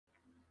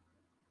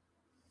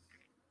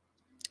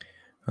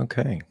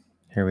Okay,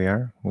 here we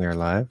are. We are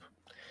live.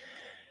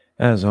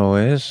 As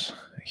always,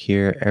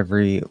 here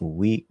every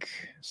week,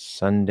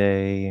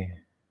 Sunday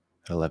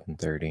at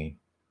 11:30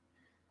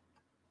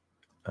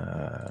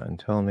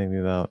 until maybe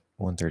about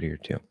 1:30 or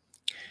 2.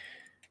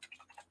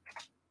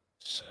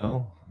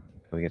 So,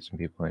 we get some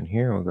people in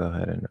here. We'll go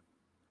ahead and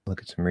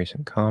look at some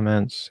recent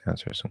comments,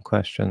 answer some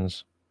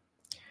questions.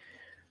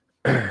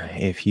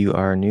 If you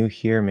are new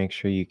here, make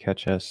sure you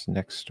catch us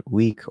next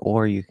week,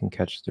 or you can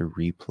catch the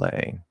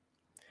replay.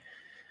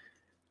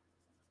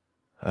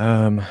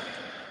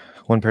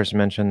 One person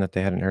mentioned that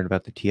they hadn't heard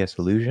about the TS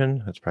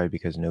illusion. That's probably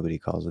because nobody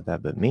calls it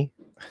that but me.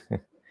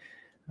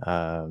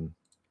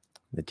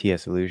 The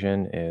TS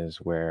illusion is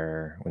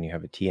where when you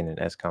have a T and an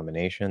S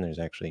combination, there's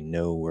actually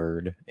no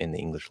word in the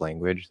English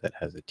language that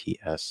has a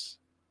TS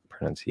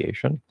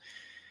pronunciation.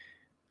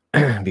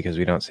 Because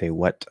we don't say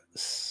what,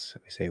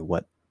 we say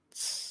what,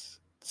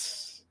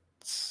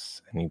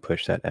 and you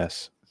push that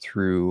S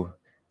through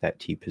that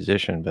T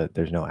position, but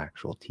there's no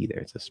actual T there.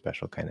 It's a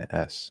special kind of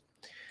S.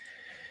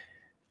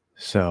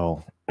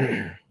 So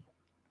if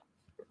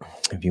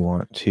you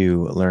want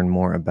to learn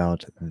more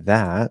about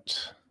that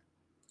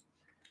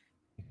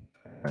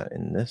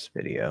in this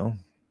video,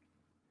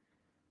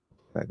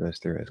 that goes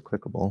through as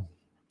clickable.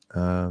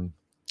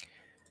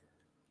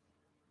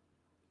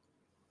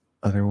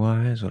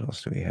 Otherwise, what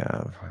else do we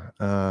have?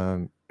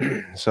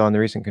 So on the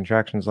recent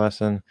contractions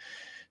lesson,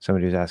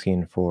 somebody was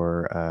asking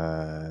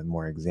for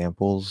more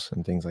examples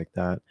and things like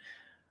that.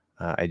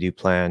 I do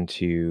plan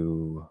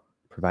to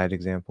provide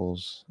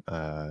examples,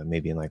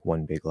 maybe in like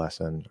one big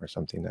lesson or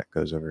something that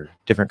goes over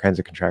different kinds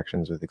of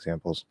contractions with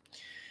examples.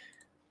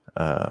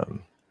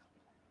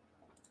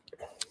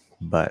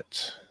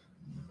 But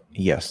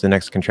yes, the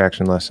next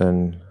contraction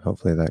lesson,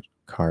 hopefully that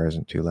car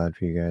isn't too loud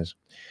for you guys.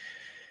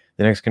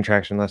 The next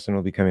contraction lesson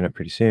will be coming up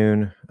pretty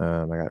soon.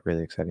 I got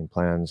really exciting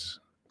plans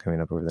coming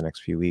up over the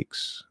next few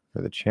weeks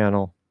for the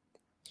channel.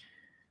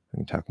 We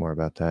can talk more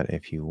about that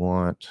if you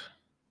want.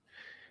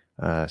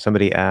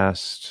 Somebody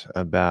asked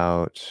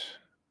about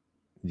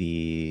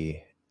the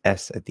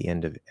S at the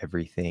end of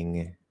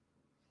everything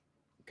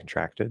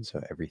contracted,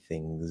 so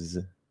everything's,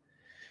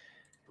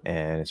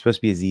 and it's supposed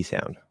to be a Z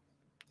sound.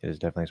 It is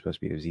definitely supposed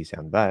to be a Z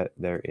sound, but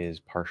there is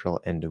partial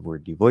end of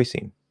word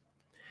devoicing.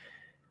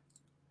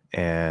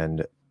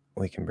 And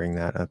we can bring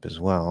that up as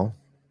well.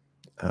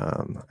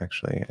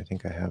 Actually, I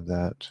think I have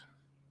that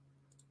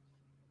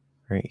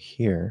right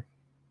here.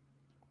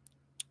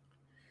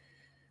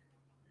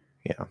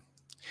 Yeah.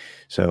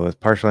 So with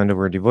partial end of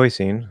word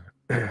devoicing,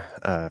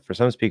 for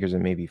some speakers, it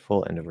may be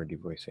full end of word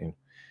devoicing,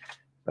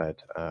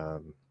 but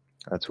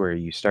that's where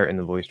you start in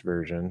the voiced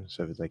version.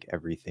 So if it's like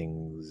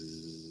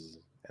everything's,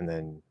 and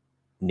then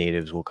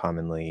natives will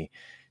commonly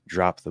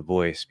drop the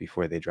voice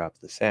before they drop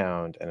the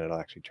sound, and it'll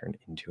actually turn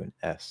into an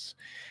S.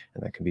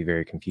 And that can be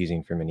very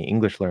confusing for many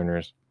English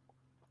learners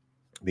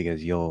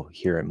because you'll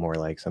hear it more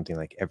like something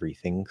like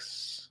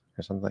everything's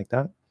or something like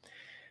that.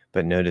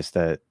 But notice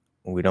that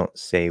we don't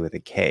say with a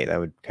K. That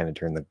would kind of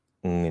turn the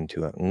ng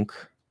into a unk.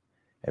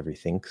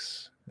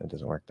 Everything's. It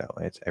doesn't work that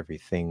way. It's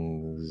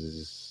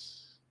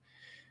everything's.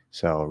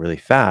 So really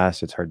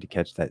fast, it's hard to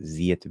catch that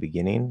Z at the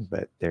beginning,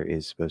 but there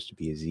is supposed to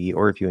be a Z.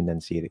 Or if you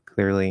enunciate it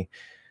clearly,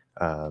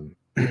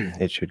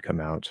 it should come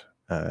out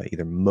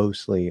either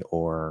mostly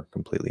or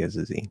completely as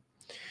a Z.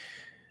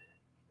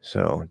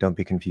 So don't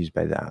be confused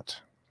by that.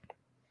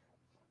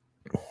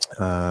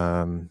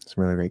 Some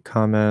really great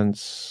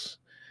comments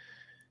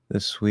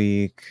this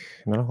week.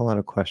 Not a whole lot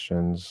of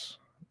questions.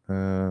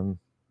 Of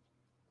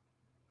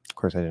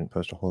course, I didn't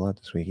post a whole lot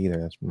this week either.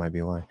 That might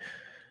be why.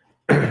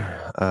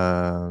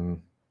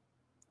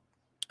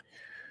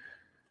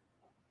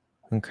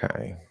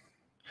 Okay.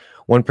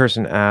 One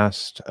person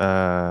asked,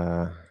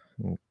 copy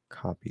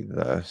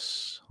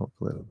this.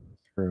 Hopefully it'll go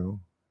through.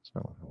 It's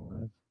not what I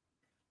wanted.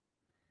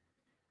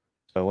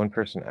 So one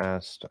person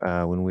asked,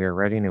 when we are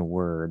writing a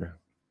word,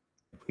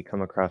 if we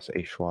come across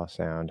a schwa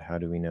sound, how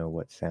do we know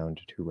what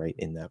sound to write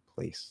in that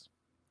place?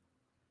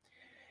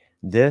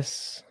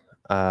 This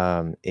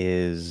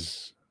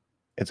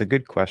it's a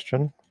good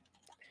question,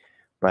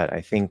 but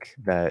I think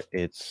that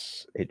it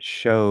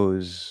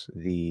shows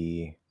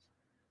the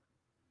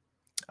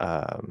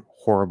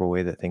horrible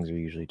way that things are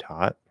usually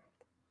taught,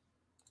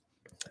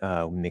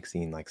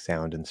 mixing like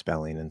sound and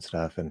spelling and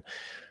stuff. And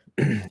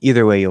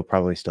either way, you'll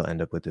probably still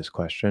end up with this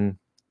question,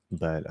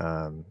 but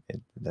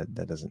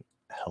that doesn't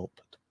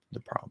help the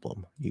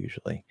problem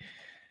usually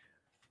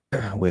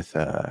with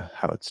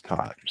how it's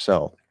taught.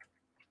 So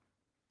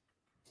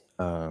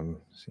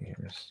see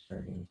here,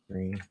 starting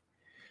 3.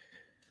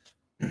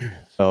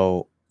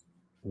 So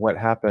what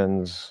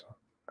happens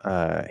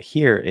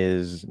here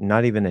is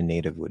not even a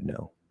native would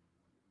know.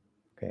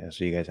 Okay,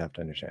 so you guys have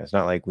to understand. It's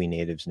not like we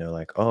natives know,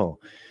 like, oh,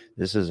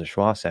 this is a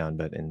schwa sound,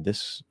 but in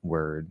this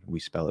word, we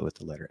spell it with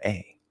the letter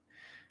A.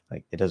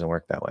 Like, it doesn't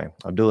work that way.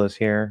 Abdullah's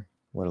here.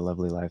 What a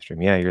lovely live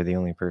stream. Yeah, you're the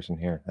only person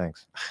here.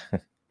 Thanks.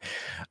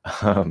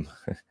 Hopefully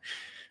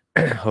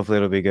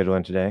it'll be a good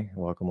one today.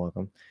 Welcome,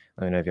 welcome.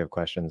 Let me know if you have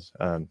questions.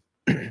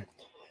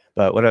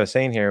 But what I was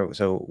saying here,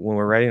 so when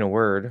we're writing a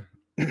word,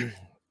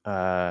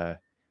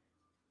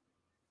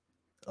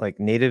 like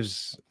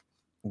natives,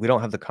 we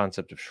don't have the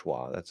concept of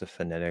schwa. That's a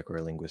phonetic or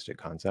a linguistic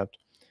concept.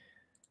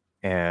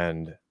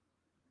 And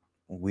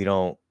we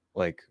don't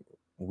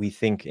we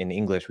think in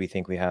English, we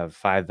think we have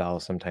 5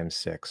 vowels, sometimes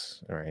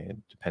 6, right?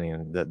 Depending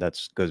on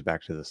that's goes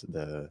back to this,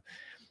 the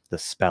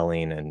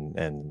spelling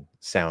and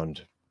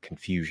sound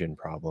confusion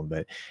problem,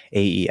 but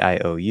A, E, I,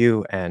 O,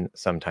 U, and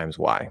sometimes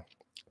Y.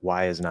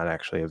 Y is not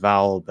actually a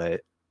vowel,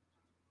 but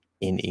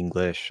in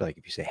English, like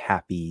if you say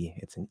happy,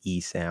 it's an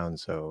E sound,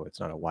 so it's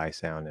not a Y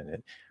sound, and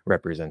it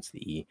represents the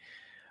E.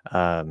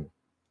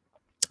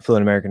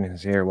 Fluent American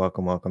is here.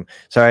 Welcome, welcome.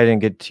 Sorry I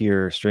didn't get to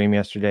your stream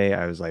yesterday.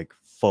 I was like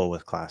full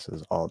with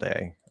classes all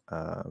day.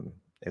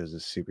 It was a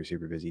super,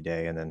 super busy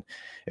day. And then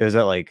it was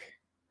at like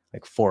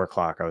 4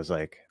 o'clock. I was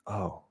like,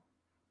 oh,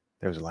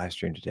 there was a live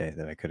stream today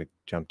that I could have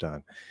jumped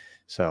on.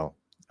 So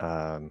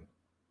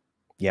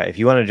yeah, if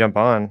you want to jump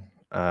on,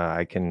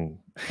 I can,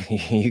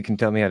 you can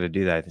tell me how to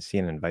do that. I see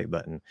an invite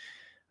button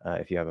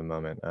if you have a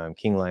moment.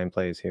 King Lion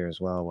plays here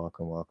as well.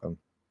 Welcome, welcome.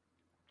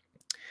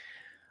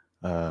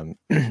 I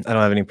don't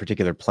have any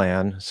particular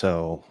plan,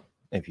 so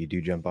if you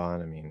do jump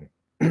on, I mean,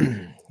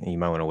 you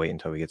might want to wait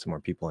until we get some more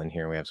people in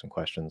here and we have some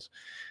questions.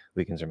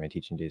 Weekends are my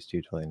teaching days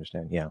too. Totally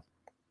understand. Yeah.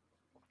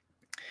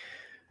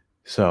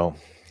 So,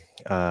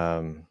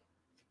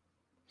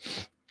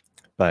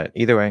 but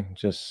either way,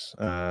 just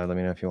let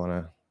me know if you want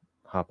to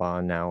hop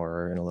on now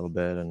or in a little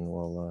bit, and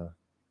we'll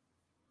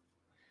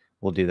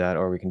do that,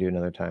 or we can do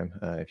another time.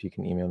 If you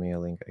can email me a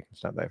link, I can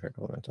stop by for a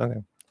couple of minutes.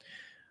 Okay.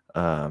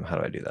 How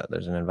do I do that?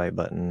 There's an invite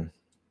button.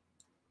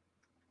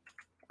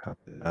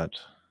 Copy that.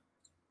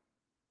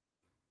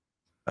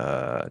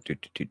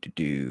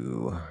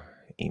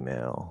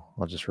 Email.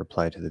 I'll just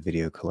reply to the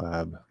video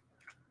collab.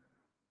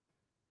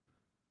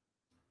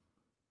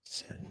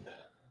 Send.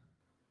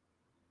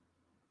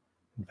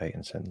 Invite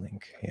and send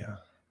link. Yeah.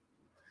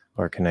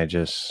 Or can I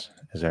just,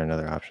 is there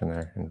another option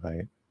there?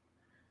 Invite.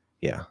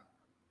 Yeah.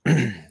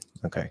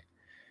 Okay.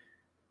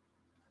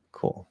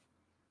 Cool.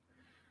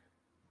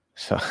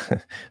 So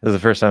this is the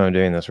first time I'm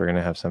doing this. We're going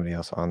to have somebody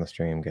else on the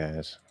stream,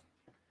 guys.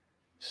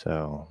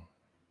 So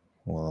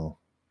we'll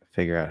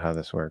figure out how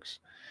this works.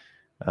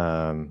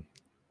 I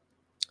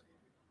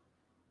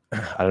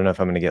don't know if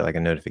I'm going to get like a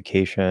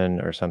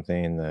notification or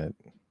something that,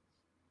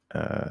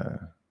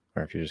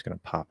 or if you're just going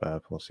to pop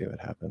up. We'll see what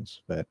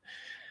happens. But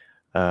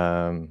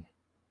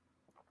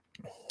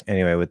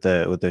anyway, with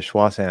the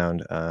schwa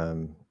sound,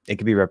 it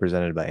could be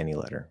represented by any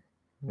letter,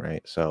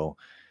 right? So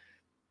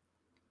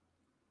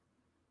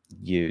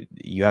you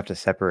have to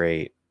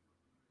separate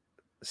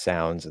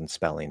sounds and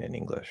spelling in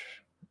English.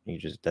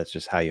 That's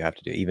just how you have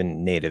to do it.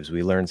 Even natives,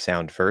 we learn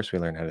sound first. We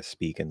learn how to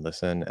speak and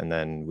listen, and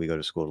then we go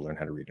to school to learn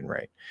how to read and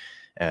write.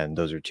 And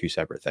those are two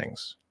separate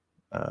things.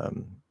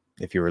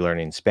 If you were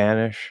learning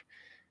Spanish,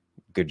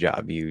 good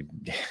job. You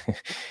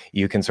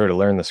you can sort of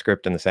learn the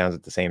script and the sounds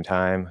at the same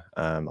time,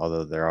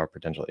 although there are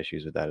potential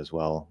issues with that as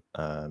well.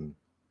 Sun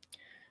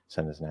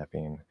is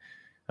napping.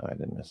 Oh, I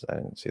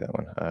didn't see that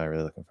one.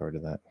 Really looking forward to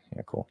that.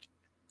 Yeah, cool.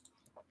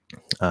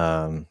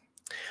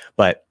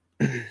 But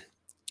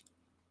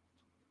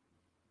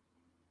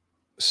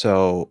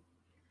so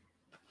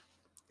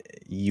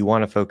you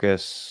want to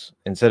focus,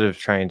 instead of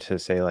trying to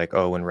say like,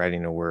 oh, when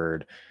writing a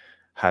word,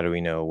 how do we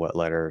know what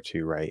letter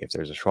to write if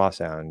there's a schwa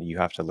sound? You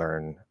have to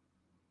learn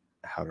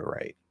how to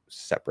write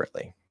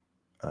separately.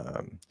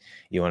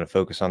 You want to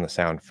focus on the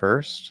sound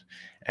first,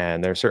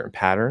 and there are certain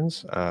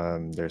patterns.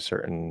 There's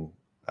certain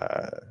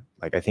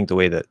like, I think the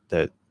way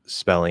that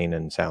spelling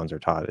and sounds are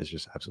taught is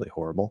just absolutely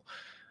horrible.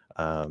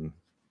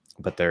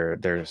 But there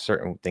are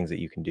certain things that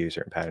you can do,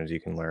 certain patterns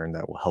you can learn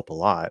that will help a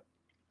lot.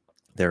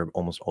 There are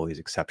almost always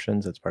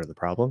exceptions. That's part of the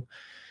problem.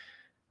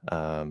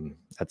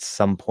 At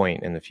some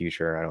point in the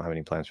future, I don't have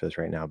any plans for this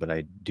right now, but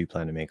I do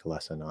plan to make a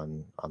lesson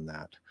on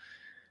that.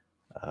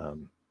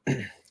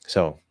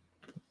 So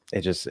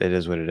it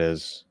is what it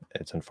is.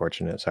 It's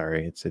unfortunate.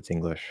 Sorry, it's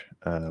English.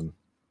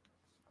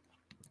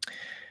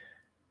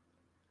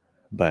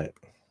 But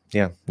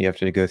yeah, you have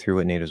to go through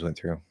what natives went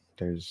through.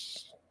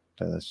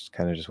 That's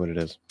kind of just what it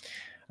is.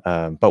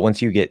 But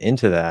once you get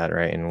into that,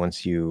 right, and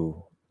once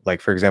you, like,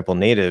 for example,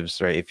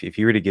 natives, right, if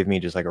you were to give me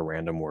just like a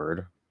random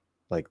word,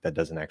 like that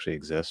doesn't actually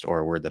exist, or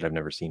a word that I've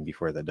never seen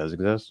before that does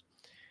exist,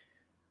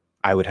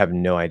 I would have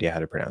no idea how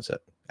to pronounce it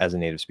as a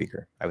native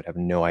speaker. I would have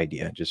no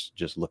idea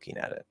just looking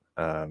at it.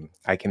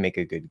 I can make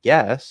a good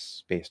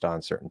guess based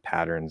on certain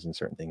patterns and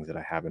certain things that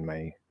I have in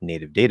my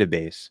native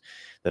database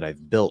that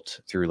I've built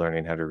through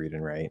learning how to read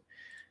and write.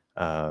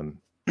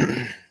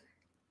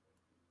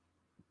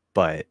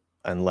 But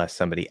unless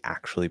somebody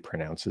actually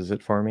pronounces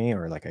it for me,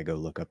 or like I go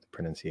look up the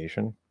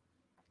pronunciation,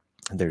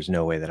 there's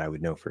no way that I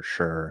would know for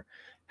sure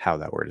how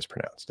that word is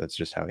pronounced. That's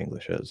just how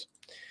English is.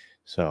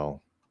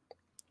 So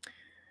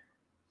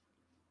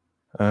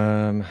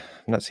I'm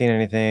not seeing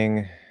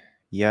anything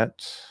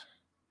yet.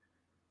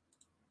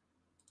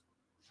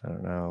 I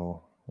don't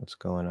know what's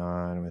going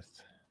on with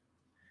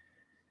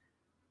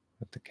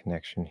the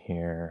connection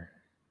here.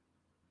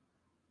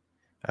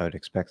 I would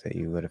expect that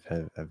you would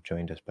have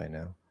joined us by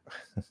now.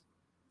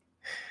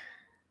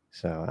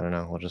 So I don't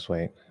know. We'll just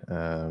wait.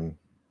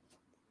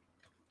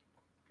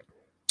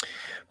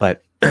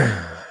 But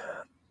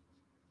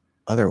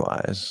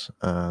otherwise,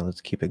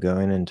 let's keep it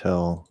going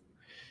until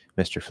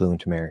Mr.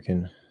 Fluent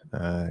American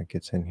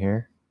gets in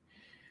here.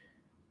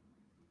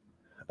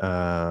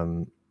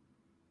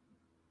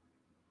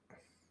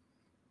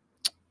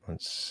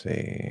 Let's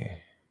see.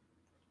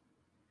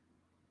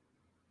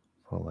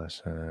 Full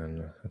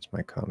lesson. That's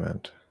my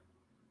comment.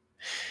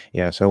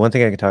 Yeah. So one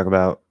thing I could talk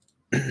about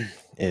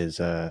is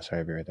sorry,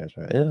 I'll be right there.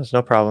 It's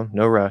no problem.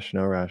 No rush.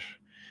 No rush.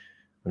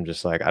 I'm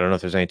just like, I don't know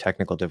if there's any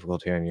technical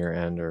difficulty on your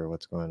end or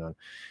what's going on.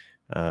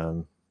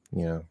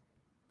 You know,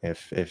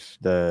 if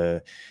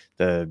the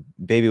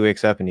baby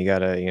wakes up and you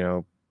gotta, you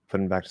know, put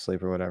him back to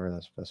sleep or whatever,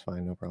 that's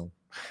fine. No problem.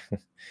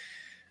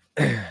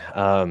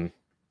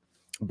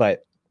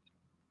 But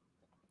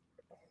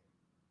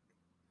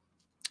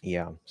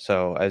yeah,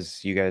 so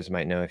as you guys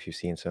might know, if you've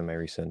seen some of my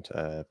recent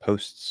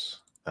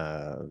posts,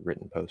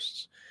 written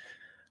posts,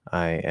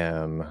 I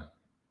am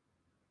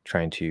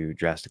trying to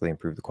drastically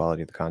improve the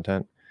quality of the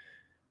content.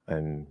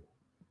 I'm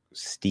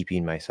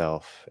steeping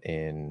myself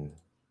in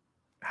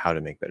how to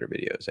make better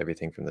videos,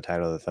 everything from the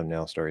title, the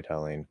thumbnail,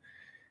 storytelling,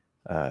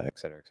 et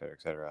cetera, et cetera,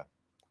 et cetera.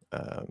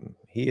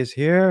 He is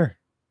here.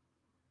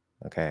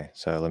 Okay,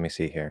 so let me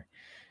see here.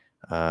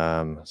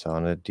 So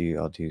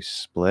I'll do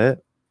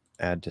split,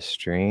 add to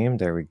stream.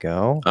 There we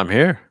go. I'm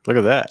here. Look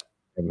at that.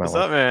 What's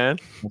up, man?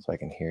 So I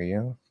can hear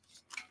you.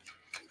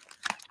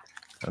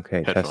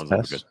 Okay, Headphones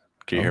test. Good.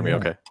 Can you hear me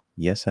okay?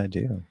 Yes, I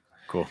do.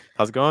 Cool.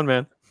 How's it going,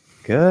 man?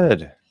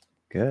 Good.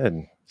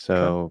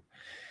 So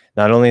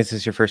not only is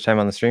this your first time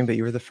on the stream, but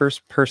you were the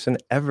first person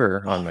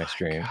ever on my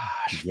stream.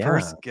 Gosh, yeah.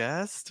 First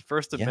guest,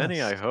 first of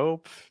many, I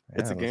hope. Yeah,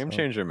 it's a game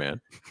changer,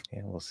 man.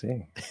 Yeah, we'll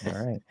see.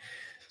 All right.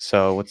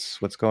 So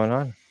what's going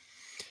on?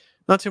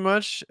 Not too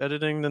much.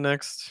 Editing the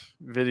next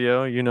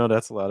video. You know,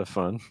 that's a lot of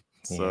fun.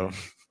 So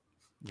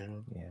yeah.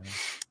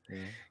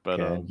 But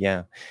good.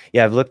 Yeah.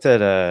 I've looked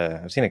at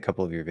I've seen a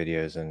couple of your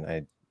videos,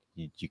 and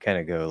you kind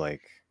of go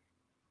like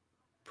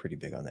pretty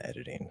big on the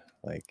editing.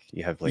 Like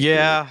you have like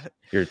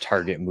your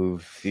target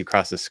move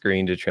across the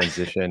screen to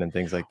transition and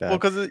things like that. Well,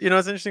 because you know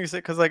it's interesting to say,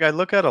 because like I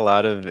look at a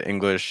lot of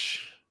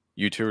English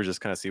YouTubers,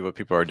 just kind of see what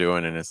people are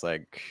doing, and it's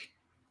like,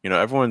 you know,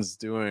 everyone's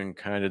doing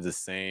kind of the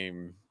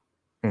same.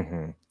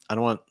 I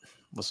don't want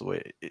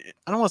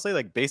to say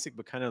like basic,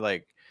 but kind of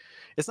like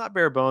it's not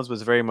bare bones, but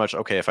it's very much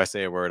okay. If I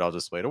say a word, I'll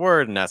just wait a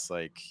word, and that's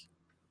like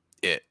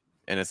it.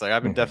 And it's like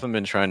I've definitely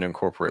been trying to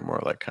incorporate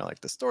more like kind of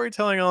like the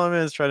storytelling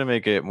elements, try to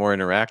make it more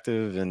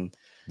interactive, and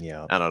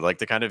I don't know, like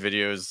the kind of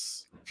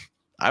videos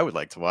I would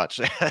like to watch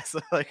as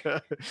like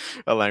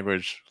a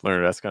language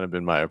learner. That's kind of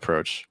been my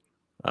approach.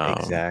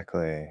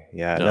 Exactly.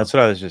 Yeah, that's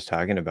what I was just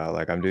talking about.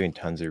 Like I'm doing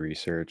tons of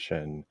research,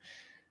 and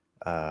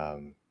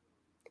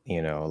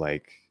you know,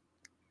 like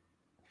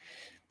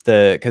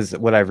because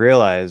what I've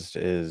realized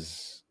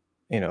is,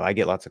 you know, I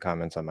get lots of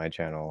comments on my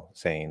channel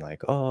saying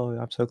like, oh,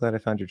 I'm so glad I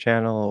found your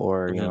channel,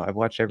 or you know, I've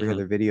watched every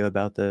other video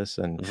about this,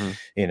 and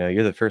you know,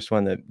 you're the first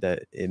one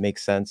that it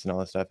makes sense and all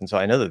this stuff. And so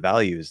I know the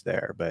value is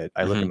there, but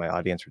I look at my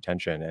audience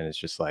retention and it's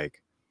just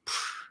like,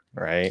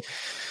 right?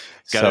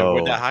 Gotta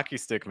with that hockey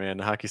stick, man,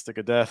 the hockey stick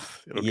of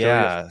death. It'll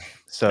kill you.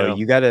 So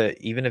you gotta,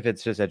 even if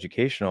it's just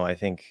educational, I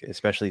think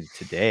especially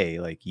today,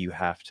 like you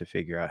have to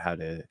figure out how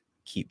to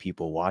keep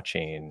people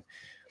watching,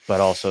 but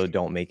also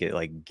don't make it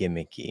like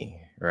gimmicky,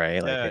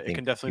 right? Like I think it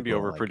can definitely be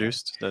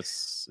overproduced.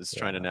 It's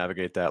trying to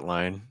navigate that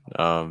line.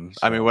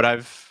 I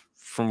mean,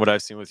 from what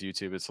I've seen with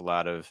YouTube, it's a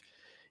lot of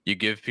you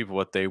give people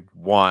what they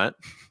want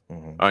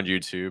on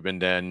YouTube,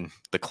 and then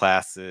the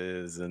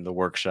classes and the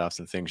workshops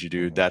and things you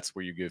do, that's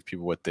where you give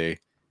people what they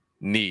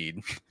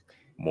need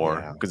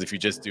more. Because if you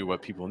just do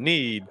what people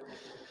need,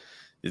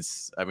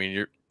 I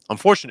mean,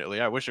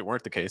 unfortunately, I wish it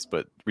weren't the case,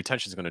 but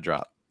retention is going to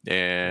drop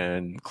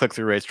and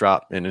click-through rates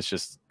drop, and it's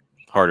just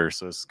harder.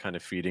 So it's kind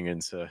of feeding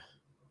into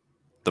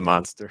the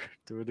monster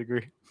to a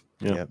degree.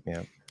 Yep.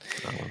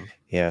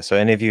 Yeah. So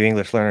any of you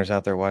English learners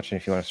out there watching,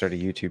 if you want to start a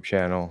YouTube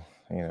channel,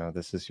 you know,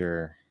 this is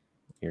your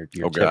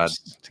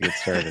tips to get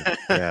started.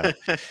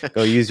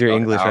 Go use your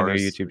English on your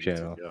YouTube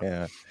channel.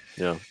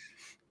 Yeah.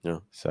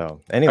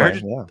 So anyway,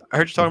 I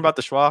heard you talking about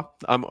the schwa.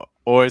 I'm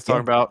always talking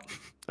about.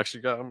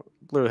 Actually, I'm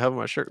literally having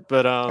my shirt.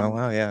 But oh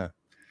wow, yeah.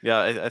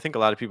 I think a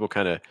lot of people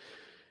kind of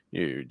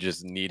you're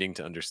just needing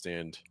to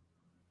understand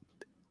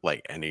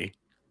like any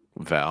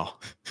vowel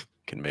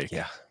can make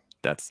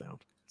that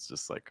sound. It's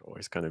just like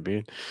always kind of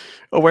being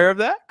aware of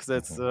that, because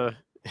that's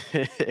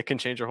it can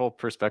change your whole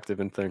perspective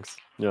and things.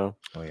 Oh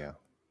yeah.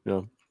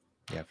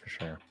 Yeah, for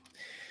sure.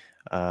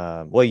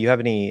 Well, you have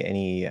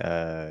any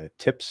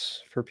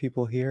tips for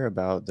people here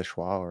about the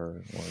schwa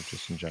or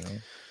just in general?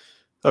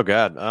 Oh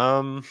God.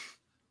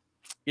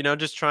 You know,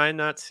 just trying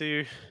not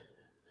to.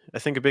 I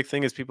think a big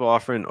thing is people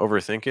often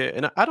overthink it,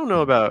 and I don't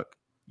know about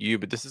you,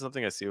 but this is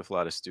something I see with a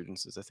lot of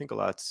students. Is I think a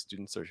lot of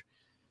students are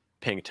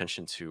paying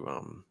attention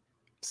to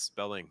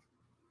spelling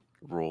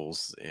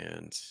rules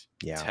and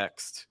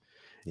text,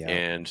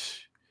 and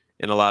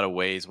in a lot of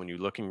ways when you're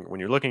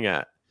looking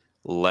at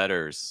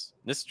letters,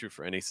 this is true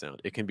for any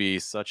sound, it can be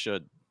such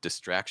a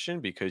distraction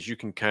because you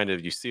can kind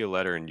of, you see a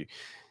letter and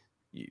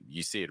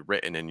you see it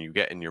written and you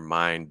get in your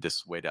mind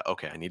this way that,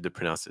 okay, I need to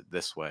pronounce it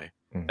this way,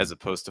 as Mhm.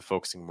 opposed to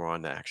focusing more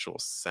on the actual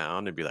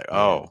sound and be like,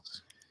 oh,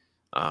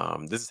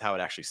 Yes. this is how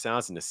it actually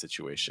sounds in this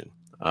situation.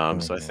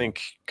 So I Mhm.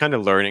 think kind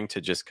of learning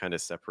to just kind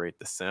of separate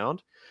the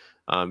sound.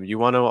 You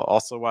want to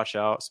also watch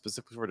out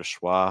specifically for the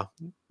schwa.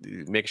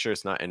 Make sure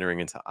it's not entering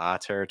into ah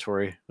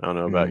territory. I don't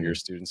know about your Mhm.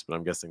 students, but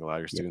I'm guessing a lot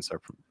of your Yeah. students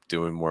are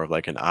doing more of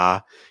like an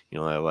ah,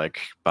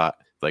 like but,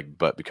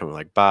 but becoming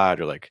like bod,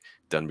 or like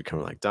done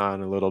becoming Mhm. like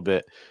don a little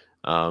bit.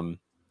 And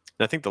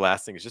I think the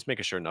last thing is just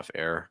making sure enough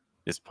air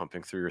is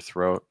pumping through your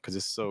throat, because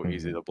it's so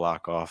easy Mhm. to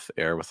block off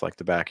air with like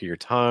the back of your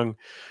tongue,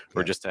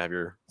 or Yeah. just to have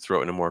your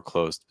throat in a more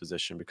closed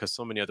position, because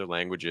so many other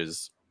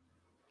languages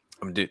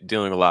I'm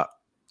dealing a lot.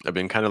 I've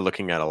been kind of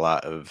looking at a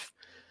lot of,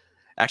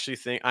 actually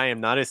think I am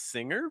not a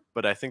singer,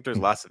 but I think there's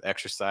Mhm. lots of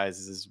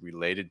exercises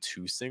related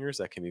to singers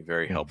that can be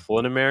very Mhm. helpful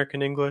in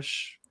American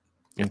English.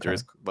 If there Okay.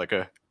 is like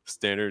a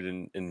standard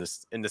in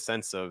this, in the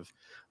sense of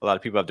a lot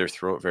of people have their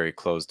throat very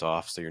closed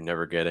off, so you're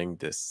never getting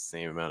this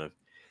same amount of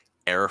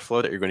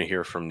airflow that you're going to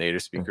hear from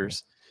native Mhm.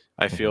 speakers,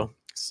 I Mhm. feel.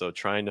 So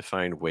trying to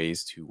find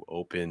ways to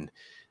open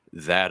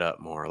that up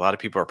more. A lot of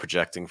people are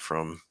projecting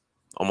from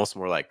almost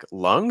more like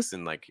lungs,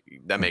 and like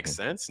that makes Mhm.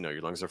 sense.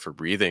 Your lungs are for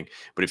breathing.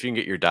 But if you can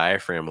get your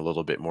diaphragm a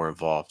little bit more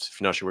involved, if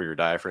you're not sure where your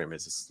diaphragm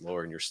is, it's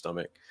lower in your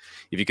stomach.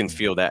 If you can Mhm.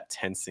 feel that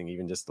tensing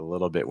even just a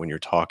little bit when you're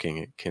talking,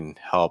 it can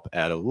help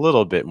add a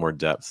little bit more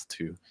depth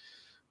to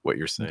what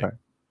you're saying. Okay.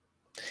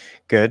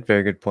 Good,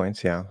 very good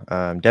points, yeah.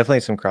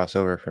 Definitely some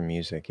crossover from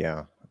music,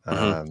 yeah.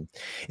 Hmm.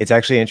 It's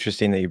actually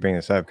interesting that you bring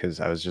this up because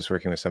I was just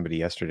working with somebody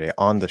yesterday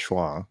on the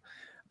schwa,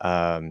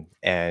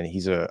 and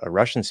he's a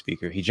Russian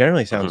speaker. He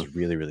generally Hmm. sounds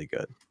really, really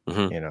good,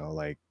 Hmm.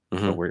 like, but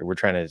Hmm. we're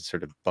trying to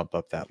sort of bump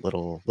up that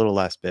little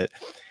last bit.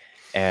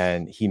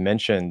 And he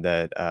mentioned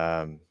that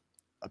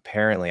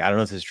apparently, I don't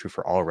know if this is true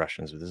for all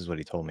Russians, but this is what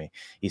he told me.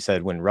 He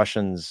said when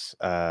Russians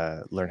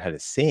learn how to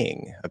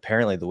sing,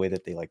 apparently the way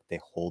that they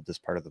hold this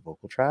part of the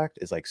vocal tract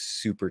is like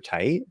super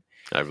tight.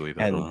 I believe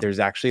that. And there's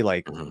actually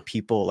like Hmm.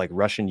 people like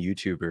Russian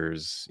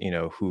YouTubers,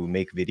 who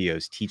make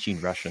videos teaching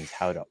Russians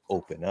how to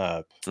open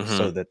up Hmm.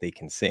 so that they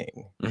can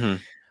sing. Hmm.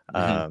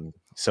 Hmm.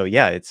 So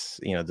yeah, it's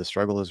the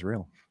struggle is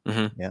real.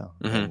 Hmm. Yeah,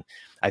 Hmm. and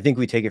I think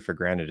we take it for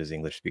granted as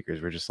English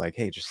speakers. We're just like,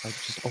 hey, just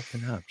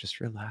open up, just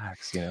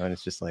relax, and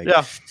it's just like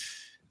Yeah,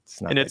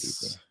 it's not and that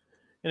easy.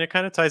 it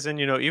kind of ties in,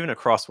 even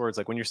across words.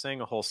 Like when you're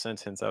saying a whole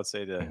sentence, I would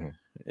say Hmm.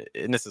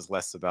 and this is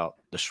less about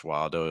the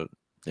schwa, though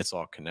it's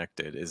all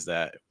connected, is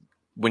that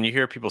when you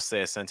hear people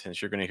say a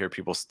sentence, you're going to hear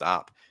people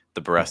stop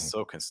the breath. Hmm.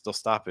 So can still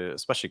stop it,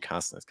 especially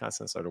consonants.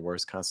 Consonants are the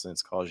worst.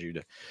 Consonants cause you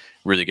to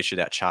really get you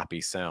that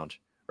choppy sound.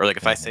 Or like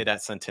if I say Hmm.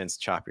 that sentence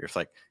choppy, if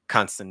like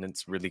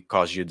consonants really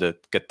cause you to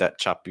get that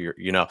choppy,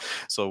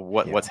 So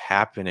Yeah. what's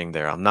happening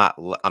there?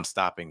 I'm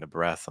stopping the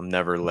breath. I'm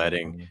never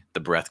letting Hmm. the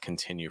breath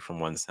continue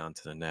from one sound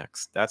to the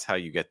next. That's how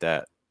you get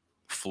that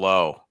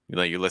flow.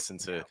 You listen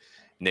to Yeah.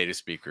 native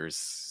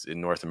speakers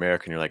in North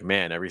America and you're like,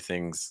 man,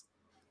 everything's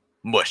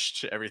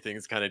mushed.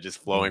 Everything's kind of just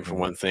flowing from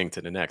Hmm. one thing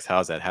to the next.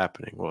 How's that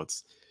happening? Well,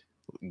 it's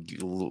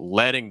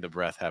letting the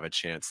breath have a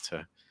chance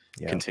to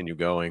Yeah. continue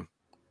going.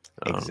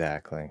 Um,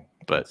 Exactly.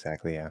 but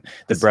Exactly. Yeah. The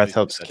as soon breath as you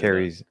helps said it,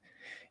 carries.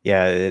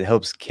 Yeah, it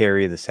helps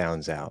carry the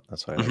sounds out.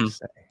 That's what I like to mhm.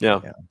 say.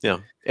 Yeah, Yeah. yeah.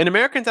 And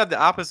Americans have the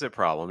opposite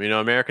problem.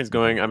 Americans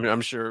going. Hmm.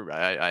 I'm sure.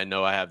 I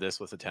know I have this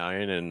with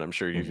Italian, and I'm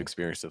sure you've Hmm.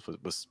 experienced it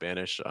with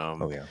Spanish.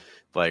 Oh yeah.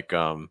 Like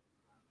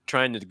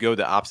trying to go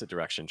the opposite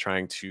direction,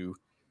 trying to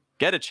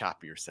get a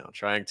choppier sound,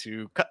 trying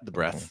to cut the Hmm.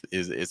 breath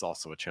is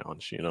also a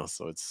challenge.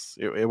 So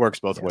it works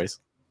both Yeah. ways.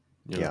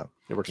 Yeah.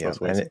 It works Yeah.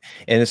 both And ways.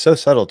 it's so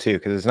subtle too,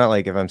 because it's not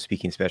like if I'm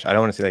speaking Spanish, I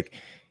don't want to say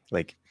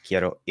like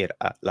quiero ir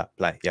a la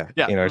playa,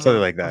 Yeah. or something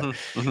Hmm. like that.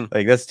 Hmm. Hmm.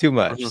 Like that's too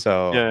much. Hmm.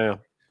 So Yeah, yeah,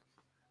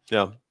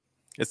 yeah.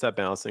 It's that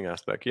balancing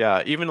aspect.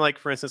 Yeah. Even like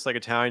for instance, like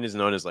Italian is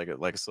known as like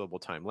a syllable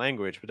time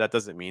language, but that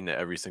doesn't mean that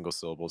every single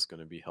syllable is going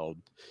to be held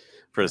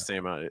for the yeah,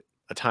 same amount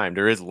of time.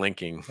 There is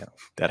linking yeah,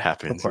 that of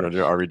happens. There course,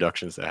 are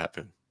reductions that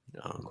happen.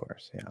 of Um,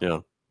 course, yeah. yeah.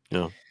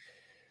 Yeah.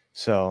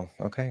 So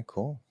okay,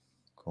 cool.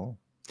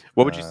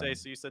 What would you say? Um,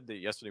 So you said that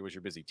yesterday was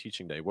your busy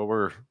teaching day. What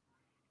are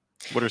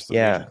some major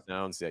yeah.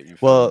 sounds that you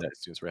found Well, that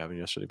students were having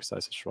yesterday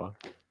besides the schwa?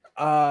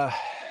 uh,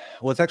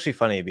 well, it's actually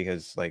funny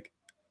because like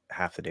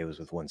half the day was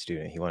with one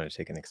student. He wanted to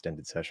take an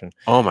extended session.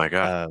 Oh my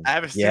gosh. I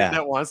have a student Yeah.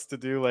 that wants to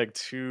do like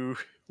 2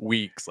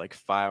 weeks, like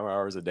 5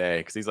 hours a day,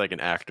 because he's like an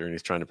actor and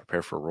he's trying to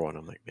prepare for a role. And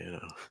I'm like, man,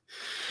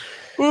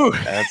 ooh.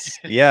 That's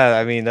yeah,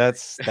 I mean,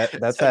 It's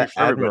that's heavy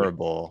for everybody.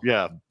 admirable,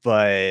 Yeah.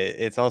 but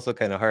it's also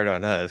kinda hard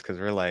on us because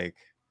 'cause we're like,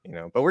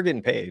 but we're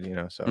getting paid,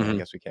 so I Hmm.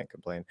 guess we can't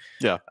complain.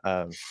 Yeah.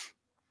 Um,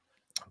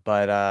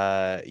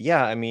 but,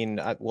 yeah, I mean,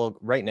 well,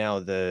 right now,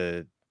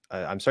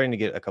 I'm starting to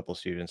get a couple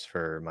students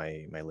for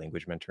my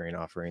language mentoring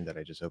offering that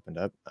I just opened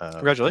up.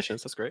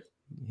 Congratulations. That's great.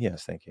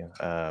 Yes, thank you.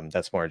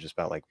 That's more just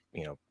about, like,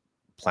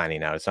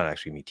 planning out. It's not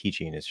actually me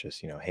teaching, it's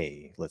just,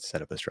 "Hey, let's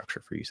set up a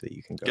structure for you so that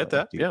you can go Get and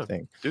that. do your Yeah.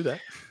 thing." Do that.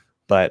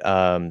 But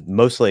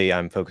mostly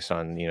I'm focused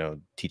on,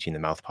 teaching the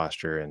mouth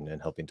posture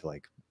and helping to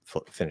like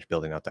finish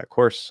building out that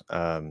course.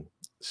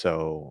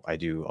 So I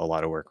do a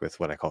lot of work with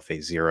what I call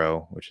phase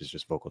 0, which is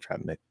just vocal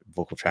tract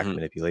Mhm.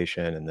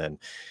 manipulation, and then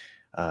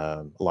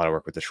a lot of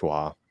work with the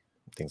schwa,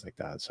 things like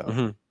that. So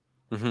Mhm.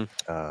 Mhm.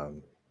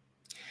 um,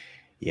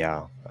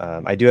 yeah,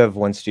 I do have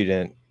one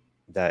student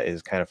that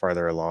is kind of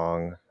farther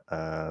along.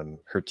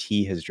 Her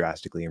T has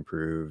drastically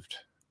improved,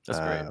 That's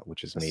great.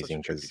 which is That's such a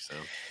amazing tricky because,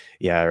 sound.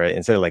 yeah, right.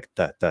 Instead of like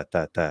da da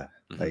da da,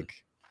 Mhm.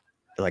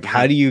 like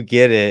how Mhm. do you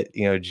get it,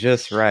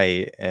 just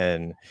right?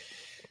 And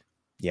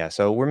yeah,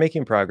 so we're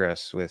making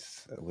progress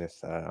with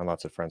on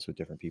lots of fronts with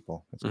different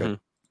people. It's good.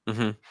 Mhm.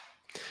 Mhm.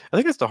 I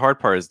think that's the hard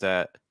part is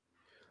that,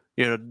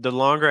 the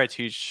longer I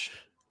teach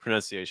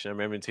pronunciation, I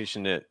mean, I've been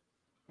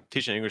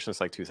teaching English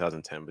since like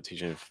 2010, but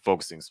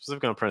focusing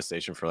specifically on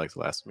pronunciation for like the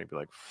last maybe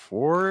like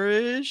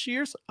 4-ish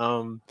years.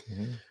 Hmm.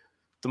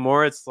 The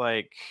more it's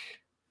like,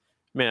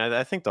 man,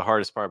 I think the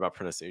hardest part about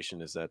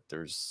pronunciation is that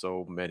there's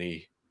so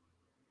many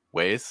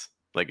ways.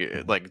 Like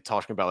Hmm. like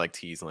talking about like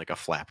T's and like a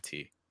flap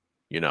T.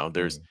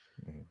 There's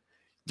Hmm. Hmm.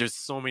 there's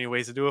so many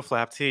ways to do a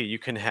flap T. You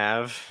can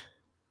have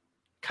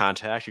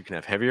contact, you can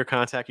have heavier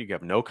contact, you can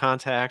have no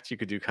contact, you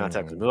could do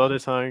contact with the Hmm. middle of the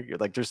tongue.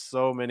 Like there's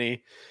so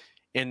many,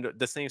 and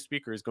the same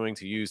speaker is going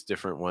to use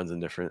different ones in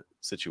different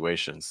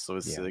situations. So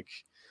it's Yeah.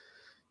 like,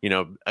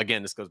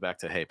 again, this goes back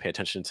to, hey, pay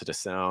attention to the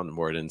sound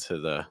more than to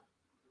the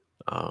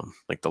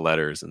like the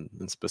letters and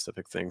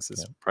specific things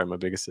is Yeah. probably my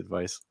biggest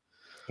advice.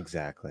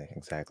 Exactly.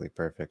 Exactly.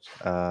 Perfect.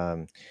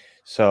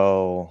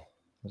 So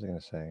what was I going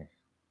to say?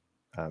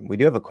 We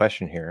do have a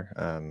question here.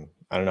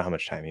 I don't know how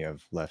much time you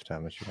have left, how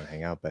much you want to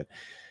hang out, but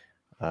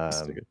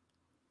Let's take um, it.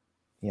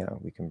 yeah,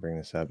 we can bring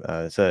this up.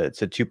 It's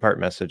a two-part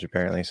message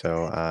apparently.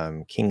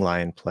 So King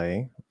Lion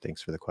Play,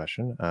 thanks for the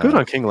question. Good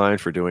on King Lion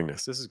for doing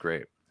this. This is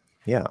great.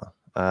 Yeah.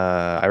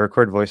 I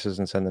record voices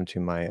and send them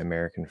to my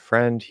American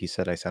friend. He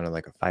said I sounded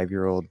like a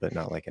 5-year-old, but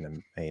not like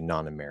a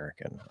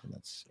non-American.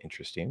 That's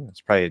interesting.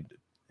 It's probably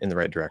in the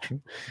right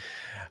direction.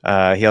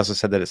 He also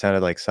said that it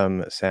sounded like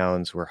some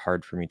sounds were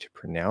hard for me to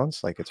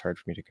pronounce, like it's hard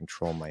for me to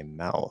control my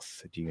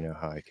mouth. Do you know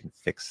how I can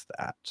fix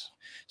that?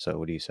 So,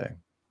 what do you say?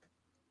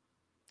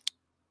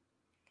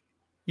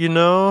 You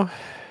know,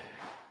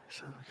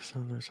 sound like a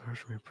sound that's hard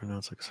for me to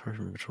pronounce. Like it's hard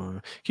for me to control.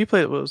 Can you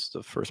play? What was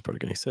the first part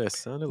again? He said I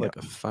sounded Yeah. like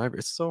a 5.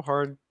 It's so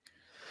hard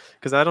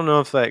because I don't know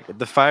if like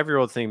the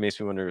 5-year-old thing makes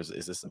me wonder is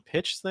this a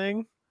pitch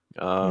thing?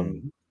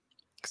 Mm.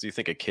 Because you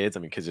think of kids. I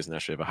mean, kids just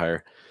naturally have a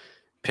higher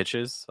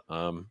pitches.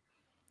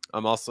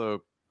 I'm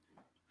also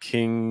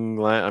King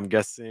Lion. I'm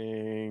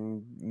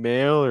guessing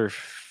male or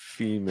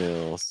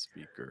female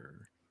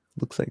speaker.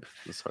 Looks like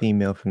It's hard.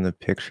 female from the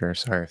picture.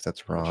 Sorry if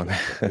that's I'm wrong.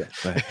 sure.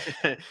 But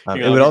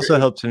Yeah. it would also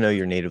help to know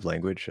your native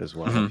language as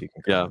well if Mhm. you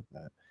can Yeah. comment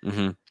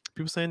that.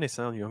 People saying they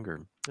sound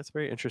younger. That's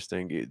very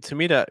interesting. To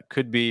me, that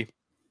could be.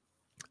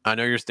 I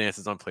know your stance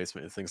is on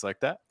placement and things like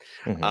that,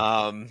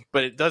 Hmm.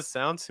 but it does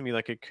sound to me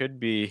like it could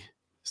be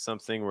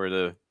something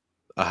where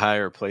a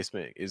higher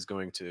placement is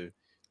going to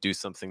do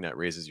something that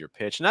raises your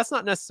pitch, and that's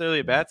not necessarily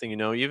a bad thing.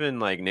 Even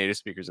like native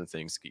speakers and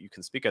things, you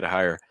can speak at a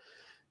higher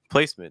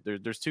placement.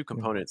 There's two Hmm.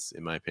 components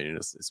in my opinion.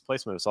 It's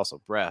placement. It's also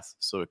breath.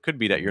 So it could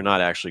be that you're Hmm.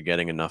 not actually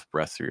getting enough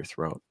breath through your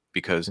throat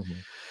because Hmm.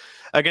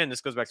 again,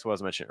 this goes back to what I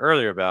was mentioning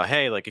earlier about,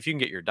 hey, like if you can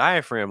get your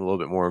diaphragm a little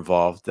bit more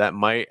involved, that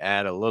might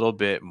add a little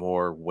bit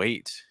more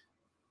weight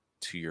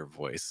to your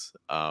voice.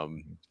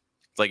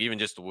 It's like even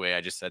just the way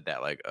I just said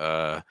that, like,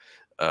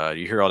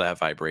 you hear all that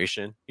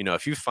vibration.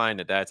 If you find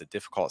that that's a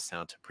difficult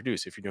sound to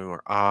produce, if you're doing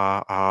more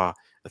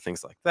and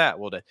things like that,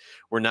 well, that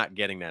we're not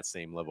getting that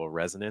same level of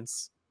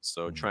resonance.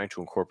 So Hmm. trying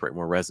to incorporate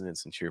more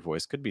resonance into your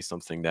voice could be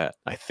something that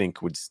I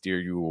think would steer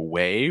you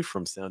away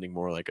from sounding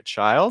more like a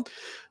child,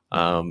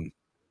 Hmm.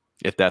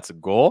 if that's a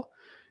goal.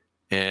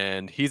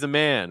 And he's a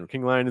man.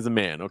 King Lion is a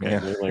man. Okay, Yeah.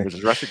 native language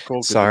is Russian.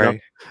 Cool, good to know.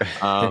 Sorry.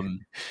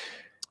 Um,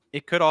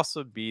 it could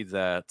also be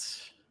that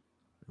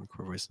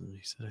record voice. And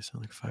he said I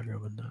sound like a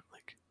 5-year-old, but not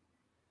like.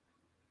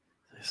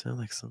 I sound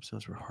like some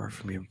sounds were hard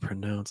for me to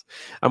pronounce.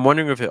 I'm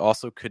wondering if it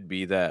also could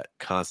be that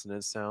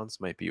consonant sounds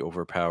might be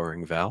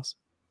overpowering vowels.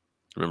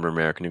 Remember,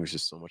 American English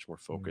is so much more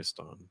Mm. focused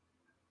on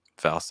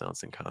vowel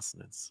sounds than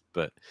consonants.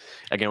 But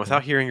again, Yeah.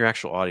 without hearing your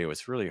actual audio,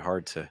 it's really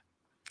hard to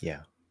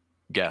Yeah.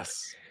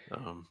 guess.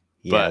 Yeah,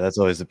 But that's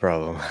always the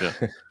problem. yeah.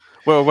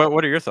 Well,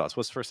 what are your thoughts?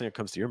 What's the first thing that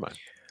comes to your mind?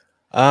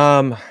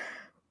 um,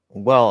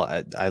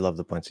 well, I love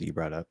the points that you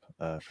brought up,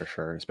 for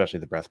sure, especially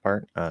the breath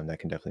part. That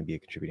can definitely be a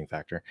contributing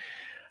factor.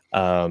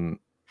 Um,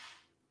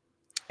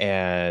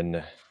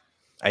 and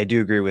I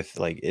do agree with,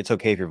 like, it's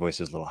okay if your voice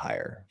is a little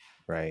higher,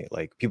 right?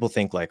 Like people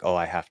think like, oh,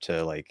 I have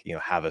to, like,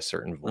 have a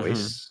certain Mm-hmm.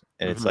 voice.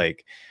 And it's Mm-hmm.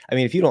 like, I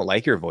mean, if you don't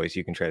like your voice,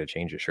 you can try to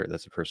change it. Sure,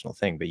 that's a personal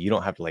thing, but you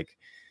don't have to, like,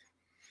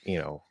 you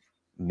know,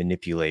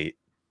 manipulate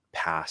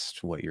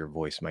past what your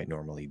voice might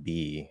normally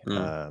be,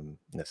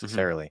 Mm-hmm.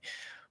 necessarily.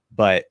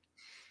 But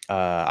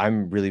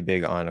I'm really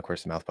big on, of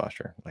course, the mouth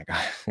posture. Like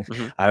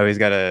Mm-hmm. I always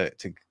gotta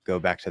to go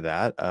back to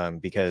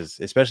that, because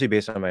especially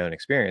based on my own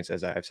experience,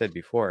 as I've said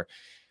before,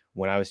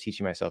 when I was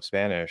teaching myself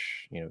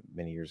Spanish,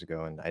 many years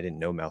ago, and I didn't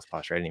know mouth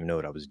posture, I didn't even know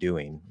what I was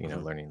doing,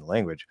 learning the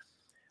language.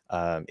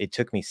 It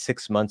took me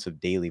 6 months of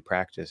daily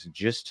practice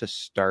just to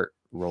start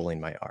rolling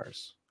my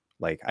R's.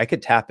 Like I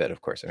could tap it,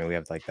 of course. I mean, we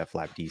have like that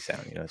flap D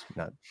sound, it's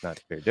not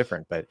very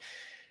different, but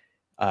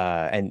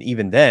and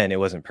even then it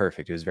wasn't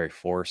perfect. It was very Yeah.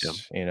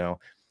 forced,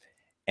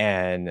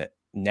 and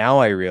now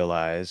I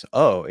realize,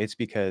 oh, it's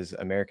because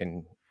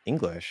American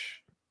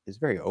English is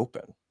very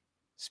open.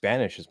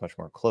 Spanish is much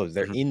more closed.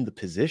 They're Mhm. in the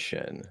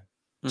position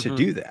to Mhm.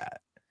 do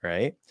that,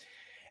 right?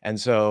 And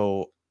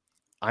so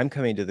I'm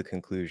coming to the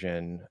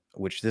conclusion,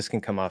 which this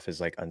can come off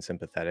as like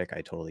unsympathetic.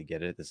 I totally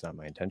get it. That's not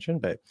my intention,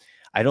 but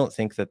I don't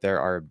think that there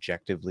are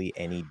objectively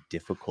any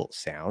difficult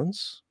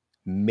sounds.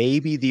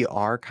 Maybe the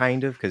R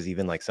kind of, because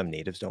even like some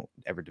natives don't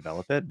ever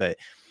develop it. But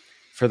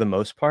for the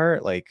most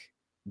part, like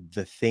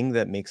the thing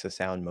that makes a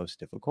sound most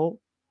difficult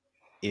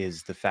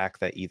is the fact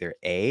that either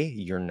A,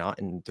 you're not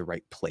in the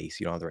right place,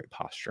 you don't have the right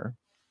posture,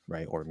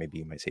 right? Or maybe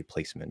you might say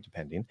placement,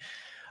 depending.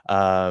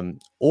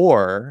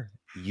 Or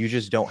you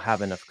just don't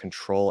have enough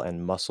control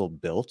and muscle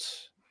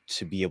built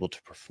to be able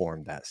to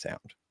perform that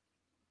sound.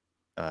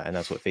 And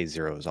that's what phase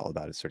 0 is all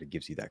about. It sort of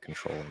gives you that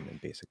control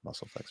and basic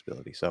muscle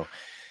flexibility. So,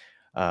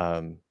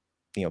 I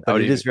but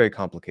would it even is very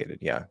complicated.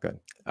 Yeah, good.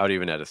 I would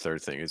even add a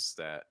third thing is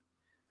that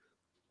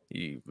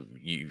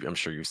I'm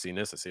sure you've seen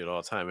this. I see it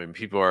all the time. And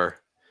people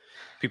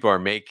are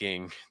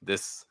making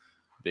this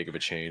big of a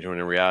change when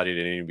in reality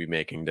they need to be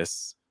making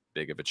this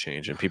big of a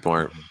change. And people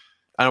aren't. Mhm.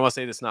 I don't want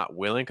to say this not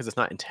willing because it's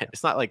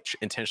not like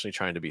intentionally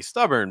trying to be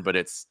stubborn, but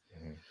it's.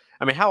 Mhm.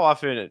 I mean, how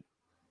often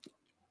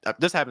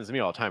this happens to me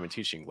all the time in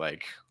teaching.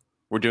 Like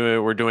we're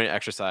doing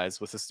exercise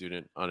with a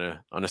student on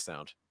a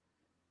sound.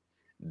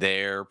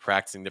 They're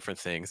practicing different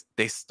things.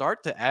 They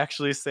start to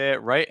actually say it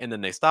right, and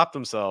then they stop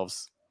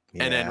themselves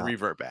and then Yeah.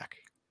 revert back.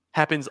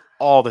 Happens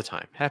all the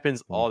time.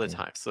 Happens all the Mhm.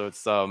 time. So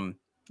it's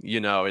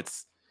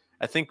it's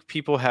I think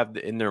people have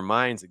in their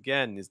minds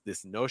again is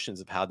this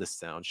notions of how this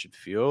sound should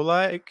feel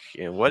like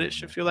and what it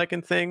should Mhm. feel like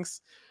in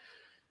things.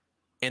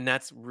 And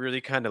that's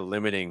really kind of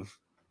limiting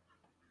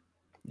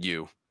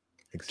you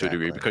to a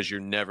degree Exactly. because you're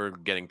never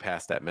getting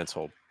past that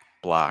mental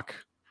block,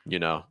 you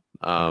know.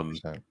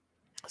 Um 100%.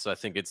 So I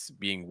think it's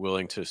being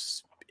willing to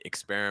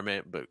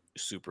experiment, but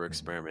super Mhm.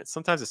 experiment.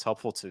 Sometimes it's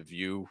helpful to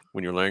view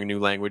when you're learning a new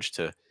language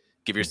to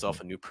give Mhm.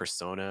 yourself a new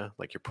persona,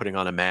 like you're putting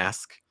on a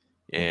mask,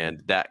 Mhm.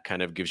 and that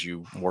kind of gives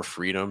you more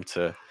freedom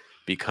to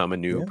become a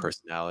new Yeah.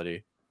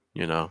 personality.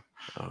 You know,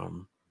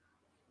 um,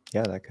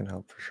 Yeah, that can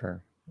help for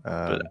sure.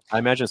 but Um, I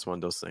imagine it's one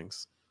of those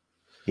things.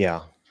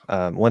 Yeah.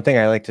 One thing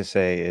I like to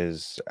say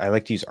is I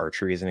like to use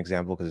archery as an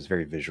example because it's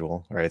very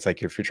visual, right? It's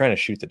like if you're trying to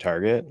shoot the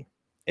target,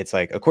 it's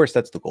like, of course,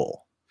 that's the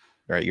goal,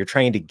 right? You're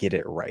trying to get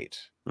it right.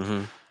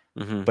 Hmm.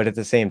 Hmm. But at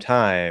the same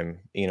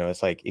time,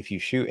 it's like if you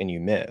shoot and you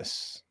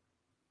miss,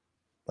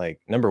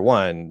 like number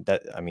one,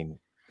 that I mean,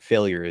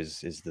 failure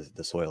is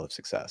the soil of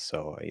success.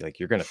 So like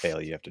you're gonna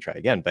fail, you have to try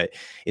again. But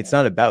it's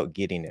not about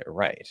getting it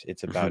right.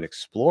 It's Hmm. about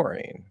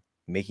exploring,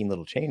 making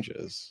little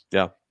changes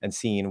Yeah, and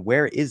seeing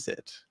where is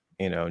it,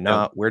 yeah.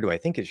 not where do I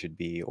think it should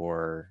be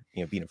or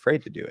being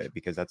afraid to do it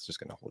because that's just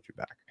gonna hold you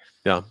back.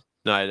 Yeah.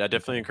 No, I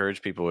definitely Mhm,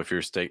 encourage people if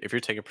you're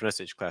taking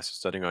pronunciation classes,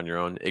 studying on your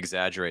own,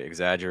 exaggerate,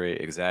 exaggerate,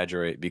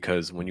 exaggerate,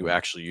 because when you mhm.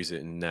 actually use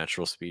it in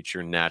natural speech,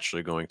 you're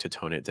naturally going to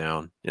tone it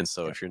down. And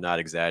so Yep. if you're not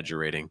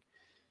exaggerating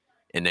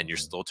and then you're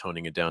Mhm. still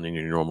toning it down in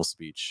your normal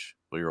speech,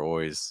 well, you're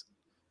always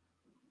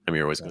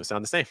going Yeah. to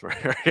sound the same, right?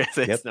 It's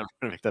Yep. never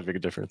going to make that big a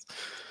difference.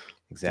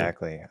 Yeah.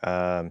 Exactly.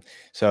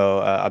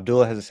 So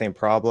Abdullah has the same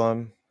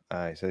problem.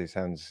 He says he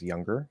sounds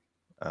younger.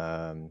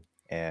 Um,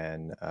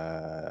 and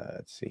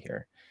let's see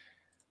here.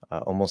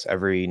 Almost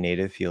every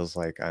native feels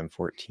like I'm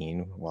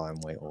 14 while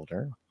I'm way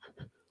older.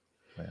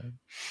 Well,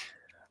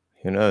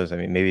 who knows? I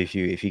mean, maybe if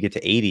you get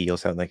to 80, you'll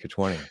sound like you're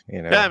 20.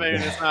 Yeah, I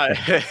mean, it's not.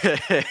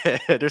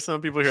 There's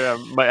some people here that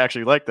might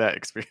actually like that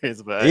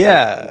experience, but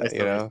Yeah, I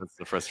still understand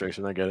the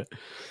frustration. I get it.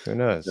 who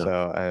knows? Yeah.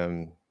 So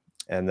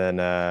and then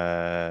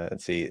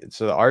let's see.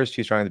 So the R is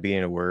too strong at the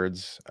beginning of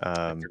words.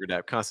 I figured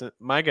that constant.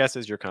 My guess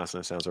is your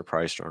consonant sounds are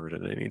probably stronger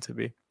than they need to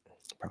be.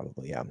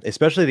 Probably, yeah.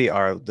 Especially the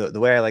R. The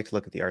way I like to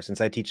look at the R,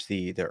 since I teach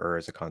the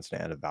as a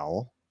consonant and a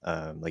vowel.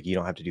 Like you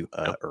don't have to do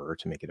Yep.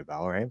 to make it a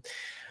vowel, right?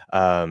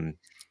 Um,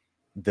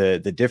 the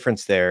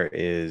difference there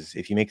is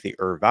if you make the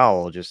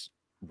vowel just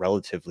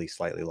relatively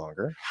slightly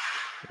longer,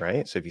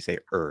 right? So if you say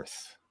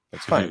earth,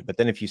 that's Hmm. fine. But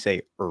then if you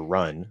say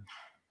run,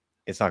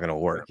 it's not going to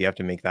Yeah. work. You have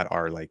to make that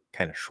R like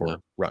kind of Yeah.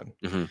 short run.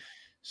 Hmm.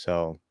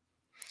 So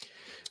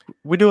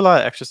We do a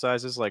lot of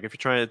exercises. Like if you're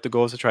trying, the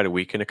goal is to try to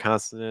weaken a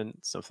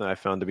consonant. Something I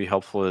found to be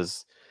helpful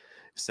is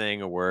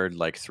saying a word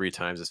like 3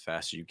 times as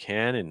fast as you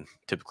can, and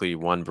typically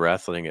one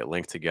breath, letting it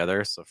link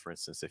together. So, for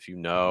instance, if you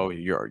know mhm,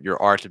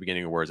 your R at the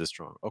beginning of words is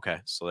strong, okay,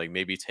 so like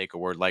maybe take a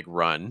word like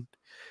run,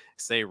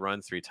 say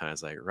run 3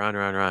 times, like run,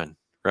 run, run,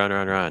 run,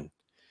 run, mhm, run.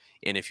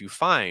 And if you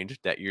find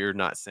that you're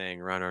not saying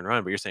run, run,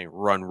 run, but you're saying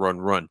run, run,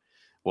 run,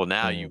 well,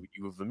 now mm,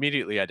 you've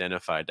immediately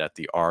identified that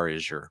the R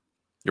is your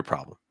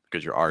problem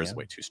because your R is yeah,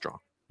 way too strong.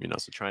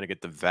 So trying to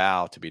get the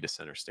vowel to be the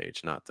center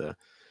stage, not the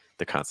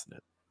the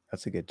consonant.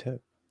 That's a good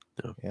tip.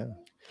 Yeah. Yeah.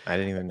 I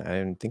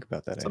didn't think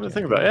about that Something idea. to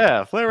think about.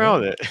 Yeah, play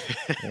around with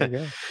There you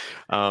it.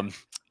 go.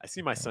 I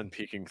see my son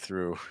peeking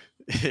through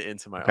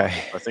into my Okay.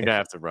 office. I think I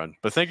have to run.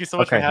 But thank you so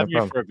much for Okay, no having me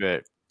problem. for a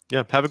bit.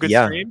 Yeah, have a good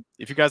Yeah. stream.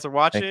 If you guys are Thank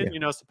watching,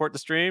 you. support the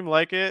stream,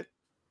 like it,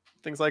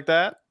 things like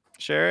that.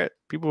 Share it.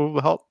 People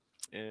will help.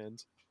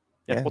 And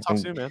yeah, Yeah. we'll talk And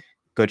soon, man.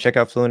 go check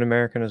out Fluent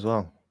American as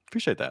well.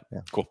 Appreciate that.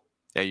 Yeah. Cool.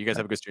 Yeah, you guys All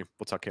have right. a good stream.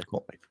 We'll talk here.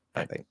 Cool.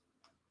 Bye. Bye.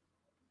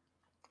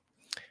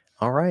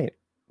 All right.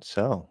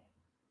 So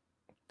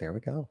there we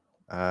go.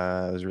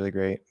 It was really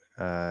great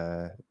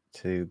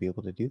to be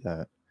able to do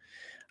that.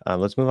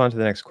 Let's move on to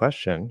the next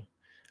question.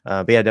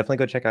 But yeah, definitely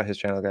go check out his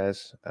channel,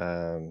 guys.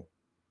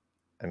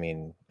 I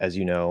mean, as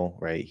you know,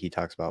 right, he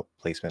talks about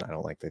placement. I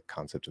don't like the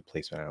concept of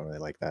placement. I don't really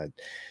like that.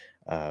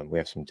 We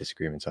have some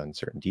disagreements on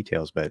certain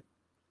details, but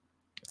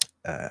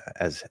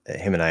as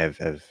him and I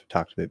have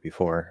talked a bit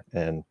before,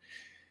 and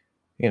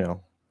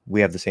we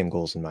have the same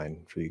goals in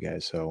mind for you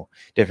guys. So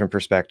different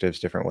perspectives,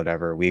 different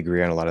whatever. We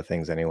agree on a lot of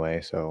things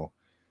anyway. So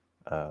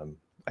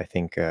I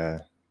think you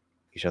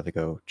should have to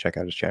go check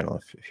out his channel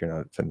if you're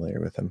not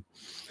familiar with him.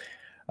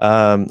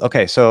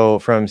 Okay, so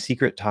from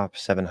Secret Top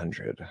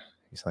 700,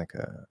 he's like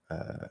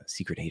a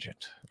secret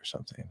agent or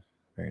something.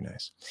 Very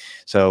nice.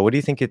 So what do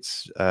you think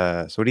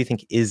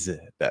is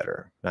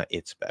better? Not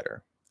it's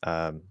better.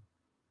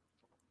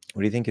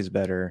 What do you think is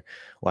better,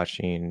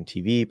 watching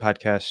TV,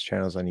 podcasts,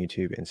 channels on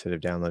YouTube instead of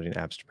downloading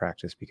apps to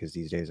practice? Because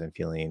these days I'm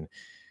feeling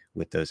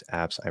with those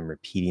apps, I'm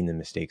repeating the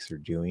mistakes they're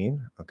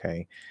doing.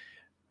 Okay.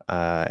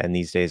 And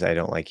these days I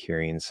don't like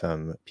hearing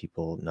some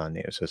people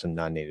non-native, so some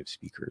non-native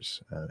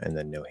speakers, and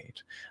then no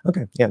hate.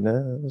 Okay. Yeah,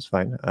 no, that's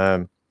fine.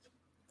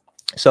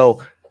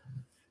 So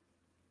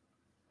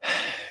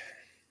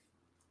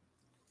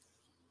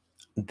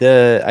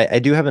I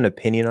do have an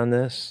opinion on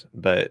this,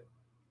 but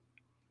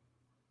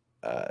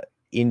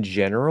in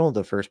general,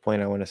 the first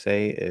point I want to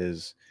say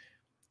is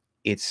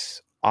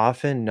it's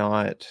often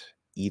not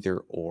either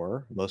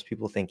or. Most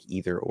people think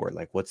either or,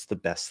 like what's the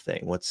best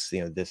thing? What's,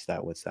 this,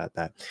 that, what's that.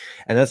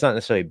 And that's not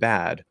necessarily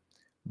bad,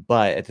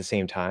 but at the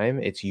same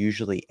time, it's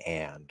usually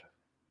and,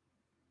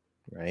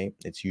 right?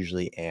 It's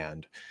usually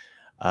and.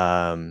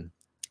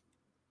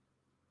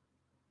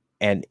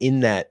 And in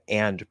that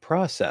and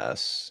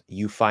process,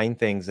 you find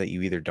things that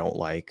you either don't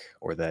like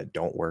or that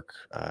don't work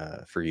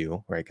for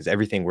you, right? Because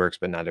everything works,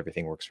 but not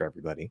everything works for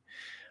everybody.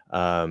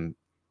 And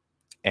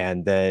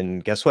then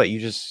guess what?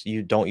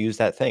 You don't use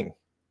that thing.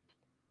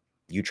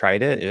 You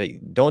tried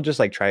it. Don't just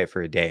like try it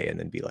for a day and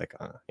then be like,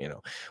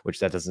 which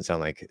that doesn't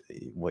sound like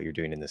what you're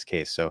doing in this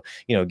case. So,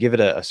 give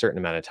it a certain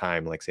amount of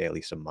time, like say at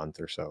least a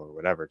month or so or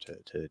whatever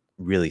to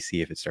really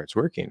see if it starts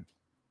working.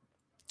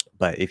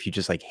 But if you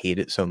just like hate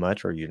it so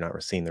much or you're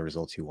not seeing the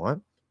results you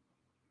want,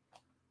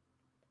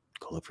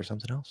 go look for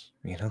something else.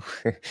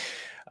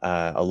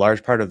 A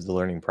large part of the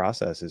learning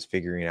process is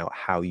figuring out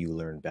how you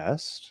learn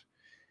best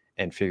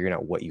and figuring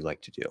out what you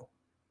like to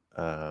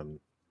do.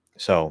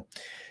 So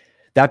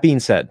that being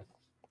said,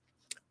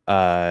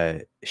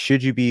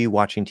 should you be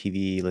watching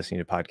TV, listening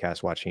to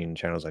podcasts, watching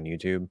channels on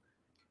YouTube?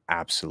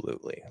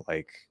 Absolutely.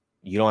 Like,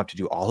 you don't have to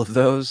do all of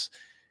those.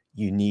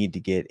 You need to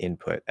get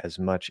input, as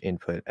much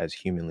input as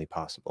humanly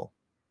possible.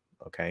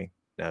 Okay.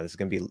 Now this is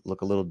going to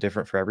look a little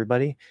different for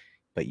everybody,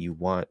 but you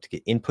want to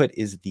get input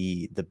is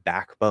the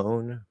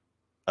backbone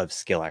of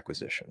skill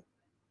acquisition.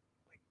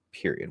 Like,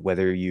 period.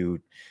 Whether you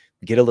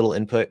get a little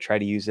input, try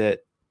to use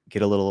it,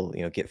 get a little,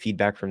 get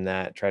feedback from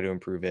that, try to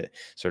improve it,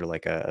 sort of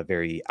like a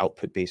very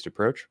output-based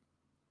approach.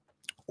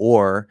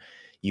 Or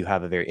you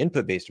have a very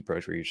input-based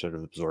approach where you're sort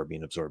of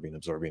absorbing,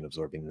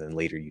 and then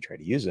later you try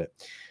to use it.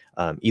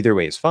 Either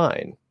way is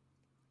fine,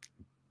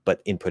 but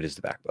input is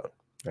the backbone,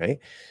 right?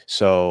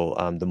 So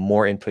the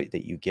more input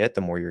that you get,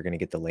 the more you're going to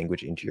get the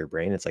language into your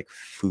brain. It's like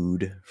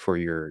food for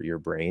your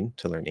brain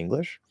to learn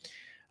English,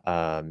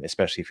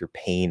 especially if you're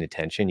paying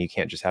attention. You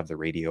can't just have the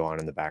radio on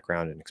in the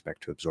background and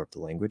expect to absorb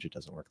the language. It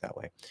doesn't work that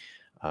way.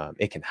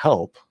 It can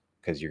help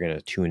because you're going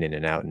to tune in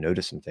and out and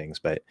notice some things,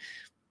 but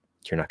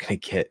you're not going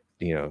to get,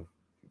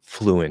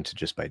 fluent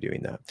just by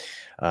doing that.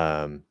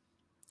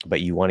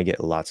 But you want to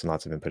get lots and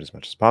lots of input as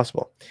much as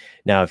possible.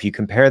 Now, if you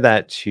compare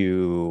that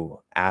to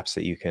apps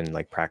that you can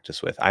like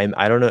practice with, I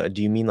don't know.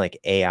 Do you mean like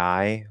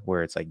AI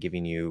where it's like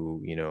giving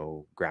you,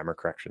 grammar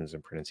corrections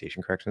and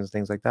pronunciation corrections and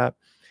things like that?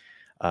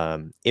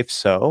 If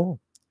so,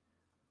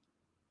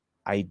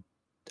 I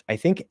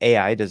think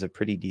AI does a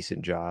pretty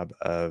decent job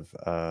of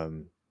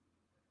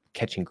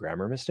catching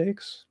grammar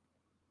mistakes,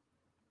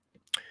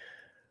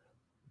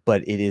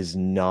 but it is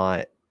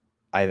not.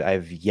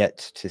 I've yet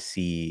to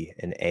see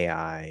an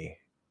AI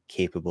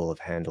capable of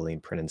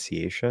handling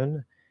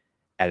pronunciation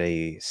at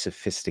a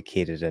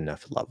sophisticated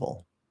enough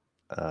level.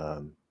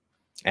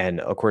 And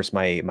of course,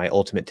 my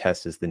ultimate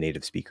test is the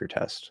native speaker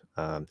test.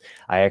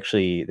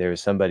 There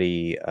was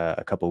somebody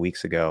a couple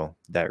weeks ago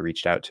that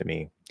reached out to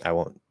me. I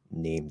won't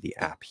name the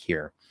app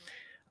here,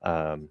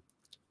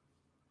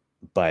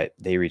 but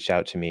they reached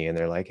out to me and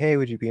they're like, hey,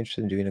 would you be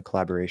interested in doing a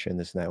collaboration,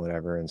 this and that,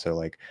 whatever. And so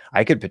like,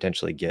 I could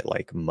potentially get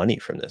like money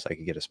from this. I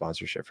could get a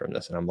sponsorship from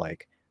this. And I'm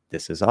like,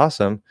 this is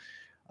awesome.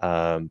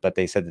 But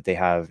they said that they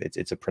have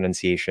it's a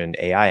pronunciation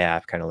AI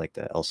app, kind of like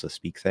the Elsa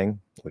Speak thing,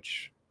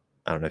 which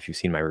I don't know if you've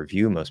seen my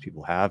review. Most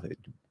people have.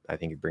 I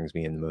think it brings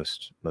me in the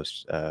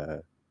most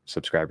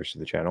subscribers to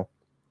the channel.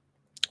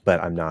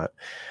 But I'm not.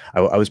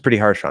 I was pretty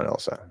harsh on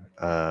Elsa,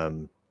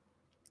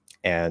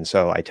 and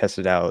so I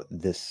tested out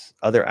this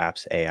other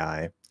app's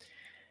AI,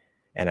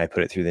 and I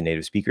put it through the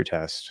native speaker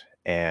test,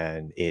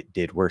 and it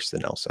did worse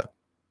than Elsa.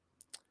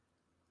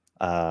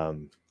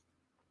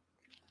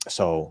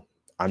 So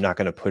I'm not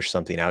going to push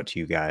something out to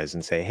you guys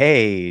and say,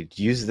 hey,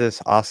 use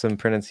this awesome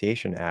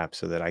pronunciation app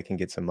so that I can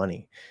get some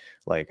money.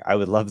 Like, I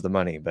would love the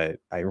money, but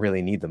I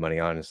really need the money,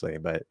 honestly,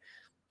 but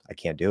I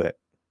can't do it.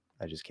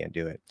 I just can't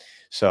do it.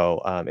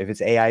 So if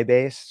it's AI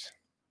based,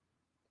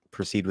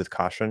 proceed with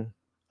caution.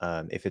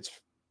 If it's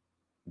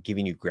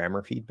giving you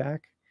grammar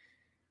feedback,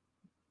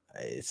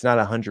 it's not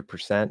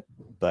 100%,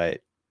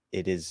 but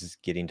it is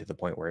getting to the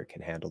point where it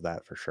can handle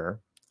that for sure.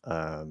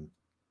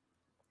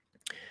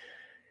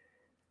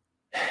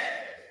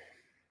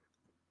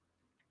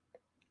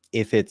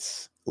 If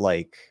it's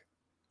like,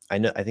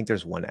 I think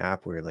there's one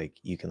app where like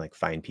you can like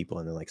find people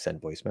and then like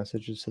send voice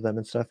messages to them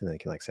and stuff, and they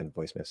can like send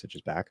voice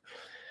messages back.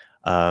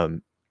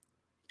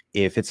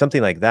 If it's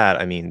something like that,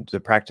 I mean, the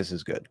practice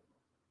is good.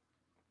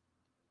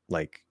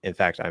 Like, in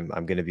fact, I'm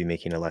going to be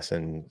making a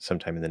lesson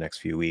sometime in the next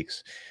few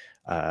weeks.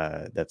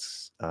 I'm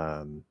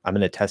going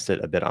to test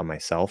it a bit on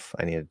myself.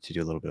 I needed to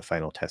do a little bit of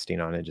final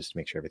testing on it just to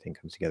make sure everything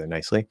comes together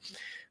nicely.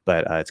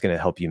 But it's going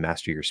to help you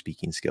master your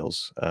speaking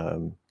skills,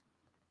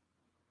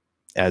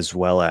 as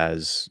well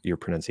as your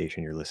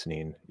pronunciation, your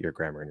listening, your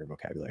grammar, and your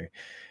vocabulary.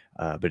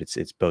 But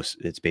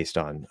it's based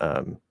on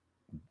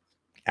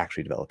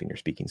actually developing your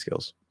speaking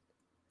skills.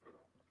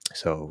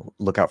 So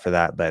look out for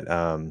that. But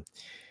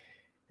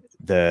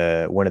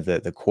one of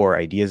the core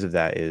ideas of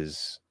that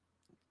is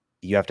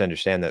you have to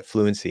understand that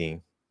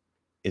fluency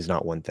is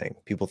not one thing.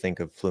 People think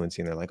of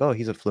fluency and they're like, oh,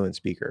 he's a fluent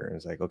speaker. And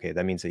it's like, okay,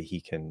 that means that he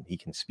can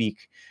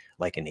speak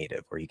like a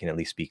native, or he can at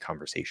least speak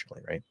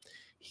conversationally, right?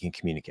 He can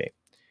communicate.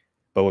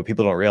 But what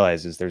people don't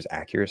realize is there's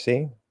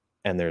accuracy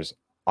and there's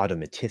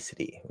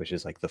automaticity, which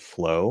is like the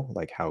flow,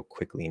 like how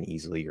quickly and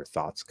easily your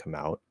thoughts come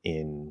out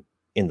in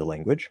the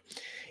language.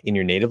 In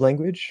your native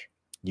language,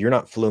 you're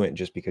not fluent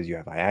just because you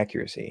have high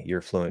accuracy.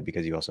 You're fluent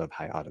because you also have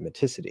high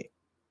automaticity.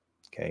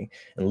 Okay.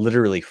 And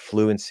literally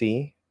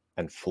fluency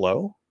and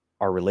flow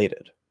are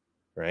related,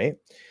 right?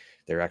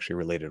 They're actually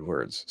related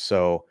words.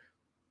 So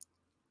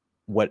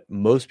what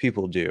most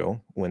people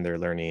do when they're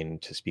learning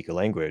to speak a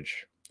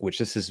language, which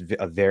this is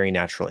a very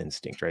natural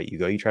instinct, right?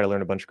 You try to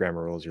learn a bunch of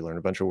grammar rules, you learn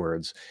a bunch of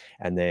words,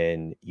 and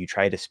then you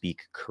try to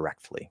speak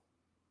correctly.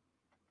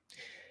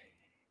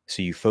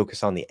 So you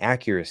focus on the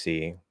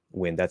accuracy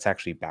when that's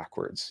actually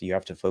backwards. You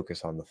have to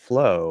focus on the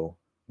flow,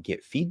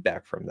 get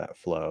feedback from that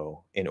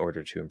flow in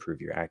order to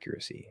improve your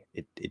accuracy.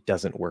 It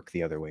doesn't work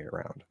the other way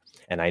around.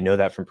 And I know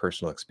that from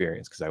personal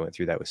experience because I went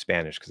through that with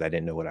Spanish because I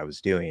didn't know what I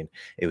was doing.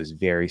 It was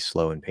very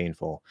slow and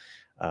painful.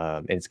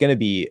 And it's going to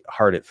be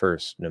hard at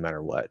first, no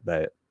matter what,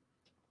 but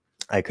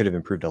I could have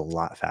improved a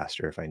lot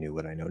faster if I knew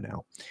what I know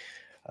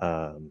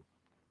now.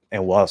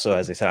 And we'll also,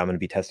 as I said, I'm going to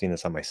be testing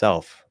this on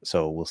myself.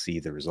 So we'll see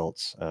the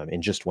results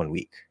in just 1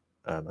 week.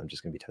 I'm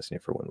just going to be testing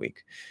it for 1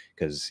 week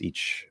because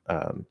each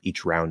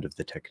round of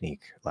the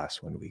technique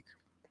lasts 1 week.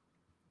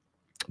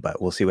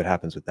 But we'll see what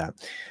happens with that.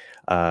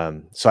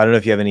 So I don't know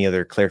if you have any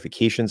other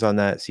clarifications on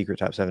that Secret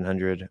Top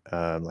 700,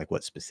 like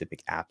what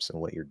specific apps and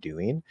what you're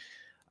doing.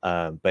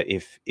 But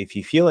if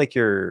you feel like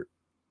you're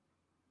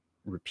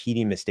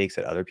repeating mistakes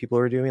that other people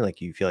are doing,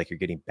 like you feel like you're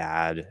getting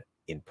bad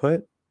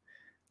input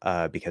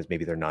because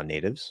maybe they're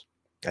non-natives,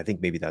 I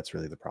think maybe that's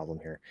really the problem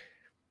here.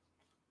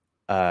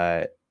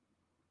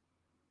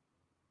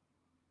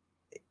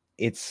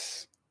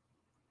 It's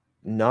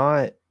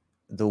not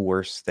the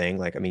worst thing.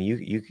 Like, I mean,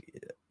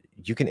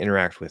 you can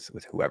interact with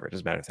whoever. It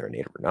doesn't matter if they're a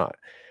native or not.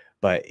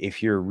 But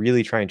if you're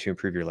really trying to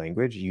improve your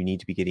language, you need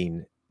to be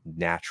getting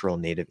natural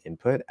native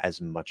input as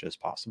much as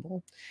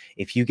possible.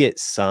 If you get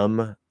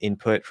some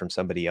input from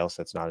somebody else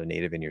that's not a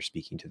native and you're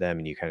speaking to them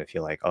and you kind of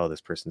feel like, oh,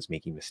 this person's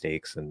making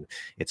mistakes and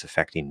it's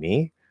affecting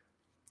me,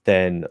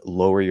 then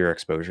lower your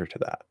exposure to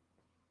that.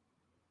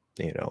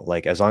 You know,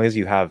 like as long as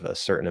you have a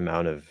certain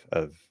amount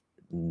of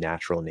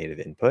natural native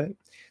input,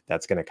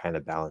 that's going to kind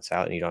of balance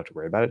out and you don't have to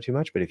worry about it too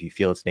much. But if you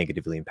feel it's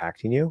negatively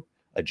impacting you,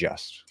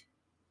 adjust.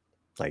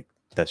 Like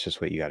that's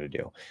just what you got to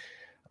do.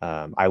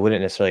 I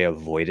wouldn't necessarily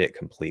avoid it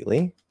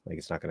completely. Like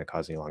it's not going to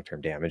cause any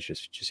long-term damage.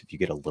 Just if you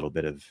get a little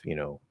bit of, you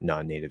know,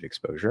 non-native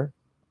exposure,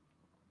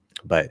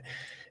 but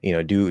you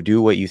know,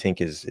 do what you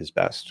think is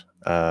best.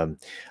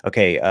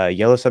 Okay.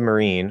 Yellow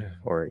Submarine,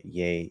 or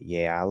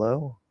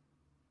Yalo.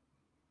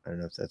 I don't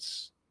know if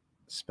that's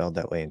spelled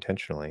that way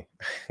intentionally.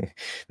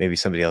 Maybe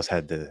somebody else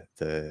had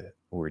the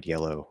word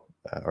yellow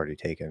already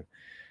taken.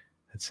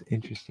 That's an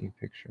interesting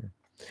picture.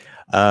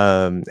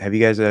 Have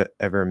you guys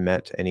ever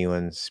met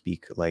anyone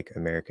speak like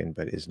American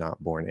but is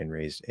not born and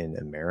raised in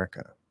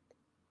America?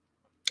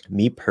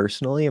 Me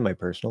personally, in my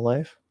personal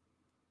life,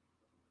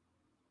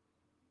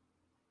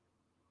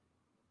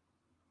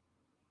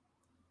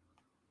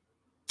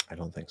 I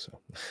don't think so.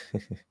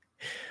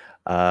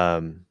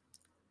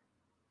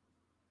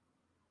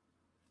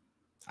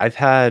 I've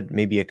had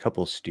maybe a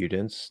couple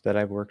students that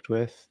I've worked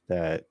with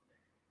that,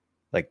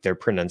 like, their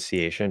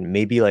pronunciation,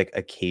 maybe, like,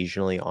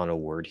 occasionally on a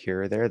word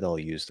here or there, they'll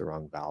use the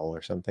wrong vowel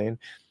or something,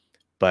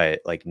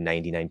 but, like,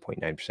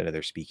 99.9% of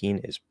their speaking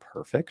is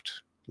perfect.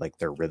 Like,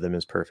 their rhythm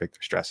is perfect,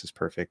 their stress is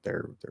perfect,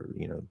 they're,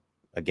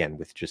 again,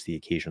 with just the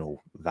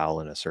occasional vowel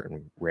in a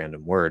certain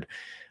random word,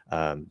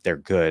 they're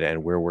good,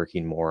 and we're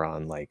working more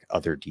on, like,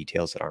 other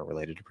details that aren't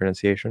related to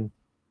pronunciation.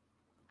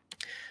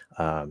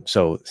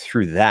 So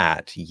through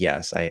that,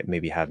 yes, I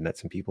maybe have met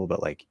some people,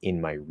 but, like, in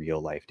my real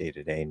life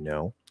day-to-day,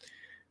 no.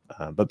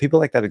 But people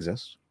like that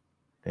exist,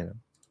 you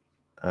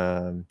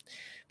know?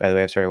 By the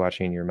way, I've started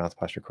watching your mouth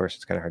posture course.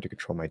 It's kind of hard to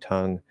control my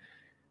tongue,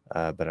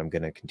 but I'm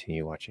going to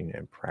continue watching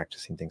and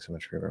practicing. Thanks so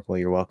much for your work. Well,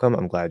 you're welcome.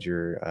 I'm glad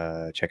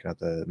you're checking out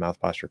the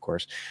mouth posture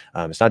course.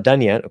 It's not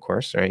done yet, of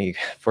course. Right?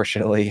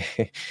 Fortunately,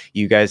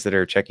 you guys that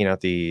are checking out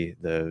the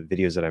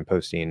videos that I'm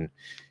posting,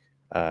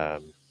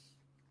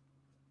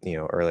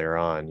 earlier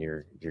on,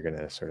 you're going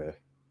to sort of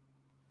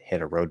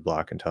hit a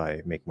roadblock until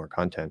I make more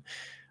content.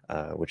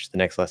 Which the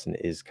next lesson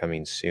is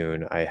coming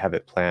soon. I have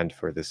it planned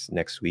for this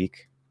next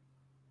week.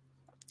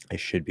 I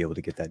should be able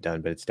to get that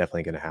done, but it's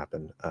definitely going to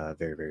happen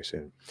very, very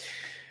soon.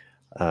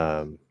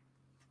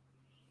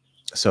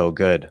 So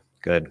good.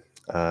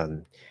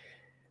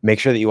 Make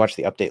sure that you watch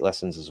the update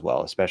lessons as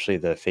well, especially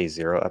the phase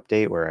 0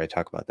 update where I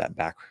talk about that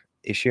back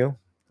issue,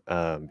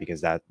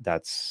 because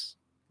that's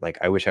like,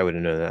 I wish I would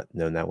have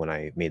known that when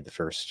I made the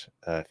first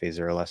phase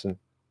 0 lesson,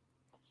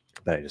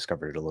 but I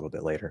discovered it a little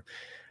bit later.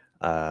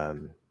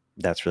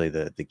 That's really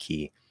the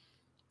key.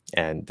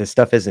 And this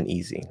stuff isn't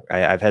easy.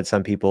 I've had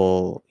some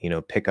people,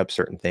 pick up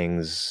certain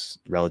things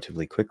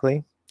relatively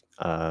quickly.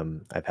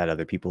 I've had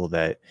other people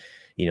that,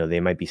 they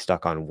might be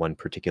stuck on one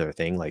particular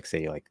thing, like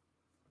say, like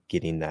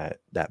getting that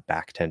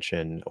back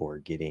tension, or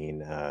getting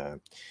the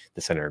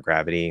center of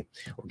gravity,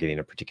 or getting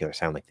a particular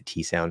sound like the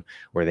T sound,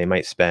 where they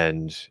might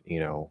spend,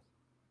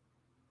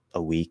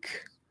 a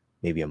week,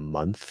 maybe a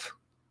month,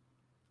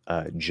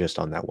 just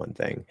on that one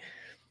thing.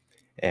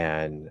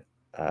 And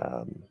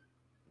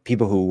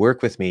people who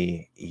work with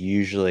me,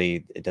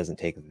 usually it doesn't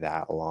take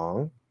that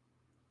long.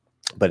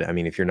 But I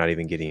mean, if you're not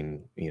even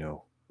getting,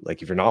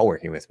 like if you're not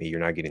working with me, you're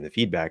not getting the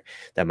feedback,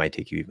 that might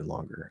take you even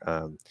longer.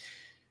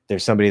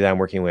 There's somebody that I'm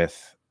working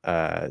with,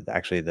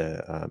 actually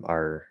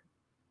our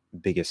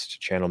biggest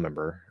channel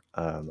member.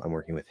 I'm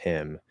working with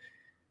him,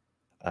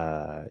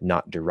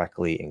 not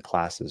directly in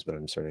classes, but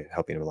I'm sort of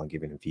helping him along,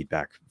 giving him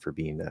feedback for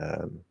being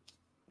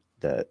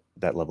that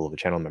level of a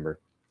channel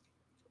member.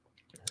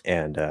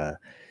 And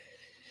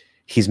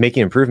he's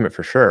making improvement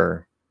for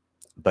sure,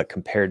 but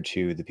compared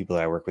to the people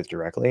that I work with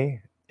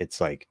directly, it's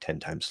like 10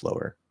 times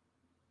slower.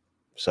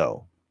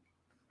 So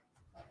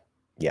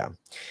yeah,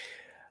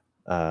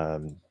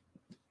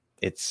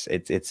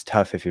 it's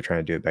tough if you're trying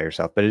to do it by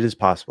yourself, but it is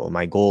possible.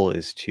 My goal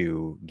is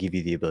to give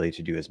you the ability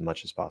to do as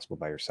much as possible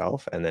by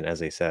yourself. And then,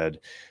 as I said,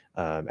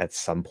 at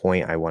some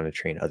point I want to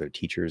train other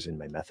teachers in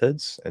my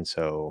methods. And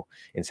so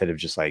instead of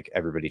just like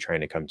everybody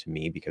trying to come to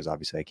me, because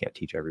obviously I can't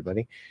teach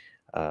everybody,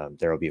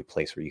 there will be a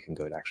place where you can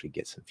go to actually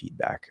get some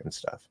feedback and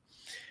stuff.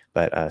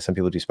 But some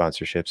people do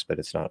sponsorships, but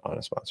it's not on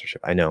a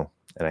sponsorship. I know,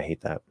 and I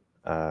hate that.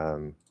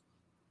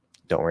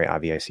 Don't worry,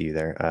 Avi, I see you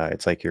there.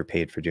 It's like you're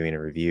paid for doing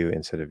a review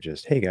instead of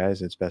just, hey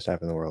guys, it's best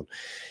app in the world.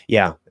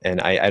 Yeah,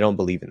 and I don't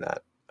believe in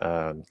that,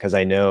 because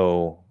I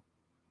know,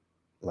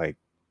 like,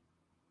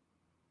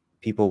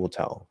 people will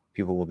tell.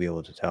 People will be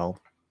able to tell.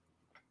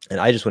 And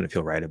I just wouldn't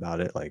feel right about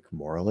it, like,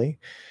 morally.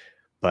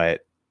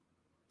 But,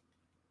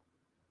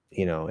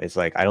 it's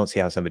like, I don't see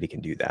how somebody can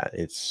do that.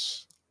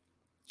 It's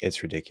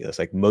ridiculous.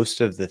 Like,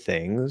 most of the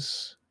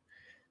things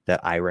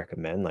that I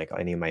recommend, like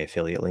any of my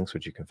affiliate links,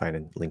 which you can find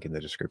a link in the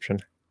description,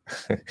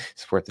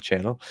 support the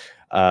channel.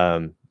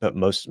 But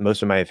most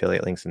of my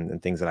affiliate links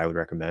and things that I would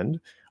recommend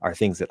are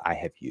things that I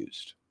have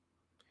used.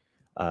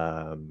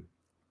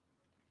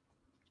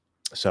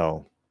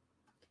 So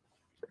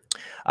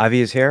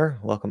Avi is here.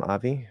 Welcome,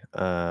 Avi. We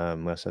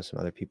also have some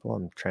other people.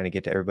 I'm trying to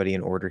get to everybody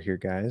in order here,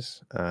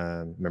 guys.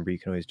 Remember, you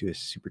can always do a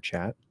super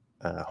chat.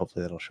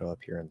 Hopefully that'll show up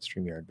here on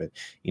StreamYard, but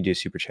you can do a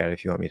super chat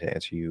if you want me to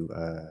answer you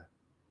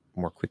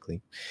more quickly.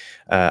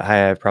 Hi, I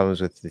have problems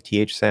with the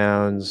TH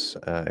sounds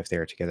if they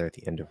are together at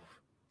the end of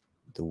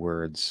the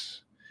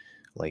words,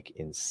 like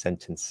in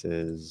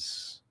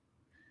sentences.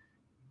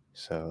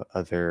 So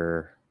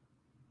other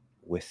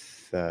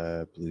with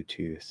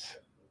Bluetooth.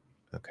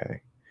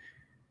 Okay.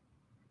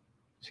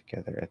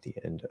 Together at the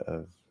end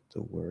of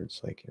the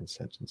words, like in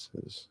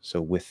sentences.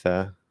 So with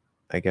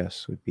I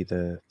guess would be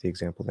the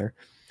example there.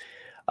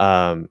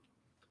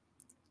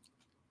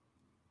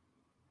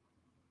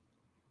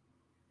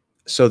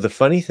 So the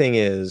funny thing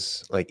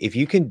is, like, if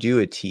you can do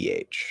a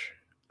TH,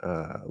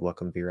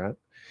 welcome Virat,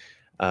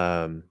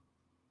 from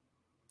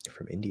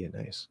India,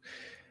 nice.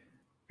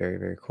 Very,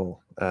 very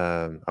cool.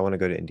 I want to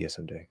go to India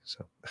someday.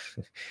 So,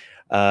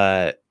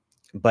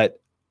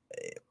 but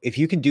if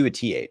you can do a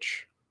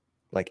TH,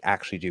 like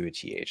actually do a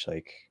TH,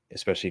 like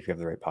especially if you have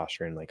the right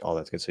posture and like all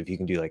that's good. So if you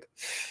can do like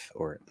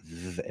or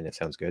and it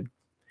sounds good.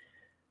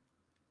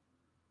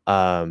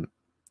 All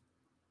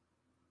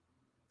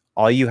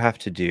you have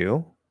to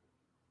do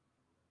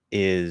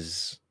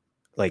is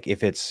like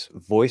if it's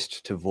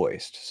voiced to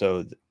voiced.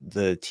 So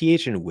the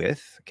th in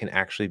with can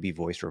actually be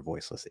voiced or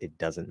voiceless. It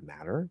doesn't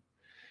matter.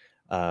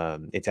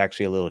 It's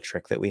actually a little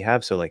trick that we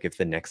have. So like if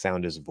the next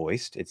sound is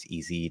voiced, it's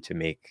easy to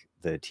make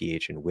the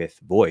th in with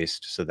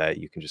voiced so that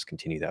you can just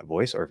continue that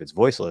voice. Or if it's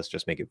voiceless,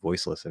 just make it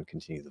voiceless and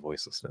continue the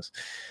voicelessness.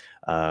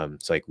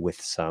 So like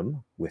with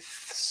some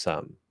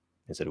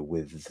instead of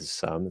with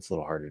some, it's a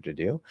little harder to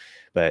do.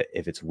 But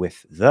if it's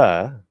with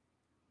the,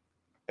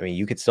 I mean,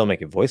 you could still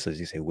make it voiceless.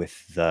 You say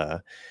with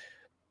the,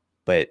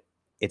 but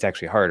it's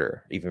actually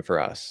harder even for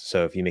us.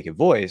 So if you make it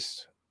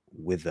voiced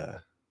with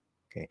the,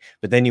 okay.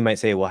 But then you might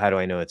say, well, how do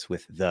I know it's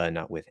with the,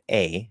 not with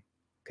a?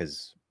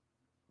 Because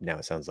now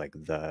it sounds like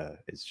the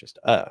is just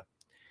a.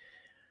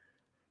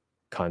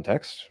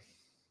 Context.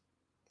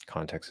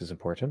 Context is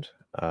important.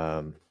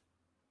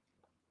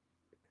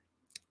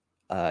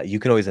 You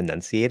can always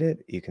enunciate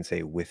it. You can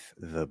say with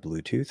the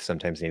Bluetooth.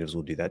 Sometimes natives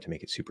will do that to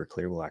make it super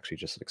clear. We'll actually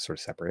just like sort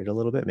of separate a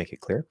little bit, make it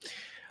clear.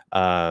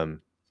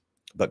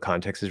 But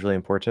context is really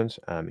important.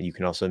 You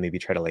can also maybe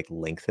try to like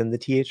lengthen the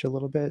th a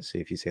little bit. So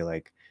if you say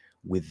like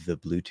with the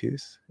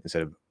Bluetooth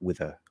instead of with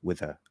the,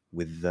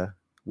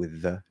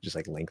 just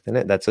like lengthen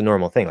it. That's a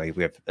normal thing. Like if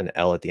we have an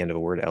L at the end of a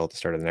word, L at the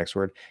start of the next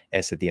word,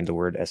 S at the end of the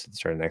word, S at the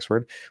start of the next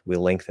word, we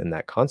lengthen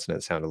that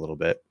consonant sound a little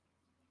bit.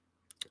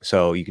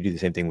 So you could do the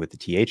same thing with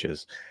the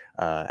THs,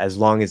 as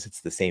long as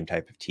it's the same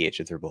type of TH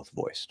if they're both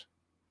voiced,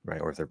 right?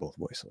 Or if they're both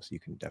voiceless, you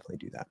can definitely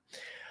do that.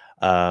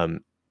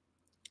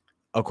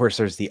 Of course,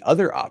 there's the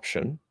other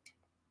option,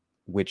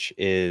 which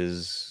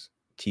is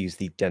to use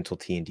the dental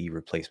T and D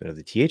replacement of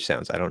the TH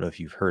sounds. I don't know if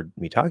you've heard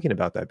me talking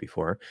about that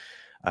before,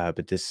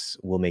 but this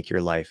will make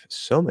your life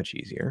so much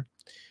easier.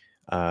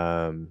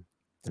 Let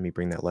me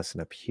bring that lesson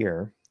up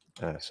here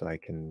so I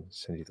can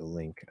send you the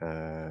link.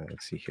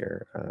 Let's see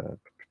here.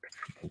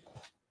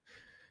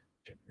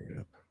 Bring it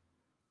up.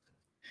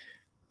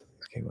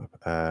 This came up.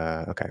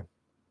 Okay.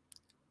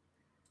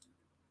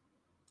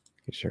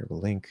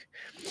 Shareable link.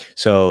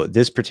 So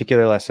this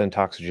particular lesson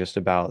talks just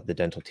about the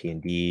dental T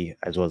and D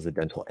as well as the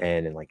dental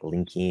N and like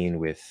linking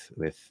with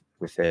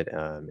it,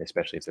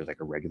 especially if there's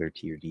like a regular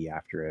T or D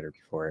after it or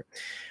before it.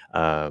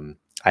 I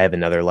have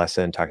another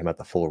lesson talking about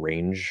the full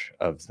range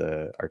of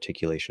the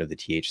articulation of the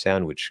TH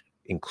sound, which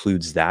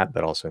includes that,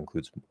 but also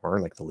includes more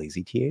like the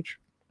lazy TH.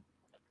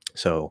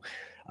 So,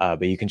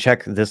 but you can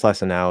check this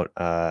lesson out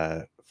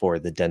for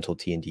the dental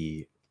T and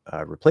D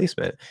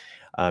replacement.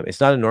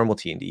 It's not a normal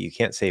T and D. You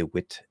can't say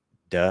wit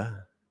duh.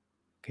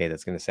 Okay,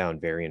 that's going to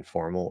sound very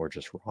informal or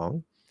just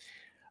wrong.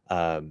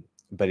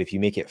 But if you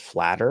make it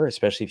flatter,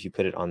 especially if you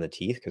put it on the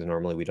teeth, because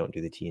normally we don't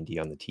do the T and D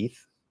on the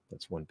teeth.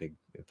 That's one big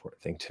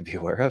important thing to be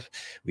aware of.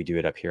 We do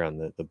it up here on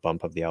the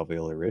bump of the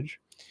alveolar ridge.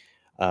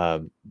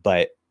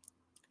 But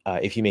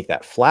if you make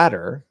that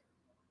flatter,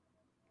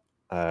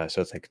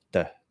 so it's like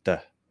duh, duh,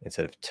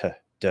 instead of t,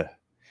 duh,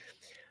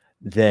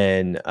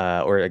 then,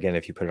 or again,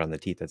 if you put it on the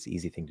teeth, that's the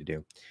easy thing to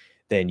do.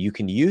 Then you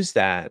can use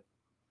that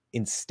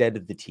instead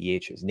of the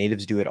THs.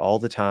 Natives do it all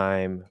the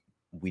time.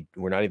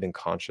 We're not even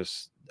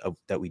conscious of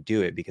that we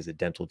do it because a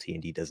dental T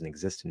and D doesn't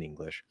exist in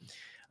English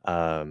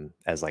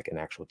as like an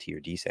actual T or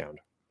D sound.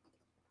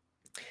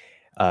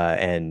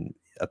 And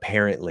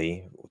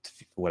apparently,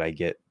 what I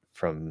get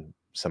from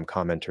some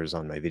commenters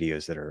on my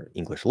videos that are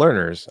English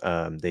learners,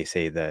 they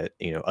say that,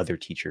 you know, other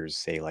teachers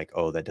say like,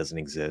 oh, that doesn't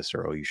exist,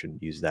 or oh, you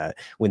shouldn't use that,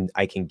 when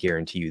I can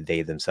guarantee you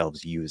they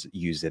themselves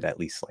use it at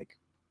least like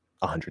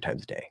 100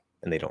 times a day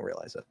and they don't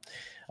realize it.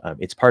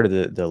 It's part of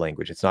the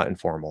language. It's not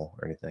informal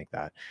or anything like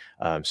that.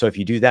 So if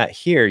you do that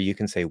here, you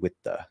can say with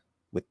the.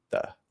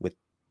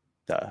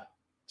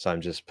 So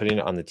I'm just putting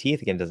it on the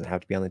teeth. Again, it doesn't have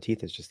to be on the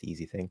teeth. It's just the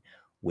easy thing.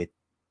 With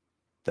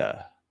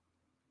the.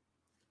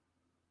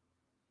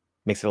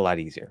 Makes it a lot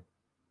easier.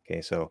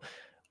 Okay, so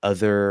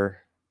other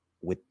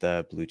with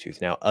the Bluetooth.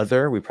 Now,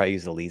 other, we probably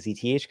use the lazy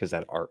TH because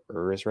that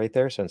is right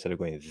there. So instead of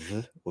going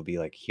th, we'll be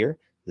like here.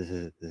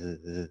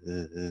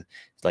 It's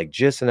like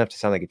just enough to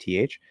sound like a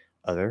TH.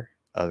 Other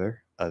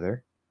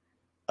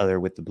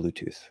with the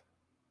Bluetooth.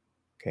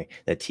 Okay,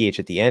 that TH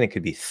at the end, it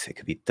could be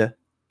the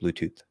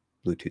Bluetooth.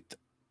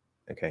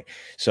 Okay,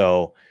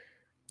 so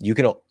you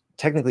can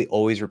technically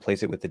always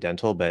replace it with the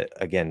dental, but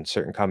again,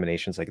 certain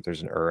combinations, like if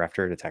there's an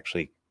after it, it's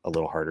actually a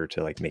little harder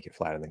to like make it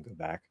flat and then go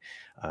back.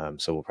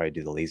 So we'll probably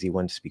do the lazy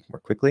one to speak more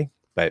quickly,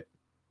 but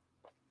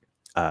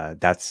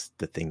that's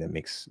the thing that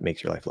makes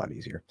your life a lot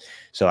easier.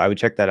 So I would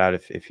check that out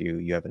if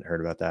you haven't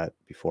heard about that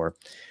before.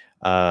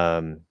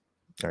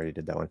 I already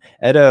did that one.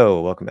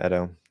 Edo, welcome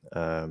Edo.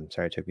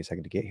 Sorry, it took me a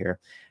second to get here.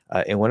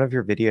 In one of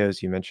your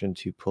videos, you mentioned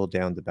to pull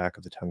down the back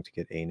of the tongue to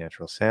get a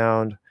natural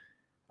sound.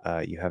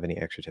 You have any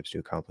extra tips to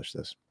accomplish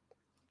this?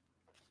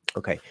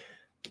 Okay.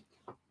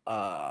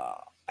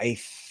 I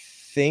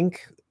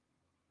think,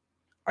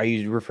 are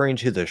you referring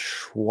to the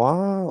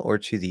schwa or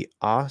to the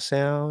ah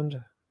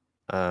sound?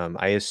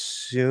 I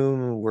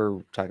assume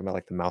we're talking about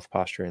like the mouth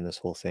posture and this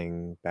whole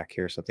thing back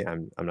here or something.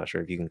 I'm not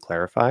sure if you can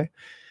clarify.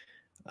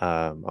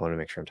 I want to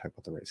make sure I'm talking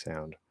about the right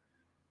sound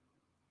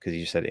because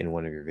you said in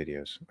one of your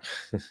videos.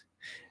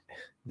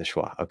 The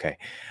schwa. Okay.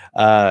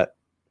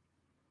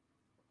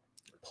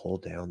 Pull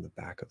down the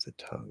back of the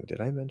tongue. Did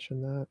I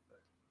mention that?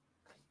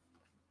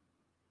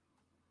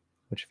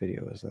 Which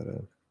video was that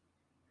in?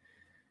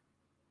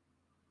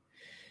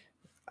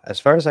 As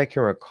far as I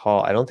can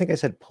recall, I don't think I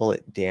said pull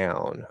it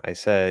down. I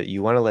said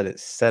you want to let it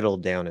settle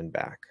down and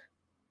back.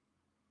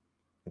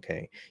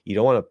 Okay. You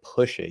don't want to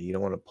push it. You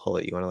don't want to pull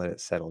it. You want to let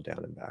it settle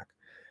down and back.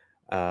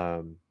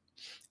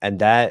 And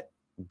that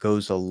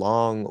goes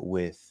along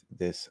with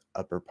this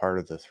upper part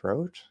of the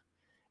throat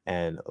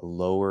and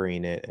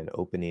lowering it and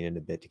opening it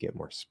a bit to get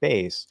more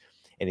space.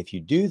 And if you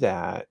do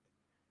that,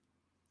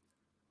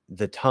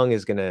 the tongue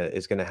is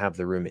gonna have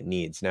the room it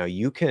needs. Now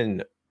you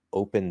can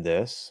open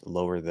this,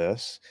 lower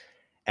this,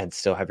 and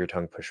still have your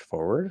tongue push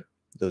forward.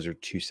 Those are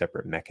two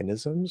separate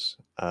mechanisms.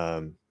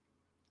 But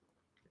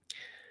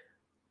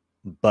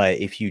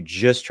if you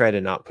just try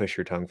to not push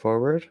your tongue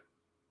forward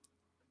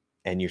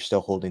and you're still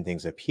holding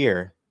things up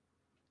here,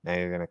 now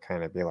you're going to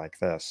kind of be like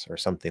this or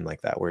something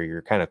like that, where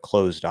you're kind of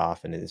closed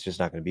off and it's just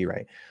not going to be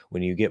right.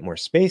 When you get more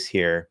space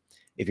here,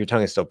 if your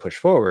tongue is still pushed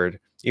forward,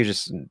 you're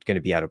just going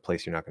to be out of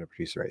place. You're not going to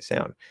produce the right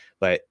sound.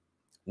 But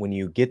when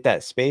you get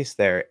that space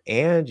there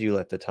and you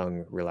let the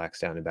tongue relax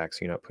down and back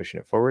so you're not pushing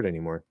it forward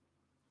anymore,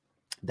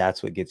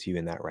 that's what gets you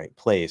in that right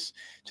place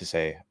to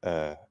say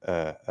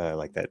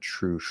like that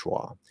true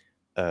schwa.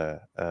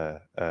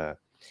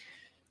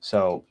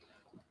 So,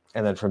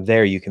 and then from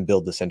there you can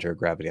build the center of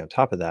gravity on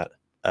top of that.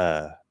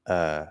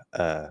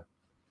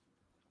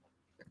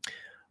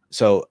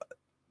 So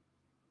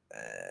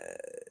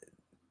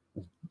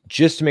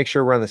just to make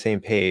sure we're on the same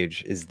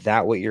page, is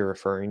that what you're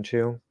referring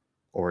to?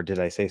 Or did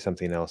I say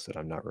something else that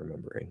I'm not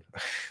remembering?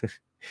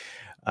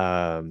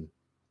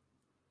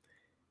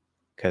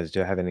 Because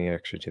do I have any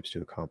extra tips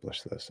to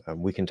accomplish this?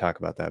 We can talk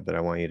about that, but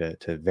I want you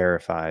to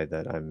verify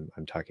that I'm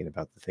talking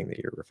about the thing that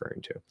you're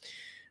referring to.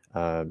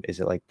 Is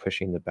it like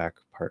pushing the back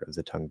part of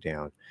the tongue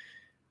down?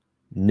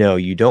 No,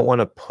 you don't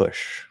want to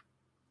push.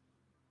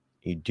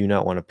 You do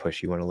not want to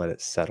push. You want to let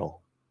it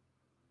settle.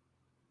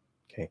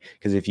 Okay,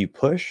 because if you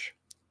push,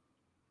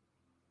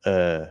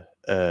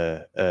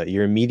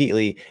 you're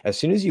immediately, as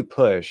soon as you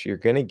push, you're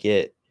going to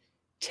get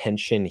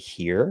tension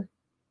here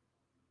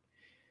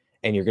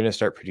and you're going to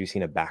start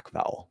producing a back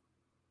vowel.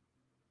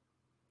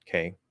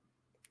 Okay.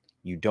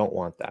 You don't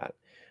want that.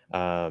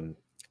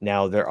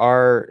 Now there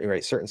are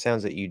certain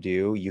sounds that you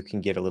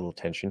can get a little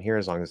tension here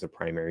as long as the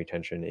primary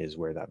tension is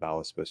where that vowel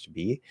is supposed to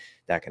be.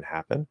 That can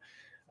happen.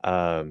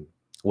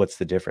 What's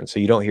the difference? So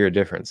you don't hear a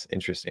difference.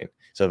 Interesting.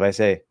 So if I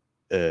say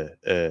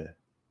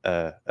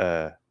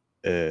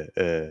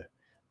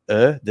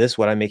this,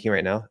 what I'm making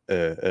right now,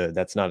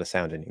 that's not a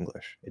sound in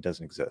English. It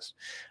doesn't exist.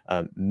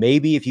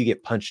 Maybe if you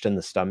get punched in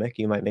the stomach,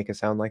 you might make a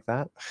sound like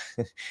that.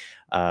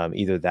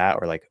 Either that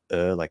or like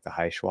the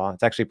high schwa.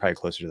 It's actually probably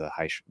closer to the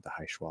high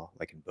schwa,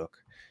 like in book,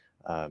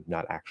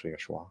 not actually a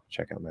schwa.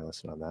 Check out my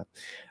lesson on that.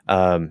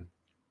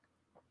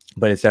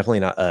 But it's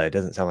definitely not. It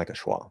doesn't sound like a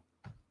schwa.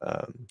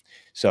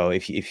 So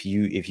if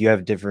you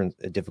have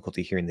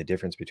difficulty hearing the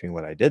difference between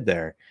what I did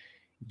there,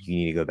 you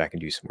need to go back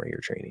and do some more ear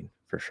training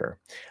for sure.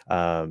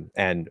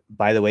 And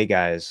by the way,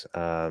 guys,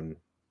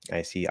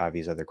 I see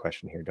Avi's other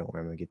question here. Don't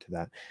worry, I'm gonna get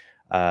to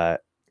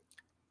that.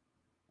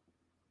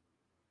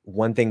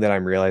 One thing that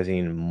I'm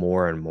realizing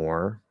more and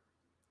more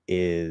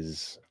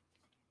is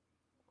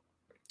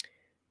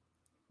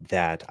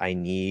that I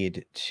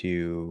need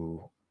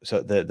to,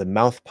 so the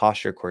mouth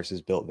posture course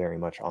is built very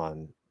much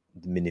on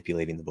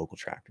manipulating the vocal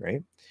tract,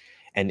 right?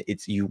 And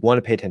you want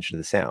to pay attention to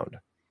the sound.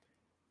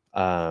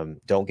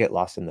 Don't get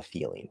lost in the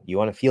feeling. You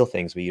want to feel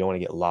things, but you don't want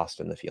to get lost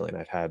in the feeling.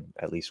 I've had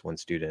at least one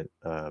student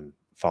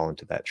fall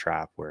into that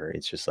trap where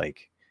it's just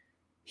like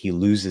he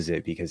loses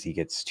it because he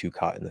gets too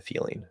caught in the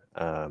feeling.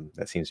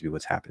 That seems to be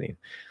what's happening.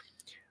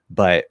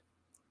 But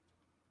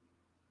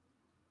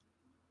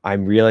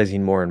I'm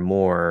realizing more and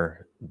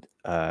more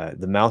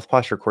the mouth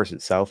posture course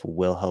itself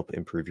will help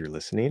improve your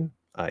listening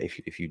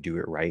if you do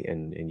it right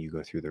and you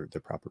go through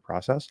the proper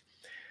process.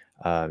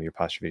 Your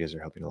posture videos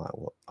are helping a lot.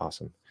 Well,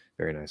 awesome.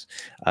 Very nice.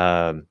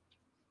 That's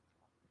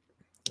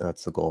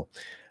the goal.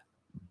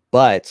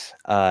 But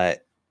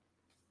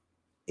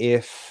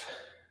if,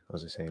 what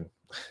was I saying?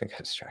 I got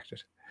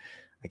distracted.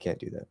 I can't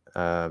do that.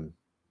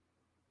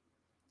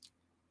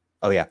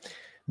 Oh yeah.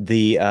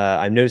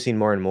 I'm noticing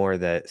more and more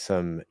that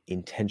some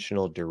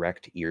intentional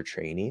direct ear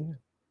training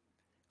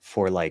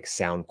for like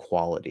sound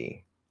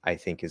quality, I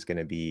think is going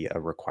to be a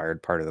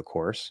required part of the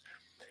course.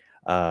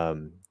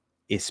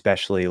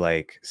 Especially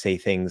like say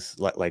things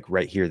like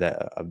right here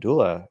that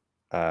Abdullah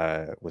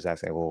was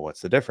asking, well,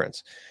 what's the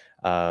difference?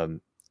 So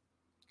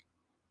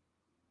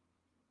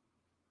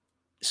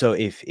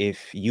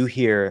if you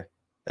hear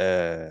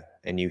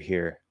and you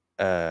hear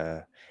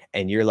and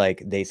you're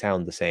like they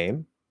sound the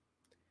same,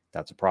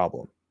 that's a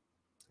problem.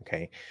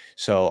 Okay,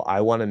 so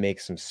I want to make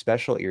some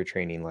special ear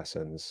training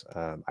lessons.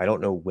 I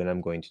don't know when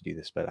I'm going to do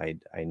this, but I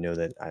know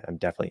that I'm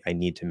definitely, I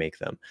need to make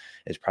them.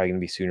 It's probably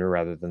going to be sooner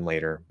rather than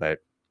later, but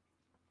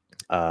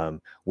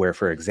where,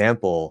 for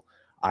example,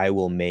 I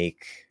will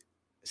make,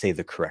 say,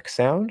 the correct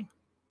sound,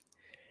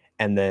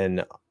 and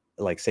then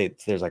like say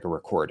there's like a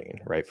recording,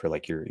 right, for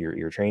like your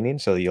ear training.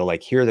 So you'll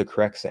like hear the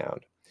correct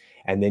sound,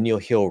 and then you'll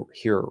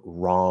hear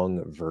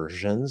wrong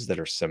versions that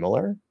are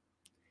similar,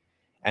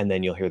 and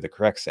then you'll hear the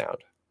correct sound,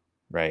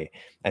 right?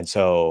 And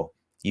so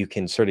you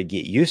can sort of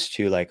get used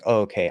to like,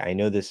 oh, okay, I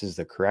know this is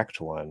the correct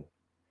one.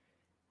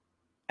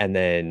 And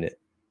then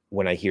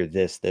when I hear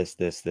this, that's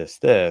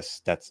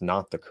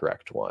not the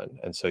correct one.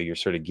 And so you're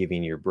sort of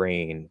giving your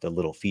brain the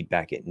little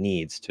feedback it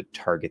needs to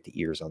target the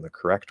ears on the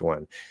correct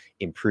one,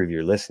 improve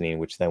your listening,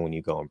 which then when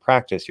you go and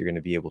practice, you're going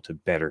to be able to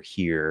better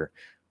hear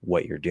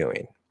what you're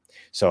doing.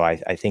 So I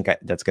think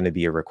that's going to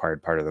be a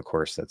required part of the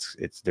course.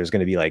 There's going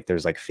to be like,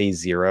 there's like phase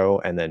 0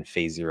 and then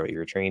phase 0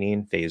 ear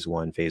training, phase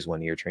 1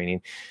 ear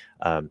training.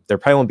 There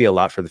probably won't be a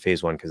lot for the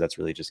phase 1 because that's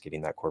really just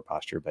getting that core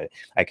posture, but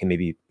I can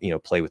maybe,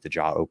 play with the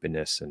jaw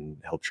openness and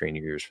help train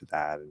your ears for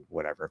that and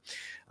whatever.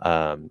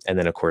 And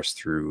then of course,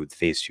 through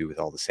phase 2 with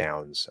all the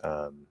sounds,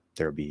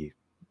 there'll be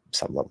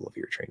some level of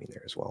ear training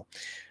there as well.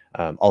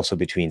 Also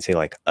between say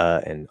like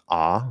and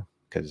ah,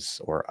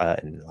 or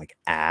and like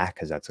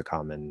because that's a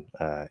common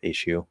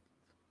issue.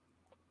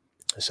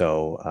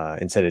 So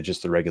instead of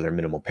just the regular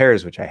minimal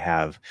pairs, which I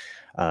have,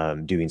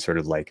 doing sort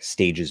of like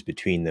stages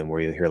between them where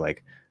you'll hear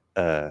like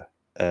uh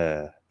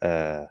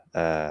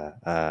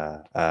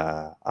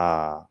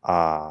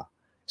ah.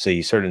 So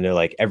you sort of know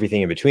like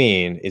everything in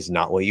between is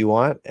not what you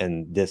want,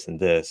 and this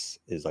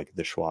is like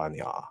the schwa and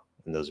the ah,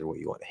 and those are what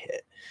you want to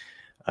hit.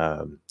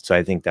 So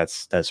I think that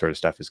sort of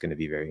stuff is going to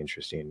be very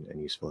interesting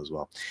and useful as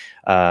well.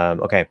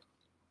 Okay,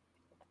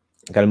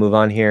 got to move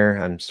on here.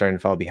 I'm starting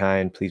to fall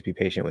behind. Please be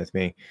patient with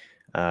me.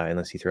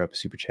 Unless you throw up a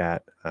super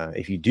chat.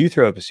 If you do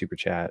throw up a super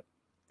chat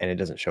and it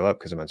doesn't show up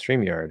because I'm on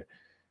StreamYard,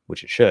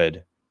 which it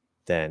should,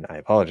 then I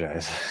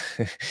apologize.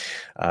 Because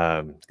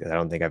I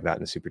don't think I've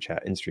gotten a super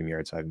chat in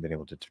StreamYard, so I haven't been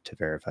able to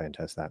verify and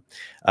test that.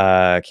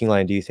 King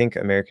Lion, do you think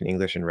American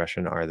English and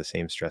Russian are the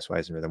same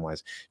stress-wise and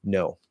rhythm-wise?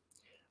 No.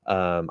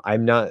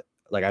 I'm not,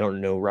 like, I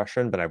don't know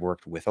Russian, but I've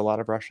worked with a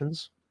lot of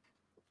Russians.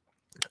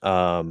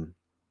 And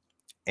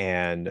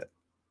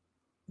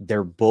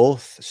they're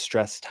both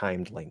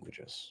stress-timed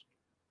languages.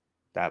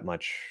 That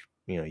much,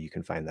 you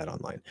can find that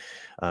online.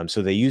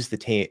 So they use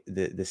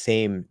the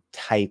same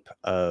type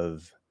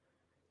of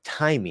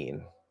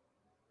timing,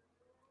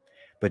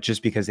 but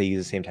just because they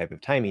use the same type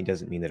of timing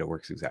doesn't mean that it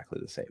works exactly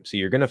the same. So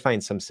you're going to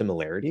find some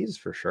similarities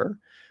for sure,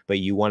 but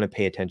you want to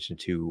pay attention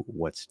to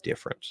what's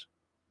different.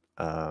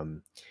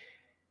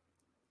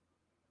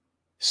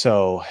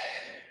 So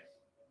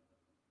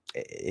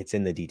it's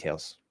in the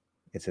details.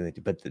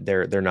 But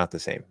they're not the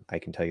same. I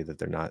can tell you that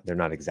they're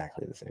not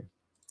exactly the same.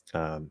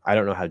 I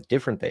don't know how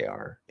different they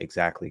are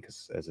exactly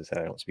because, as I said,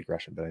 I don't speak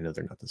Russian, but I know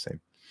they're not the same.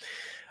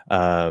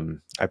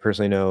 I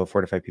personally know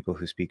 4 to 5 people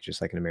who speak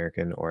just like an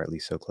American, or at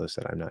least so close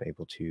that I'm not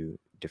able to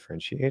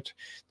differentiate.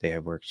 They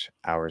have worked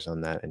hours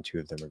on that, and 2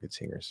 of them are good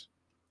singers.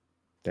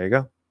 There you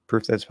go.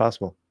 Proof that it's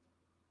possible.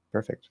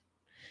 Perfect.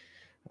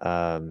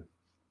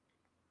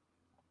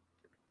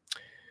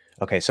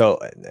 Okay, so,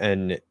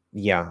 and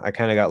yeah, I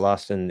kind of got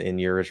lost in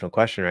your original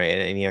question, right?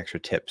 Any extra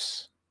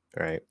tips,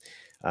 right?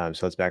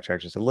 So let's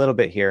backtrack just a little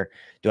bit here.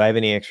 Do I have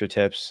any extra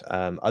tips?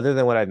 Other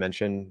than what I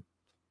mentioned,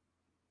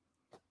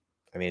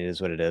 I mean, it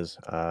is what it is.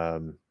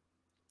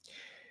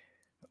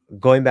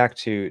 Going back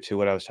to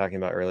what I was talking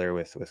about earlier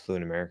with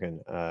Fluent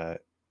American,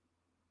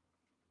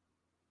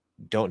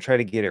 don't try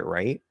to get it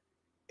right.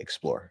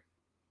 Explore,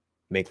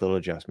 make little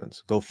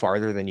adjustments, go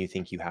farther than you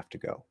think you have to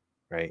go,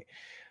 right?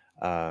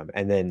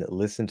 And then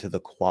listen to the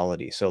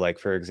quality. So, like,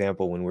 for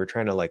example, when we're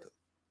trying to like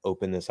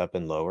open this up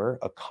and lower,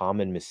 a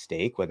common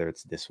mistake, whether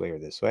it's this way or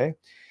this way,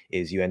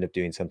 is you end up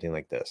doing something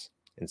like this.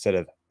 Instead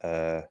of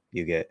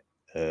you get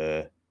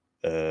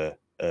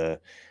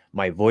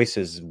my voice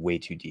is way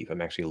too deep.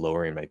 I'm actually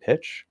lowering my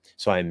pitch.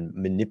 So I'm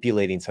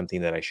manipulating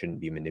something that I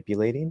shouldn't be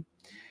manipulating.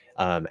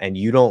 And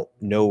you don't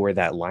know where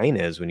that line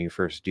is when you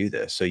first do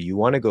this. So you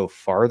want to go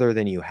farther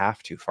than you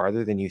have to,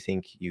 farther than you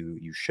think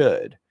you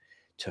should,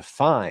 to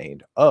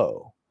find,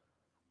 oh,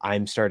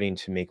 I'm starting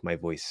to make my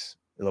voice,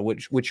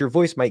 which your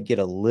voice might get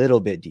a little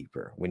bit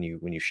deeper when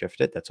you shift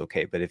it. That's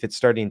okay. But if it's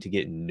starting to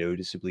get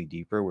noticeably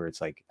deeper, where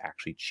it's like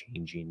actually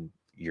changing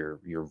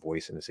your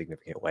voice in a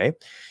significant way,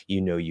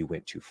 you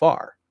went too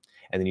far.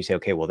 And then you say,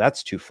 okay, well,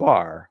 that's too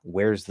far.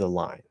 Where's the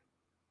line?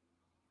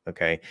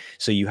 Okay,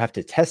 so you have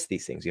to test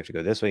these things. You have to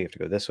go this way, you have to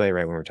go this way,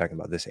 right? When we're talking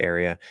about this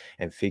area,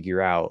 and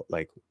figure out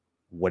like,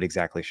 what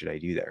exactly should I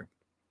do there?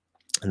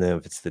 And then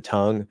if it's the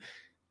tongue,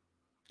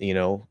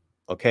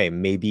 okay,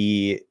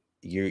 maybe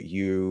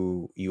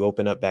you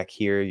open up back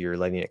here, you're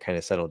letting it kind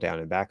of settle down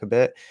and back a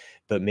bit,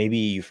 but maybe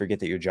you forget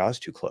that your jaw's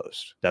too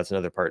closed. That's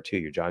another part too.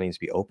 Your jaw needs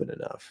to be open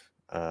enough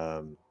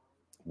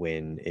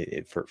when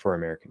for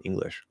American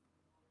English.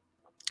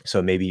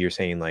 So maybe you're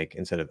saying like,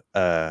 instead of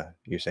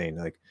you're saying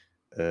like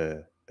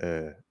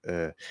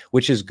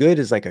which is good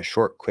as like a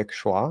short, quick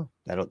schwa.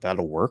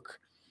 That'll work.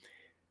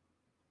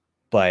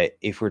 But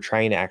if we're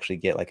trying to actually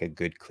get like a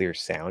good, clear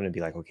sound and be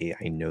like, okay,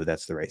 I know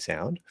that's the right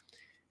sound,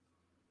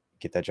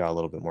 get that jaw a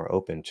little bit more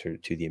open to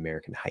the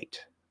American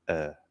height.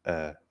 Not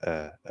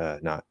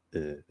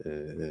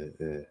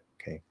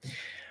okay.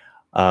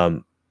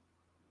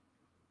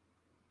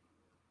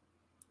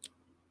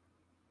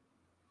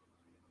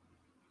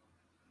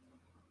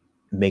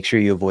 Make sure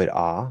you avoid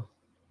ah.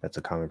 That's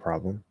a common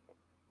problem.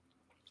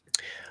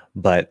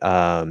 But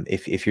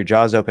if your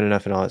jaw's open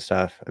enough and all that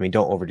stuff, I mean,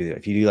 don't overdo it.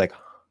 If you do like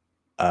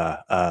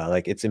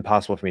it's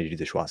impossible for me to do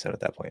the schwa sound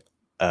at that point.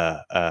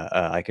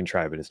 I can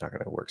try, but it's not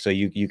going to work. So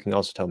you can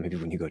also tell maybe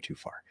when you go too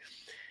far.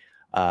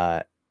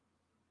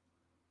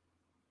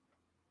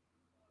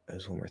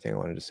 There's one more thing I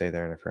wanted to say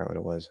there, and I forgot what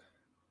it was.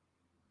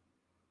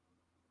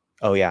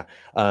 Oh yeah.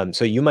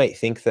 So you might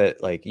think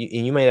that like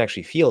you might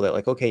actually feel that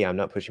like, okay, yeah, I'm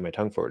not pushing my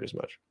tongue forward as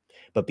much,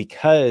 but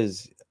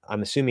because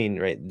I'm assuming,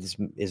 right, this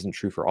isn't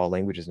true for all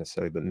languages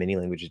necessarily, but many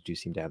languages do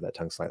seem to have that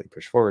tongue slightly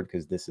pushed forward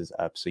because this is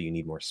up, so you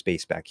need more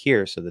space back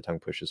here, so the tongue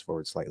pushes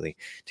forward slightly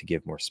to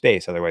give more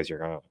space. Otherwise, you're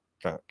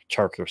gonna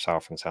choke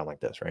yourself and sound like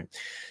this, right?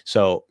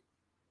 So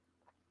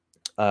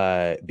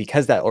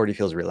because that already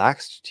feels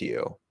relaxed to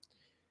you,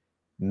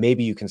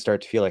 maybe you can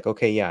start to feel like,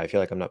 okay, yeah, I feel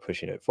like I'm not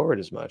pushing it forward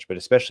as much. But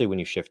especially when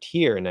you shift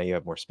here and now you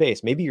have more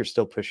space, maybe you're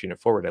still pushing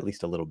it forward at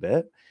least a little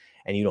bit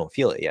and you don't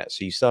feel it yet.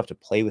 So you still have to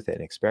play with it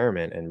and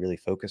experiment and really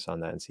focus on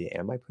that and see,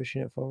 am I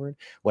pushing it forward?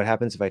 What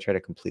happens if I try to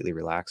completely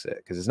relax it?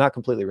 Because it's not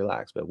completely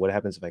relaxed, but what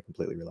happens if I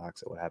completely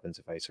relax it? What happens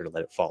if I sort of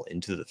let it fall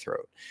into the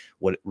throat?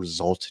 What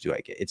results do I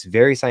get? It's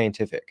very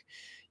scientific.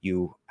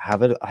 You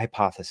have a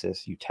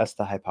hypothesis, you test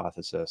the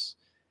hypothesis,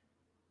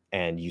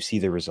 and you see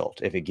the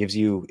result. If it gets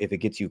you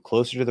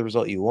closer to the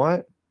result you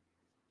want,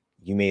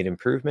 you made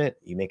improvement,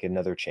 you make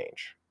another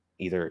change,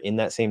 either in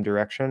that same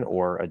direction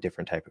or a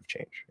different type of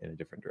change in a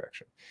different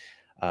direction.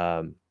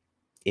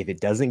 If it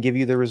doesn't give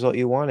you the result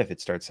you want, if it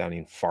starts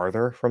sounding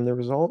farther from the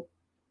result,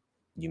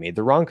 you made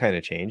the wrong kind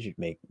of change. You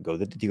go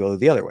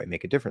the other way,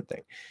 make a different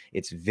thing.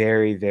 It's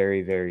very,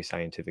 very, very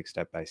scientific,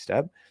 step by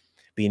step.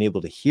 Being able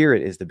to hear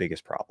it is the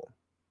biggest problem.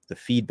 The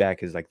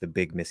feedback is like the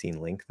big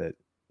missing link that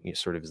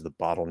sort of is the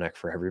bottleneck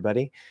for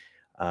everybody.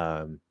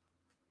 And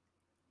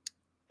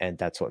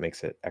that's what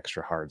makes it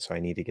extra hard. So I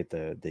need to get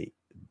the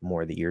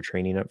more the ear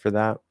training up for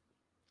that.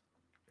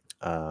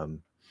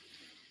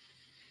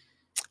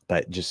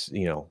 But just,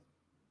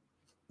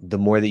 the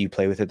more that you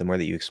play with it, the more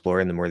that you explore,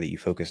 and the more that you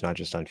focus not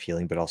just on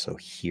feeling, but also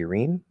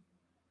hearing,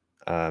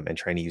 and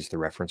trying to use the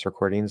reference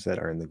recordings that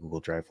are in the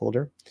Google Drive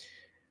folder,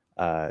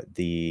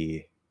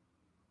 the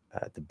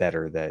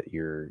better that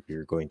you're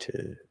going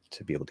to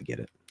be able to get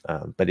it.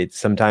 But it's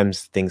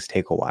sometimes things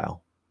take a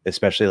while,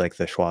 especially like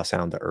the schwa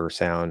sound, the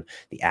sound,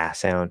 the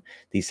sound.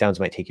 These sounds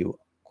might take you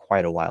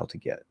quite a while to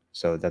get.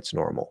 So that's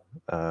normal.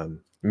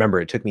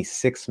 Remember, it took me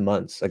 6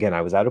 months. Again,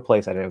 I was out of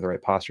place. I didn't have the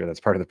right posture. That's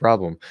part of the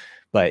problem.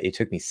 But it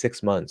took me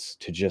 6 months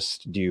to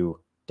just do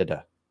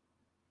da-da,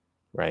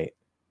 right?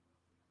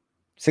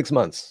 6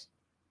 months.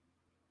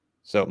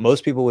 So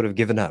most people would have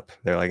given up.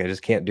 They're like, I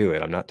just can't do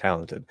it. I'm not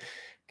talented.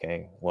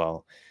 Okay,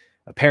 well,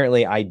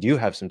 apparently I do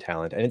have some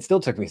talent, and it still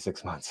took me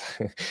 6 months.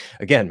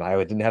 Again, I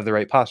didn't have the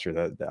right posture.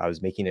 That I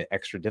was making it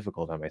extra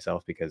difficult on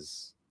myself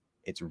because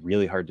it's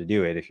really hard to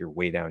do it if you're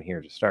way down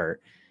here to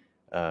start.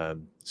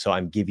 So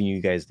I'm giving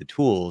you guys the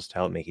tools to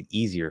help make it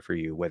easier for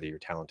you, whether you're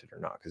talented or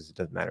not, because it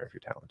doesn't matter if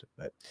you're talented.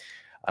 But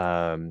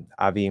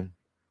Avi,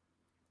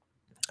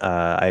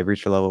 I've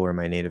reached a level where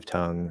my native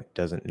tongue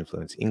doesn't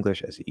influence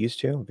English as it used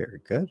to.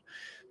 Very good.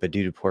 But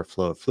due to poor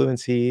flow of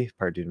fluency,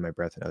 part due to my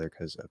breath and other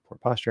because of poor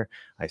posture,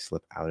 I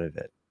slip out of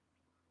it.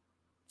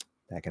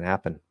 That can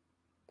happen.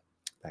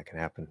 That can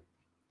happen.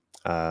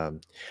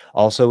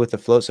 Also with the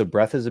flow, so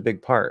breath is a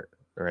big part,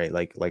 right?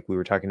 Like we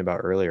were talking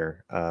about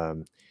earlier.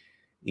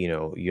 You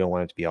don't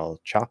want it to be all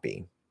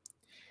choppy.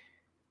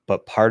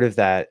 But part of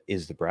that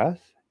is the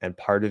breath, and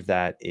part of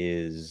that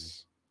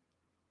is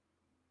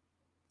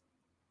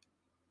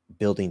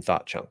building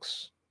thought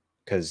chunks.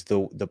 Because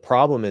the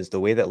problem is the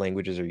way that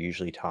languages are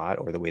usually taught,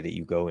 or the way that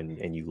you go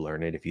and you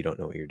learn it if you don't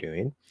know what you're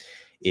doing,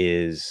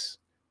 is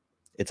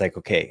it's like,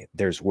 okay,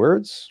 there's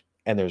words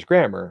and there's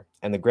grammar,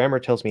 and the grammar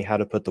tells me how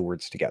to put the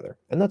words together.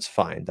 And that's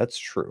fine. That's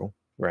true,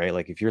 right?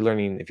 Like if you're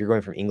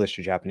going from English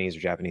to Japanese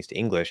or Japanese to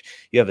English,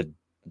 you have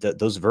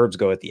those verbs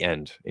go at the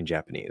end in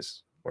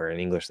Japanese, where in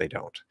English they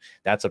don't.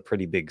 That's a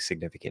pretty big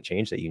significant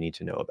change that you need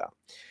to know about.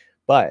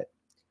 But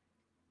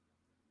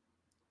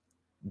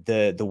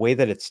the way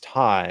that it's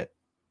taught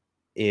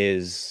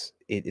is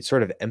it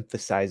sort of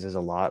emphasizes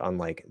a lot on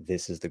like,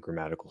 this is the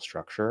grammatical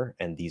structure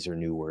and these are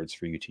new words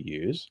for you to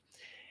use.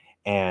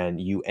 And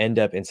you end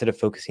up, instead of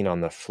focusing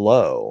on the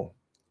flow,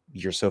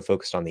 you're so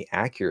focused on the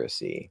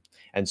accuracy.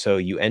 And so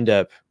you end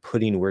up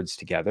putting words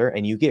together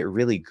and you get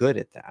really good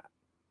at that,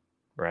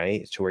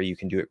 right? To where you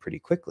can do it pretty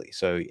quickly.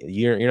 So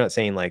you're not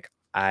saying like,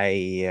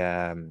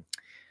 I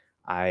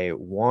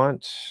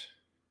want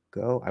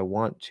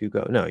to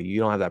go. No, you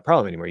don't have that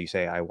problem anymore. You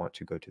say, I want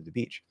to go to the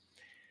beach.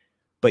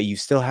 but you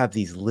still have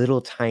these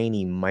little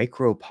tiny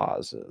micro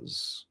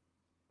pauses,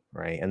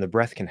 right? And the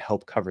breath can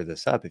help cover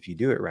this up if you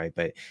do it right.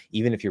 But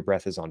even if your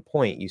breath is on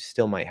point, you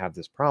still might have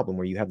this problem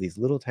where you have these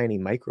little tiny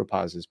micro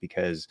pauses,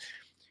 because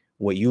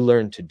what you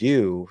learn to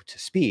do to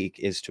speak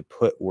is to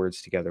put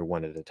words together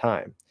one at a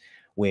time.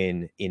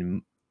 When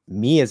in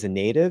me as a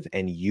native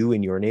and you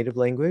in your native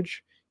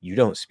language, you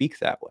don't speak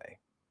that way,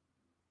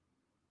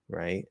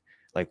 right?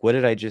 Like, what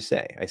did I just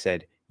say? I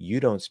said, you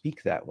don't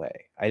speak that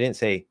way. I didn't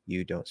say,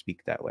 you don't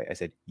speak that way. I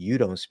said, you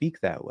don't speak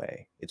that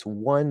way. It's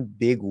one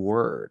big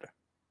word,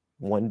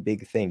 one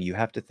big thing. You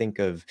have to think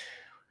of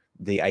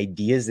the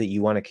ideas that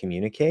you want to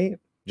communicate,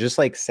 just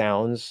like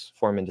sounds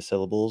form into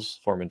syllables,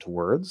 form into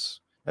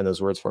words, and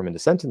those words form into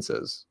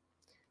sentences.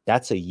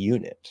 That's a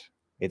unit.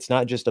 It's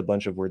not just a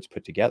bunch of words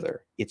put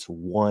together. It's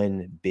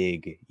one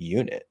big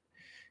unit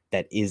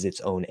that is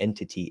its own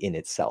entity in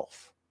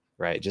itself,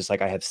 right? Just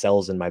like I have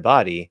cells in my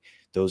body,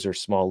 those are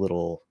small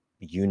little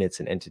units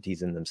and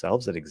entities in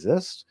themselves that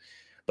exist.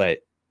 But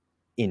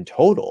in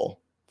total,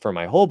 for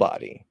my whole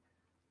body,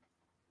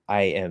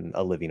 I am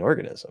a living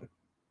organism,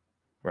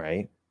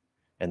 right?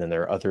 And then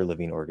there are other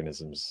living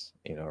organisms,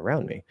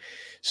 around me.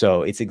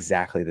 So it's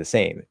exactly the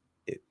same.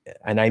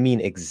 And I mean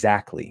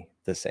exactly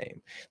the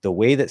same. The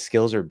way that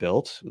skills are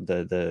built,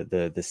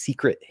 the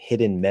secret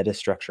hidden meta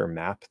structure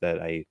map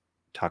that I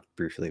talked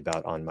briefly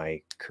about on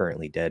my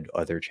currently dead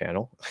other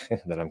channel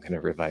that I'm going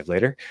to revive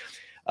later.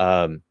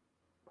 The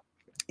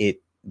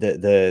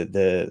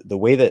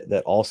way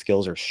that all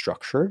skills are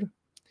structured.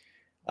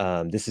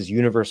 This is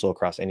universal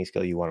across any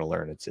skill you want to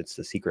learn. It's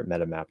the secret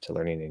meta map to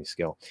learning any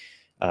skill.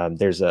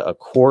 There's a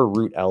core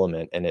root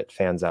element, and it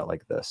fans out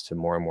like this to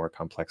more and more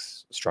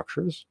complex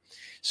structures.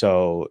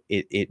 So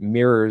it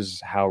mirrors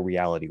how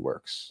reality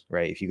works,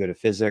 right? If you go to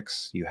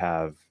physics, you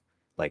have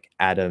like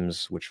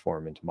atoms, which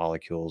form into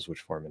molecules,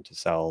 which form into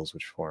cells,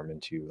 which form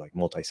into like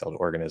multi-celled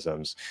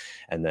organisms.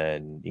 And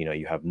then,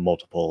 you have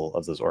multiple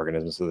of those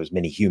organisms. So there's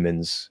many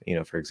humans,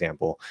 for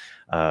example,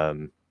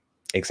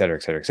 et cetera,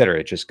 et cetera, et cetera.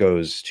 It just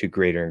goes to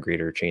greater and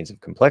greater chains of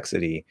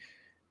complexity,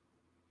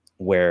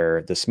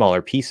 where the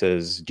smaller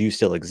pieces do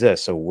still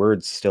exist. So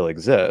words still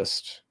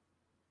exist.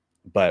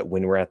 But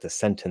when we're at the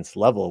sentence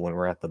level, when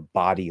we're at the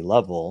body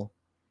level,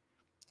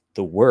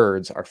 the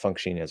words are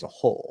functioning as a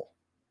whole,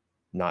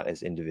 not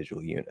as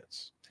individual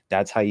units.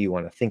 That's how you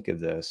want to think of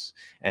this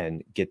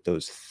and get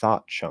those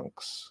thought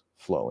chunks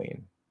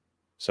flowing.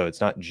 So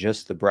it's not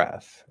just the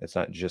breath. It's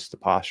not just the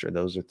posture.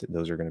 Those are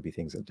going to be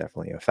things that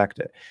definitely affect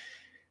it.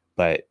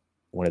 But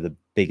one of the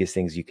biggest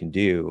things you can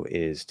do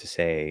is to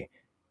say,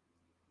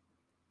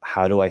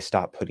 how do I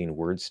stop putting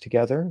words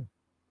together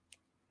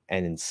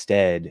and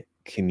instead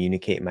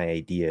communicate my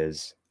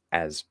ideas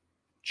as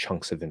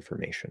chunks of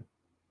information?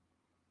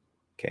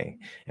 Okay.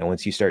 And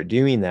once you start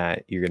doing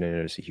that, you're going to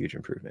notice a huge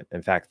improvement.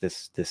 In fact,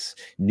 this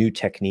new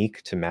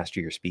technique to master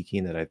your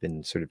speaking that I've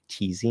been sort of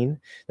teasing,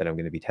 that I'm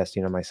going to be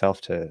testing on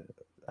myself to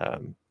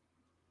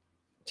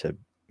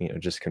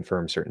just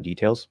confirm certain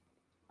details,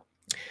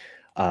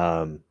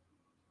 that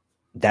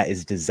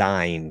is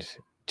designed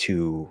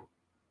to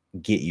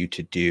get you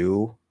to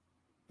do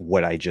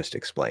what I just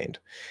explained.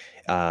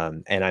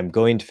 And I'm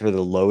going for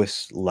the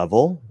lowest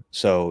level.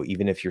 So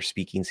even if your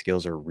speaking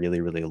skills are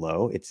really, really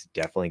low, it's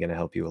definitely going to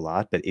help you a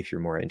lot. But if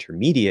you're more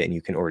intermediate and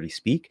you can already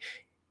speak,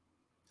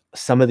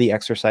 some of the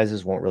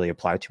exercises won't really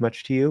apply too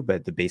much to you,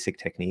 but the basic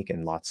technique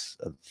and lots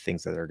of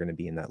things that are going to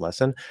be in that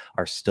lesson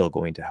are still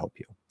going to help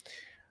you.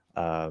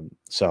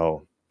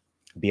 So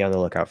be on the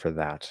lookout for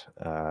that.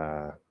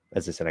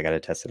 As I said, I got to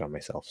test it on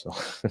myself. So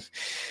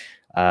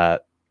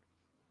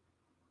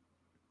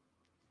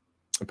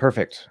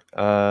perfect.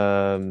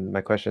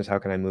 My question is, how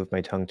can I move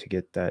my tongue to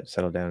get that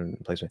settled down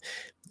placement?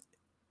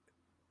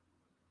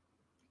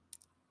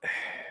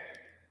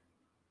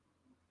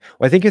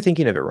 Well, I think you're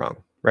thinking of it wrong,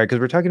 right? Because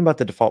we're talking about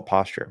the default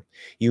posture.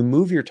 You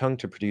move your tongue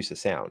to produce a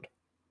sound,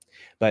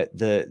 but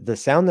the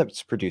sound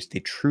that's produced, the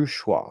true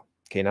schwa,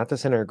 okay, not the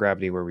center of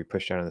gravity where we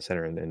push down on the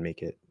center and then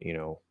make it,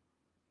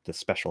 the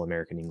special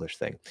American English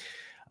thing.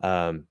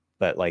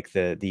 But like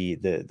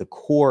the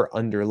core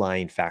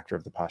underlying factor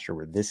of the posture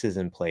where this is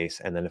in place,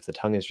 and then if the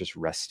tongue is just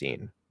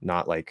resting,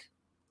 not like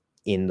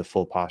in the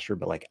full posture,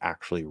 but like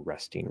actually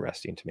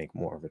resting to make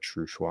more of a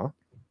true schwa.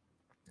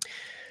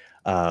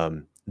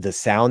 The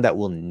sound that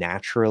will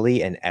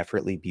naturally and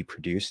effortlessly be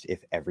produced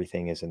if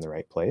everything is in the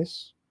right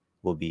place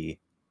will be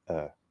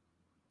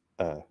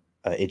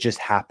it just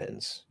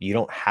happens. You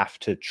don't have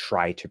to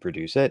try to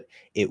produce it.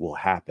 It will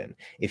happen.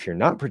 If you're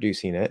not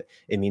producing it,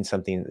 it means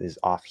something is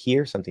off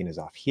here, something is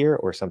off here,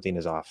 or something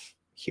is off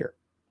here.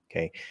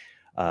 Okay.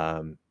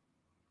 And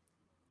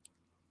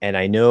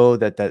I know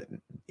that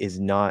is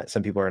not,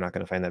 some people are not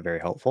going to find that very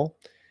helpful,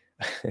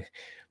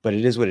 but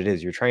it is what it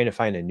is. You're trying to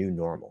find a new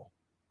normal.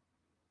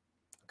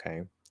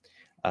 Okay.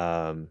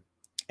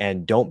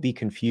 And don't be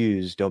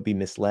confused. Don't be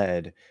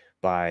misled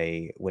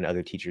by when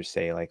other teachers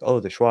say like, oh,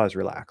 the schwa is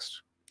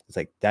relaxed. It's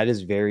like, that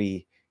is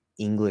very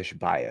English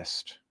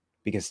biased,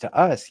 because to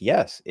us,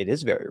 yes, it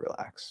is very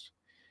relaxed.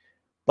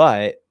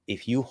 But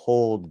if you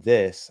hold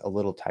this a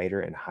little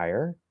tighter and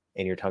higher,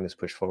 and your tongue is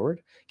pushed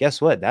forward,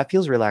 guess what? That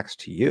feels relaxed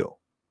to you.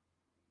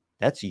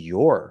 That's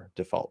your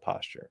default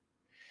posture.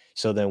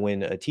 So then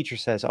when a teacher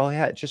says, oh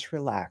yeah, just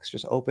relax,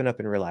 just open up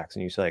and relax,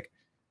 and you say like,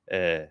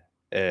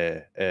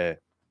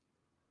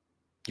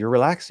 you're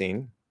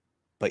relaxing,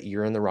 but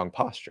you're in the wrong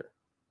posture.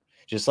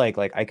 Just like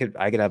I could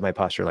have my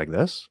posture like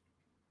this,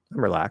 I'm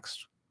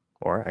relaxed,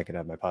 or I could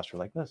have my posture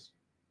like this,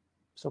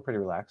 still pretty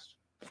relaxed.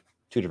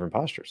 Two different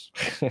postures,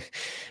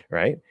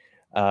 right?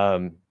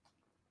 That's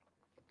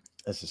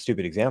a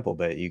stupid example,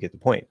 but you get the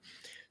point.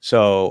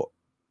 So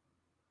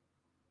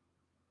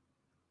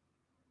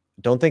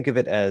don't think of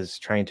it as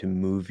trying to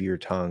move your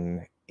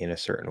tongue in a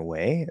certain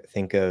way.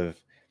 Think of,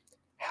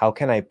 how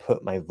can I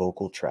put my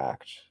vocal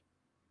tract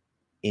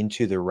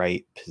into the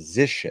right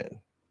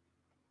position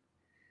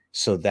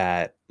so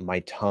that my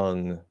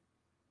tongue,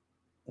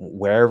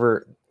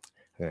 wherever,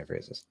 how can I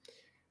phrase this?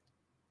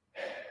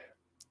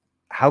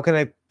 How can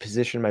I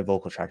position my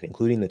vocal tract,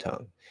 including the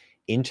tongue,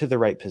 into the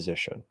right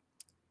position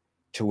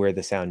to where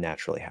the sound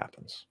naturally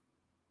happens?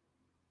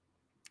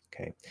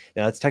 Okay.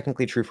 Now that's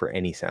technically true for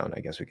any sound, I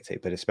guess we could say,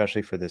 but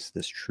especially for this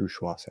true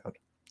schwa sound.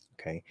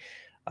 Okay.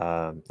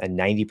 And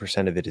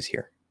 90% of it is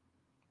here.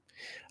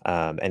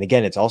 And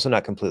again, it's also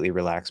not completely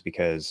relaxed,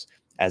 because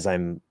as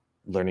I'm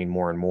learning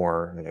more and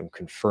more, and I'm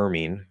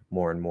confirming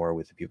more and more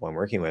with the people I'm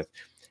working with,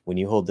 when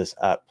you hold this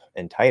up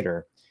and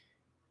tighter,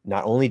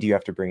 not only do you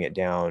have to bring it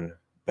down,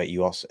 but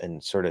you also,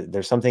 and sort of,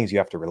 there's some things you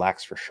have to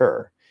relax for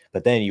sure,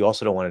 but then you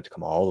also don't want it to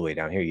come all the way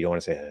down here. You don't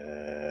want to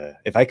say,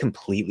 if I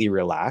completely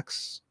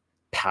relax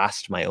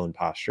past my own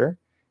posture,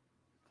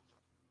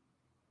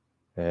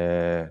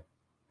 I'm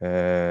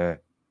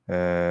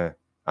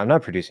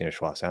not producing a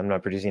schwa sound. I'm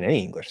not producing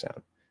any English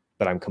sound,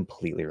 but I'm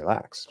completely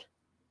relaxed.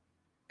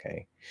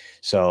 Okay.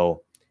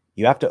 So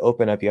you have to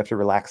open up, you have to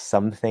relax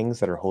some things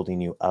that are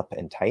holding you up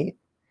and tight,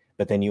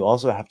 but then you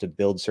also have to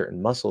build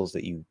certain muscles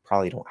that you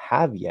probably don't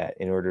have yet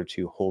in order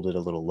to hold it a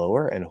little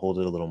lower and hold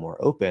it a little more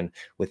open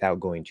without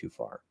going too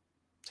far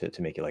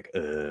to make it like,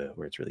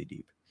 where it's really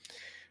deep.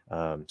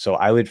 So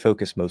I would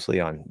focus mostly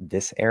on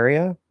this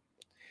area,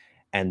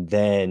 and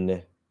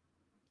then,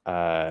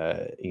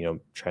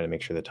 trying to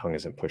make sure the tongue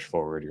isn't pushed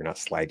forward. You're not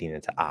sliding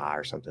into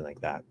or something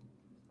like that.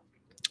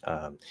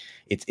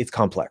 It's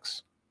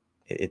complex.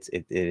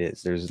 It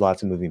is. There's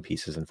lots of moving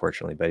pieces,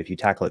 unfortunately. But if you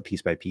tackle it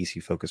piece by piece,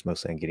 you focus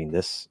mostly on getting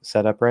this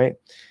set up right.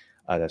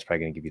 That's probably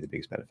going to give you the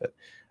biggest benefit.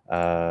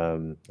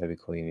 That'd be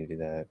cool. You need to do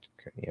that.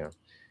 Yeah.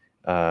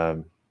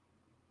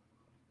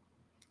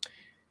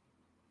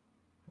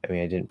 I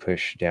mean, I didn't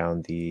push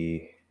down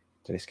the.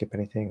 Did I skip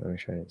anything? Let me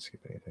try. I didn't skip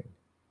anything.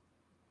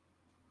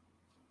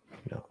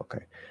 No.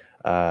 Okay.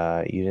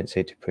 You didn't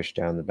say to push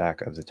down the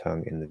back of the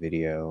tongue in the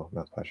video.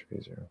 Mouth posture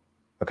 0.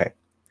 Okay.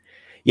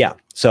 Yeah.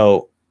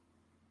 So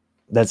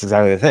that's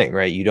exactly the thing,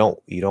 right? You don't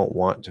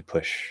want to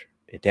push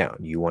it down.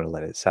 You want to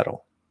let it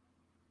settle.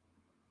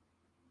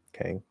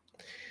 Okay.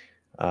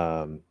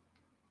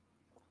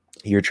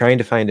 You're trying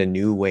to find a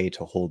new way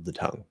to hold the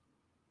tongue.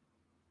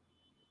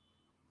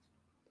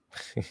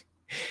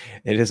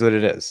 It is what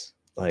it is.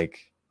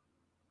 Like,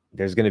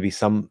 there's going to be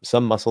some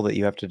muscle that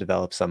you have to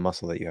develop, some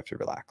muscle that you have to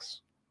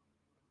relax.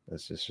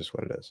 That's just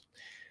what it is.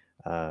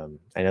 I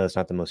know it's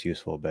not the most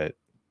useful, but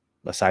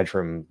aside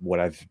from what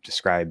I've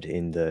described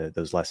in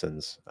those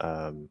lessons,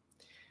 I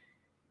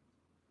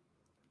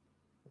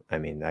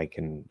mean, I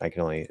can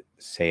only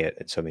say it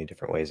in so many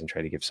different ways and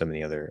try to give so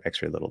many other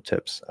extra little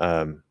tips.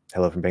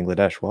 Hello from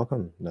Bangladesh.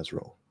 Welcome,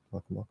 Nazrul.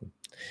 Welcome.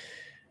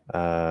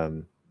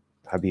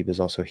 Habib is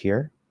also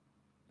here.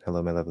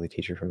 Hello, my lovely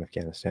teacher from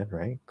Afghanistan.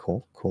 Right?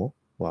 Cool.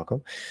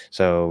 Welcome.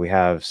 So we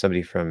have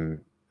somebody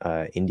from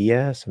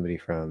India, somebody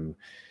from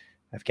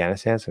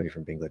Afghanistan, somebody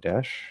from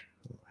Bangladesh.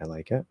 I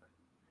like it.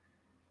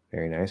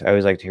 Very nice. I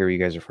always like to hear where you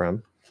guys are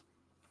from.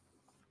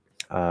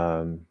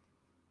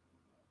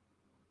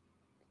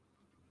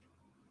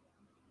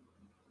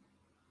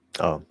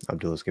 Oh,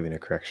 Abdullah's giving a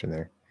correction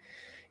there.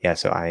 Yeah,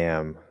 so I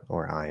am,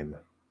 or I'm.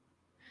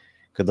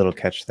 Good little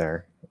catch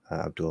there,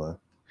 Abdullah.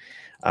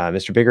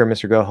 Mr. Bigger,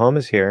 Mr. Go Home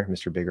is here.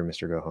 Mr. Bigger,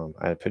 Mr. Go Home.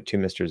 I put 2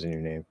 misters in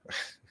your name.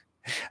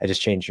 I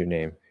just changed your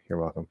name. You're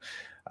welcome.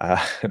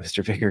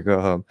 Mr. Bigger,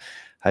 Go Home.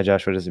 Hi,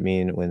 Josh. What does it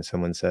mean when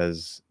someone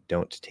says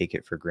don't take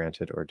it for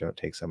granted or don't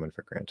take someone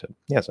for granted?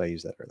 Yeah, so I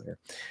used that earlier.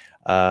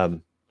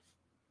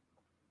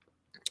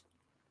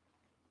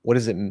 What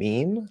does it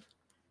mean?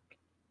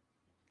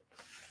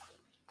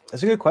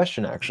 That's a good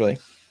question, actually.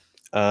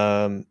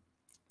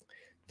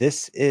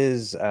 This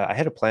is, I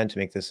had a plan to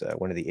make this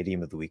one of the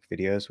Idiom of the Week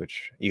videos,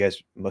 which you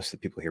guys, most of the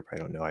people here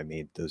probably don't know I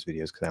made those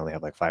videos because I only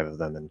have like 5 of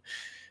them, and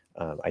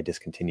I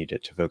discontinued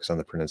it to focus on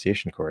the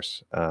pronunciation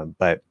course.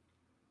 But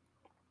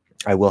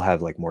I will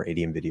have like more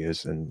idiom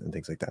videos and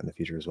things like that in the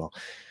future as well.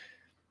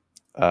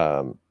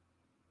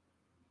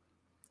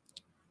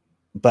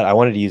 But I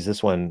wanted to use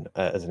this one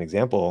as an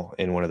example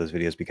in one of those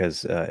videos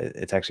because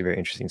it's actually very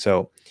interesting.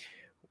 So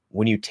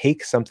when you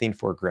take something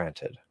for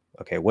granted,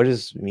 okay, what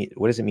does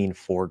it mean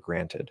for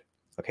granted?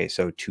 Okay,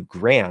 so to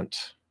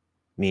grant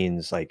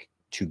means like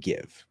to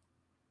give.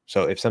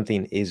 So if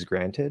something is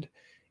granted,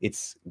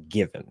 it's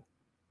given.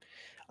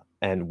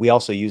 And we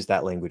also use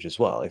that language as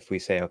well. If we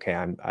say,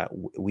 okay,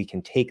 we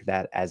can take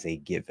that as a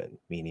given,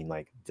 meaning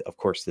like, of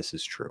course, this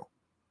is true,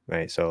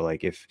 right? So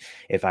like if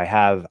I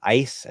have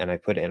ice and I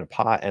put it in a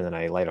pot and then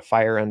I light a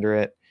fire under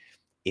it,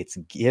 it's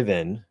a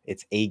given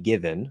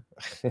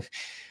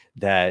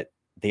that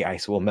the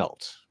ice will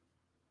melt.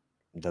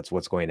 That's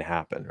what's going to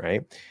happen,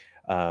 right?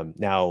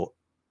 Now,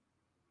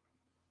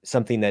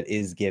 something that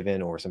is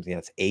given or something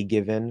that's a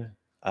given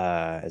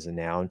as a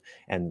noun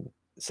and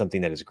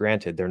something that is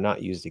granted, they're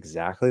not used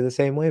exactly the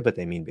same way, but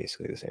they mean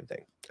basically the same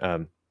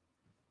thing.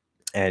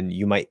 And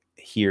you might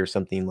hear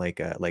something like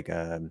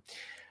a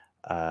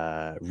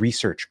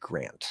research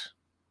grant,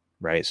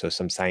 right? So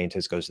some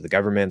scientist goes to the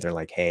government, they're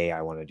like, hey,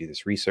 I want to do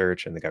this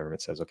research. And the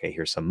government says, okay,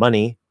 here's some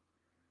money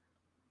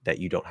that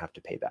you don't have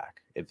to pay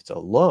back. If it's a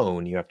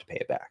loan, you have to pay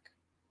it back,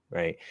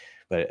 right?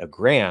 But a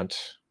grant,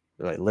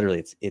 like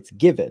literally it's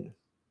given,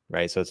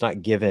 right? So it's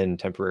not given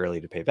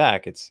temporarily to pay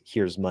back. It's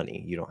here's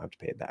money. You don't have to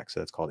pay it back. So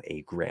that's called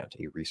a grant,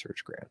 a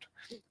research grant.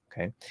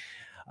 Okay.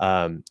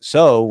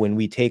 So when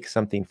we take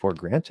something for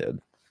granted,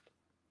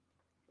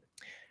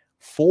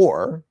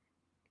 for,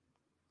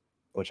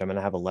 which I'm going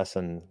to have a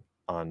lesson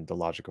on the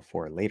logic of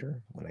for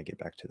later when I get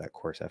back to that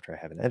course after I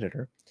have an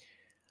editor.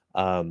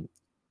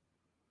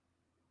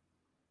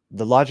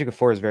 The logic of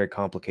for is very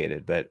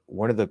complicated, but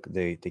one of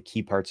the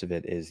key parts of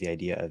it is the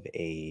idea of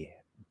a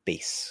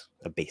basis,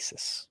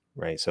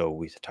 right? So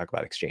we talk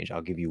about exchange.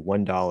 I'll give you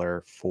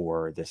 $1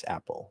 for this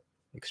apple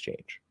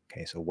exchange.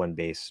 Okay, so one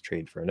base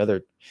trade for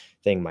another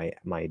thing.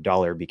 My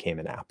dollar became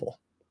an apple.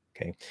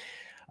 Okay,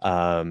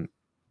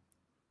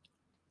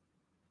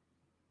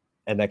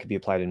 and that could be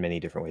applied in many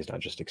different ways,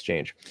 not just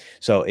exchange.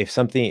 So if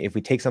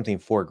we take something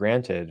for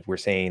granted, we're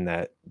saying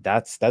that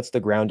that's the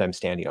ground I'm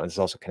standing on. This is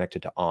also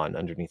connected to on,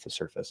 underneath the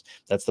surface.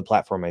 That's the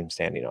platform I'm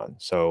standing on.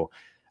 So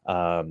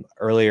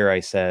earlier I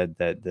said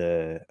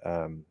that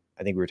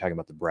I think we were talking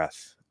about the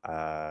breath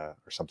or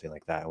something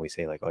like that. And we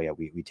say like, oh yeah,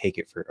 we take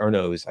it for, or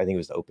no, I think it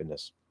was the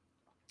openness.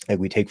 Like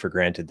we take for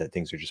granted that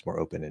things are just more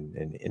open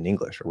in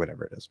English or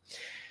whatever it is.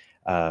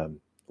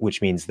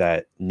 Which means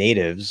that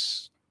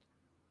natives,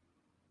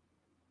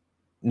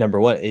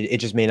 number one, it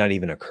just may not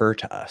even occur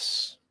to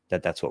us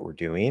that that's what we're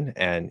doing.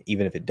 And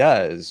even if it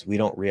does, we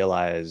don't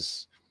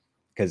realize,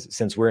 because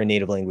since we're a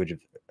native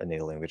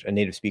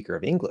speaker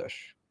of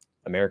English,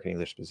 American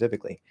English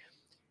specifically,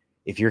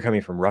 if you're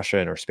coming from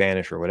Russian or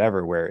Spanish or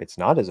whatever, where it's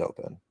not as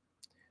open,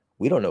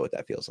 we don't know what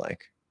that feels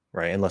like,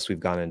 right? Unless we've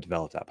gone and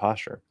developed that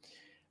posture.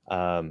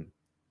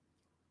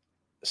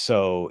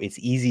 So it's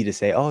easy to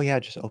say, oh yeah,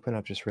 just open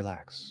up, just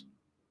relax,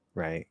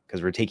 right?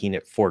 Because we're taking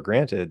it for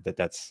granted that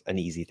that's an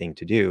easy thing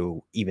to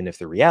do, even if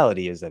the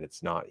reality is that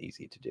it's not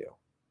easy to do,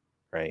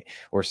 right?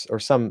 Or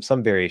some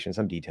variation,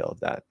 some detail of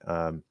that.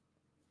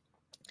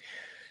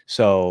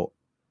 So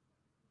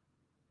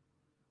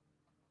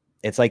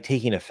it's like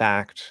taking a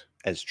fact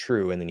as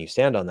true, and then you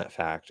stand on that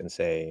fact and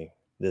say,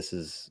 this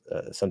is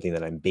something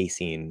that I'm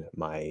basing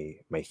my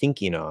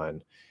thinking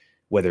on,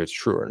 whether it's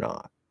true or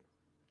not.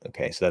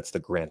 Okay, so that's the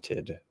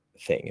granted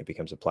thing. It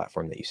becomes a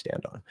platform that you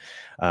stand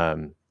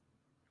on.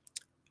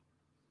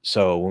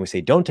 So when we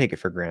say don't take it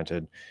for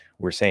granted,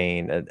 we're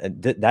saying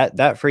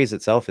that phrase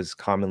itself is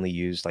commonly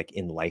used like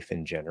in life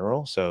in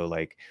general. So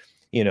like,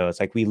 it's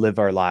like we live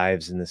our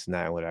lives and this and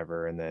that,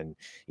 whatever. And then,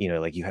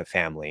 like you have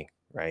family,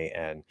 right?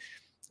 And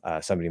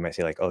somebody might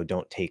say like, oh,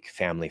 don't take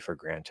family for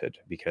granted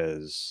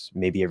because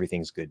maybe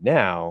everything's good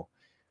now.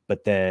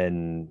 But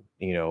then,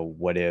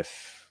 what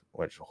if,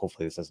 which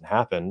hopefully this doesn't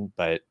happen,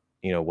 but,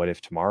 what if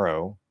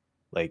tomorrow,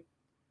 like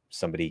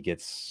somebody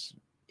gets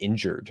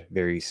injured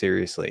very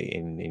seriously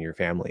in your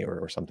family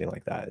or something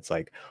like that? It's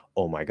like,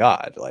 oh my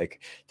God,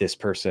 like this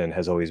person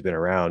has always been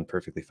around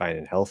perfectly fine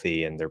and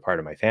healthy and they're part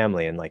of my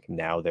family. And like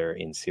now they're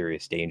in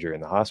serious danger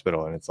in the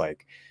hospital. And it's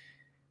like,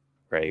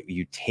 right,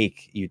 you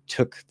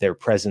took their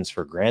presence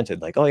for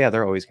granted, like, oh yeah,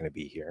 they're always going to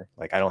be here.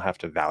 Like I don't have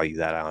to value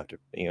that. I don't have to,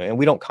 and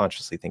we don't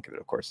consciously think of it,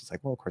 of course. It's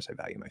like, well, of course I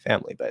value my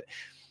family, but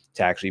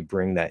to actually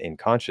bring that in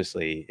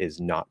consciously is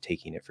not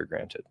taking it for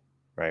granted,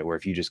 right? Where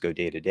if you just go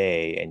day to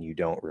day and you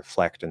don't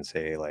reflect and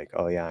say like,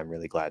 oh yeah, I'm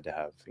really glad to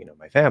have,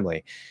 my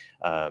family,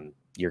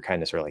 you're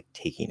kind of sort of like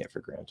taking it for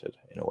granted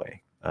in a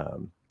way,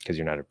 because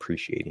you're not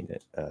appreciating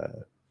it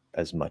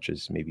as much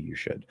as maybe you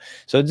should.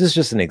 So this is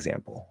just an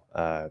example,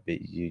 but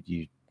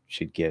you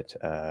should get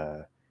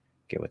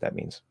what that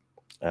means.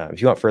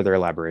 If you want further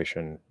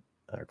elaboration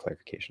or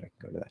clarification, I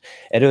can go to that.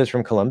 Edo is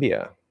from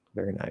Colombia.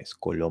 Very nice.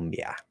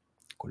 Colombia.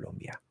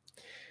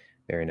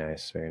 Very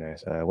nice, very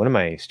nice. One of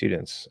my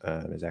students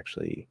is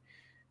actually,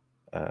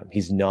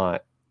 he's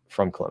not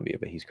from Colombia,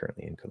 but he's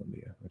currently in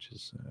Colombia, which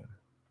is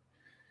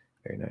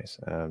very nice.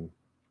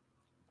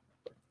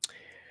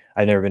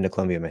 I've never been to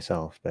Colombia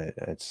myself, but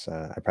it's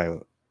I probably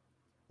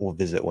will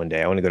visit one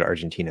day. I want to go to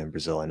Argentina and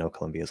Brazil. I know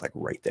Colombia is like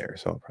right there,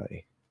 so I'll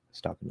probably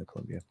stop into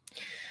Colombia.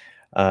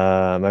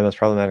 My most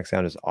problematic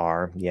sound is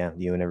R. Yeah,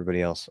 you and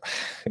everybody else,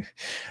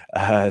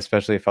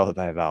 especially followed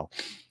by a vowel.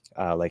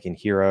 Like in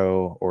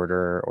hero,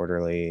 order,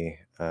 orderly.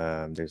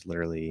 There's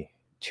literally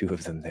 2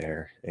 of them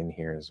there in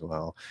here as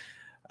well.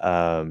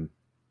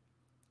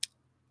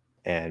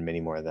 and many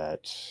more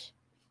that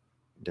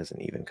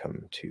doesn't even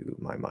come to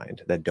my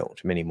mind. That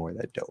don't. Many more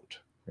that don't.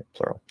 Right,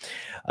 plural.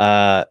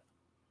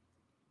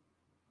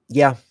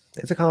 Yeah,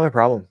 it's a common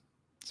problem.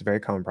 It's a very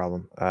common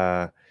problem.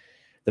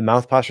 The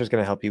mouth posture is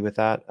going to help you with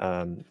that.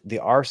 The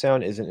R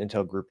sound isn't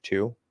until group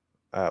 2.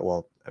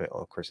 Well, I mean,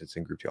 of course, it's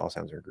in group 2. All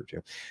sounds are in group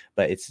 2,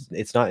 but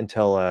it's not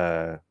until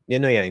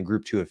in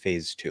group 2 of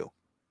phase 2.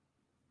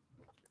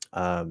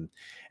 And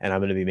I'm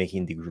going to be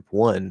making the group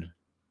 1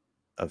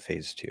 of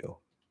phase 2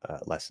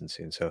 lesson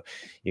soon. So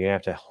you're gonna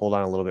have to hold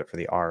on a little bit for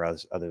the R,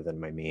 other than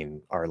my main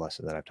R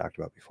lesson that I've talked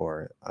about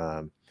before.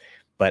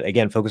 But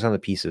again, focus on the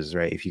pieces,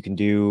 right? If you can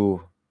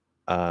do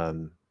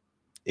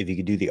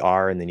the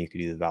R and then you could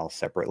do the vowel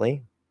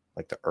separately,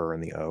 like the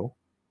and the O.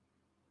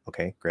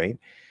 Okay, great.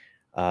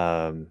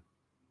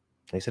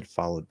 I said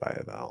followed by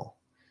a vowel.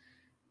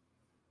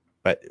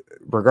 But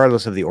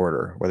regardless of the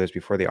order, whether it's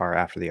before the R,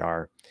 after the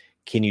R,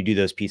 can you do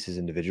those pieces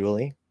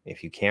individually?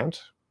 If you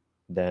can't,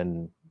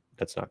 then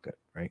that's not good,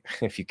 right?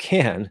 If you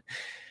can,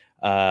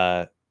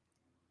 then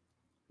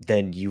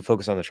you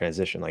focus on the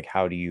transition. Like,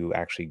 how do you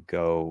actually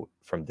go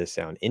from this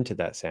sound into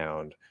that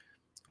sound,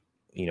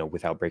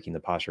 without breaking the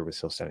posture, with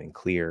still sounding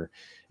clear,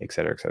 et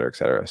cetera, et cetera, et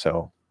cetera.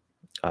 So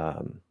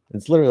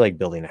it's literally like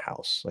building a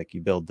house. Like,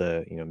 you build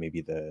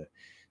maybe the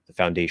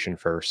foundation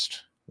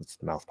first. It's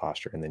the mouth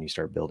posture, and then you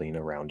start building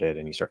around it,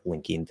 and you start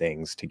linking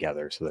things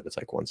together so that it's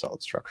like one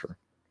solid structure.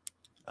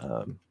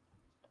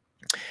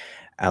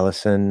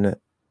 Allison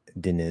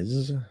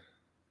Diniz,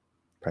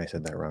 probably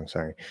said that wrong,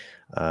 sorry.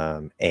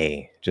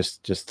 A,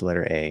 just the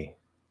letter A.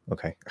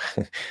 Okay.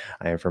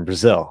 I am from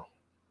Brazil.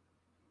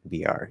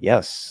 BR,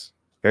 yes,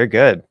 very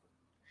good.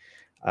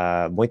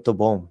 Muito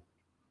bom.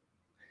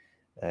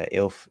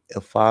 Eu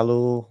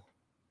falo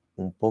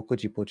pouco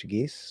de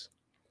português.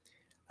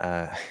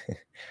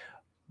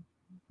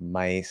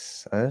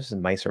 Mice. This is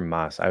mice or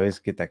mas. I always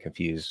get that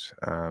confused.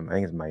 I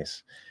think it's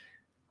mice.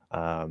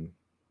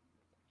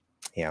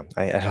 Yeah,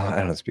 I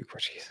don't speak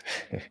Portuguese.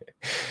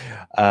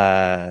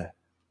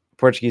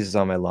 Portuguese is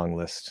on my long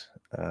list.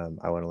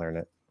 I want to learn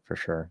it for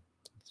sure.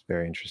 It's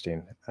very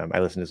interesting. I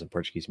listen to some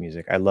Portuguese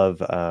music. I love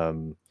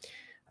Paula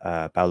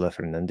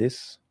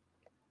Fernandes.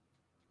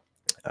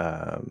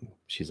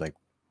 She's like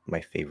my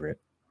favorite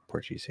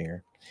Portuguese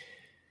singer.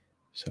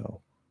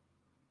 So,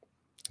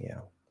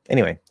 yeah.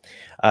 Anyway,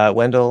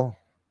 Wendell,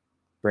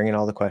 bring in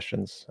all the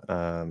questions.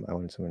 I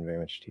wanted someone very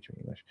much to teach me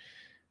English.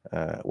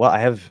 Well, I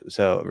have,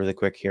 so really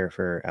quick here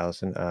for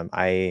Allison.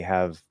 I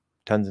have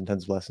tons and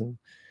tons of lessons.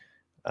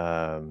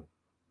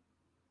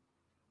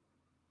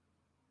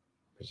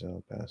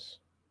 Brazil Bass,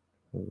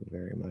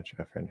 very much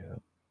a friend who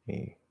helped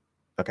me.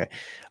 Okay,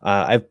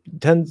 I have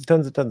tons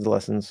of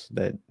lessons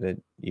that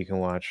you can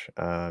watch.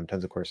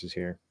 Tons of courses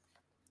here.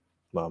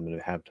 Well, I'm going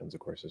to have tons of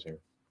courses here.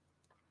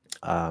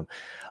 A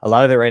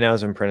lot of it right now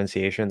is in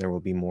pronunciation. There will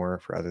be more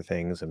for other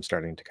things. I'm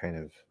starting to kind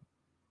of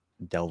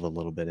delve a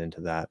little bit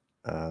into that.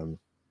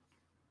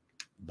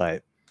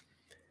 But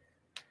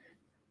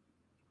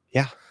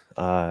yeah,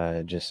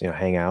 just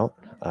hang out.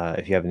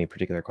 If you have any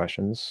particular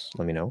questions,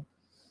 let me know,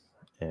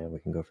 and we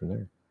can go from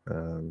there.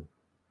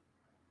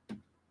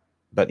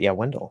 But yeah,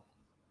 Wendell.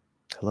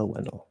 Hello,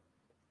 Wendell.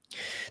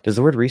 Does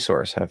the word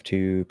resource have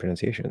 2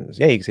 pronunciations?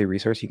 Yeah, you can say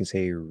resource. You can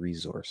say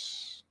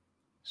resource.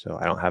 So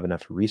I don't have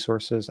enough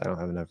resources. I don't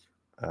have enough.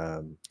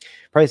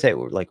 Probably say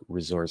like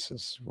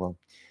resources. Well,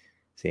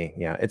 see,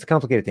 yeah, it's a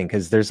complicated thing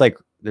because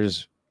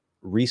there's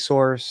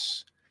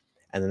resource,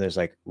 and then there's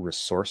like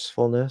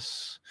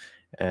resourcefulness,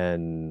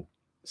 and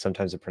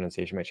sometimes the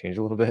pronunciation might change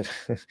a little bit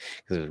because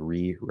there's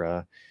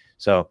ra.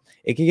 So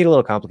it can get a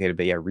little complicated,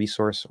 but yeah,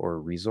 resource or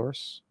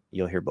resource,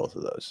 you'll hear both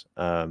of those.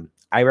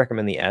 I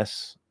recommend the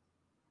S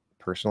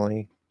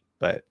personally,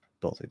 but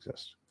both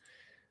exist.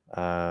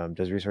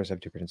 Does resource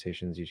have 2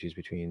 pronunciations? You choose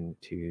between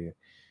 2.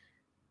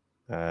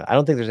 I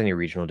don't think there's any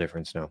regional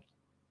difference, no.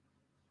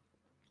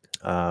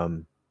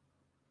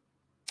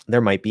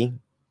 There might be.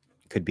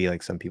 Could be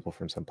like some people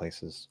from some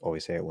places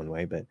always say it one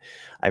way, but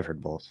I've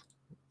heard both.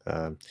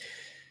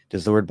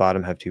 Does the word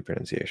bottom have 2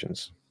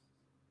 pronunciations?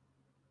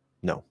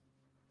 No,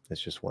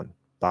 it's just one.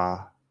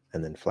 Ba,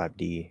 and then flap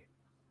D.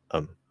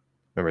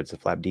 Remember, it's a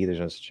flap D. There's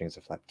no such thing as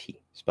a flap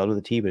T. Spelled with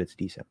a T, but it's a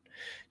D sound.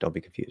 Don't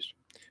be confused.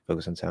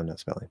 Focus on sound, not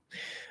spelling.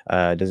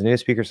 Does a native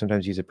speaker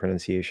sometimes use a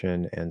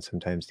pronunciation and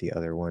sometimes the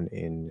other one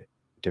in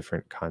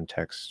different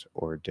context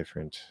or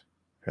different,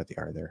 got the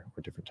R there,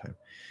 or different time?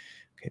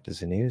 Okay,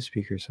 does a native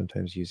speaker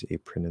sometimes use a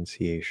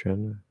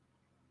pronunciation?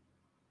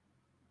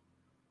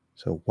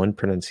 So one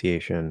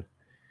pronunciation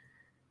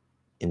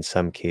in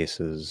some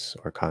cases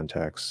or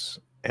contexts,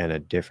 and a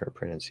different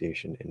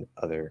pronunciation in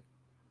other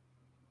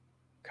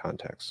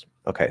contexts.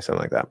 Okay,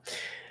 something like that.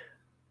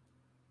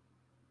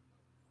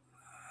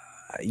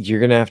 You're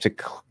going to have to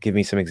give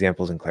me some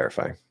examples and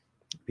clarify,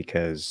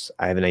 because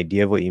I have an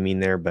idea of what you mean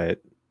there,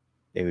 but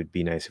it would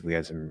be nice if we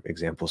had some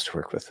examples to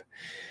work with.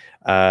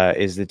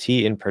 Is the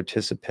T in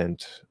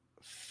participant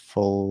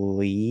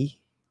fully?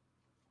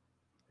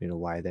 You know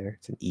why there?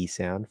 It's an E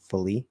sound,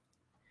 fully.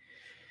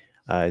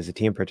 Is the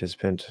T in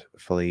participant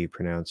fully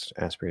pronounced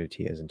aspirated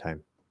T as in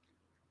time?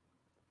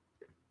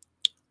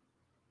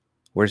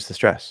 Where's the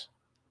stress?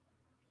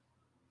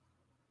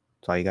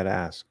 That's all you got to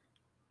ask.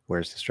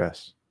 Where's the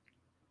stress?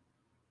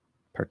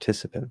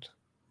 Participant.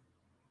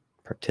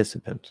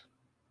 Participant.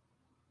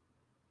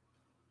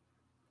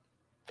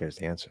 There's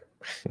the answer.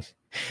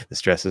 The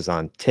stress is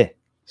on t.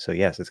 So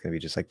yes, it's going to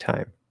be just like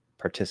time.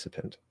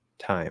 Participant.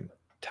 Time.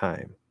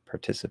 Time.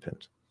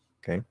 Participant.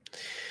 Okay.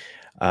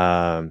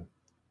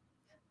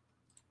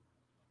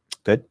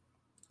 Good.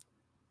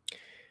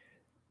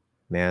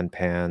 Man,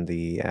 pan,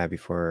 the a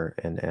before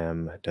an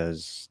m.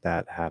 Does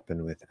that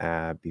happen with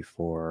a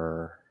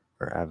before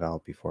or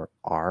aval before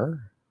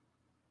r?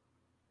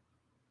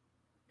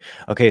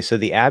 Okay, so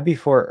the a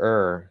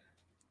before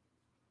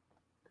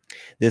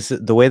this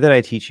the way that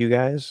I teach you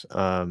guys.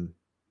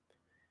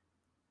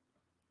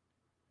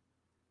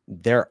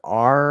 There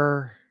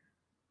are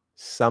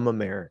some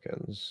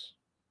Americans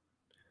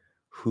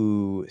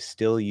who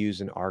still use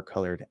an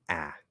r-colored a,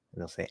 and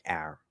they'll say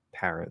our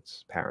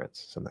parents,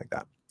 something like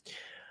that.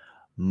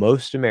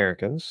 Most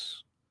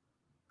Americans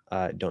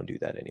don't do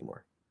that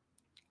anymore.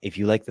 If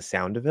you like the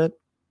sound of it,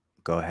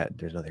 go ahead.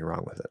 There's nothing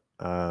wrong with it.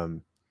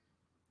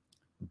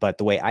 But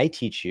the way I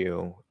teach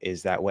you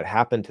is that what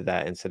happened to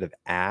that, instead of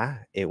a,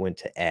 it went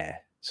to e.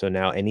 So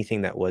now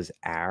anything that was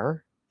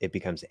ar, it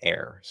becomes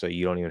air. So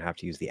you don't even have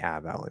to use the a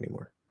vowel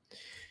anymore.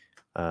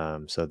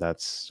 So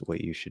that's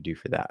what you should do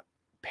for that.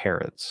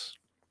 Parents.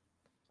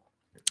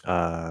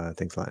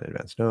 Thanks a lot in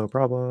advance. No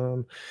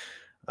problem.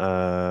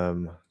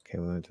 Okay,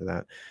 we'll into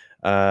that.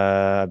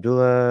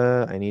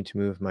 Abdullah, I need to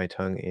move my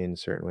tongue in a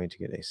certain way to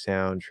get a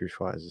sound. True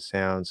schwa is a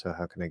sound. So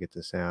how can I get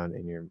the sound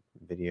in your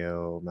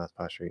video? Mouth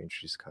posture, you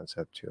introduce the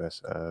concept to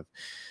us of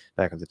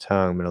back of the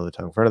tongue, middle of the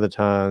tongue, front of the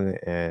tongue,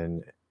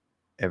 and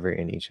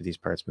every and each of these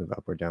parts move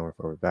upward, downward,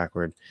 forward,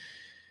 backward.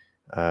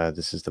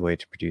 This is the way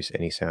to produce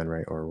any sound,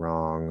 right or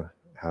wrong.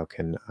 How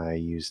can I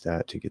use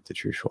that to get the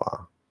true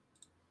schwa?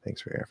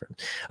 Thanks for your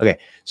effort. Okay,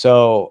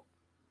 so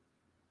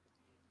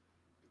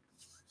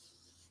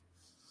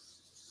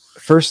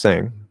first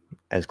thing,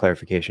 as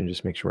clarification,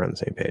 just make sure we're on the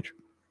same page.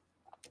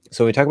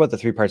 So we talk about the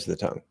three parts of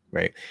the tongue,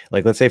 right?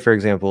 Like, let's say, for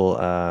example,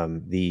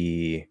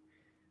 the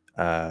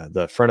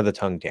front of the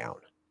tongue down.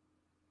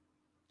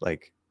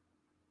 Like,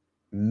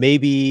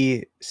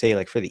 maybe say,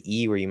 like for the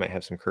E, where you might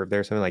have some curve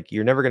there, something like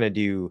you're never gonna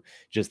do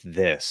just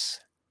this,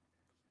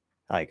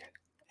 like,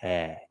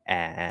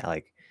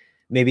 like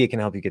maybe it can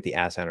help you get the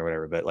a sound or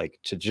whatever, but like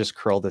to just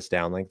curl this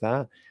down like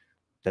that,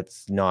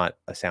 that's not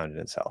a sound in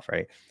itself,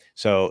 right?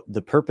 So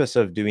the purpose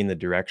of doing the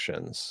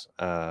directions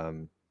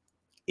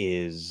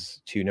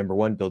is to, number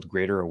one, build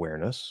greater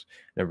awareness.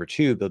 Number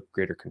two, build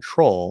greater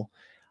control.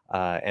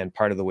 And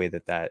part of the way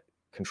that that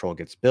control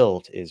gets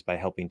built is by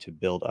helping to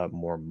build up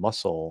more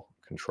muscle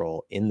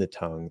control in the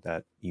tongue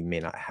that you may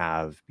not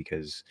have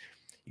because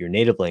your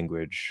native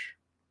language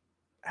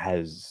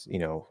has,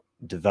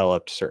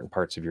 developed certain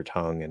parts of your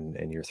tongue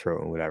and your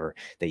throat and whatever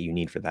that you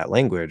need for that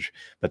language.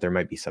 But there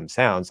might be some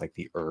sounds like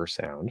the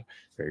sound,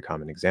 very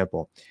common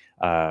example,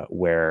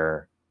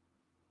 where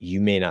you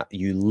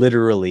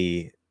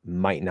literally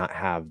might not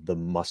have the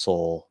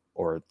muscle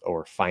or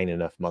fine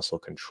enough muscle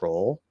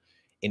control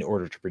in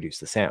order to produce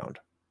the sound.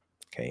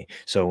 Okay.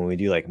 So when we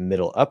do like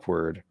middle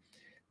upward,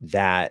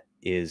 that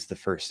is the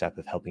first step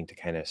of helping to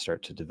kind of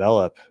start to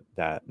develop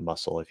that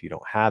muscle if you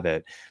don't have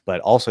it. But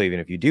also, even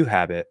if you do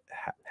have it,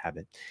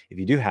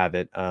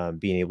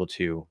 being able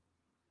to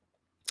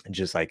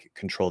just like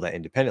control that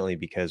independently,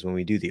 because when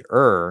we do the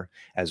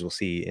as we'll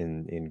see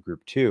in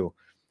group 2,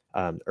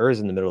 is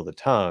in the middle of the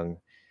tongue.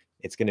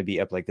 It's going to be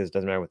up like this.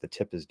 Doesn't matter what the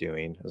tip is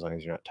doing as long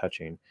as you're not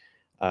touching.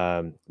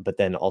 But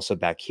then also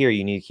back here,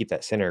 you need to keep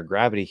that center of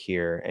gravity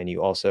here, and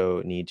you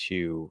also need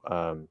to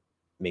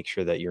make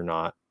sure that you're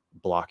not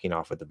blocking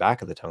off with the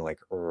back of the tongue like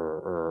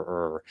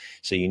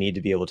so you need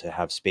to be able to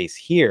have space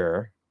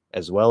here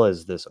as well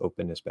as this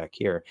openness back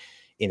here,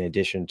 in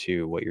addition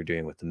to what you're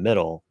doing with the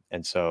middle.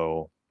 And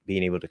so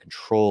being able to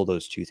control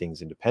those two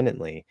things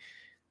independently,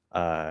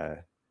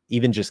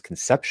 even just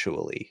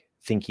conceptually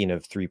thinking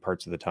of three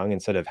parts of the tongue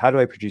instead of how do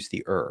I produce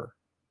the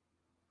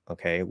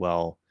okay,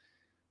 well,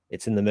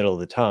 it's in the middle of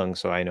the tongue,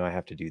 so I know I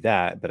have to do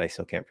that, but I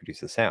still can't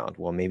produce the sound.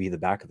 Well, maybe the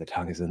back of the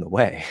tongue is in the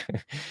way,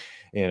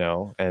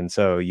 and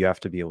so you have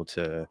to be able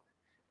to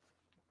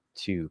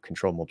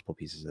control multiple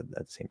pieces at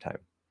the same time.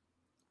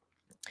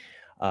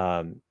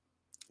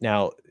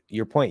 Now,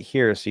 your point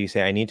here, so you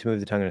say, I need to move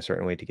the tongue in a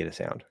certain way to get a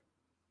sound.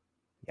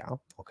 Yeah,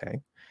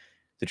 okay.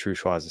 The true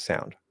schwa is a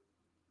sound.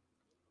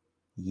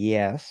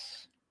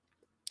 Yes.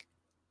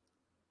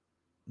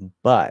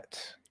 But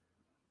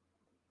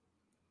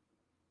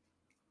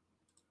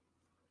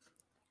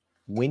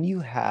when you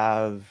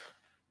have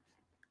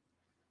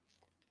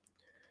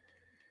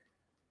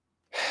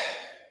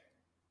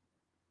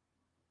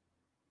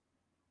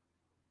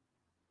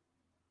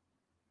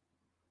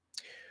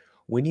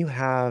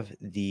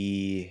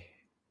the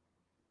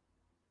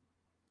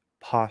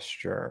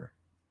posture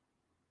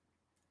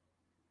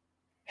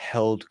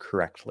held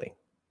correctly,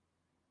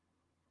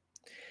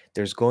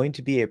 there's going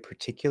to be a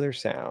particular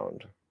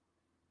sound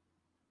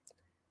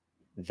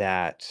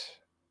that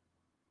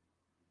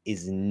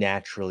is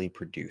naturally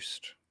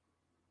produced.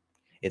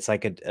 It's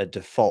like a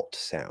default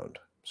sound,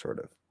 sort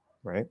of,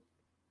 right?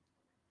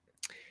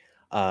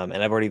 And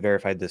I've already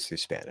verified this through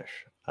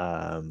Spanish.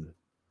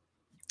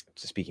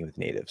 Speaking with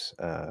natives,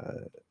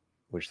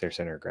 which their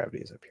center of gravity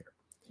is up here.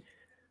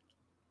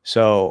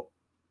 So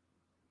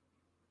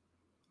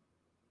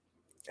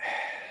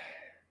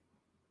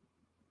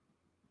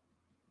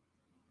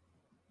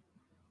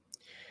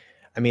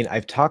I mean,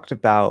 I've talked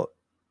about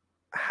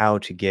how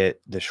to get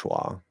the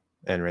schwa,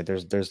 and right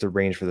there's the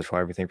range for the schwa,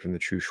 everything from the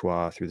true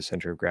schwa through the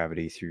center of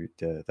gravity through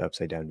the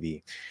upside down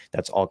V.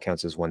 That's all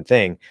counts as one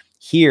thing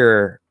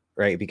here,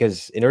 right?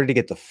 Because in order to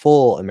get the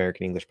full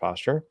American English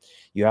posture,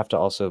 you have to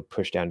also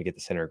push down to get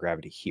the center of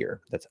gravity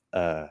here. That's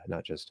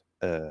not just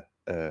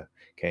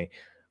okay.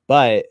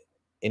 But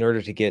in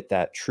order to get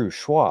that true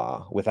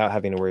schwa without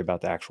having to worry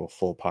about the actual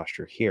full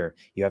posture here,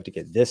 you have to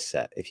get this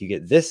set. If you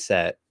get this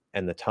set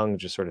and the tongue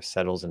just sort of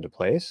settles into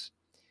place,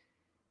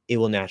 it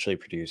will naturally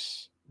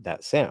produce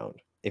that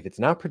sound. If it's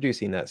not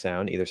producing that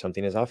sound, either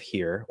something is off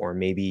here, or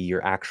maybe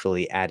you're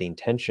actually adding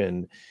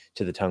tension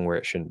to the tongue where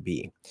it shouldn't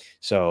be.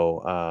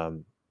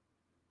 So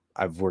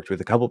I've worked with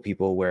a couple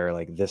people where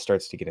like this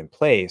starts to get in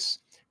place,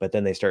 but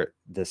then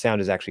the sound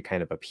is actually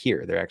kind of up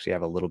here. They actually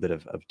have a little bit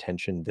of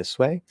tension this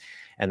way.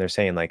 And they're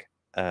saying like,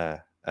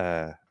 or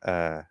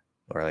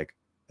like,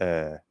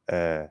 so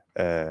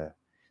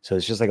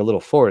it's just like a little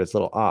forward, it's a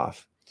little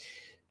off.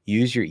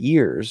 Use your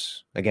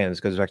ears. Again, this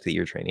goes back to the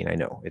ear training. I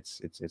know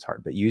it's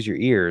hard, but use your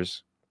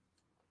ears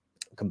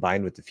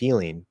combined with the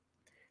feeling,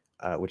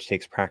 which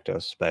takes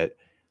practice. But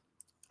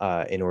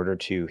in order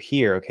to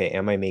hear, okay,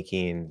 am I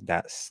making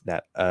that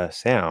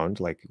sound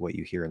like what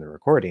you hear in the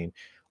recording,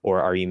 or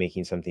are you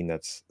making something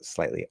that's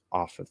slightly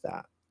off of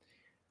that?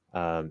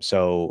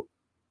 So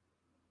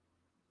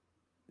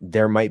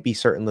there might be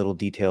certain little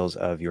details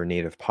of your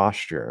native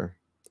posture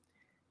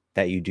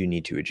that you do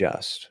need to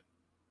adjust.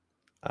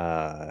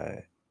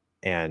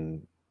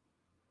 And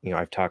you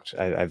know,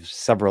 I've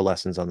several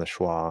lessons on the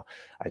schwa.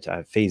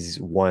 Phase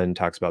 1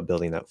 talks about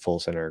building that full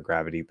center of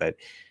gravity, but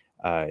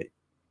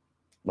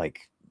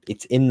like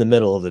it's in the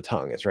middle of the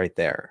tongue. It's right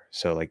there.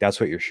 So like that's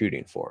what you're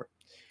shooting for.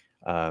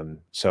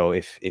 So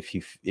if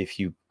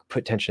you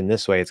put tension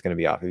this way, it's going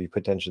to be off. If you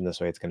put tension this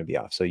way, it's going to be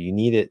off. So you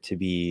need it to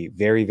be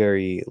very,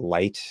 very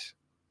light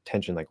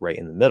tension, like right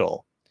in the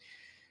middle.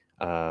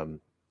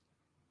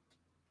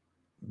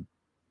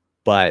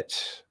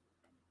 But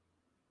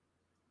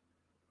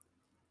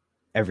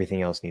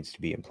everything else needs to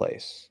be in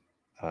place.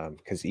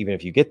 Because even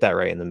if you get that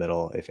right in the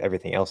middle, if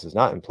everything else is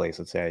not in place,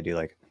 let's say I do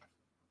like,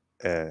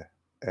 it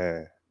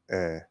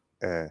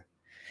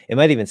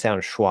might even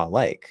sound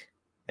schwa-like,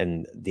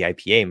 and the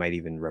IPA might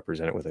even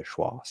represent it with a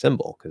schwa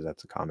symbol, because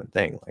that's a common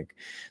thing. Like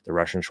the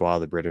Russian schwa,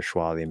 the British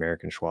schwa, the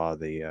American schwa,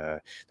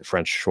 the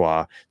French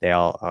schwa, they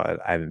all,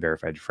 I haven't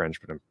verified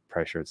French, but I'm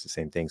pretty sure it's the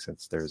same thing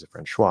since there's a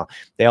French schwa.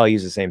 They all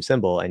use the same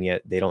symbol, and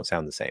yet they don't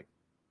sound the same.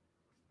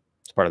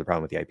 It's part of the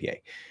problem with the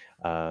IPA,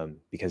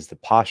 because the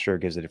posture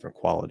gives a different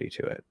quality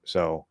to it.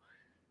 So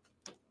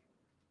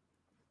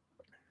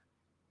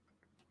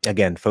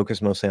again,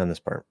 focus mostly on this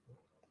part,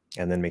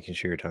 and then making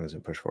sure your tongue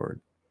doesn't push forward.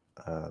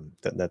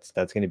 That's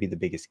going to be the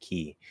biggest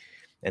key.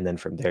 And then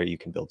from there, you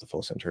can build the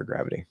full center of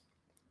gravity.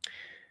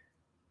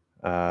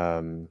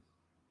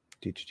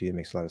 It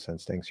makes a lot of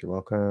sense. Thanks. You're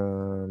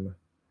welcome.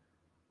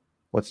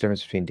 What's the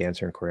difference between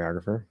dancer and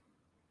choreographer?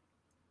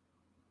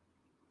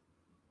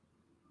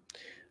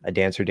 A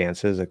dancer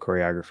dances, a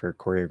choreographer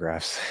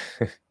choreographs.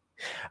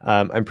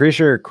 I'm pretty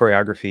sure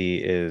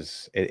choreography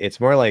is, it's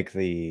more like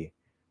the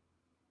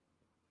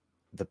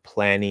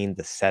planning,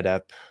 the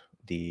setup,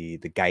 the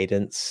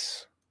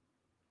guidance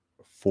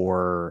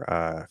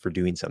for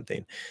doing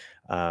something.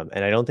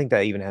 And I don't think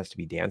that even has to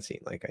be dancing.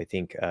 Like I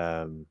think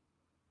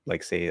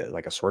like say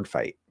like a sword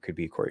fight could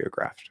be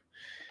choreographed.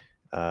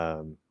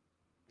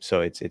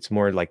 So it's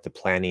more like the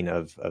planning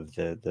of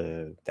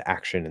the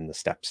action and the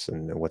steps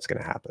and what's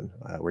going to happen.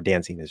 Where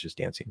dancing is just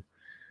dancing.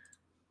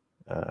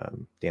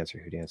 Dancer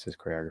who dances,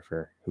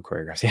 choreographer who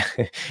choreographs. Yeah,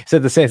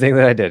 said the same thing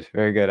that I did.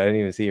 Very good. I didn't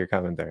even see your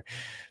comment there.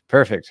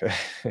 Perfect.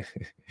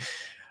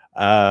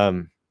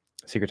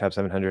 Secret Top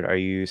 700. Are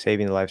you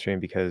saving the live stream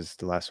because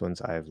the last ones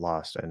I've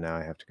lost and now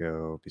I have to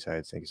go?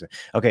 Besides, thank you. So,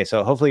 okay,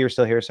 so hopefully you're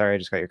still here. Sorry, I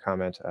just got your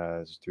comment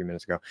 3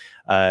 minutes ago.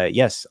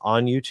 Yes,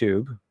 on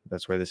YouTube.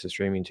 That's where this is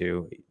streaming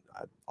to.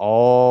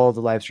 All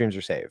the live streams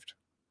are saved.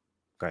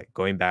 Okay,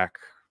 going back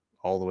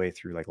all the way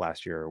through like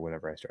last year or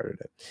whenever I started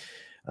it.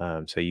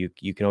 So you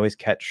can always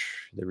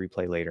catch the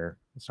replay later.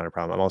 It's not a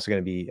problem. I'm also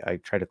going to be, I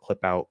try to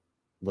clip out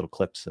little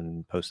clips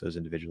and post those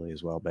individually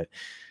as well. But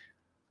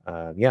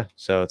yeah,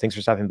 so thanks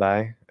for stopping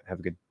by. Have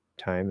a good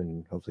time,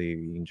 and hopefully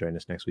you can join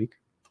us next week.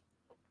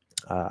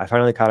 I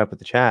finally caught up with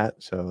the chat,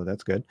 so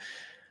that's good.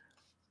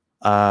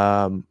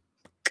 I'm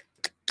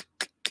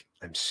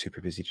super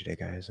busy today,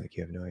 guys. Like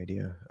you have no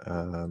idea.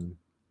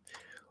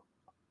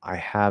 I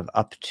have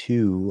up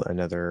to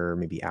another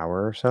maybe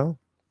hour or so.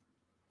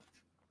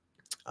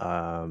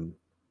 At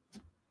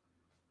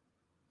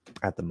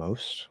the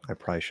most, I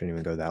probably shouldn't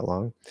even go that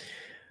long.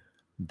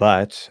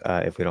 But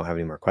if we don't have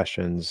any more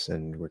questions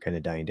and we're kind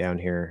of dying down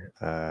here,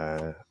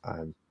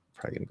 I'm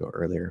probably going to go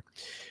earlier.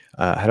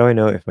 How do I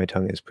know if my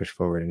tongue is pushed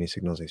forward? Any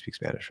signals I speak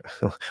Spanish?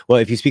 Well,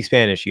 if you speak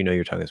Spanish, you know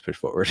your tongue is pushed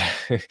forward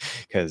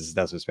because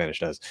that's what Spanish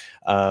does.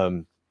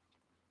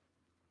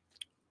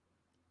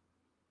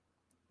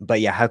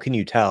 But yeah, how can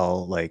you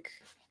tell? Like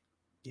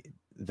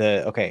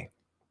okay,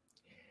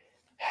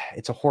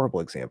 it's a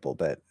horrible example,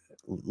 but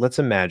let's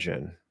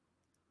imagine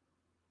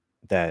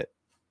that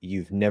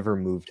you've never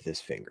moved this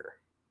finger.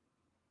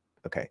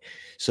 Okay,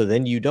 so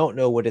then you don't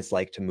know what it's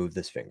like to move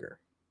this finger.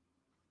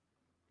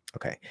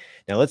 Okay,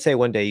 now let's say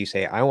one day you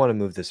say, I want to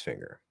move this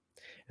finger.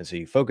 And so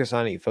you focus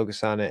on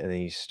it, and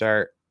then you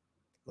start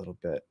a little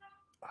bit.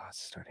 Oh,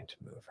 it's starting to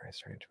move, right?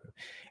 Starting to move.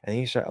 And then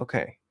you start,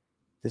 okay,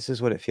 this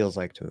is what it feels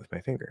like to move my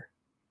finger.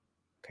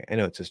 Okay, I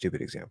know it's a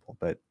stupid example,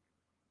 but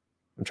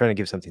I'm trying to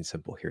give something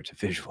simple here to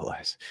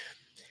visualize.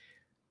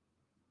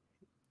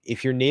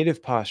 If your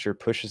native posture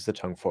pushes the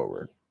tongue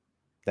forward,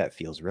 that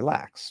feels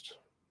relaxed,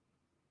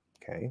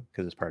 okay,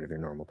 because it's part of your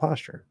normal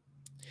posture.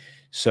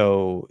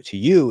 So to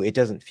you, it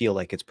doesn't feel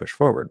like it's pushed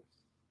forward.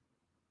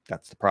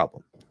 That's the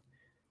problem.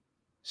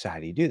 So how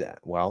do you do that?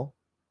 Well,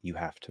 you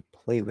have to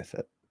play with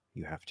it.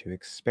 You have to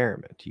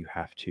experiment. You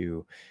have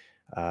to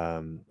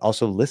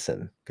also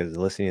listen, because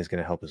the listening is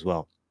going to help as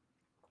well.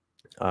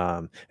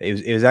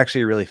 It was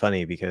actually really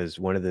funny because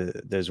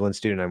there's one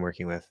student I'm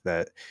working with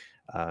that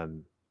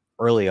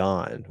early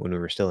on, when we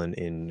were still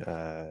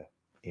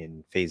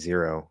in phase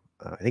 0,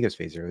 I think it was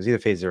phase 0. It was either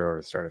phase 0 or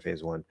the start of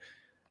phase 1,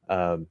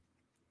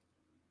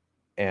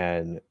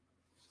 and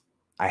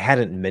I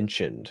hadn't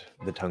mentioned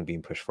the tongue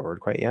being pushed forward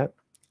quite yet,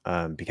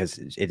 because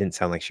it didn't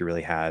sound like she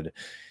really had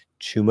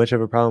too much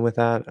of a problem with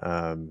that.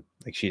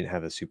 Like she didn't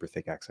have a super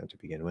thick accent to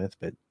begin with,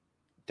 but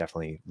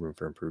definitely room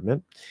for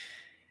improvement.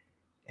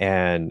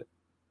 And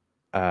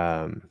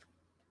I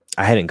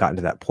hadn't gotten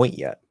to that point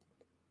yet.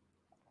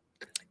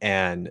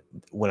 And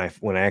when I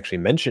actually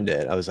mentioned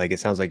it, I was like,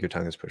 it sounds like your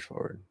tongue is pushed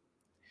forward.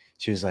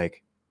 She was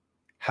like,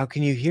 how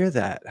can you hear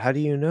that? How do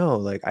you know?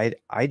 Like,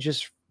 I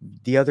just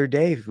the other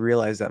day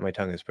realized that my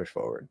tongue is pushed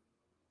forward.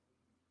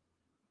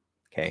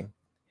 Okay.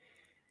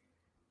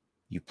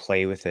 You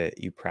play with it,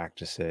 you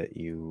practice it,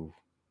 you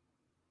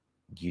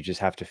just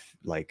have to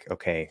like,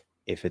 okay,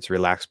 if it's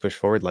relaxed push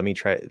forward, let me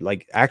try.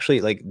 Like,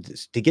 actually, like,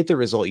 to get the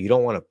result, you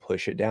don't want to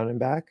push it down and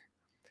back,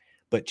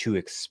 but to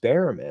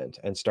experiment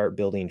and start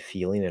building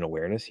feeling and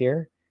awareness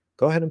here,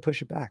 go ahead and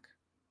push it back.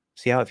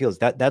 See how it feels.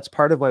 That's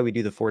part of why we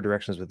do the 4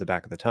 directions with the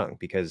back of the tongue,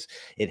 because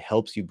it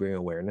helps you bring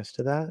awareness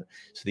to that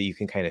so that you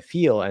can kind of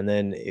feel. And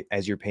then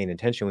as you're paying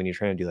attention, when you're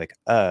trying to do like,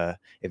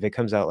 if it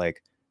comes out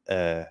like,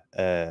 and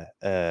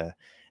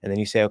then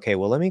you say, okay,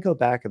 well, let me go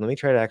back and let me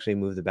try to actually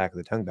move the back of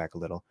the tongue back a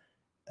little.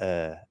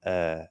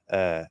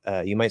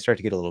 You might start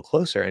to get a little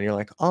closer and you're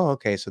like, oh,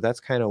 okay, so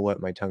that's kind of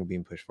what my tongue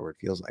being pushed forward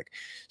feels like.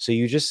 So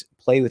you just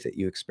play with it,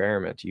 you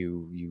experiment,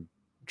 you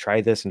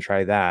try this and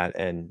try that,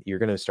 and you're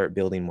going to start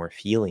building more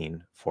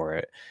feeling for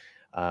it.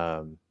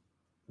 But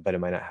it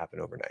might not happen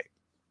overnight.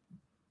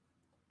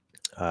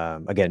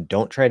 Again,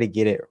 don't try to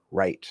get it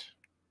right.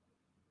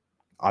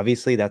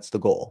 Obviously, that's the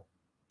goal.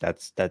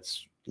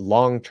 That's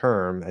long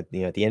term. At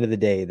the end of the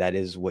day, that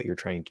is what you're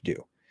trying to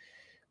do.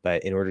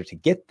 But in order to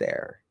get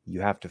there, you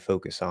have to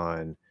focus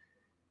on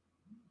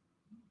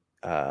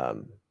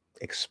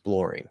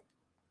exploring,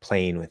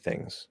 playing with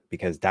things,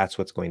 because that's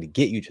what's going to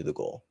get you to the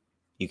goal.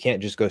 You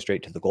can't just go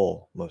straight to the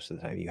goal most of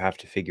the time. You have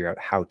to figure out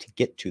how to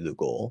get to the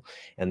goal.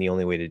 And the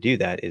only way to do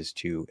that is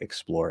to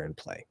explore and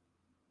play,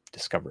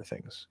 discover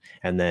things,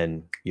 and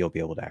then you'll be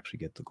able to actually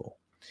get the goal.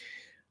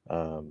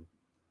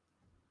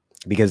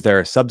 Because there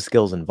are sub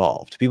skills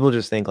involved. People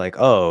just think like,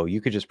 oh,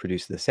 you could just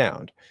produce the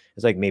sound.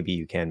 It's like, maybe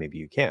you can, maybe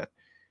you can't.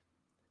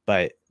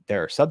 But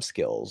there are sub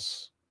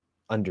skills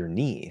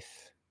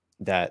underneath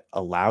that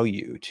allow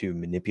you to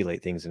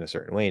manipulate things in a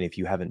certain way. And if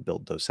you haven't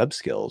built those sub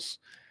skills,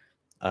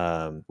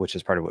 which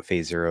is part of what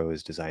phase 0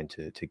 is designed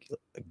to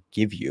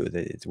give you,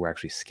 that we're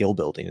actually skill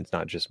building. It's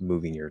not just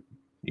moving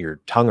your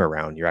tongue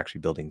around. You're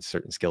actually building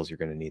certain skills you're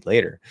going to need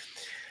later.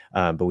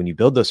 But when you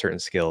build those certain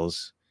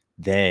skills,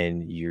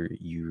 then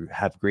you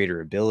have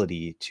greater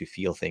ability to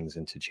feel things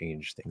and to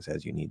change things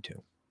as you need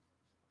to.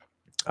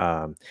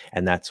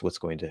 And that's what's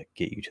going to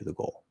get you to the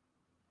goal.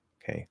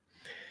 Okay.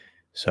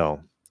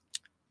 So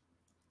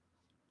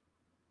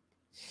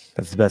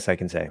that's the best I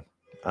can say.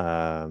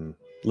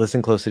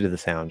 Listen closely to the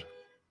sound.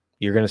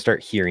 You're going to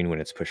start hearing when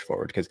it's pushed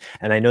forward,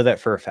 and I know that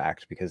for a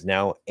fact, because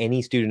now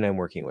any student I'm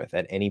working with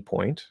at any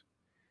point,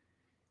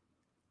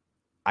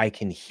 I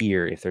can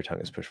hear if their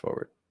tongue is pushed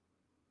forward.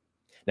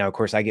 Now, of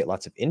course, I get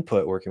lots of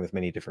input working with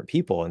many different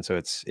people, and so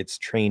it's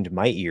trained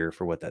my ear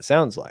for what that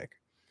sounds like.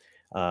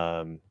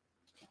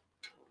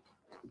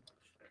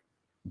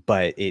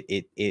 But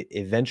it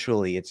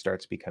eventually it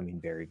starts becoming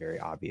very, very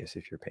obvious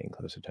if you're paying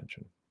close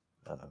attention.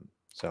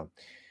 So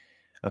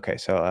okay,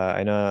 so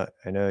I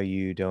know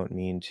you don't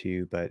mean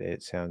to, but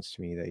it sounds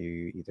to me that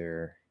you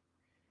either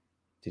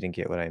didn't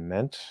get what I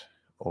meant,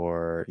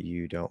 or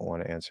you don't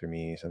want to answer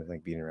me something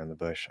like beating around the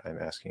bush. I'm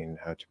asking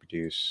how to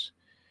produce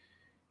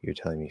You're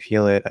telling me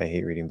feel it. I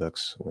hate reading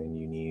books when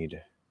you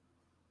need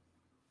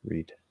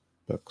read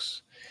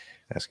books.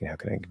 Asking how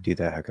can I do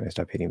that? How can I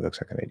stop hating books?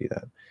 How can I do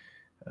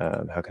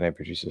that? How can I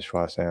produce a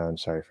schwa sound?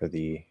 Sorry for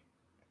the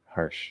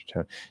harsh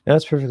tone. No,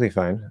 that's perfectly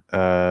fine.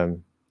 But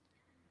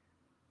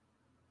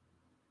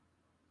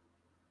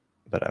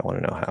I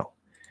want to know how.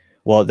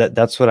 Well,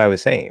 that's what I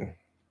was saying.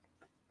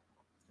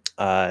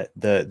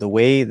 The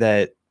way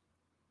that,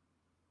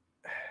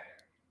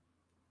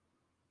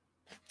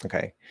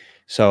 okay,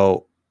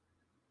 so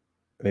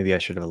maybe I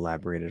should have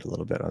elaborated a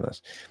little bit on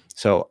this.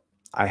 So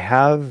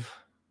I've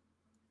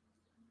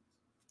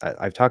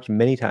talked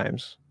many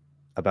times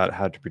about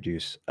how to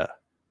produce a.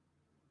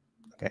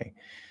 Okay,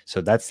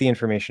 so that's the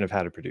information of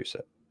how to produce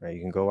it, right?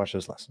 You can go watch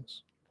those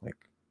lessons. Like,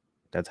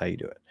 that's how you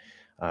do it.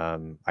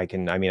 I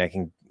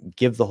can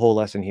give the whole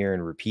lesson here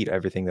and repeat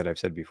everything that I've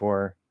said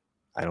before.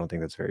 I don't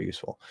think that's very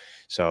useful.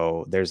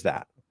 So there's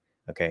that.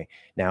 Okay,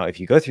 now if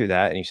you go through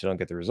that and you still don't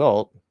get the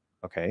result,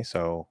 okay,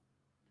 so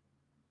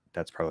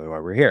that's probably why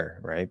we're here,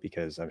 right?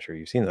 Because I'm sure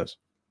you've seen those.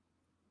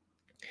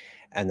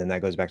 And then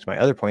that goes back to my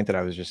other point that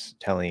I was just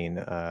telling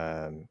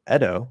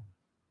Edo,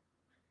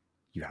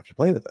 you have to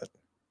play with it,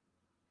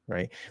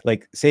 right?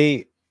 Like,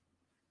 say,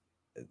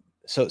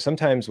 so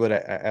sometimes what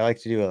I like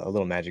to do a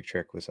little magic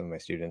trick with some of my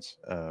students.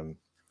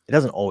 It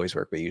doesn't always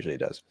work, but usually it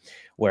does,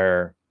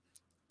 where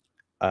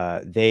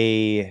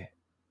they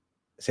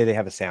say they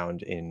have a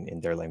sound in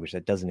their language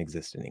that doesn't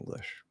exist in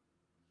English,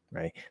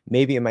 right?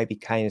 Maybe it might be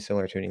kind of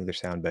similar to an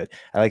English sound, but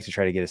I like to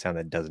try to get a sound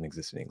that doesn't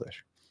exist in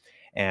English.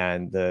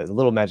 And the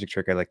little magic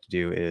trick I like to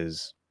do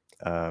is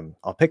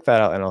I'll pick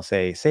that out and I'll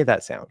say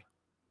that sound.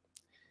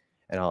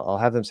 And I'll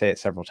have them say it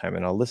several times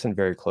and I'll listen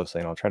very closely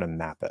and I'll try to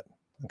map it.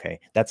 Okay,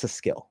 that's a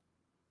skill.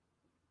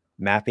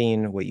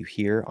 Mapping what you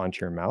hear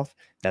onto your mouth,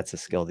 that's a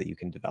skill that you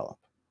can develop.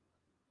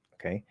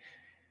 Okay.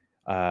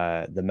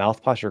 The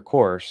mouth posture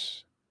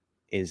course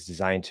is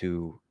designed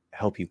to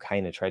help you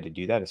kind of try to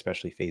do that,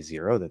 especially phase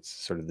 0. That's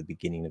sort of the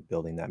beginning of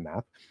building that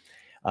map.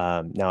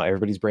 Now,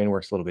 everybody's brain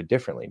works a little bit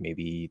differently.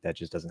 Maybe that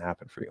just doesn't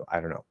happen for you.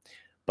 I don't know.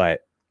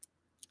 But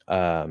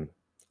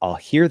I'll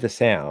hear the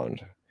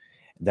sound.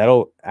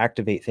 That'll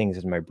activate things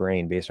in my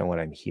brain based on what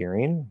I'm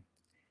hearing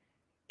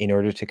in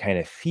order to kind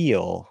of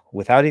feel,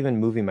 without even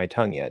moving my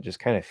tongue yet, just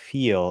kind of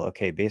feel,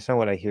 okay, based on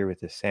what I hear with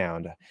this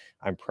sound,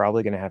 I'm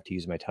probably going to have to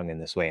use my tongue in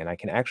this way. And I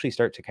can actually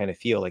start to kind of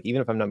feel like, even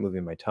if I'm not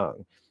moving my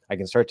tongue, I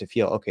can start to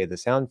feel, okay, the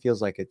sound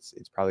feels like it's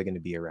probably going to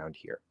be around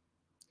here.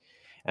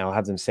 And I'll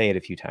have them say it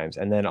a few times,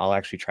 and then I'll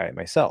actually try it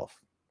myself.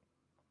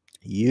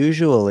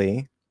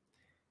 Usually,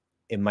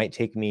 it might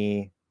take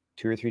me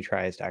 2 or 3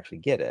 tries to actually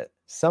get it.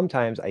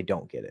 Sometimes I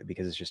don't get it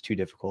because it's just too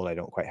difficult. I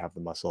don't quite have the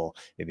muscle.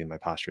 Maybe my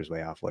posture is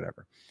way off,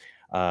 whatever.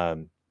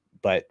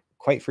 But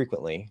quite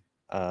frequently,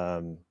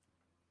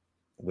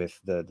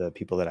 with the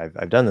people that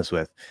I've done this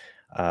with,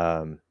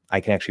 I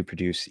can actually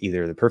produce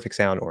either the perfect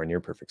sound or a near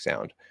perfect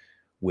sound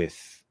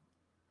with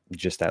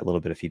just that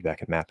little bit of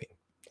feedback and mapping.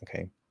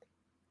 Okay.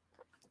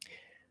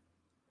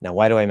 Now,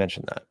 why do I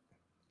mention that?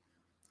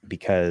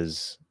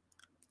 Because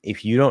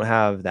if you don't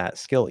have that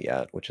skill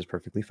yet, which is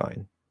perfectly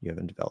fine, you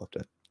haven't developed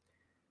it,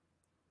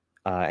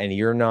 and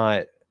you're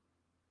not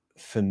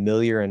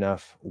familiar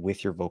enough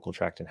with your vocal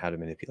tract and how to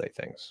manipulate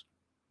things,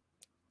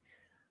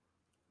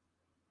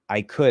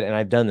 I could, and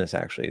I've done this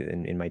actually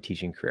in my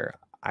teaching career,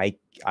 I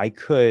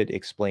could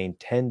explain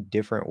 10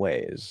 different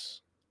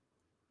ways,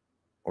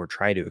 or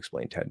try to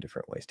explain 10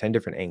 different ways, 10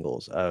 different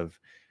angles of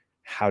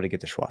how to get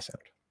the schwa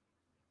sound.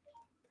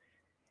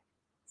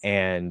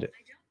 And I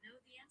don't know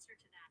the answer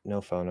to that.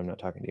 No phone, I'm not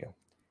talking to you.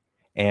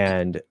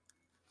 And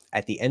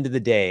at the end of the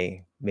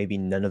day, maybe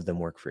none of them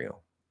work for you.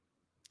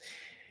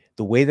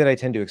 The way that I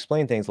tend to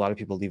explain things, a lot of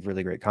people leave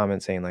really great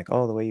comments saying like,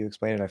 oh, the way you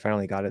explain it, I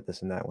finally got it,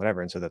 this and that,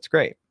 whatever. And so that's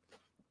great.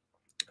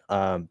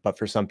 But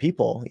for some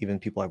people, even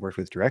people I've worked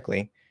with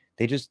directly,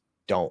 they just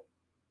don't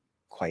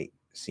quite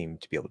seem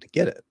to be able to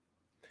get it.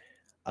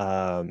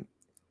 And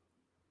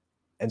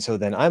so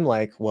then I'm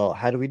like, well,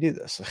 how do we do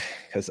this?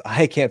 Because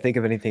I can't think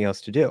of anything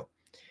else to do.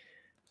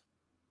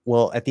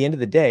 Well, at the end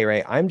of the day,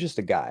 right, I'm just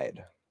a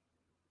guide.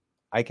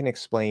 I can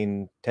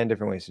explain 10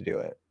 different ways to do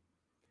it,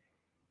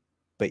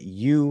 but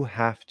you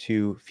have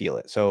to feel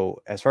it.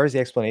 So as far as the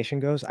explanation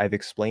goes, I've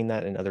explained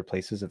that in other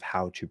places of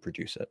how to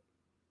produce it.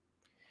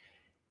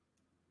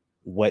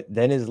 What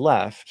then is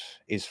left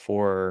is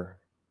for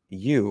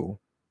you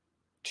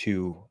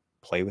to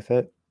play with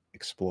it,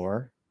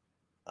 explore,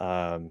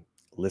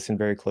 listen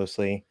very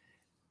closely,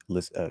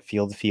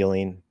 feel the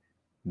feeling,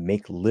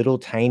 make little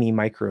tiny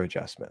micro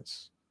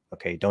adjustments.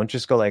 Okay, don't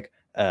just go like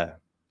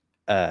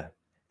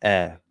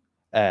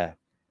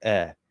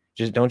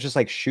just don't just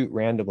like shoot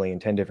randomly in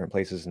 10 different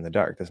places in the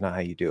dark. That's not how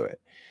you do it.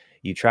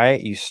 You try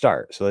it, you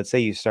start. So let's say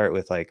you start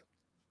with like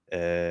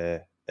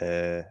and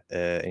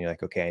you're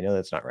like, okay, I know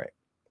that's not right.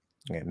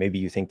 Okay, maybe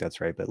you think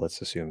that's right, but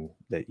let's assume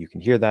that you can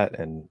hear that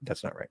and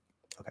that's not right.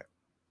 Okay.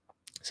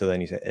 So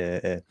then you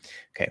say,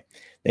 okay.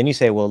 Then you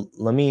say, well,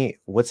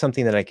 what's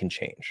something that I can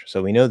change?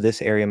 So we know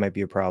this area might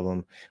be a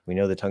problem. We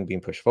know the tongue being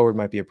pushed forward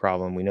might be a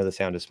problem. We know the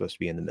sound is supposed to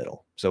be in the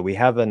middle. So we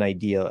have an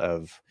idea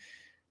of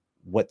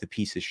what the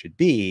pieces should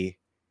be,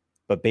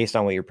 but based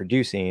on what you're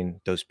producing,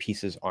 those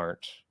pieces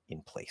aren't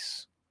in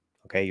place.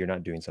 Okay, you're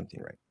not doing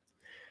something right.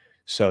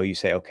 So you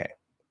say, okay,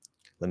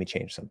 let me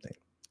change something.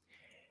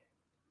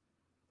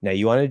 Now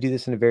you want to do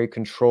this in a very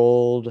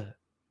controlled,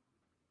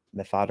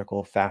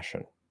 methodical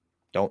fashion.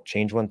 Don't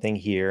change one thing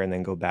here and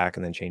then go back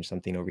and then change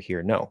something over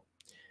here. No.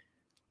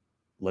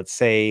 Let's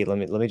say, let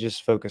me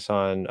just focus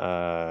on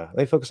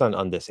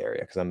on this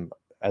area, because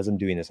as I'm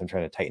doing this, I'm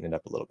trying to tighten it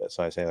up a little bit.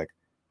 So I say like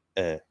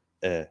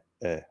okay.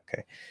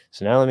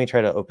 So now let me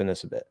try to open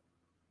this a bit.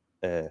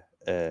 Now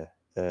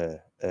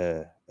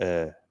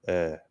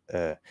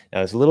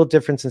there's a little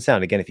difference in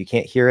sound. Again, if you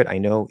can't hear it, I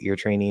know ear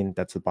training,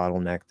 that's the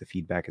bottleneck. The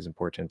feedback is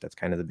important. That's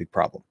kind of the big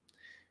problem.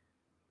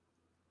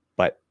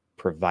 But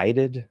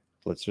provided,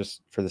 let's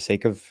just, for the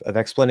sake of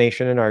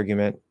explanation and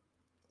argument,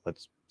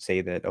 let's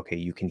say that, okay,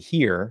 you can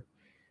hear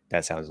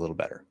that sounds a little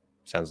better.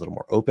 Sounds a little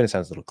more open. It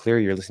sounds a little clearer.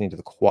 You're listening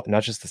to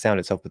not just the sound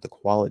itself, but the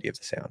quality of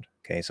the sound.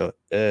 Okay, so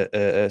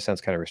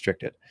sounds kind of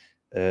restricted.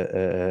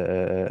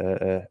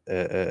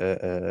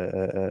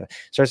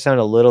 Starts to sound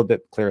a little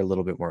bit clearer, a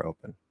little bit more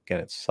open. Again,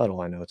 it's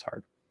subtle. I know it's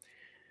hard.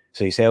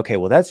 So you say, okay,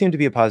 well, that seemed to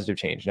be a positive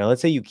change. Now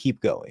let's say you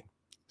keep going.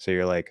 So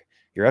you're like,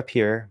 you're up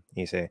here,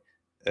 and you say,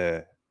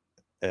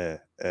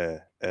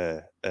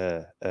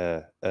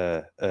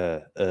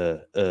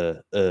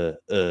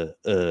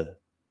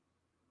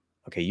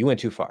 okay, you went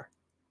too far.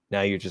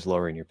 Now you're just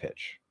lowering your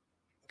pitch.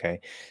 Okay,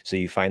 so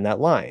you find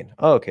that line.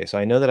 Oh, okay, so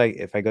I know that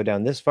if I go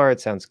down this far, it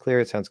sounds clear,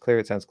 it sounds clear,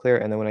 it sounds clear.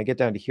 And then when I get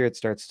down to here, it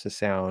starts to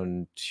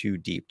sound too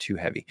deep, too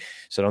heavy.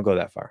 So don't go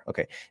that far.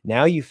 Okay,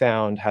 now you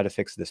found how to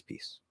fix this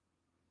piece.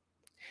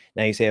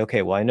 Now you say,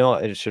 okay, well, I know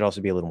it should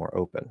also be a little more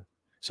open.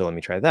 So let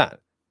me try that.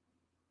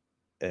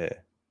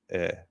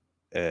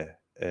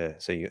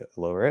 So you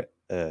lower it.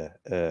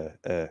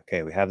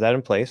 Okay, we have that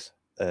in place.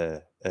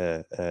 Now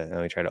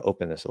we try to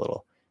open this a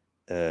little.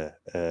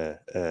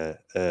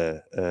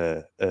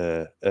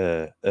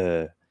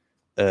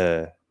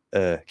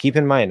 Keep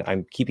in mind,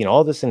 I'm keeping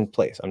all this in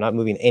place. I'm not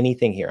moving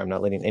anything here. I'm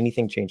not letting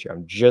anything change here.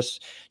 I'm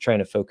just trying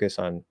to focus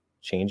on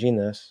changing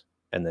this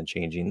and then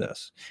changing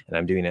this. And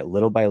I'm doing it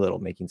little by little,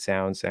 making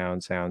sound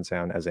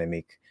as I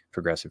make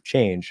progressive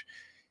change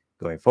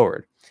going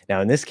forward.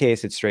 Now, in this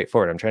case, it's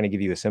straightforward. I'm trying to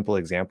give you a simple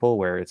example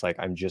where it's like,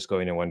 I'm just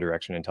going in one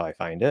direction until I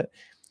find it.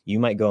 You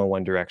might go in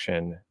one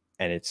direction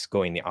and it's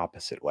going the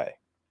opposite way.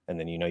 And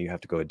then, you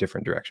have to go a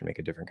different direction, make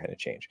a different kind of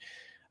change.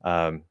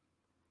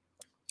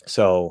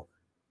 So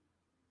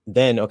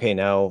then, okay,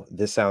 now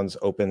this sounds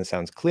open, this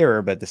sounds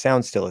clearer, but the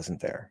sound still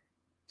isn't there.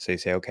 So you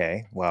say,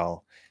 okay,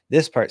 well,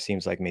 this part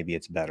seems like maybe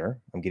it's better.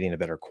 I'm getting a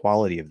better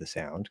quality of the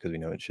sound because we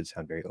know it should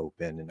sound very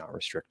open and not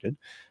restricted.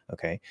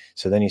 Okay,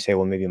 so then you say,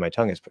 well, maybe my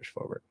tongue is pushed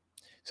forward.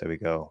 So we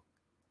go,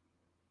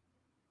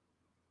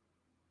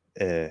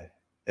 so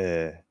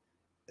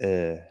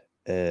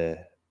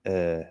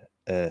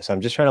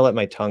I'm just trying to let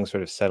my tongue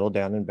sort of settle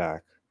down and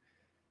back.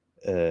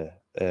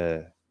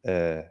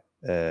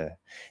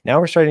 Now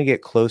we're starting to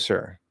get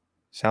closer.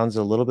 Sounds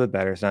a little bit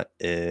better. It's not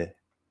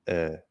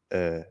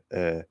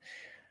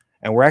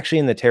and we're actually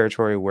in the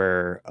territory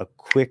where a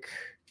quick,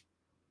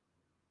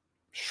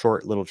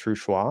 short little true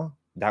schwa,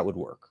 that would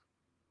work,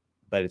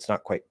 but it's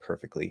not quite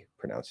perfectly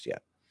pronounced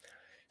yet.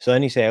 So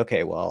then you say,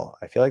 okay, well,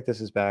 I feel like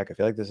this is back. I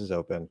feel like this is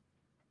open,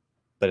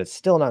 but it's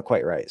still not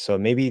quite right. So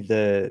maybe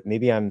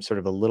I'm sort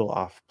of a little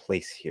off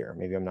place here.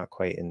 Maybe I'm not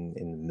quite in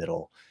the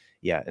middle.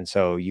 Yeah. And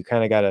so you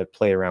kind of got to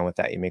play around with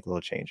that. You make little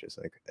changes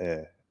like,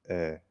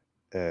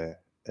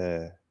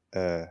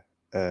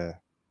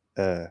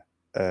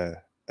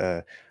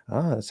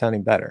 that's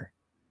sounding better.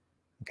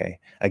 Okay.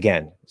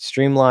 Again,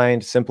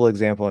 streamlined, simple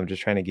example. I'm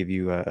just trying to give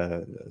you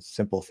a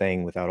simple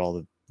thing without all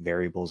the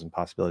variables and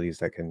possibilities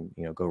that can,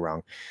 go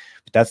wrong.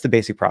 But that's the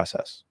basic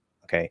process.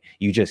 Okay.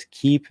 You just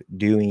keep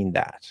doing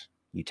that.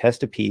 You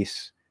test a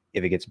piece.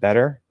 If it gets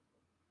better,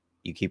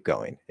 you keep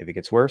going. If it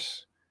gets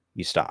worse,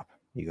 you stop.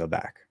 You go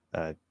back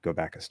a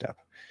step.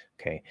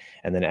 Okay.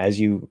 And then as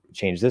you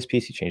change this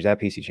piece, you change that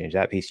piece, you change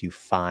that piece, you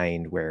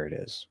find where it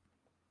is.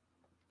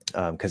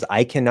 Because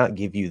I cannot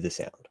give you the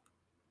sound.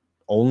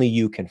 Only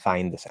you can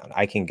find the sound.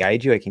 I can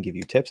guide you. I can give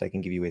you tips. I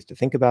can give you ways to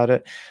think about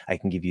it. I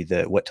can give you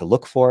what to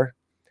look for,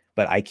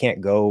 but I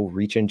can't go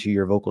reach into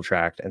your vocal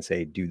tract and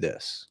say, do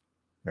this,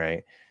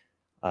 right?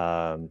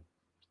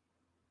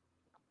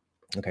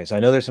 Okay, so I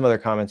know there's some other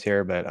comments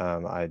here, but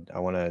I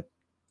want to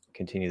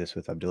continue this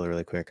with Abdullah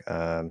really quick.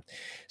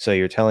 So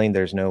you're telling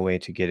there's no way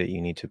to get it.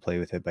 You need to play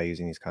with it by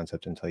using these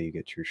concepts until you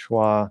get true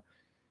schwa.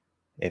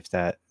 If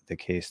that's the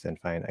case, then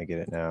fine, I get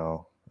it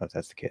now. If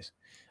that's the case.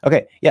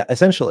 Okay, yeah,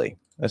 essentially.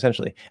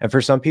 And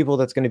for some people,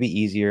 that's going to be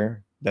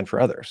easier than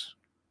for others.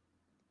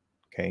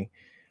 Okay.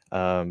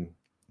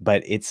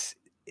 But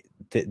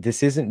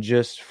this isn't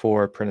just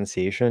for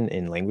pronunciation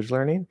in language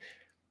learning.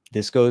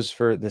 This goes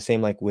for the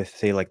same, like with,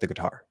 say, like the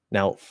guitar.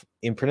 Now,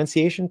 in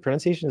pronunciation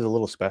is a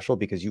little special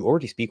because you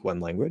already speak one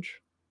language,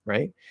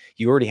 right?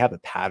 You already have a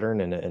pattern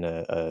and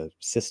a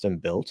system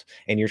built,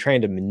 and you're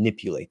trying to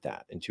manipulate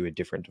that into a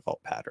different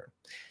default pattern.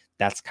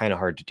 That's kind of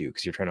hard to do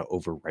because you're trying to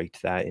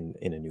overwrite that in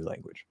a new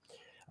language.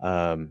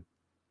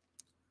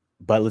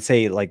 But let's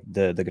say like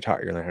the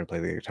guitar, you're learning how to play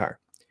the guitar.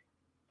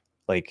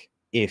 Like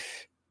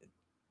if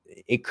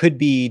it could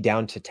be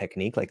down to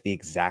technique, like the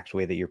exact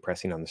way that you're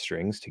pressing on the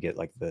strings to get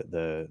like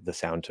the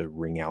sound to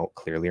ring out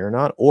clearly or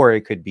not, or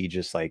it could be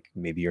just like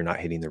maybe you're not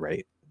hitting the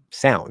right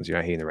sounds, you're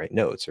not hitting the right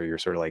notes, or you're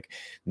sort of like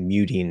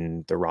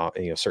muting the wrong,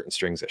 certain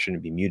strings that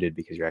shouldn't be muted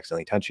because you're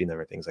accidentally touching them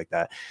or things like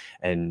that.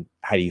 And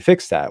how do you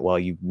fix that? Well,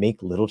 you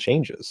make little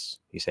changes.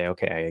 You say,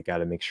 okay, I got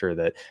to make sure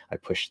that I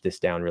push this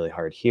down really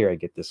hard here. I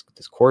get this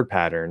chord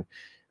pattern,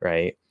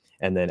 right?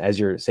 And then as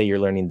you're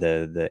learning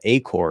the A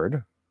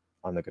chord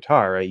on the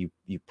guitar, right?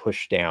 You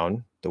push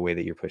down the way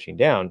that you're pushing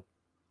down,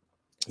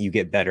 you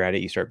get better at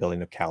it. You start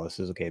building up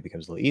calluses. Okay, it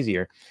becomes a little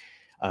easier.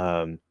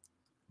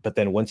 But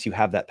then once you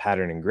have that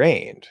pattern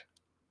ingrained,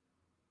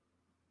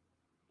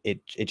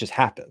 it just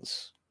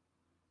happens,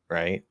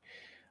 right?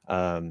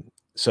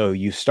 So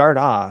you start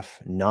off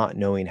not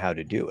knowing how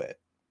to do it,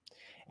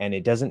 and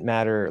it doesn't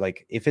matter.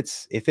 Like if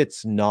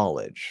it's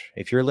knowledge,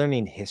 if you're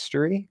learning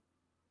history,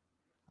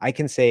 I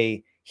can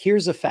say,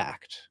 here's a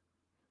fact.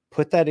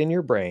 Put that in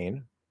your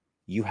brain.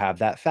 You have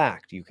that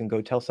fact. You can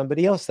go tell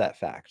somebody else that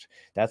fact.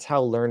 That's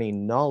how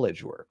learning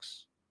knowledge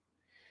works.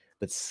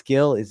 But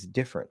skill is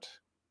different.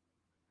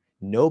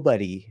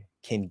 Nobody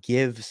can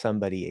give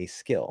somebody a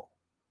skill.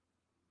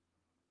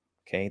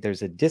 Okay,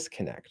 there's a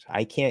disconnect.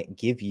 I can't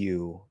give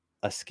you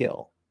a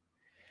skill.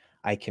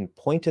 I can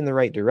point in the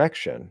right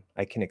direction.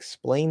 I can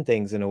explain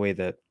things in a way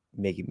that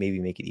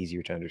maybe make it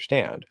easier to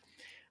understand.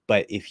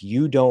 But if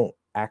you don't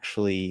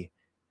actually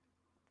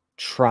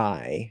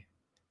try,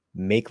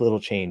 make little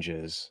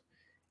changes,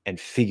 and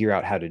figure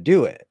out how to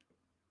do it,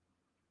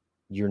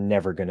 you're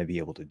never going to be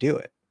able to do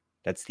it.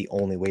 That's the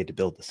only way to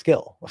build the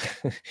skill.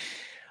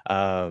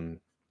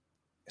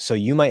 So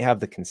you might have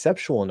the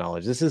conceptual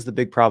knowledge. This is the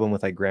big problem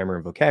with like grammar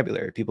and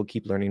vocabulary. People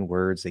keep learning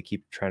words. They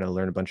keep trying to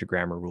learn a bunch of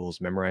grammar rules,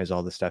 memorize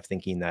all this stuff,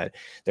 thinking that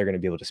they're going to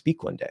be able to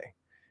speak one day.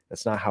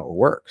 That's not how it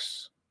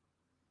works.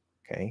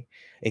 Okay.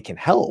 It can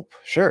help.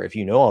 Sure. If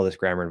you know all this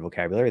grammar and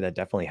vocabulary, that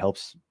definitely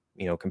helps,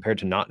 compared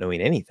to not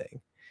knowing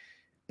anything.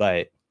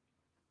 But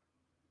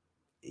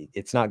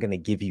it's not going to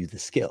give you the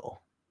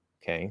skill.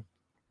 Okay.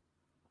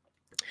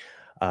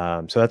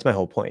 So that's my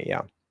whole point.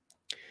 Yeah.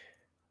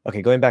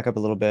 Okay, going back up a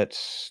little bit.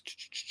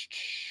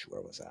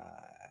 Where was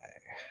I?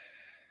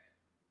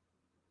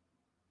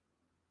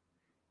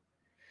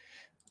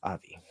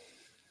 Avi.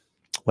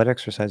 What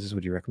exercises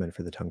would you recommend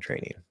for the tongue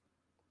training?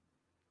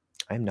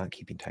 I'm not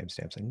keeping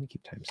timestamps. I need to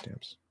keep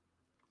timestamps.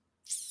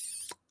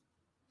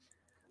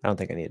 I don't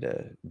think I need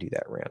to do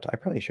that rant. I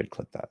probably should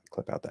clip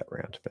out that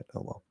rant, but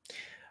oh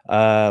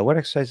well. What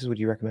exercises would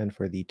you recommend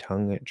for the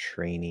tongue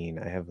training?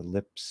 I have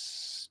lip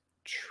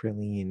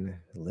trilling.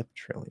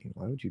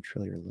 Why would you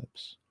trill your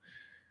lips?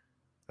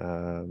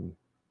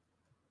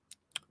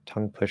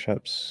 Tongue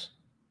push-ups.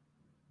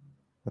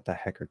 What the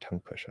heck are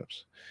tongue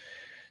push-ups?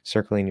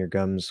 Circling your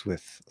gums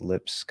with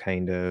lips,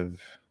 kind of.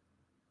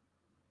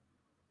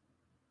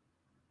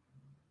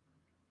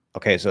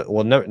 Okay, so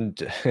well, no,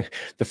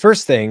 the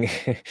first thing,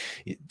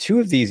 two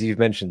of these you've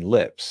mentioned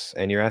lips,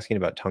 and you're asking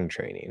about tongue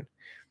training.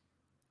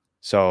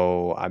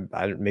 So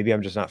maybe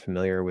I'm just not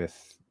familiar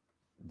with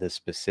the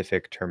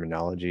specific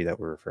terminology that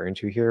we're referring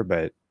to here,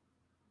 but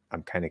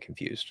I'm kind of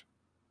confused.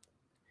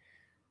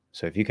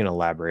 So if you can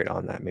elaborate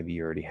on that, maybe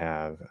you already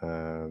have. I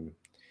don't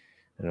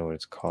know what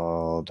it's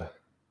called.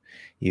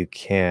 You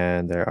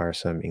can. There are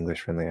some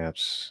English-friendly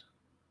apps.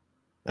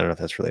 I don't know if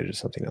that's related to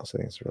something else. I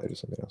think it's related to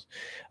something else.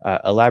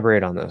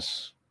 Elaborate on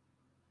this.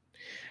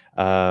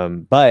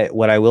 But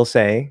what I will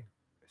say,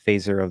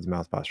 phaser of the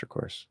mouth posture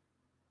course.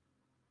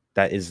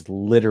 That is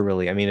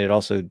literally, I mean, it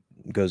also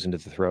goes into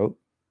the throat.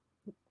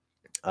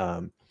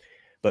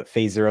 But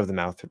phaser of the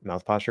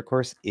mouth posture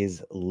course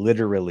is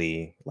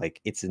literally like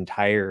its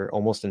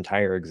almost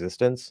entire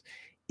existence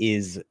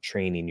is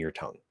training your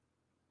tongue.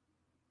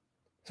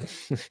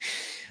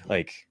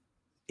 Like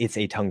it's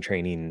a tongue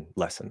training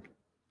lesson.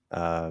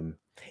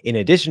 In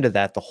addition to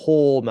that, the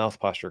whole mouth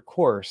posture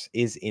course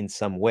is in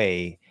some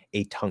way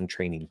a tongue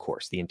training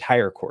course. The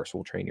entire course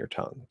will train your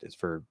tongue. It's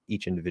for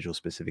each individual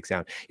specific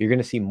sound. You're going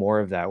to see more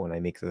of that when I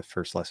make the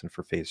first lesson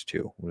for phase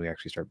 2, when we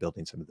actually start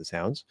building some of the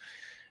sounds.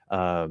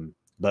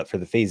 But for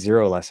the phase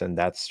 0 lesson,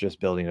 that's just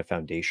building a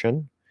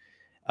foundation.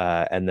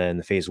 And then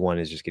the phase 1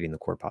 is just getting the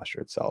core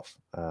posture itself.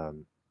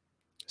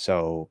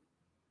 So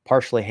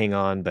partially hang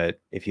on, but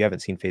if you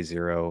haven't seen phase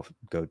 0,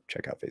 go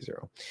check out phase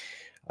 0.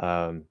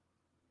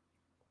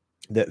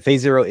 The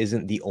phase 0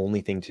 isn't the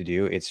only thing to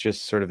do. It's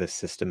just sort of a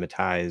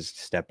systematized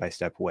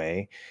step-by-step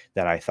way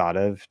that I thought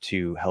of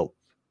to help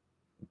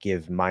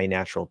give my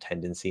natural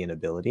tendency and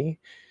ability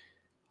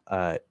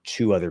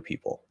to other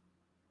people.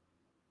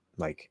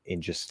 Like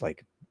in just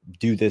like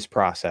do this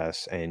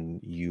process and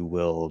you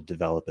will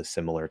develop a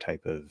similar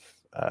type of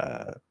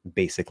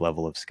basic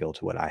level of skill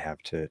to what I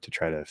have to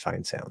try to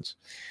find sounds.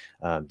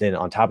 Then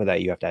on top of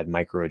that, you have to add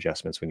micro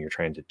adjustments when you're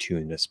trying to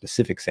tune a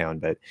specific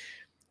sound. But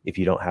if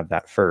you don't have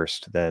that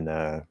first, then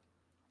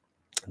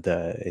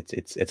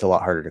it's a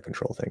lot harder to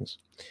control things,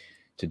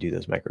 to do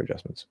those micro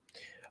adjustments.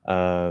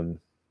 Can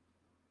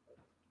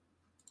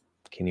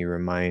you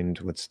remind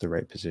what's the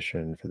right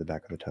position for the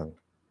back of the tongue?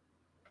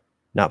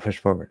 Not push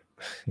forward.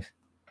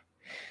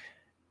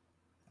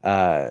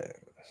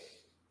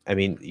 I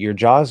mean, your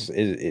jaws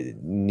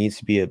it needs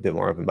to be a bit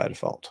more open by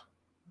default.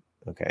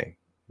 Okay.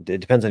 It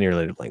depends on your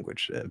native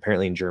language.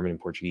 Apparently in German and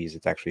Portuguese,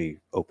 it's actually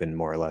open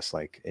more or less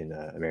like in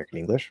American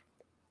English.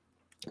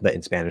 But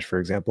in Spanish, for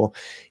example,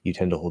 you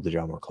tend to hold the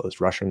jaw more closed.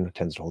 Russian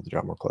tends to hold the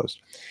jaw more closed.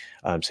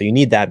 So you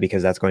need that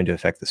because that's going to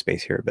affect the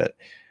space here a bit.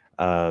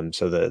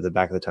 So the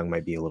back of the tongue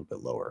might be a little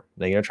bit lower.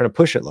 Now you're not trying to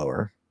push it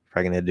lower. You're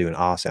probably going to do an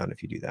ah sound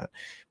if you do that.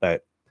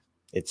 But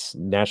it's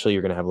naturally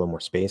you're going to have a little more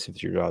space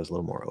if your jaw is a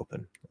little more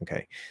open.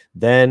 Okay.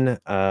 Then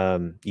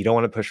you don't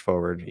want to push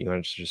forward. You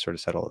want to just sort of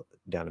settle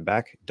down and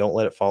back. Don't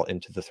let it fall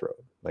into the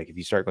throat. Like if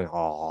you start going,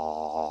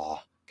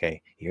 ah,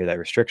 okay, you hear that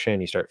restriction,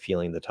 you start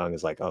feeling the tongue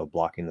is like, oh,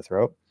 blocking the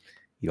throat.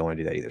 You don't want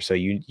to do that either. So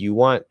you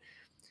want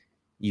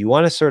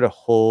to sort of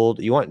hold,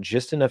 you want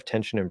just enough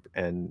tension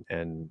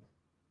and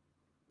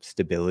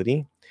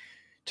stability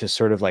to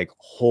sort of like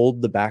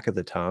hold the back of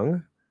the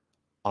tongue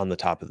on the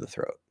top of the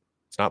throat.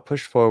 It's not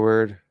pushed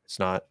forward. It's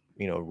not,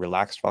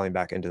 relaxed falling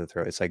back into the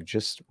throat. It's like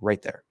just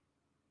right there.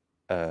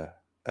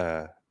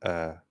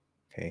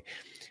 Okay.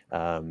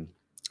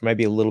 Might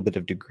be a little bit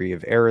of degree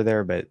of error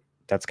there, but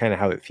that's kind of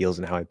how it feels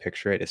and how I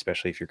picture it,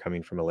 especially if you're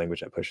coming from a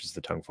language that pushes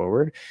the tongue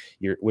forward,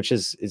 which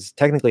is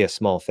technically a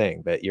small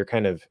thing, but you're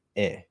kind of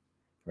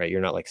right?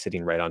 You're not like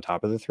sitting right on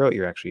top of the throat.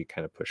 You're actually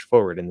kind of pushed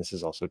forward, and this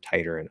is also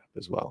tighter and up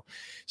as well.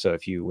 So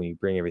when you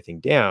bring everything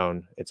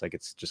down, it's like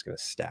it's just going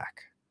to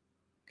stack.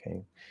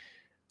 Okay.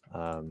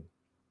 I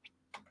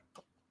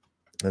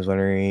was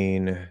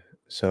wondering,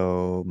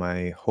 so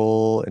my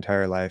whole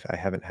entire life, I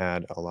haven't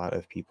had a lot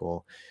of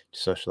people to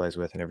socialize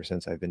with. And ever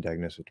since I've been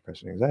diagnosed with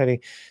depression and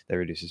anxiety, that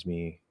reduces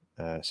me.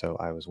 So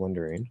I was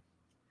wondering,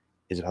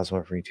 is it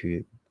possible for me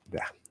to,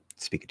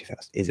 speaking too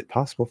fast, is it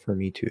possible for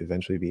me to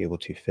eventually be able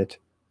to fit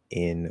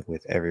in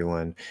with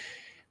everyone,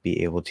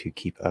 be able to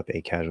keep up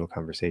a casual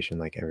conversation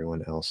like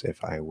everyone else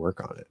if I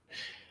work on it?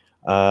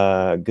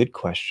 Good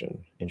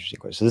question. Interesting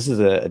question. So this is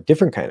a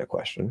different kind of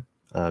question.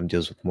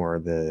 Deals with more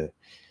of the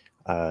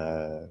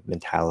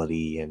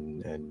mentality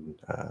and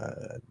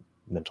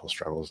mental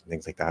struggles and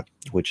things like that,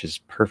 which is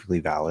perfectly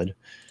valid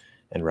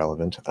and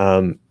relevant.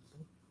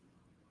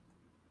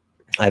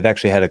 I've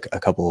actually had a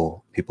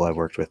couple people I've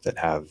worked with that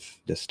have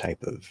this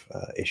type of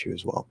issue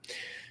as well.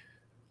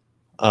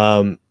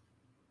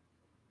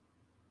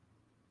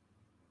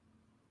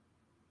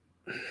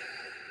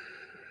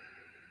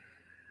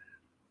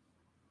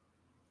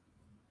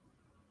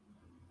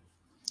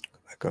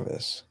 Back over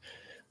this.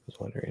 I was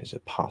wondering, is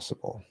it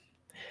possible?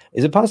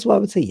 Is it possible? I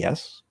would say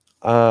yes.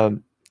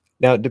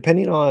 Now,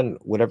 depending on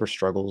whatever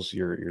struggles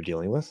you're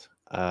dealing with,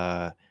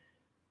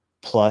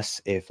 plus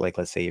if, like,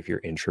 let's say if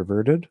you're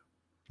introverted,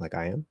 like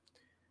I am,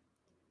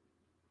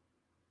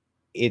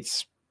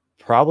 it's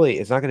not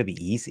going to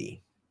be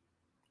easy,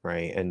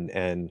 right?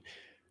 And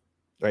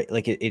right,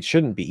 like it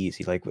shouldn't be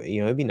easy. Like,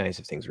 it'd be nice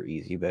if things were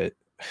easy, but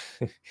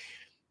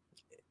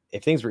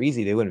if things were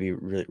easy, they wouldn't be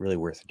really, really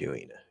worth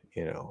doing,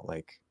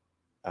 like,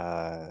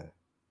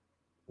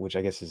 which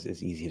I guess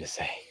is easy to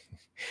say,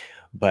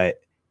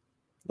 but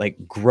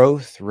like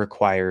growth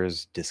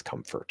requires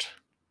discomfort,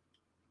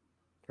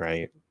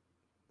 right?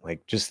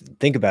 Like just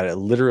think about it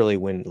literally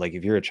when, like,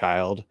 if you're a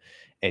child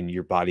and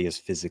your body is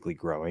physically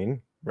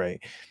growing, right?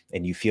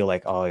 And you feel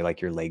like, oh,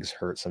 like your legs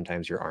hurt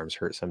sometimes, your arms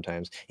hurt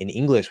sometimes. In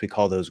English, we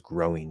call those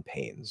growing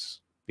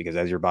pains because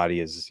as your body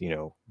is,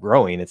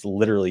 growing, it's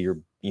literally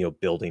you're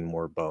building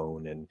more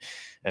bone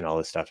and all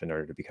this stuff in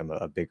order to become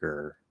a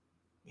bigger,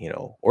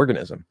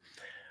 organism.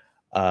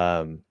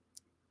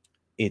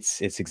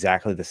 It's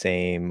exactly the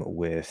same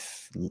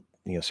with,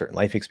 certain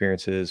life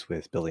experiences,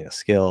 with building a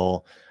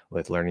skill,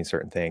 with learning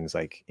certain things.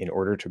 Like in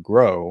order to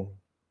grow,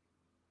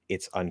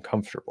 it's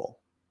uncomfortable.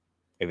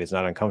 If it's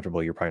not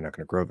uncomfortable, you're probably not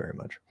going to grow very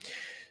much.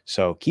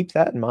 So keep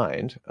that in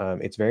mind.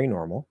 It's very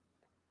normal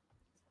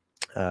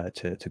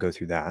to go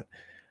through that.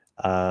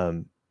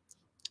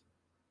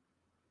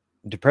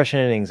 Depression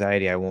and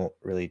anxiety, I won't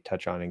really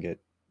touch on and get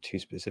too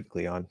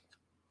specifically on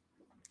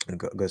and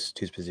goes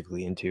too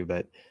specifically into,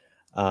 but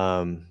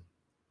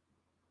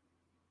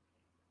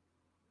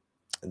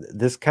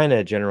this kind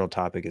of general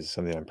topic is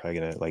something I'm probably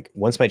going to, like,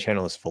 once my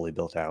channel is fully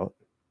built out,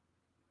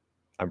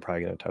 I'm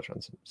probably going to touch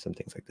on some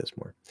things like this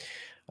more.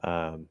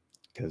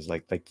 Because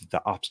like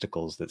the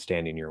obstacles that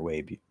stand in your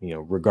way,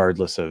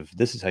 regardless of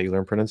this is how you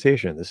learn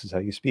pronunciation, this is how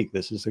you speak,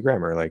 this is the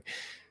grammar. Like,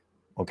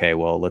 okay,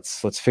 well,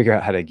 let's figure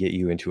out how to get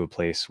you into a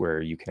place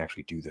where you can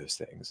actually do those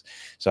things.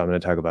 So I'm going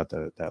to talk about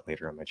that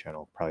later on my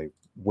channel, probably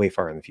way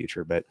far in the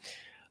future. But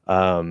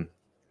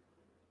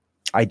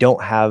I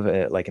don't have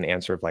like an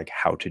answer of like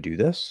how to do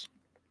this,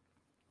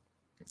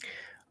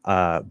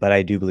 but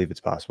I do believe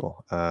it's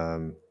possible.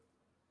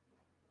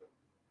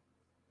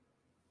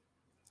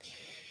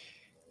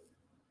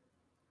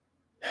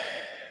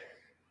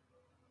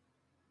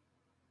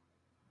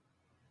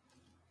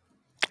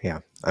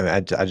 Yeah, I mean,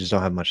 I just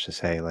don't have much to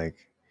say. Like,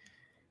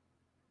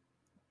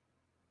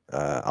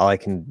 all I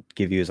can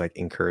give you is like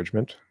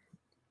encouragement,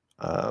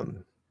 but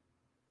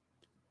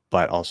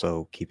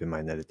also keep in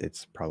mind that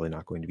it's probably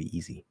not going to be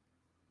easy.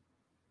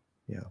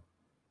 Yeah.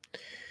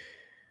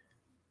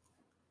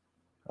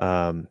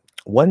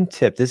 One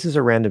tip. This is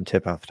a random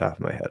tip off the top of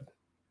my head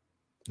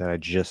that I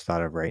just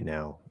thought of right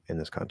now in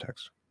this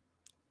context.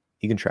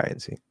 You can try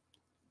and see.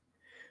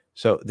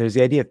 So there's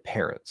the idea of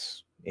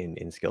parents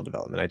in skill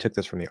development. I took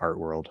this from the art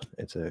world.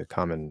 It's a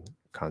common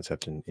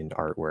concept in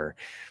art where,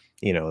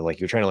 you know, like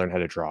you're trying to learn how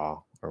to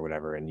draw or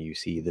whatever, and you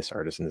see this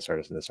artist and this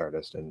artist and this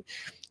artist, and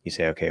you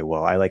say, okay,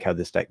 well, I like how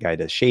this guy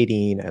does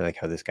shading. I like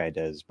how this guy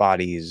does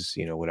bodies,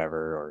 you know,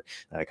 whatever, or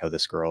I like how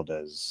this girl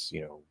does,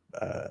 you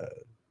know,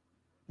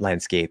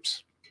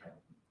 landscapes.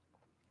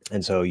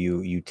 And so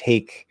you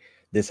take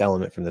this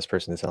element from this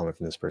person, this element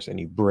from this person,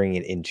 and you bring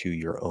it into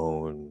your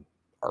own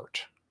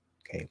art.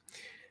 Okay.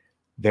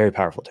 Very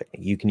powerful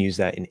technique. You can use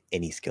that in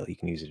any skill. You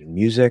can use it in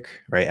music,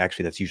 right?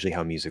 Actually, that's usually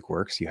how music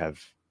works. You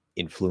have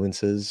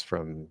influences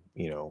from,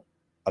 you know,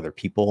 other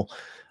people.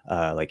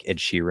 Like Ed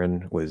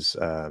Sheeran was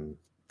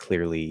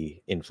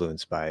clearly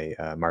influenced by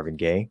Marvin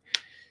Gaye.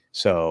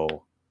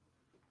 So,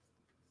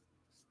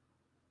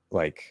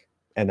 like,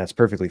 and that's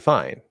perfectly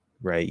fine,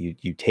 right?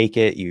 You take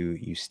it,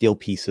 you steal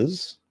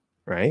pieces,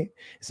 right?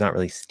 It's not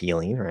really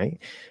stealing, right?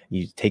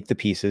 You take the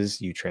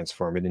pieces, you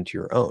transform it into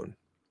your own.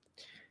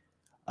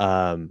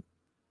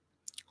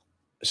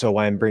 So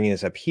why I'm bringing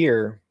this up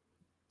here,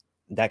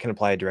 that can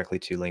apply directly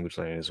to language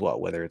learning as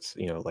well. Whether it's,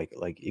 you know, like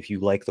if you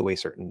like the way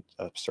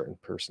a certain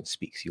person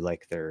speaks, you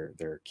like their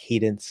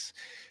cadence,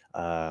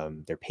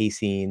 their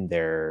pacing,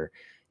 their,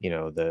 you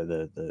know,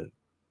 the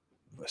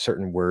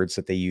certain words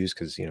that they use,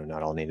 because, you know,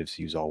 not all natives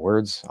use all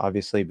words,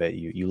 obviously, but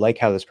you like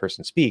how this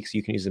person speaks,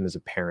 you can use them as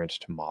a parent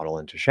to model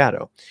and to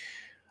shadow.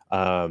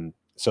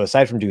 So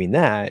aside from doing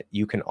that,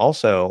 you can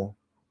also,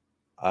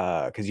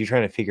 because you're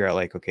trying to figure out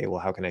like, okay,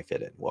 well, how can I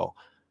fit in? Well,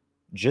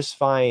 just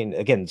find,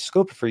 again,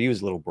 scope for you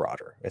is a little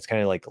broader. It's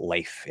kind of like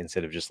life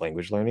instead of just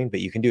language learning, but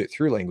you can do it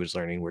through language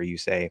learning where you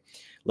say,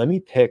 let me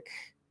pick,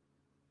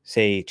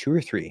 say 2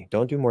 or 3,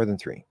 don't do more than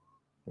 3,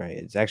 right?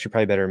 It's actually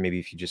probably better maybe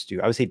if you just do,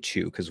 I would say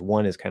 2, because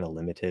 1 is kind of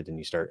limited and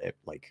you start at,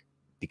 like,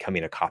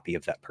 becoming a copy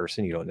of that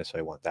person. You don't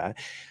necessarily want that,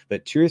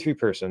 but 2 or 3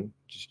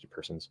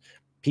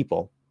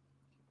 people,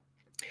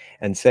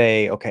 and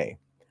say, okay,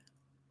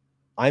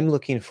 I'm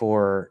looking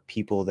for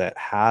people that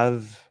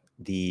have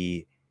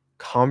the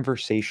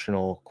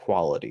conversational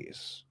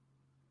qualities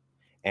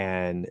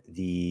and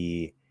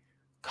the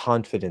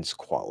confidence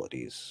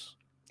qualities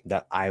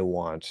that I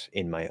want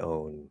in my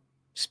own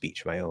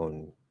speech, my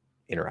own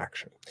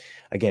interaction.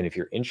 Again, if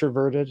you're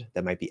introverted,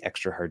 that might be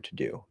extra hard to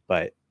do,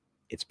 but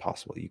it's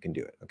possible you can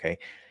do it. Okay.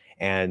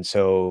 And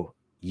so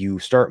you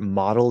start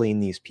modeling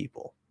these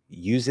people,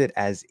 use it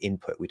as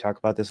input. We talk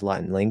about this a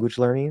lot in language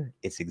learning.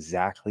 It's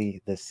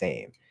exactly the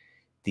same.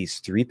 These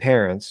 3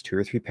 parents, 2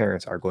 or 3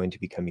 parents, are going to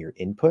become your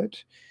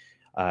input,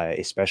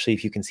 especially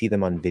if you can see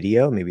them on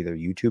video. Maybe they're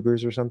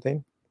YouTubers or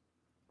something.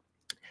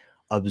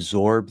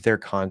 Absorb their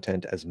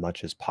content as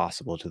much as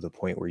possible to the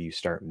point where you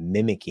start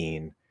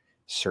mimicking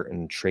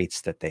certain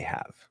traits that they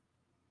have.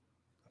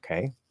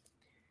 Okay.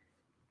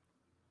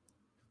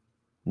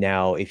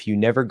 Now, if you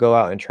never go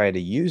out and try to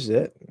use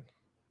it,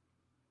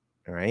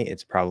 all right,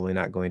 it's probably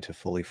not going to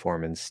fully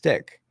form and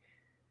stick.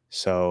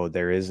 So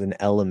there is an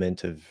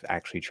element of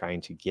actually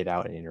trying to get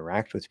out and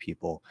interact with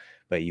people,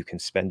 but you can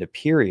spend a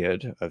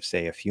period of,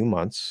 say, a few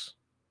months,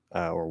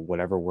 or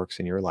whatever works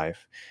in your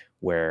life,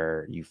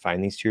 where you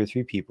find these 2 or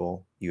 3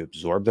 people, you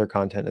absorb their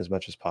content as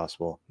much as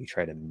possible, you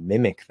try to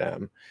mimic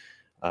them.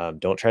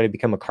 Don't try to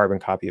become a carbon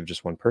copy of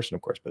just one person,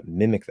 of course, but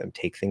mimic them.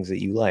 Take things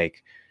that you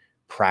like,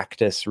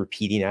 practice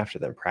repeating after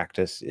them.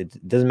 Practice.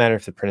 It doesn't matter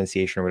if the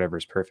pronunciation or whatever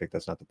is perfect.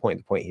 That's not the point.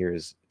 The point here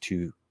is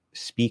to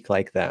speak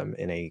like them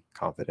in a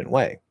confident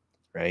way,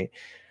 right?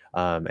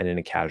 And in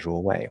a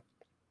casual way.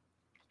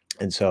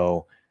 And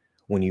so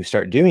when you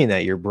start doing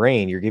that, you're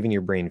giving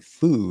your brain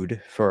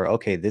food for,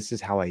 okay, this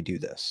is how I do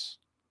this.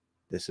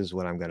 This is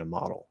what I'm going to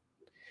model.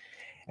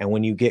 And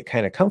when you get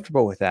kind of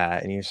comfortable with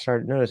that and you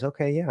start to notice,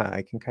 okay, yeah,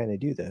 I can kind of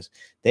do this,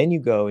 then you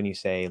go and you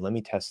say, let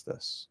me test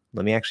this.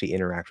 Let me actually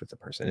interact with the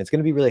person. It's going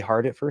to be really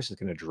hard at first. It's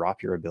going to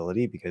drop your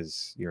ability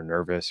because you're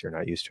nervous, you're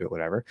not used to it,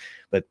 whatever.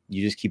 But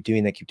you just keep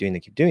doing that, keep doing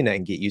that, keep doing that,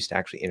 and get used to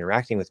actually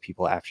interacting with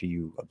people after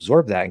you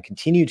absorb that and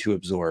continue to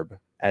absorb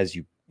as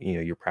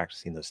you're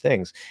practicing those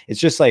things. It's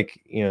just like,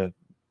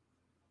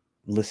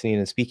 listening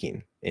and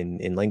speaking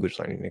in language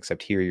learning,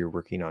 except here you're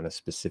working on a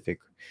specific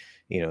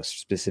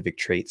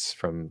traits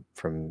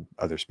from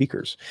other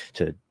speakers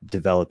to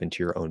develop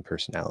into your own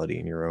personality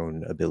and your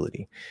own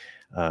ability,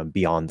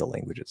 beyond the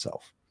language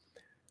itself.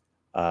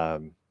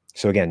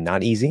 So again,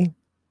 not easy,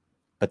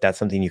 but that's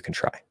something you can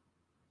try.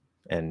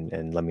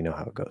 and let me know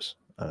how it goes.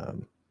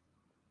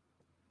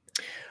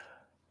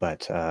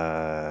 But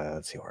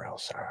let's see what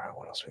else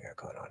we got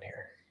going on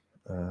here.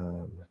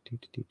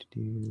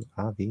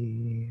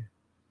 Avi.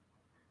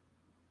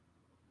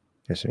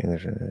 There's some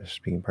English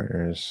speaking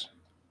partners.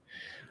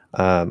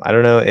 I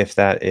don't know if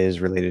that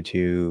is related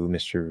to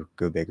Mr.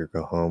 Go Big or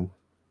Go Home,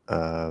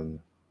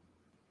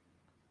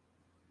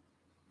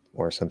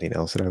 or something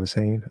else that I was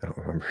saying. I don't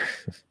remember.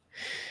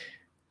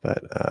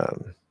 But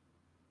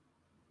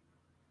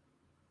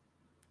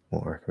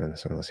won't recommend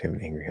this unless you have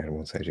an angry head and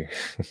won't side you.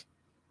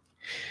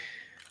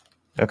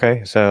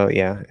 Okay, so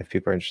yeah, if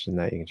people are interested in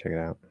that, you can check it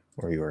out.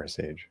 Or you are a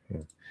sage.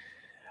 Yeah.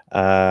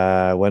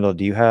 Wendell,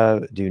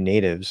 do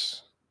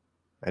natives?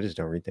 I just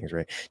don't read things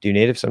right. Do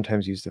natives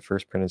sometimes use the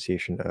first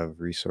pronunciation of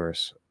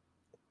resource?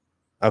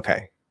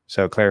 Okay,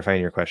 so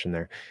clarifying your question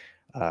there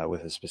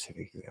with a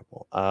specific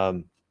example.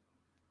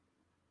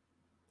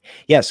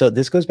 Yeah, so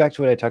this goes back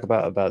to what I talk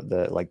about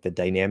the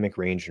dynamic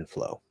range and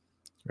flow,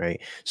 right?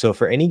 So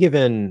for any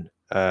given,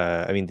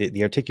 I mean,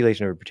 the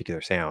articulation of a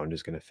particular sound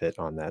is going to fit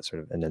on that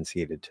sort of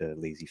enunciated to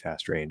lazy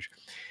fast range.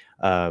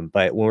 But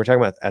when we're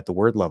talking about at the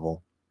word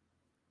level,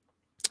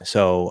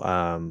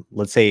 so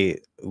let's say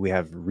we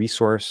have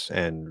resource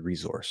and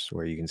resource,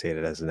 where you can say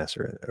it as an S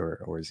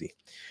or a Z.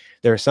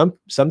 There are some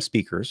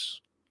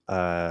speakers,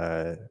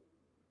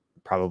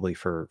 probably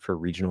for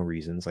regional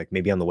reasons, like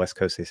maybe on the West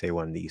Coast they say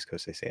one, the East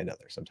Coast they say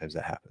another. Sometimes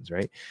that happens,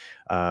 right?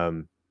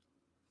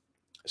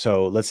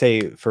 So let's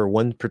say for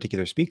one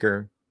particular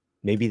speaker,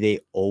 maybe they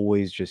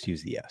always just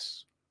use the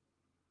S.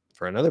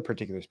 For another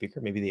particular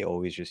speaker, maybe they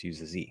always just use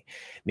the Z.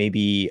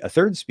 Maybe a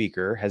third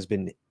speaker has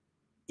been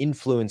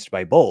influenced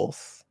by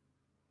both,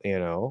 you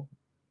know,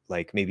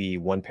 like maybe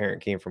one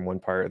parent came from one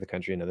part of the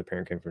country, another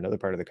parent came from another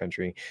part of the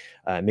country.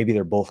 Maybe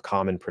they're both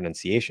common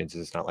pronunciations.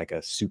 It's not like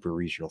a super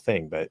regional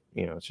thing, but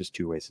you know, it's just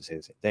two ways to say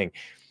the same thing.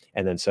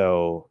 And then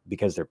so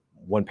because they're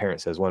one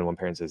parent says one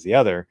parent says the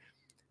other,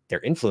 they're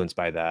influenced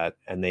by that,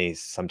 and they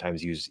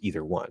sometimes use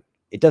either one.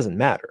 It doesn't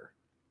matter.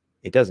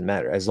 It doesn't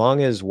matter as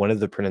long as one of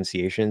the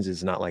pronunciations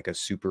is not like a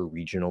super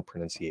regional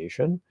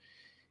pronunciation.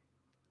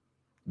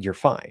 You're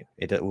fine.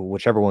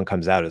 Whichever one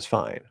comes out is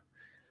fine.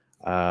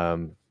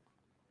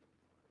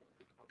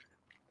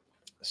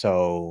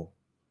 So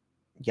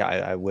yeah,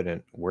 I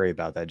wouldn't worry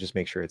about that. Just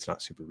make sure it's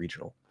not super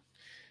regional.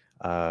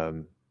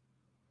 I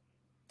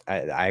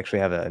actually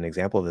have an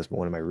example of this.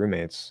 One of my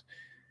roommates,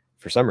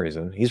 for some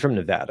reason, he's from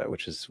Nevada,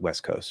 which is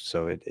West Coast.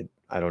 So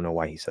I don't know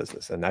why he says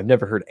this. And I've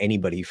never heard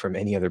anybody from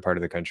any other part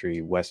of the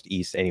country, West,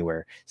 East,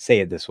 anywhere, say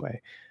it this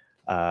way,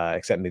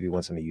 except maybe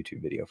once in a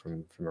YouTube video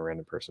from a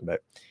random person.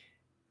 But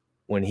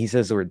when he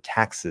says the word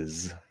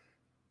taxes,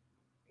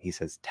 he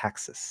says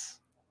taxes.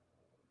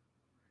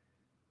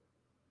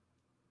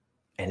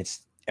 And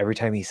it's every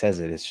time he says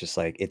it, it's just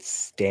like it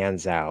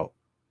stands out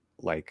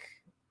like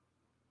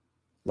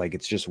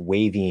it's just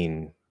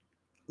waving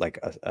like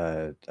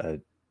a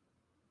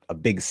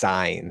big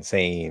sign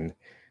saying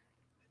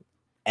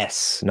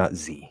S, not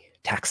Z.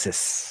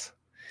 Taxes.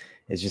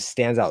 It just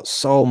stands out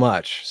so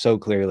much, so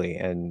clearly.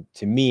 And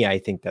to me, I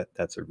think that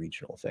that's a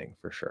regional thing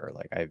for sure.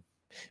 Like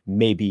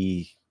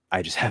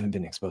I just haven't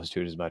been exposed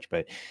to it as much,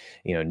 but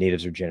you know,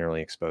 natives are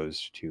generally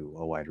exposed to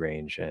a wide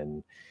range.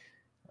 And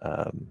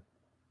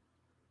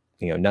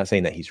you know, not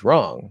saying that he's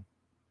wrong,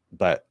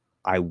 but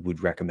I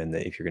would recommend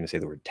that if you're going to say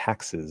the word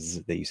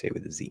taxes, that you say it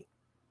with a Z,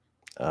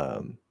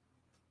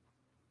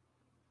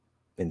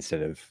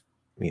 instead of,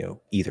 you know,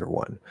 either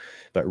one.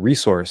 But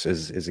resource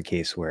is a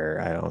case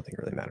where I don't think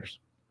it really matters.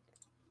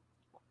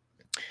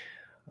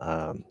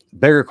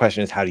 Bigger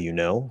question is, how do you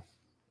know?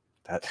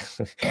 That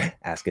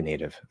ask a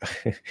native.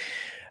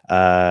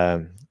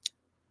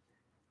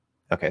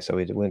 Okay, so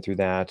we went through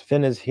that.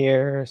 Finn is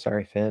here.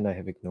 Sorry, Finn, I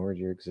have ignored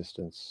your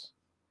existence,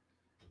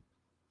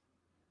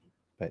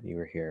 but you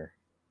were here,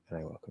 and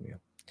I welcome you.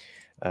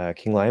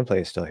 King Lion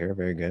Play is still here.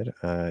 Very good.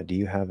 Do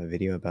you have a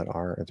video about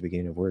R at the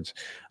beginning of words?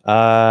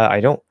 I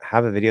don't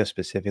have a video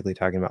specifically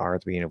talking about R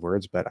at the beginning of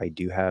words, but I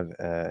do have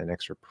an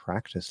extra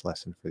practice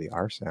lesson for the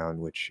R sound,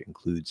 which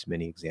includes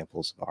many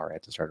examples of R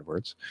at the start of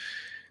words.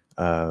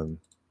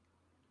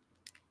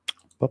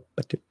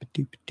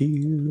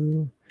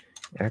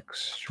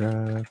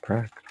 Extra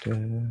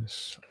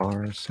practice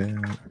R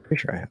sound. I'm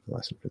pretty sure I have a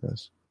lesson for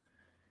this.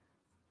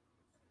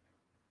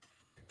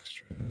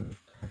 Extra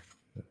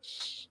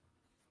practice.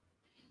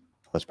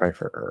 That's probably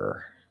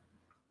for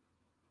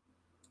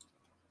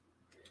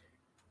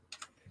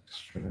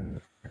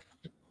extra.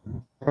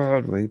 Oh,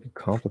 it would be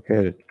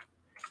complicated.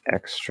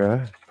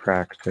 Extra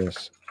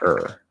practice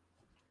and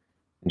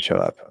show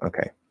up.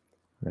 Okay,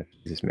 I have to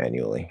do this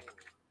manually.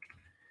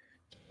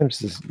 Sometimes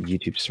this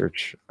YouTube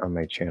search on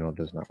my channel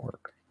does not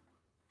work.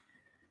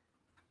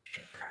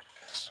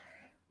 Practice.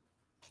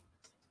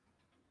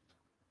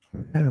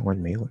 I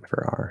haven't made one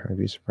for R. I'd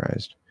be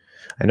surprised.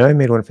 I know I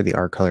made one for the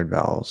R colored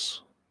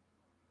vowels.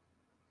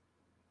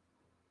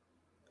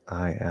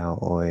 I, L,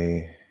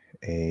 Oi,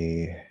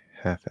 A,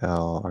 half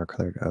L, R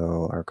colored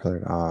O, R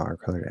colored A, R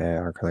colored E,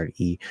 R colored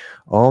E.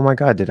 Oh my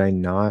God, did I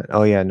not?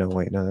 Oh yeah, no,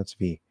 wait, no, that's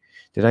V.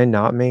 Did I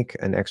not make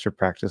an extra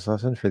practice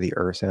lesson for the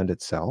sound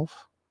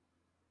itself?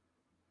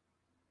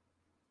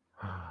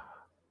 I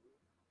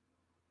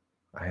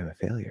am a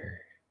failure.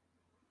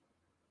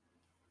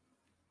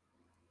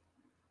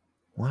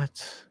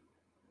 What?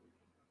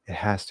 It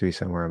has to be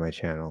somewhere on my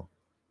channel.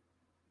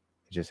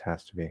 It just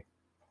has to be.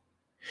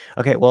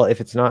 Okay, well, if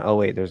it's not, oh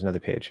wait, there's another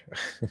page.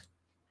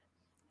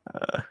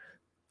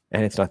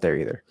 And it's not there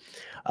either.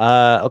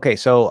 Okay,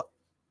 so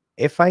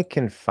if I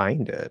can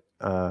find it,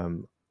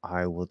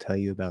 I will tell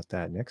you about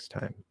that next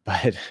time.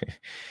 But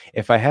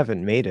if I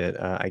haven't made it,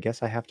 I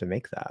guess I have to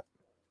make that.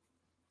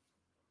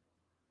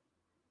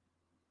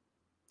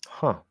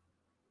 Huh.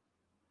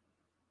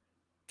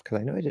 Because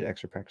I know I did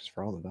extra practice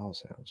for all the vowel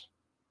sounds.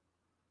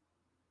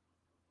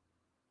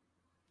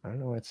 I don't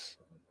know what's...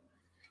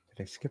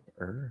 Did I skip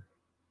er?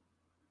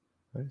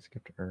 Why did I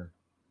skip to er?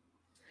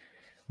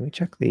 Let me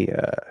check the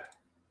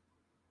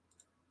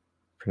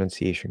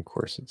pronunciation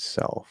course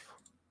itself.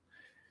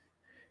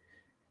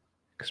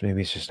 Because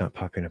maybe it's just not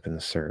popping up in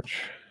the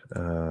search.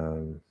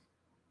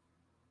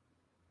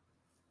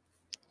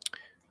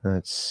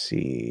 Let's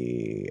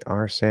see.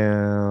 R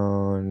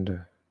sound.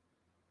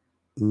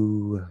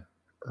 Ooh.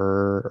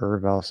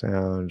 Vowel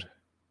sound.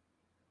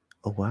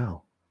 Oh,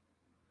 wow.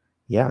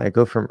 Yeah, I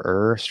go from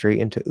straight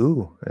into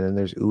ooh, and then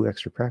there's ooh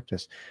extra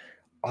practice.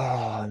 Oh,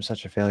 I'm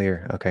such a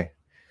failure. Okay.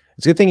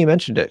 It's a good thing you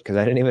mentioned it, because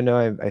I didn't even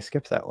know I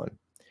skipped that one.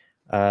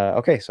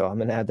 Okay, so I'm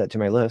going to add that to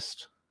my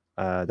list.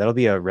 That'll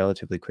be a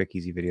relatively quick,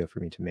 easy video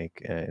for me to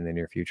make in the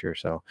near future.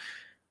 So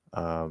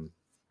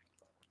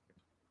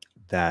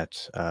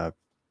that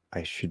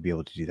I should be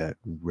able to do that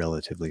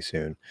relatively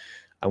soon.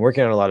 I'm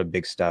working on a lot of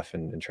big stuff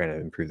and trying to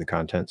improve the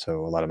content,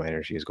 so a lot of my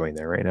energy is going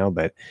there right now,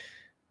 but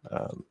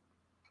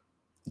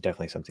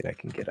definitely something I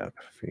can get up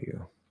for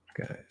you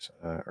guys.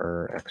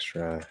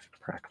 Extra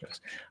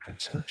practice. I'm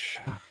so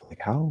shocked.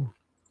 Like, how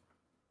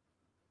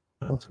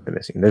else am I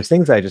missing? There's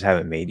things I just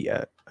haven't made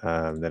yet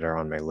that are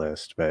on my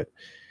list, but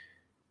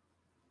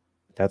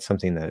that's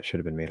something that should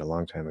have been made a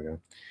long time ago.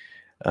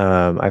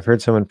 I've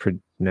heard someone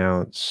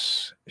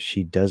pronounce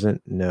she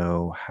doesn't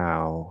know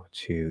how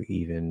to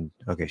even...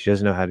 Okay, she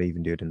doesn't know how to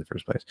even do it in the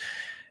first place.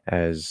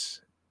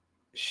 As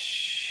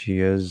she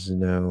doesn't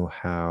know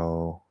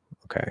how...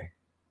 Okay.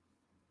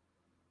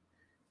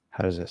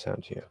 How does that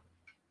sound to you?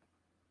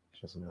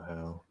 She doesn't know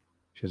how.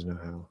 She doesn't know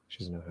how. She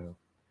doesn't know how.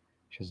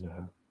 She doesn't know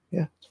how.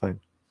 Yeah, it's fine.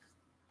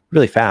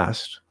 Really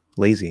fast.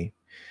 Lazy.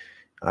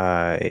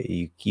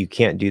 You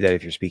can't do that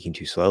if you're speaking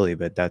too slowly,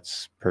 but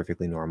that's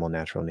perfectly normal,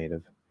 natural,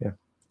 native. Yeah.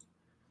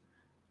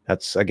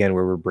 That's, again,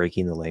 where we're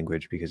breaking the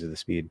language because of the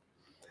speed.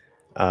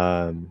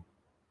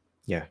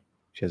 Yeah,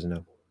 she doesn't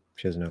know.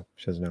 She doesn't know.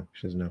 She doesn't know.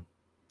 She doesn't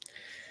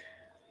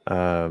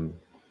know.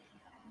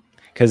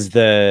 Because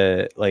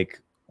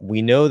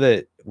we know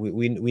that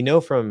we know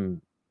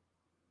from...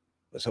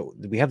 So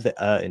we have the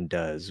and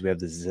does. We have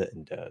the z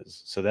and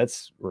does. So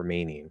that's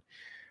remaining.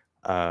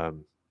 She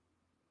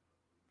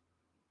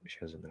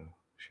doesn't know.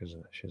 She doesn't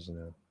know. She doesn't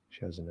know.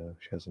 She doesn't know.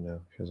 She doesn't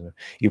know. She doesn't know.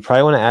 You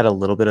probably want to add a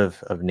little bit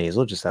of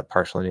nasal, just that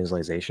partial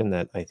nasalization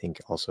that I think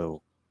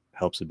also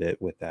helps a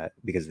bit with that,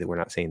 because we're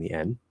not saying the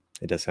N.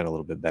 It does sound a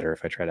little bit better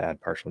if I try to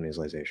add partial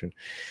nasalization.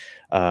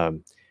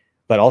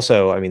 But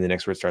also, I mean, the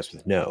next word starts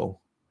with no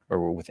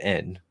or with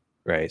N,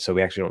 right? So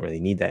we actually don't really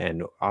need that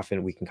N.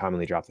 Often we can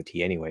commonly drop the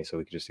T anyway, so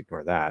we could just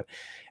ignore that.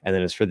 And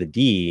then as for the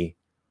D,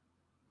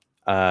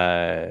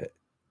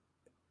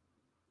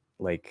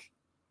 like,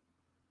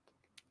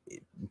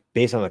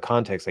 based on the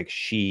context, like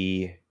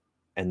she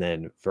and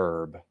then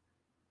verb.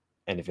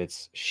 And if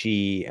it's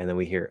she and then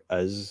we hear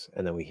us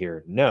and then we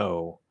hear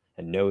no,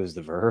 and no is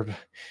the verb,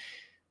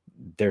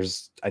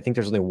 I think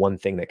there's only one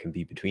thing that can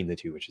be between the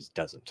two, which is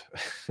doesn't.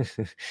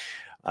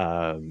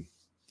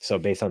 So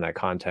based on that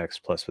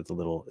context, plus with the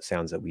little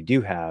sounds that we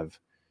do have,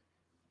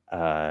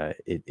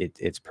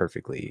 it's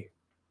perfectly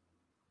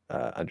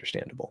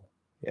understandable.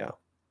 Yeah.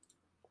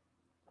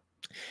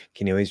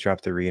 Can you always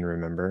drop the re and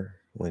remember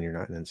when you're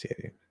not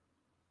enunciating?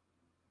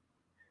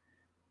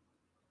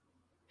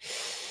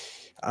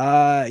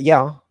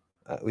 Yeah.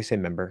 We say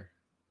member.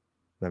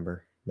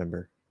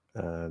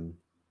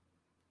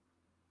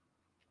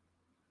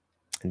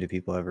 And do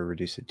people ever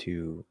reduce it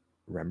to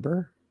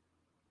remember?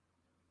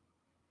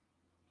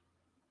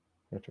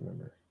 You have to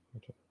remember.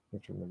 You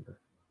have to remember.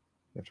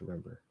 You have to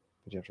remember.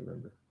 But you have to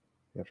remember.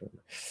 You have to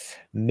remember.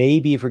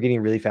 Maybe if we're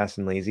getting really fast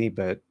and lazy,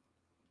 but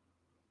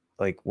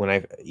like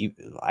when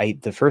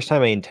the first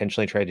time I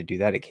intentionally tried to do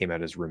that, it came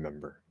out as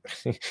remember.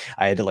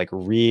 I had to like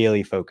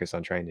really focus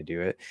on trying to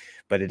do it,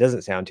 but it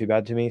doesn't sound too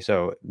bad to me.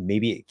 So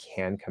maybe it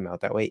can come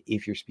out that way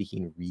if you're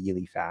speaking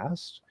really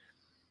fast,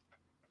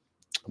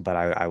 but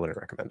I wouldn't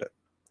recommend it.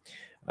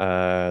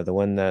 The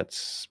one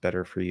that's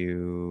better for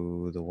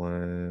you, the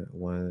one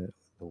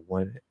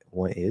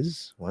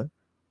is what?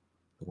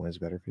 The one is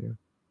better for you.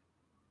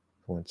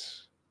 The one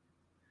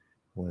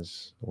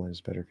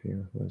is better for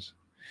you.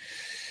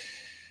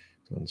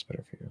 The one's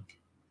better for you.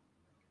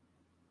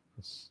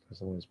 This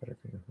one is better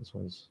for you. This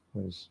one's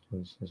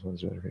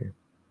better for you.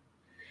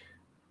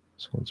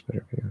 This one's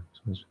better for you.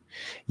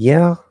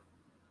 Yeah.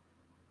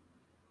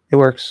 It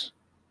works.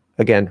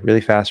 Again,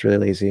 really fast, really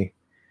lazy.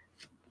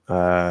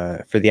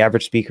 For the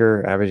average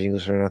speaker, average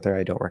English learner out there,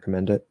 I don't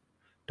recommend it.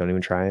 Don't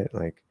even try it.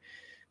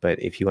 But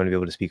if you want to be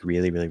able to speak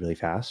really, really, really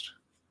fast,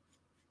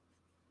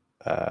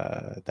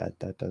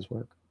 that does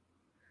work.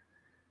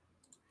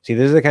 See,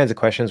 these are the kinds of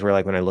questions where,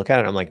 like, when I look at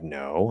it, I'm like,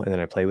 no, and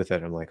then I play with it,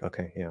 and I'm like,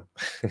 okay, yeah,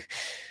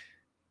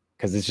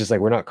 because it's just like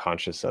we're not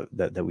conscious of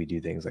that we do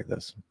things like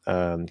this.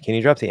 Can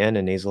you drop the N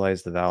and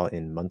nasalize the vowel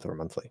in month or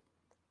monthly?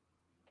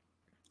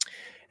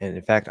 And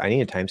in fact, I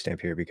need a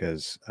timestamp here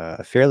because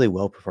a fairly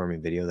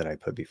well-performing video that I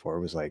put before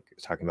was like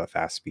talking about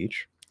fast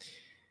speech.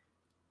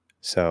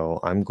 So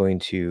I'm going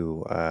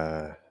to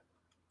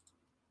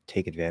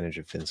take advantage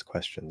of Finn's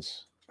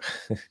questions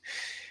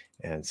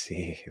and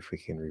see if we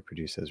can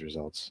reproduce those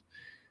results.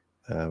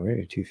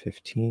 We're at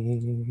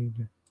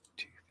 215,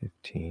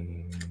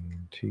 215,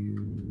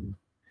 215.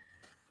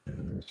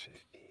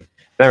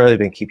 Not really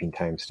been keeping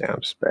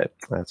timestamps, but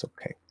that's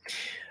okay.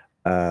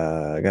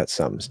 I got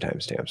some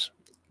timestamps.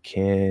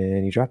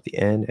 Can you drop the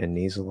N and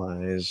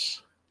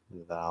nasalize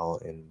the vowel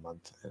in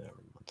month and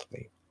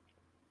monthly?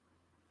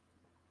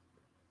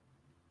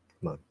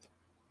 Month.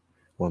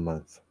 1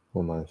 month.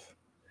 1 month.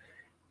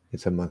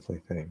 It's a monthly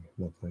thing.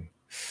 Monthly.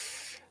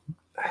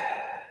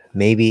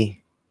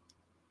 Maybe.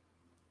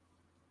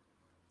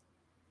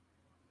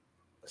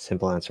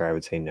 Simple answer, I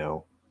would say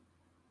no.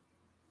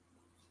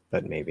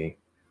 But maybe.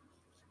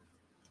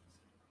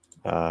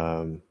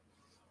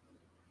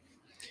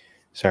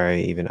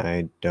 Sorry, even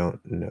I don't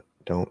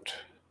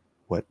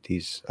what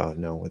these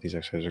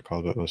exercises are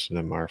called, but most of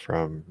them are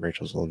from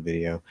Rachel's old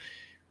video.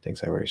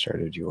 Thanks, I already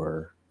started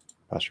your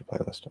posture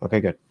playlist.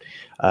 Okay, good.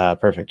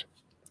 Perfect.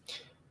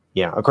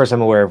 Yeah, of course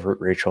I'm aware of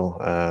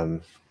Rachel,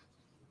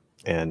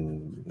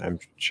 and I'm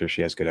sure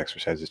she has good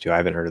exercises too. I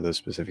haven't heard of those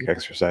specific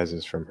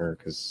exercises from her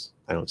because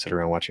I don't sit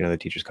around watching other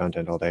teachers'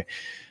 content all day,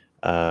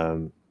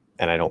 and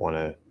I don't want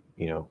to,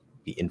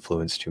 be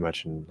influenced too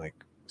much and like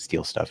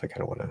steal stuff. I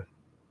kind of want to,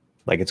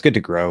 like, it's good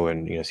to grow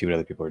and see what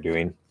other people are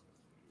doing,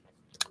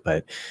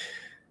 but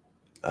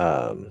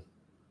I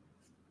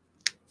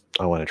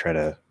want to try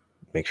to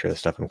make sure the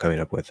stuff I'm coming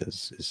up with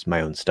is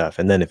my own stuff.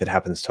 And then if it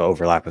happens to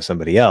overlap with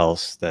somebody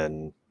else,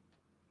 then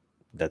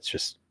that's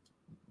just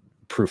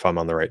proof I'm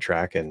on the right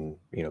track and,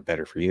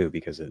 better for you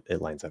because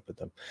it lines up with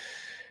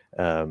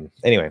them.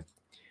 Anyway,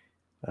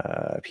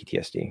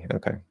 PTSD.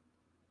 Okay.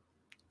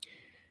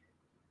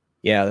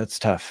 Yeah, that's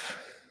tough.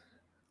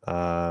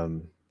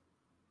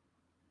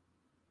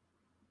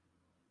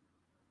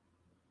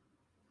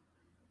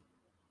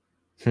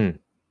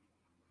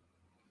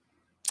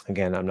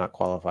 Again, I'm not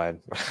qualified,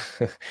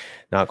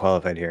 not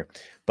qualified here,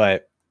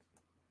 but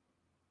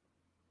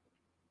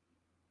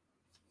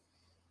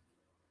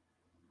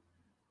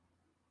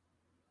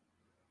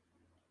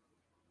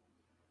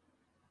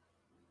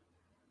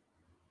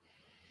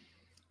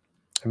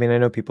I mean, I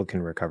know people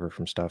can recover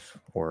from stuff,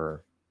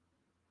 or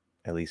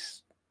at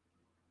least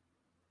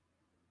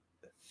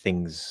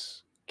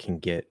things can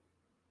get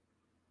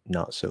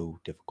not so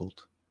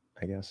difficult,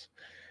 I guess.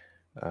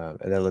 And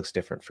that looks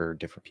different for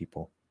different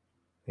people,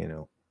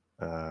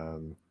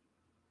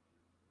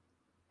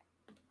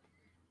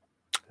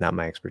 not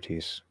my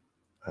expertise.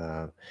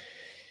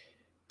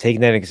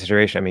 Taking that into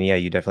consideration, I mean, yeah,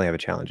 you definitely have a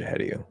challenge ahead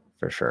of you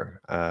for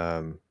sure.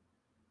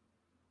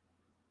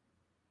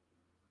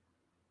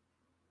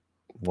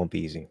 Won't be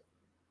easy,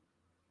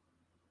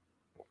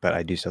 but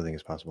I do still think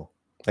it's possible.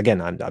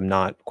 Again, I'm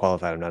not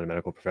qualified. I'm not a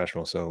medical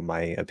professional, so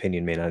my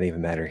opinion may not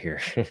even matter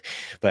here.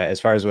 But as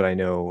far as what I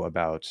know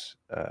about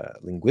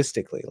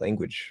linguistically,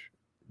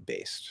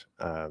 language-based,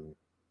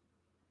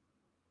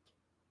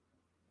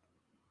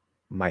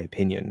 my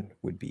opinion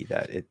would be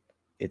that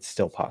it's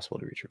still possible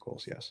to reach your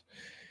goals, yes.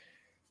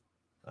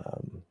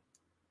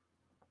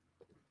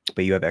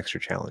 But you have extra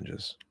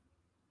challenges.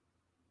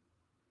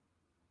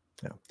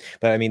 Yeah.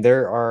 But I mean,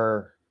 there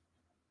are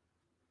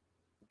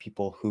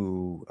people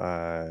who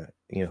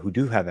who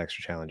do have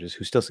extra challenges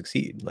who still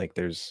succeed. Like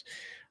there's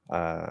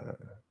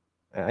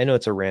I know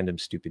it's a random,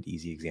 stupid,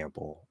 easy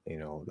example.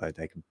 I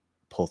can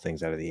pull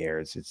things out of the air.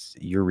 It's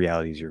your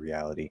reality is your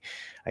reality.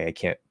 I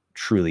can't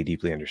truly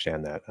deeply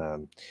understand that.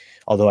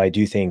 Although I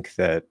do think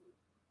that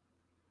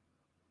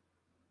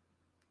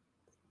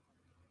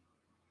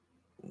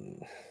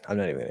I'm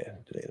not even going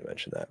to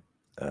mention that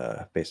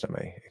based on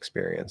my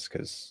experience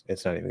because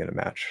it's not even going to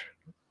match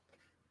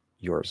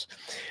yours.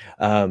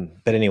 But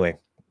anyway,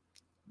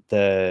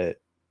 what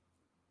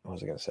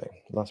was I going to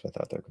say? Lost my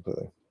thought there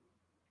completely.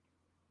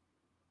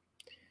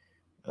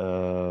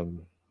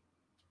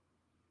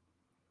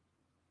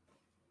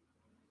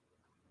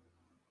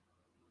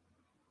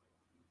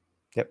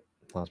 Yep,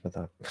 lost my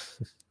thought.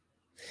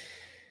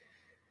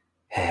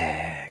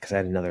 Because I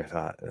had another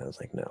thought, and I was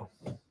like, no.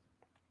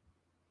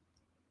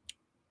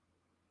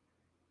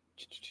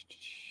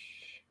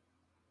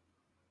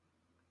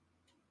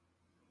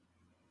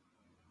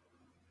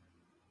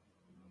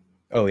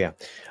 Oh yeah,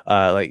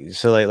 like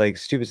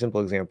stupid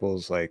simple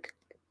examples, like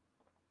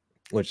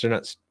which they're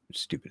not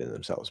stupid in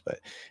themselves. But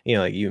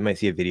like you might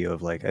see a video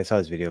of like, I saw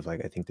this video of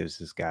like, I think there's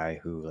this guy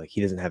who like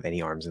he doesn't have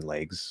any arms and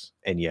legs,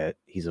 and yet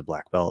he's a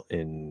black belt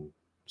in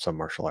some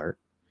martial art.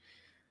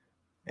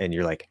 And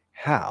you're like,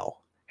 how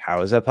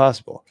is that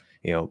possible?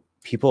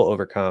 People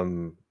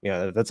overcome,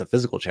 that's a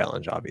physical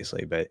challenge,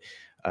 obviously, but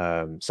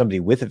somebody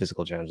with a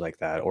physical challenge like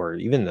that, or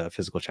even a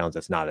physical challenge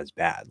that's not as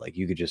bad, like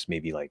you could just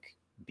maybe like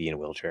be in a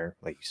wheelchair,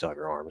 like you still have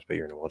your arms, but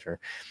you're in a wheelchair,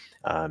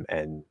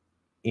 and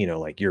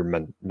like your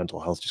mental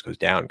health just goes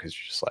down because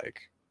you're just like,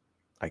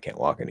 I can't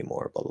walk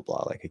anymore, blah blah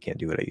blah, like I can't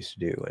do what I used to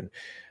do.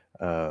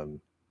 And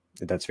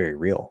that's very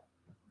real.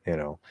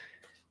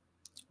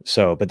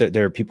 So, but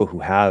there are people who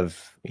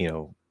have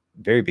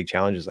very big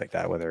challenges like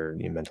that, whether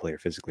mentally or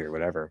physically or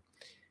whatever,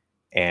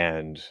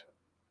 and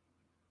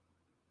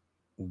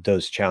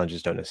those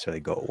challenges don't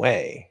necessarily go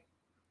away,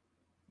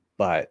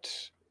 but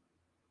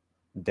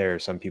there are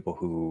some people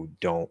who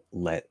don't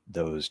let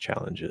those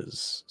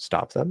challenges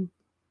stop them,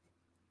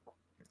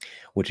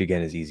 which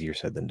again is easier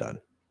said than done.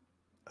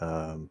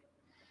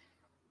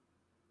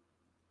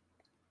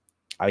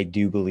 I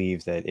do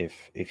believe that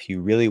if you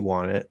really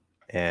want it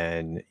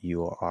and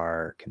you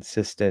are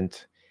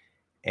consistent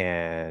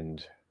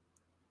and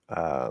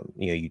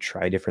you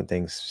try different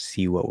things,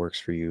 see what works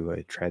for you.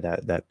 I try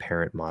that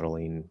parent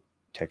modeling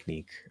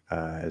technique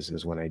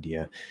as one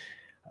idea,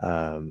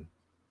 and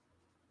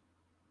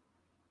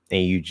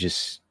you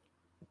just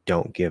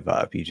don't give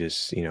up. You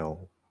just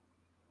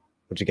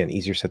which again,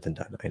 easier said than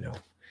done, I know,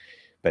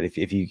 but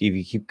if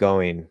you keep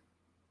going,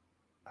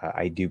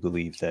 I do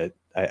believe that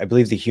I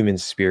believe the human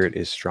spirit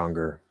is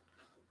stronger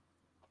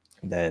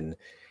than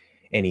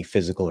any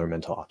physical or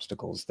mental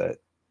obstacles that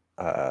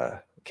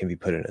can be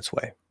put in its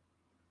way.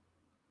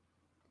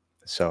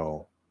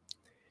 So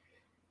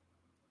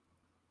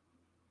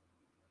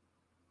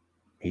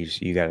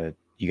you gotta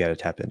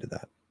tap into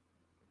that.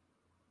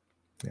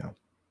 Yeah,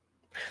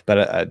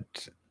 but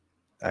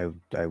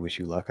I wish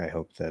you luck. I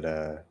hope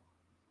that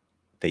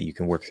that you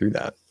can work through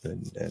that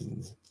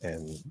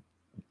and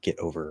get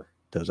over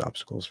those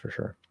obstacles for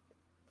sure.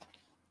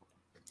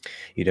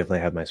 You definitely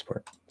have my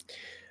support.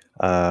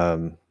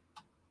 I'm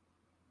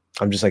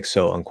just like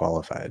so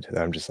unqualified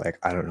that I'm just like,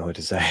 I don't know what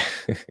to say.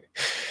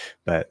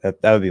 But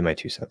that would be my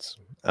 2 cents.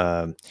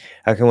 How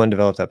can one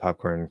develop that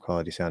popcorn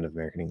quality sound of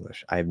American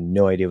English? I have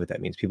no idea what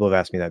that means. People have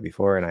asked me that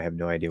before, and I have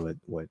no idea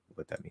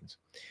what that means.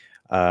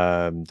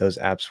 Those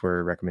apps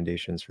were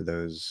recommendations for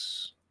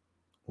those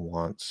who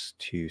wants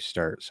to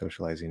start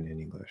socializing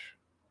in English.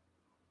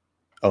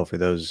 Oh, for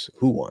those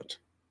who want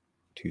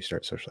to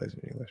start socializing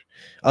in English.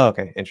 Oh,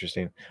 okay,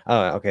 interesting.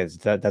 Oh, okay,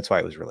 that's why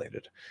it was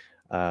related.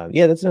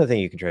 Yeah, that's another thing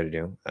you can try to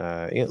do.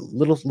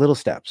 Little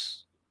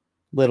steps,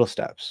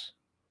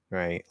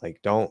 right?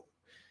 Like don't.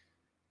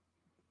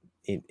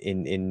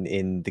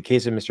 In the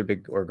case of Mr.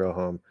 Big or Go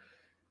Home,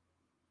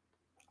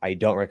 I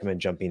don't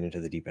recommend jumping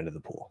into the deep end of the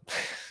pool.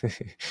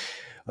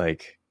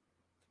 Like,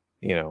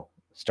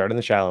 start in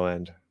the shallow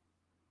end,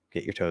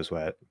 get your toes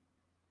wet.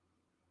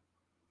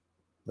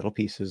 Little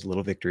pieces,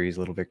 little victories,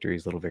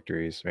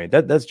 right?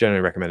 That's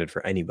generally recommended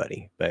for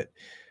anybody, but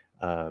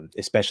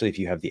especially if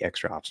you have the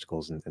extra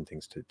obstacles and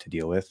things to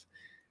deal with,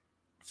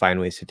 find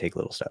ways to take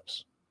little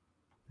steps.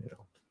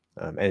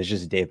 And it's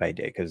just day by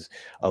day, because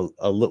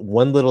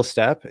one little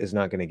step is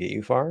not going to get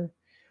you far,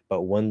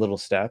 but one little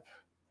step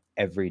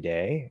every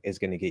day is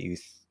going to get you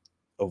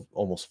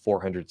almost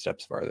 400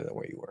 steps farther than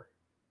where you were,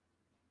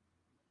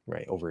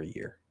 right, over a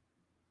year.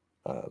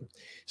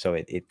 So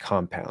it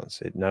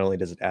compounds. It not only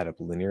does it add up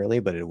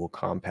linearly, but it will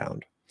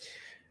compound.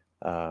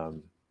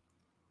 You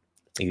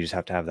just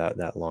have to have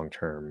that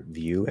long-term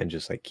view and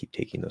just like keep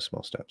taking those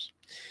small steps.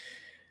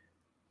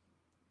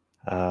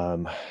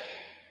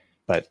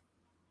 But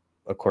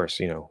of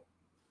course,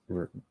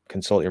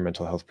 consult your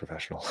mental health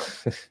professional.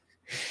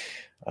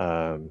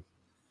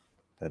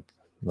 That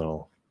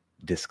little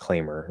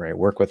disclaimer, right?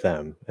 Work with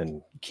them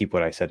and keep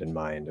what I said in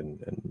mind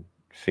and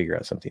figure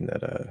out something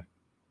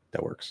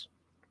that works.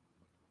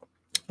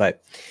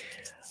 But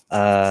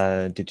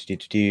I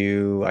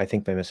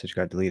think my message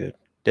got deleted.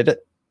 Did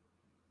it?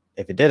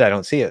 If it did, I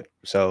don't see it.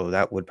 So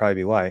that would probably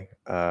be why.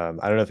 I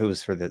don't know if it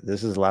was for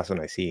this is the last one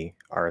I see,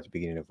 are at the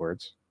beginning of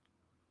words.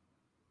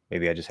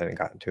 Maybe I just hadn't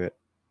gotten to it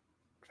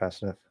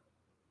fast enough.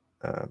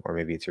 Or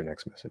maybe it's your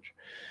next message.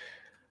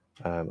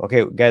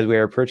 Okay, guys, we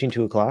are approaching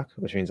 2:00,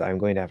 which means I'm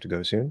going to have to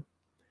go soon.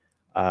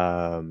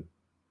 I'm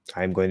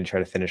going to try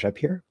to finish up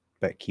here,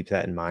 but keep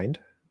that in mind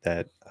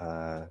that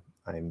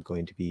I'm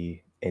going to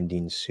be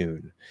ending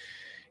soon.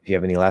 If you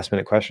have any last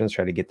minute questions,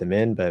 try to get them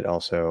in, but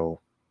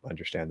also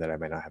understand that I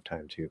might not have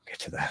time to get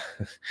to that.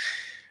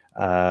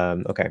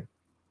 Okay,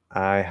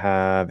 I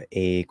have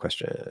a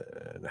question.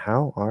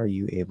 How are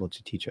you able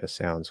to teach us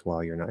sounds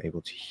while you're not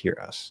able to hear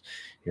us?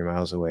 You're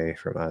miles away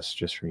from us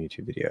just from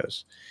YouTube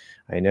videos.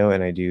 I know,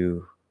 and I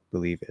do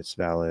believe it's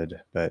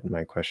valid, but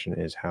my question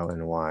is how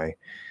and why.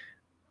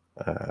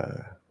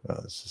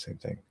 Well, it's the same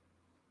thing.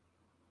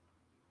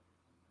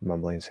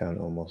 Mumbling sound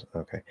almost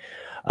okay.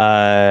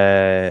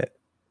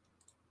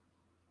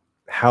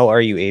 How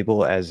are you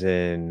able, as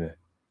in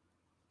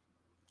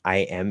I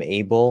am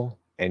able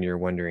and you're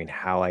wondering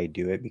how I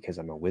do it because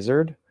I'm a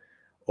wizard,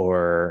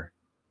 or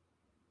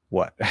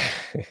what?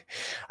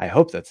 I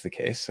hope that's the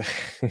case.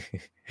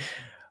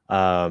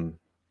 um,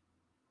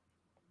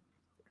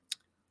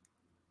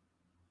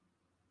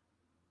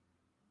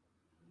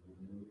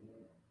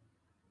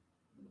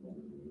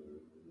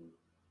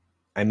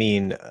 I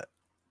mean,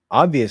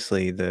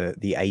 obviously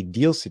the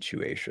ideal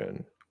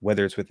situation,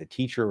 whether it's with a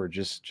teacher or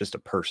just a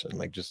person,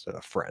 like just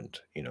a friend,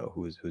 you know,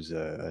 who's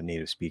a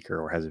native speaker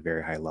or has a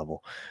very high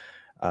level,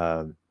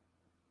 um,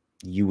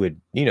 you would,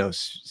 you know,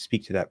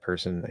 speak to that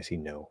person. I see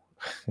no.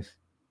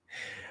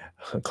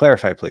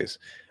 Clarify, please.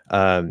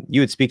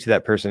 You would speak to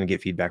that person and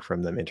get feedback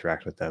from them,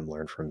 interact with them,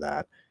 learn from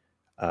that.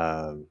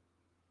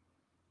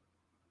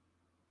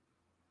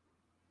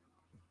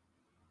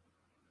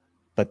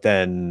 But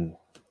then,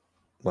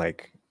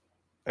 like,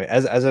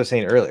 as I was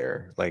saying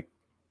earlier, like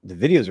the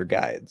videos are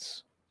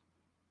guides,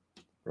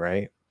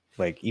 right?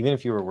 Like even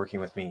if you were working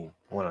with me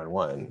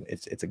one-on-one,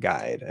 it's a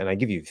guide, and I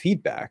give you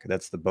feedback.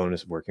 That's the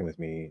bonus of working with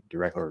me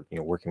directly, or, you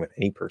know, working with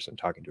any person,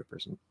 talking to a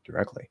person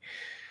directly.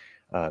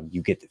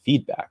 You get the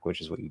feedback,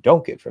 which is what you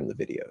don't get from the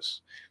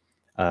videos,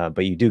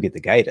 but you do get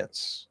the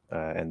guidance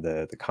and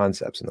the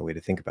concepts and the way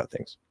to think about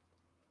things.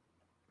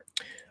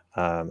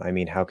 I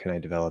mean, how can I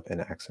develop an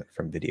accent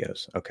from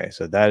videos? Okay,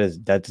 so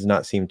that does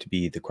not seem to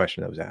be the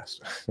question that was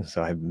asked.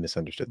 So I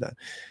misunderstood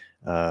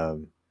that.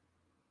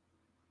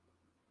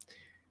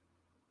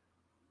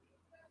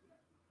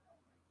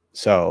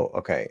 So,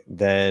 okay,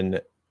 then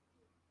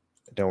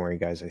don't worry,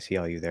 guys. I see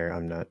all you there.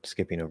 I'm not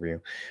skipping over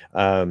you.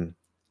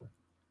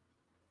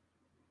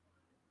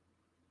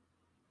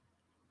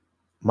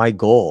 My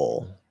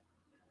goal,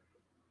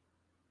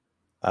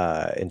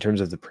 in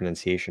terms of the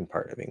pronunciation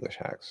part of English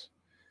Hacks,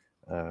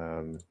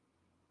 I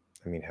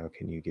mean, how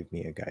can you give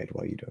me a guide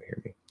while you don't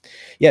hear me?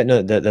 Yeah,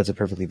 no, that's a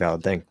perfectly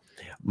valid thing.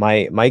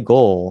 My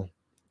goal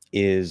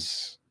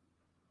is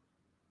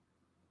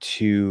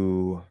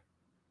to,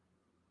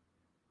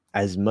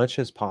 as much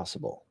as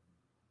possible,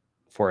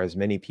 for as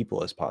many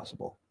people as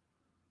possible,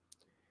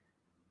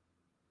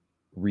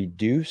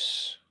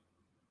 reduce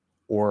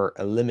or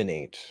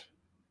eliminate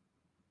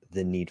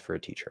the need for a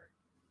teacher.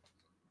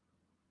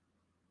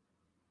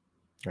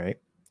 Right?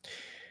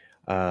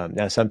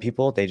 Now, some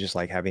people, they just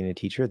like having a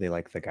teacher. They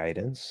like the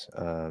guidance.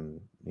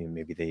 You know,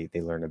 maybe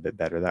they learn a bit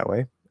better that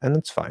way, and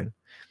that's fine.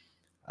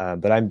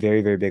 But I'm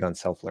very, very big on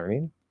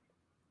self-learning.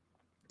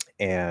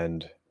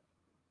 And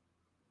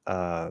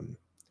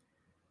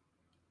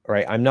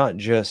right, I'm not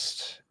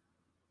just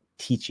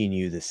teaching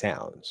you the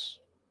sounds.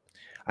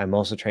 I'm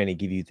also trying to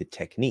give you the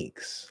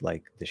techniques,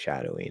 like the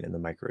shadowing and the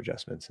micro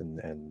adjustments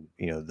and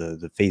you know,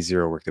 the phase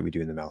zero work that we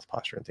do in the mouth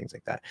posture and things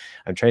like that.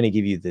 I'm trying to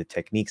give you the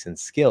techniques and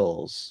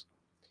skills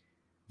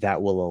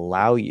that will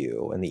allow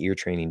you, and the ear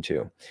training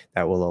too,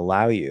 that will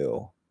allow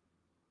you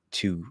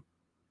to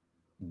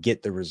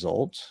get the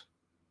result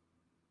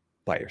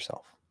by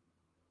yourself.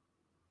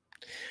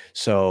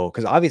 So,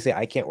 because obviously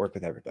I can't work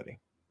with everybody.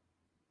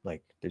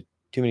 Like there's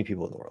too many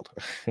people in the world,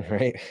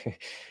 right?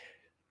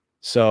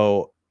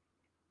 So,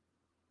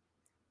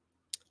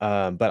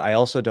 but I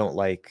also don't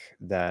like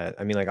that.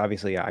 I mean, like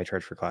obviously, yeah, I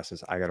charge for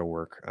classes. I got to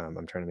work.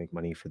 I'm trying to make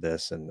money for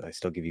this, and I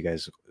still give you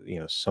guys, you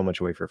know, so much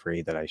away for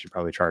free that I should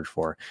probably charge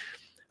for.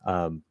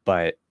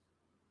 But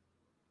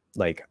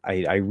like,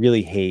 I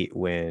really hate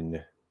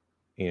when,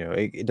 you know,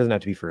 it doesn't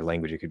have to be for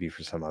language. It could be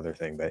for some other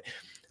thing, but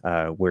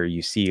where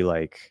you see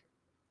like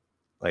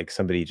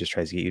somebody just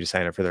tries to get you to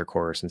sign up for their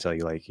course and sell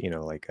you like, you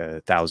know, like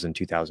 $1,000,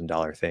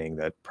 $2,000 thing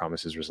that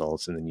promises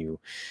results. And then you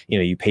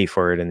know, you pay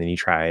for it and then you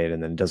try it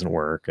and then it doesn't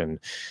work. And,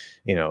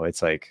 you know,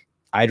 it's like,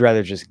 I'd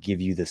rather just give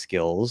you the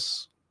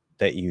skills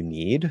that you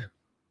need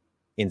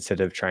instead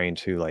of trying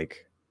to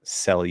like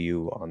sell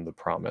you on the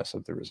promise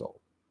of the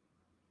result.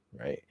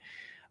 Right.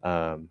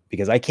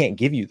 Because I can't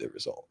give you the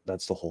result.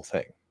 That's the whole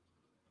thing.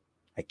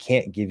 I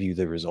can't give you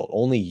the result.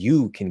 Only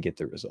you can get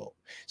the result.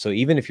 So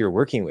even if you're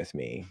working with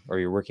me or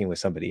you're working with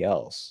somebody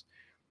else,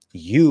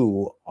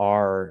 you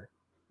are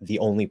the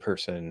only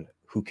person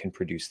who can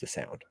produce the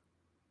sound.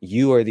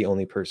 You are the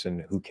only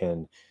person who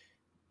can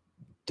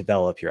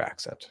develop your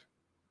accent.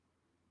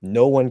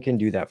 No one can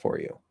do that for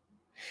you.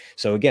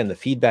 So again, the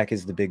feedback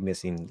is the big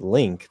missing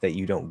link that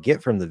you don't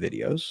get from the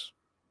videos.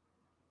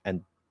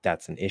 And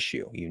that's an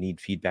issue. You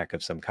need feedback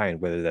of some kind,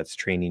 whether that's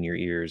training your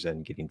ears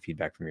and getting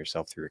feedback from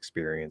yourself through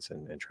experience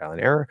and trial and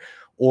error,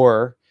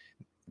 or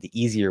the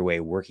easier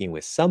way, working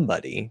with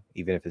somebody,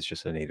 even if it's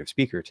just a native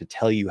speaker, to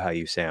tell you how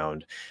you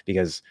sound.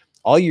 Because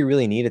all you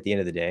really need at the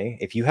end of the day,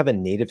 if you have a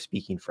native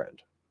speaking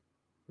friend,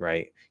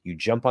 right, you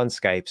jump on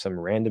Skype, some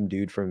random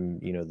dude from,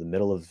 you know, the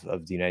middle of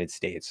the United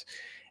States,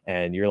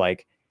 and you're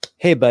like,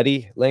 hey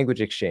buddy,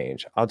 language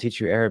exchange, I'll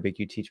teach you Arabic,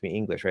 you teach me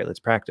English, right? Let's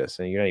practice.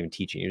 And you're not even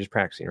teaching, you're just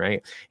practicing, right?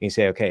 And you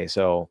say, okay,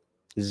 so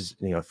this is,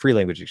 you know, free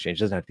language exchange.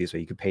 It doesn't have to be this way.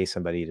 You could pay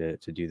somebody to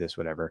do this,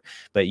 whatever,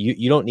 but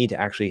you don't need to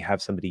actually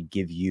have somebody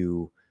give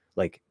you,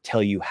 like,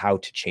 tell you how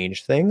to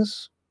change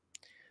things.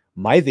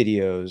 My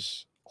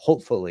videos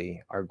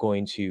hopefully are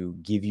going to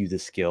give you the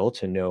skill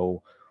to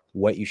know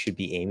what you should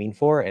be aiming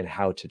for and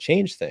how to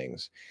change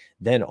things,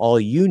 then all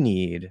you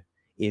need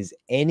is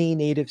any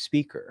native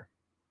speaker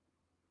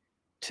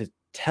to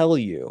tell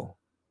you,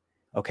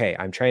 okay,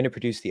 I'm trying to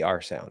produce the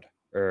R sound,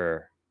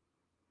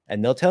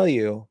 and they'll tell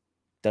you,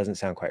 doesn't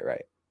sound quite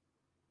right.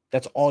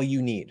 That's all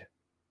you need.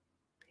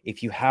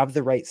 If you have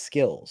the right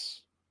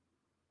skills,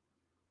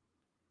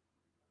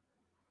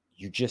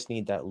 you just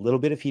need that little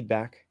bit of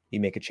feedback. You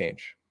make a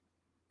change.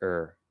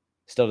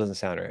 Still doesn't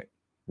sound right.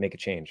 Make a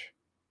change.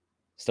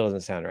 Still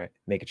doesn't sound right.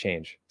 Make a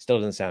change. Still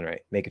doesn't sound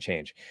right. Make a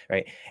change.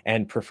 Right.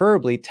 And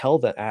preferably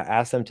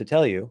ask them to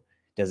tell you,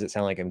 does it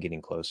sound like I'm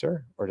getting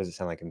closer or does it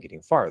sound like I'm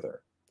getting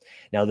farther?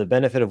 Now, the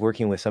benefit of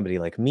working with somebody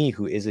like me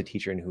who is a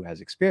teacher and who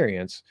has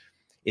experience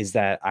is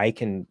that I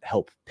can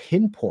help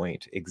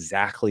pinpoint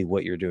exactly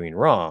what you're doing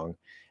wrong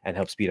and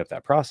help speed up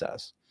that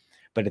process.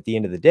 But at the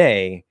end of the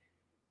day,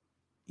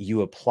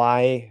 you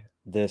apply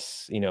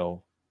this,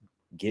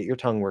 get your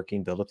tongue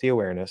working, build up the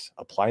awareness,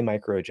 apply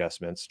micro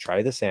adjustments,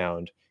 try the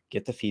sound,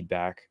 get the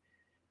feedback.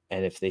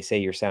 And if they say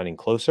you're sounding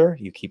closer,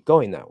 you keep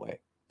going that way.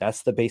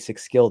 That's the basic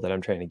skill that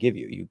I'm trying to give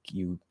you.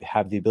 You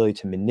have the ability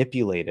to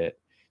manipulate it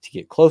to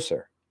get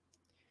closer.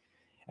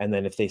 And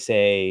then if they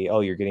say, oh,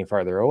 you're getting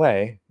farther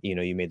away,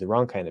 you made the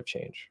wrong kind of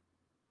change.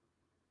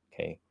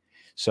 Okay.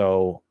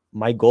 So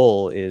my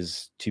goal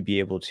is to be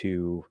able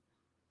to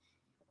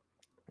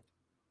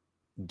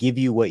give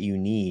you what you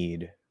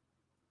need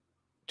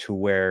to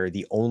where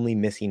the only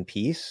missing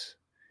piece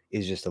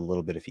is just a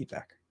little bit of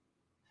feedback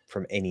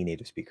from any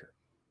native speaker.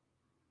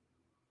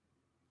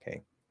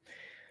 Okay.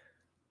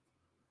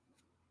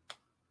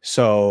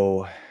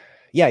 So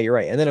yeah, you're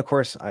right. And then of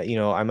course,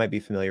 I might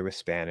be familiar with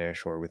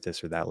Spanish or with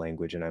this or that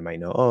language, and I might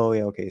know, oh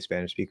yeah, okay,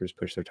 Spanish speakers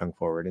push their tongue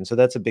forward. And so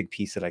that's a big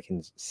piece that I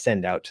can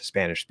send out to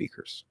Spanish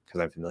speakers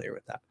because I'm familiar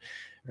with that.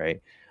 Right.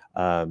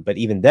 But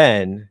even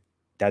then,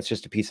 that's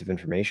just a piece of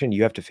information.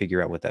 You have to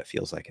figure out what that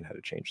feels like and how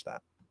to change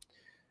that.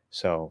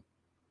 So,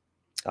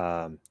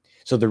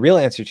 so the real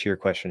answer to your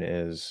question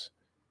is,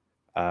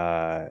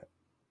 how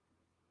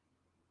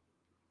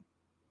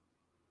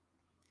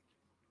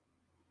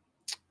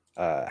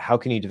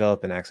can you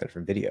develop an accent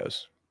from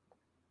videos?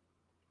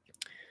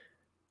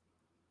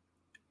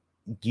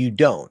 You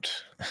don't.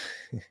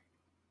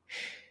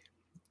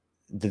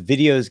 The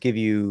videos give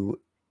you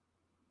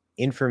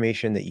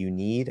information that you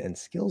need and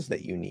skills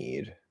that you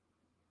need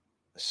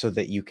so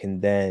that you can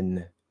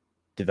then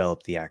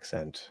develop the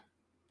accent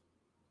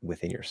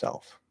within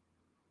yourself.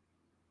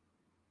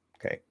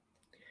 Okay.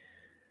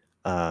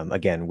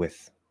 Again,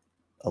 with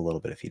a little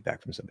bit of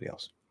feedback from somebody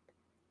else.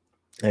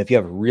 And if you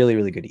have really,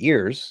 really good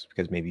ears,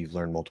 because maybe you've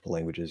learned multiple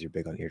languages, you're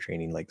big on ear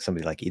training, like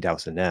somebody like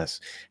Idausa Ness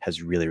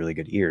has really, really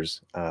good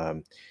ears,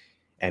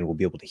 and will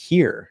be able to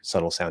hear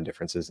subtle sound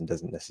differences and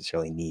doesn't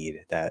necessarily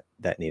need that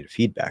native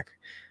feedback.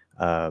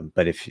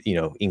 But if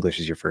English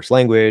is your first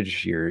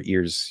language, your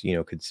ears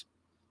could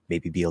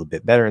maybe be a little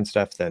bit better and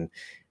stuff, then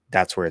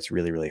that's where it's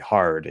really, really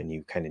hard, and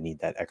you kind of need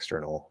that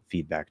external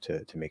feedback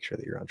to make sure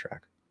that you're on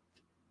track.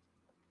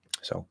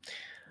 So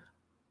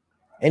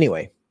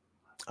anyway,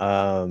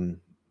 let's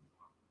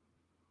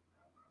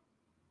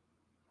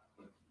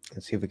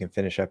see if we can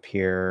finish up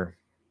here.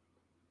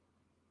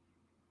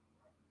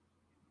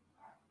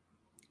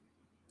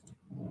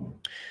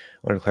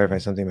 I want to clarify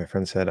something. My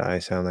friend said I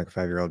sound like a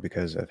 5-year-old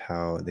because of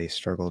how they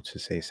struggle to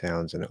say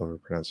sounds and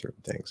overpronounce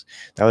certain things.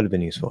 That would have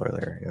been useful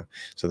earlier. Yeah.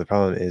 So the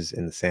problem is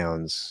in the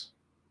sounds,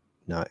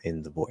 not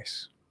in the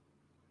voice.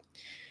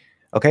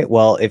 Okay.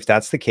 Well, if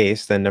that's the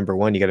case, then number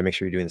one, you got to make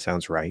sure you're doing the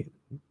sounds right.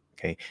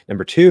 Okay.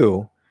 Number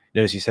two,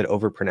 notice you said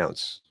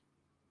overpronounce,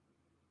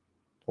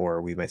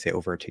 or we might say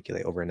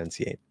over-articulate,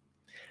 over-enunciate.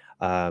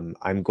 I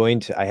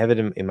have it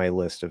in my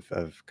list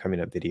of coming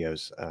up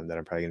videos that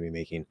I'm probably going to be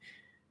making.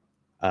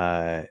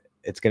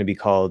 It's going to be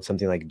called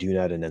something like "Do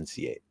not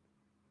enunciate,"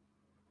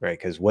 right?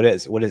 Because what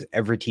does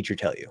every teacher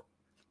tell you?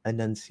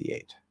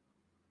 Enunciate.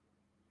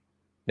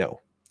 No,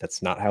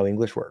 that's not how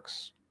English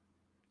works.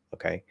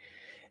 Okay.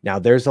 Now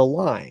there's a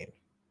line,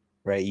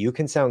 right? You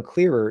can sound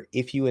clearer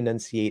if you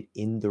enunciate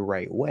in the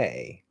right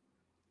way.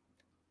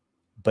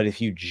 But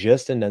if you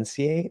just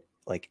enunciate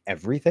like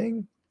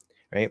everything,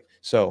 right?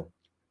 So,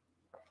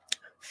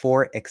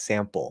 for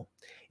example,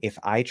 if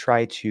I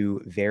try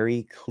to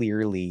very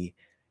clearly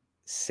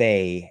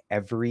say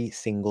every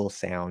single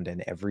sound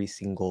and every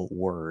single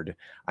word,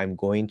 I'm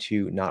going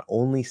to not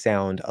only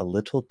sound a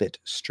little bit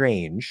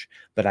strange,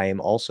 but I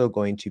am also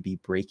going to be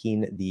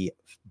breaking the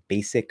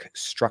basic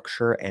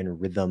structure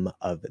and rhythm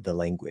of the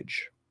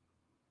language.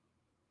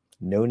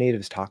 No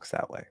natives talks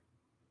that way.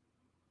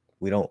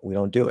 We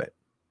don't do it.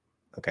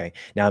 Okay.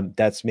 Now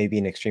that's maybe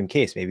an extreme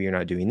case. Maybe you're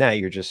not doing that.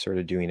 You're just sort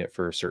of doing it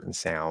for certain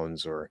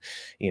sounds, or,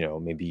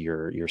 maybe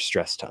your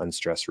stress to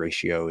unstress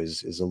ratio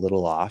is a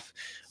little off.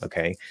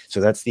 Okay.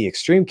 So that's the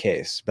extreme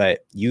case,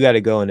 but you got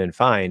to go in and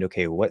find,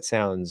 okay, what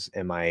sounds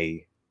am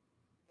I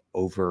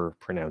over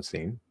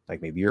pronouncing?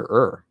 Like maybe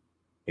you're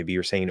maybe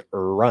you're saying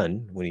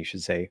run when you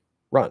should say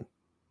run.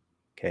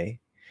 Okay.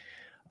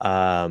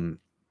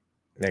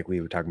 Like we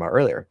were talking about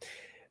earlier.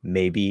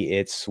 Maybe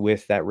it's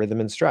with that rhythm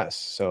and stress.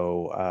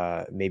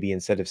 So maybe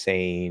instead of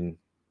saying,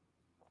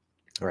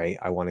 right,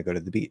 I want to go to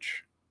the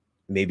beach,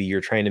 maybe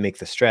you're trying to make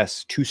the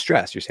stress too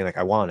stressed. You're saying like,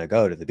 I want to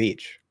go to the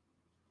beach.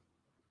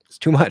 It's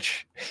too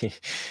much.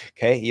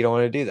 Okay, you don't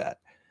want to do that.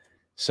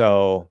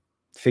 So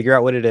figure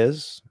out what it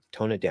is,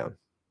 tone it down.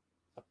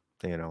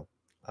 You know,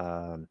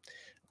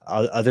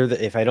 other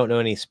than if I don't know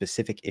any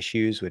specific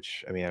issues,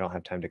 which I mean, I don't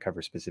have time to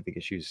cover specific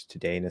issues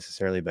today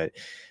necessarily, but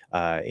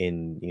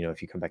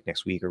if you come back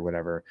next week or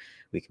whatever,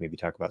 we can maybe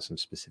talk about some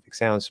specific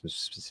sounds, some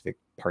specific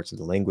parts of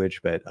the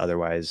language, but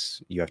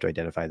otherwise you have to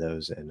identify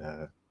those and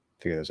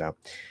figure those out.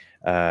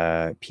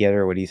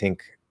 Pieter, what do you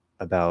think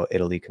about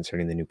Italy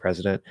concerning the new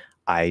president?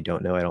 I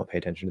don't know. I don't pay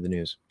attention to the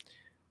news.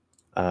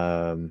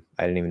 I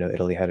didn't even know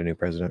Italy had a new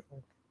president.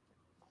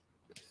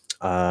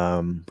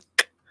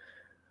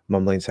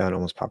 Mumbling sound,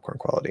 almost popcorn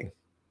quality.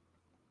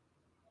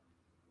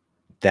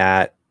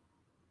 That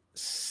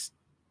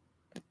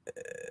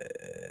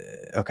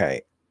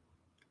okay.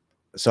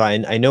 So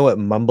I know what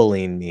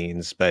mumbling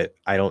means, but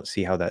I don't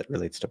see how that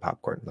relates to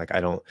popcorn. Like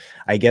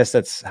I guess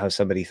that's how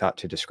somebody thought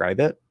to describe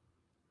it,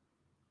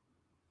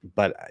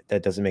 but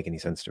that doesn't make any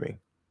sense to me.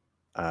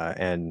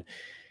 And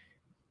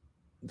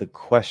the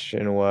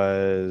question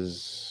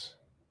was,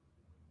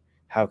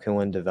 how can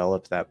one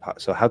develop that?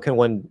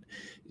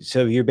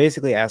 So you're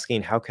basically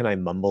asking, how can I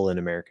mumble in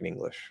American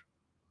English?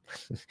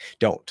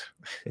 Don't.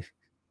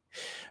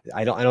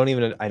 I don't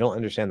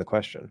understand the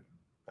question.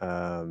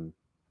 I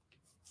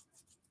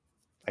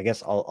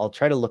guess I'll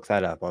try to look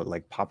that up. I'll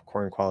like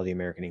popcorn quality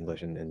American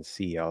English and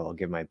see. I'll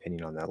give my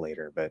opinion on that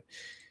later, but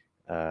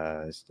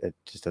it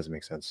just doesn't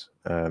make sense.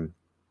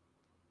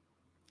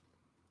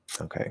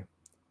 Okay.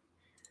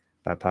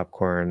 By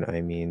popcorn, I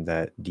mean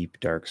that deep,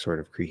 dark, sort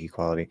of creaky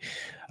quality.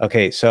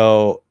 Okay,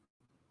 so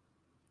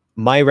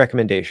my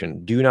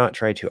recommendation, do not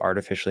try to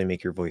artificially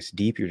make your voice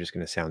deep. You're just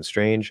going to sound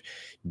strange.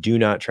 Do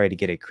not try to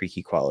get a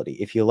creaky quality.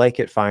 If you like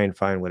it, fine,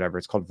 whatever.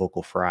 It's called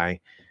vocal fry.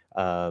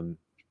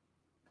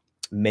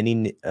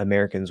 Many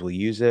Americans will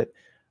use it,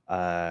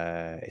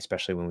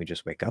 especially when we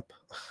just wake up.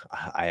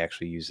 I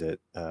actually use it.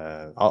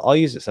 I'll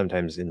use it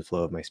sometimes in the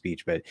flow of my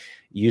speech, but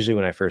usually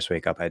when I first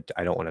wake up,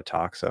 I don't want to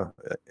talk. So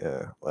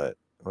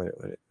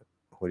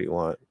what do you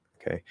want?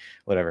 Okay,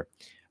 whatever.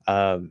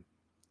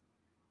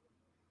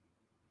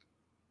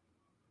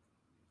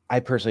 I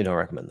personally don't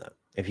recommend that.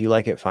 If you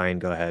like it, fine,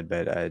 go ahead.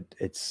 But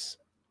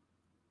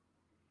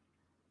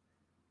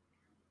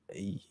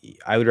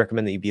I would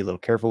recommend that you be a little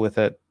careful with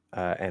it.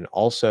 And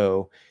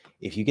also,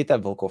 if you get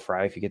that vocal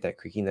fry, if you get that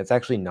creaking, that's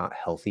actually not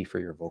healthy for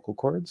your vocal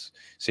cords.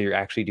 So you're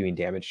actually doing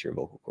damage to your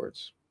vocal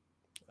cords.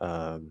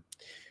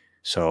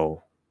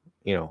 So,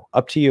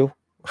 up to you.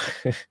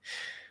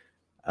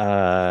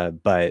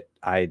 But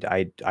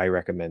I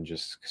recommend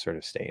just sort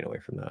of staying away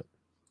from that.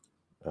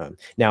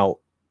 Now,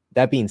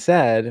 that being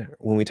said,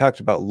 when we talked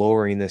about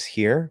lowering this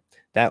here,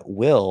 that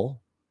will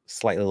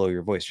slightly lower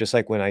your voice. Just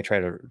like when I try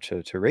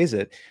to raise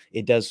it,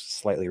 it does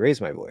slightly raise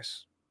my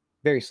voice.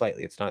 Very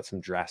slightly. It's not some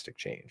drastic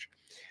change.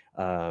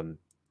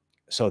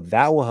 So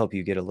that will help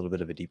you get a little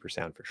bit of a deeper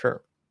sound for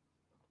sure.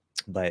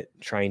 But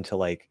trying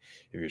to if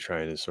you're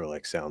trying to sort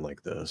of sound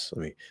like this,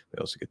 let me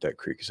also get that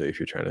creaky. So if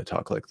you're trying to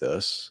talk like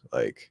this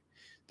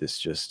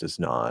just does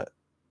not,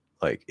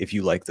 if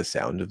you like the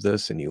sound of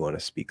this and you want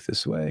to speak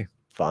this way,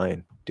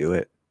 fine, do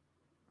it.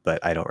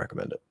 But I don't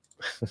recommend it.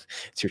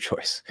 It's your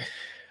choice.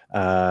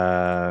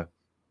 I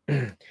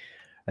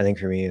think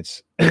for me,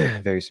 it's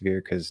very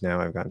severe because now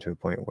I've gotten to a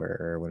point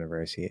where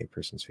whenever I see a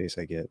person's face,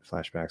 I get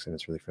flashbacks, and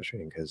it's really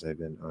frustrating because I've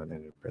been on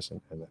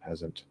antidepressant and that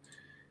hasn't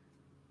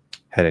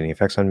had any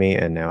effects on me,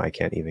 and now I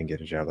can't even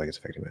get a job like it's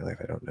affecting my life.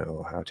 I don't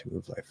know how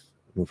to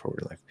move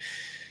forward in life.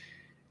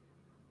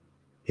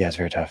 Yeah, it's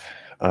very tough.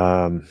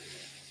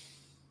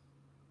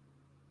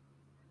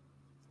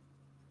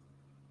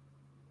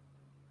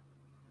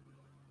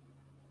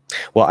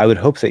 Well, I would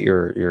hope that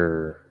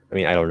I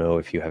mean, I don't know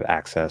if you have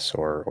access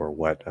or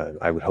what.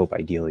 I would hope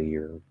ideally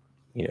you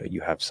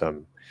have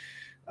some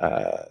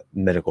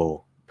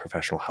medical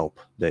professional help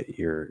that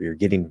you're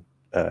getting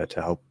to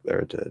help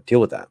or to deal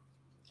with that.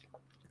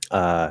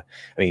 I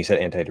mean, you said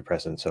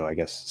antidepressant, so I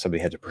guess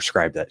somebody had to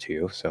prescribe that to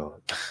you.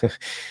 So,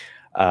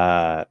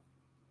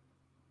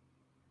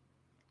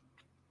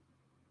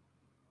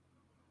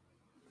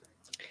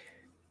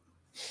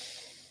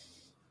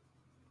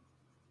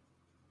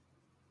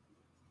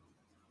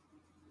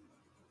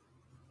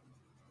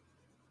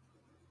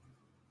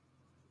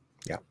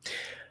 yeah.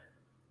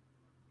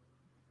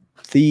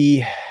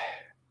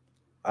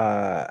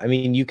 I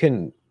mean, you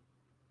can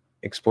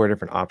explore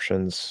different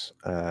options,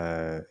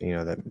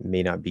 that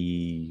may not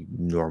be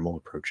normal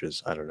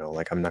approaches. I don't know.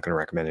 I'm not going to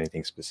recommend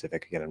anything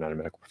specific. Again, I'm not a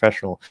medical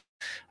professional.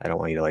 I don't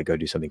want you to go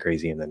do something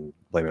crazy and then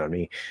blame it on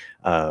me.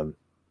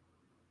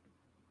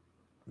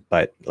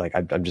 But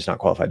I'm just not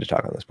qualified to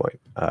talk on this point.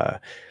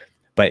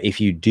 But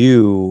if you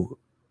do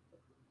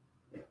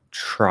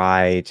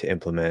try to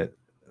implement,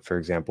 for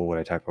example, what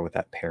I talked about with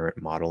that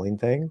parent modeling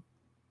thing,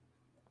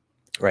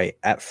 right?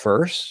 At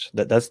first,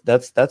 that's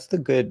the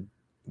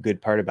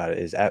good part about it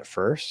is at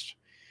first,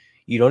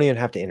 you don't even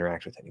have to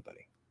interact with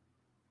anybody,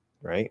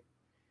 right?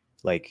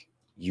 Like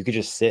you could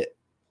just sit,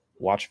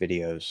 watch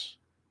videos,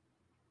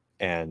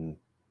 and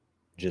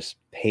just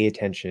pay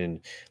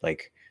attention.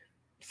 Like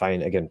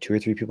find, again, 2 or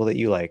 3 people that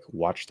you like,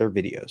 watch their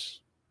videos,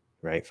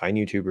 right? Find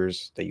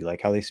YouTubers that you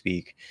like how they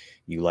speak,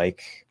 you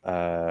like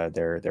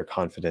their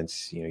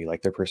confidence, you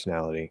like their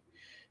personality,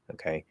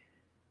 okay?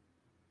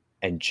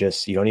 And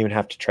just, you don't even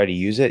have to try to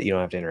use it. You don't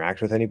have to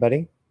interact with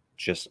anybody.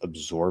 Just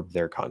absorb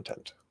their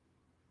content.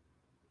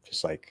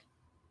 Just like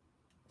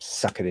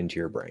suck it into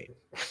your brain,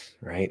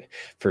 right?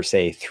 For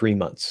say 3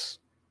 months,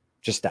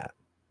 just that,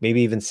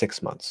 maybe even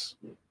 6 months,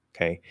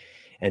 okay?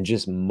 And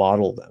just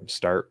model them,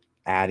 start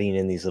adding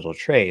in these little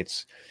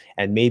traits,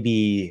 and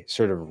maybe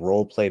sort of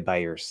role play by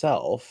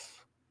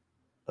yourself,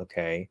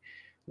 okay?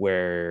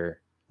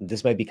 Where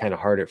this might be kind of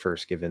hard at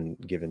first given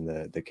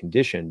the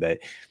condition, but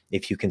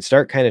if you can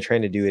start kind of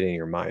trying to do it in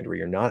your mind where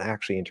you're not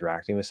actually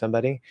interacting with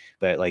somebody,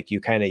 but like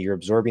you're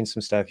absorbing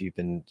some stuff, you've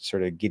been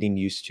sort of getting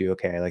used to,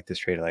 okay, I like this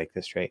trait, I like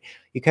this trait.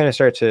 You kind of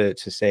start to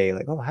say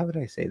like, oh, how would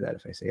I say that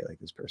if I say it like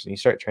this person? You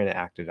start trying to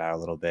act it out a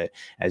little bit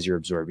as you're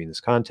absorbing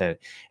this content.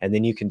 And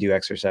then you can do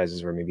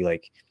exercises where maybe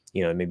like,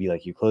 maybe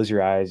like you close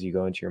your eyes, you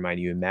go into your mind,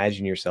 you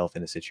imagine yourself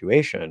in a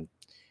situation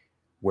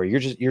where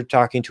you're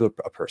talking to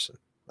a person,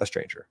 a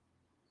stranger,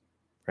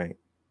 right?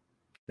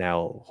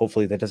 Now,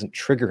 hopefully that doesn't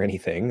trigger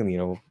anything.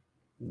 You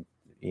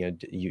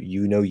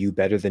know you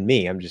better than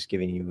me. I'm just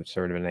giving you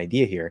sort of an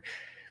idea here,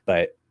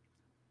 but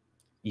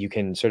you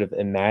can sort of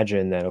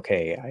imagine that.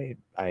 Okay,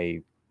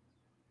 I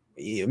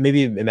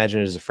maybe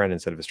imagine it as a friend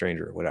instead of a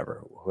stranger, or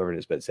whatever, whoever it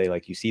is. But say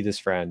like you see this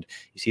friend,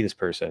 you see this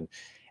person,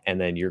 and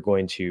then you're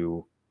going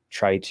to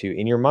try to,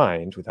 in your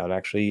mind, without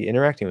actually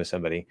interacting with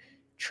somebody,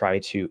 try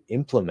to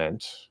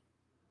implement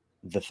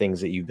the things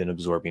that you've been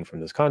absorbing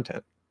from this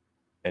content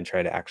and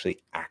try to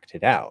actually act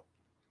it out.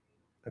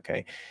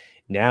 Okay.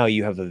 Now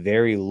you have a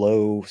very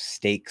low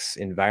stakes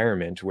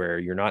environment where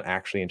you're not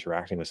actually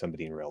interacting with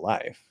somebody in real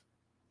life.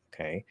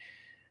 Okay.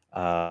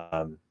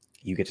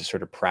 You get to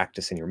sort of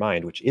practice in your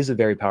mind, which is a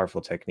very powerful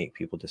technique.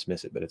 People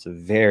dismiss it, but it's a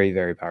very,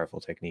 very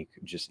powerful technique,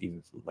 just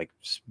even like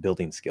just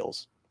building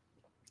skills.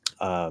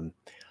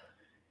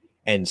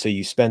 And so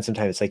you spend some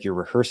time, it's like you're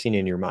rehearsing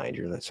in your mind.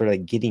 You're sort of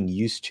like getting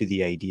used to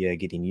the idea,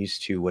 getting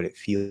used to what it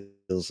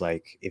feels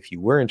like if you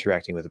were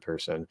interacting with a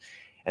person.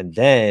 And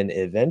then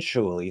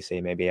eventually, say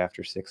maybe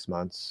after 6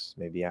 months,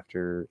 maybe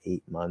after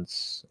 8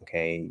 months,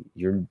 okay,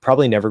 you're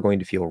probably never going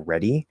to feel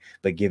ready,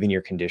 but given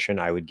your condition,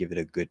 I would give it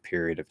a good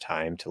period of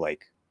time to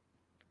like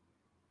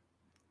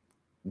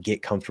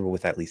get comfortable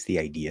with at least the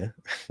idea.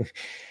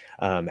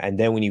 And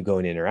then when you go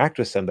and interact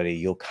with somebody,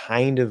 you'll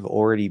kind of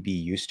already be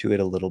used to it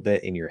a little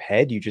bit in your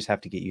head. You just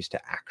have to get used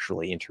to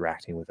actually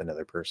interacting with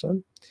another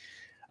person.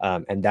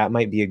 And that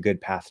might be a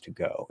good path to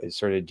go, is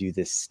sort of do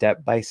this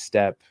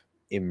step-by-step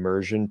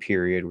immersion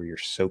period where you're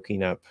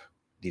soaking up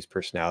these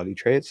personality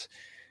traits,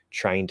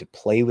 trying to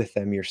play with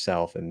them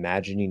yourself,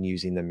 imagining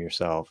using them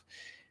yourself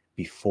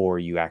before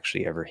you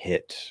actually ever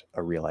hit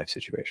a real life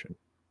situation.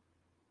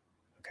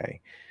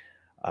 Okay.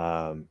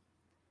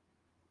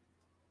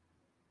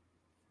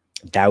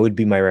 That would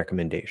be my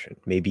recommendation.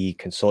 Maybe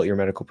consult your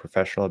medical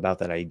professional about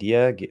that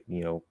idea,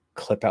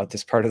 clip out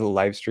this part of the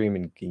live stream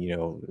and,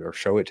 or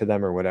show it to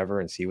them or whatever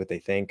and see what they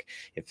think.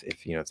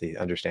 If they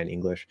understand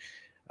English,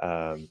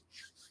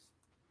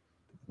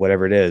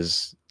 whatever it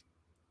is.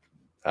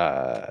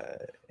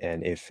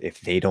 And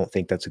if they don't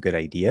think that's a good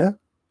idea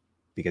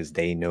because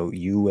they know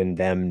you and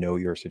them know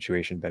your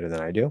situation better than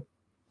I do,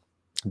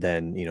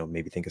 then,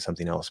 maybe think of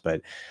something else.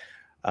 But,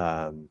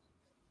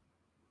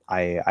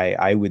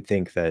 I would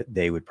think that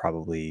they would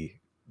probably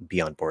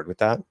be on board with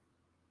that.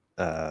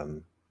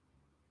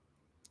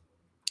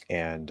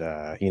 And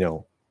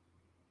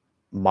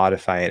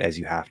modify it as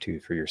you have to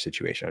for your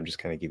situation. I'm just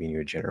kind of giving you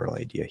a general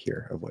idea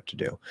here of what to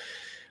do.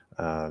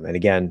 And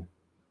again,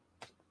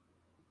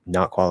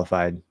 not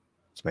qualified.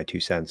 It's my 2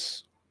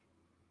 cents.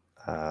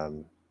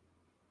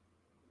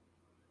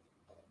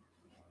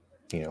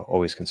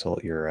 Always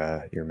consult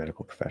your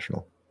medical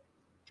professional.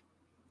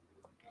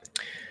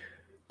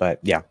 But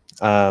yeah,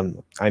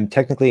 I'm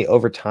technically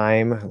over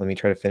time. Let me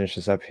try to finish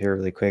this up here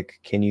really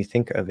quick. Can you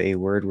think of a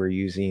word where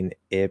using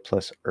I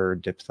plus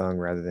diphthong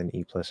rather than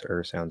E plus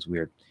sounds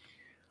weird?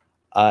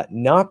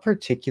 Not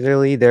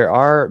particularly. There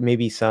are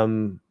maybe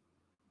some.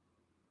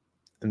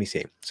 Let me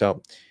see.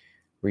 So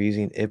we're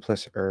using I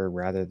plus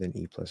rather than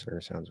E plus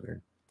sounds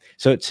weird.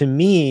 So to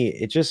me,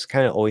 it just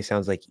kind of always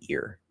sounds like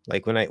ear.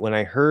 Like when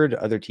I heard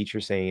other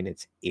teachers saying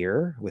it's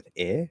ear with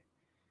I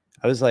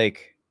was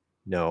like,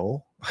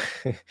 no.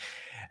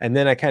 And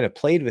then I kind of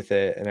played with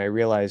it and I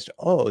realized,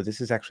 oh,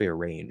 this is actually a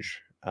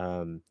range.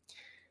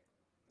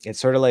 It's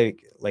sort of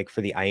like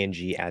for the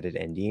ing added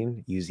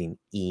ending, using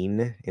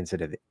in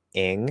instead of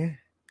ing,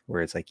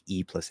 where it's like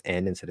E plus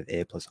N instead of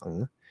I plus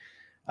ung.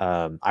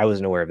 I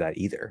wasn't aware of that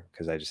either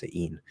because I just say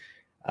in.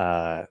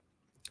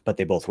 But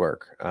they both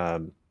work.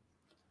 But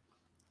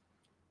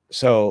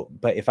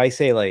if I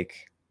say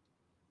like,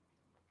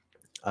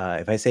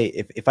 if I say,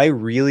 if I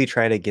really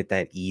try to get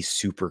that E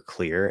super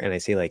clear and I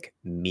say like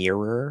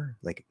mirror,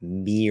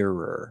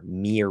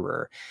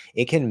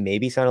 it can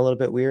maybe sound a little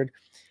bit weird.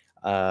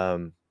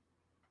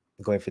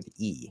 Going for the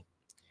E.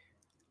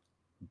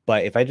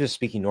 But if I just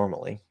speaking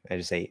normally, I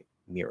just say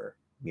mirror,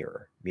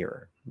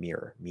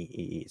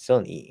 it's still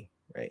an E,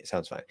 right? It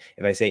sounds fine.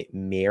 If I say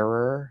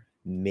mirror,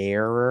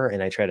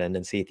 and I try to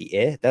enunciate the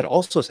I, that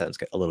also sounds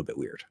a little bit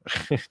weird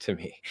to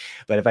me.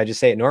 But if I just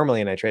say it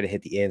normally and I try to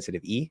hit the I instead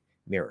of E,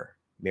 mirror,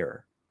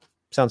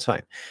 sounds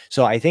fine.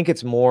 So I think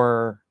it's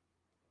more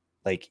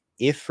like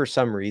if for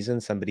some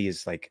reason somebody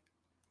is like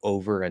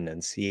over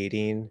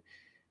enunciating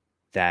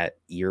that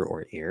ear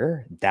or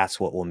ear, that's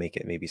what will make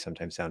it maybe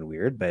sometimes sound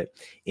weird. But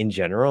in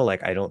general,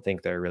 like I don't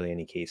think there are really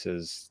any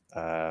cases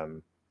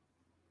that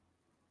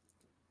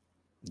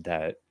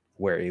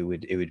where it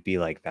would be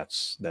like that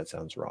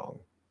sounds wrong.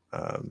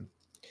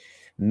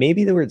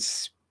 Maybe the word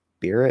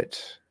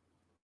spirit,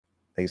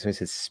 like somebody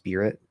says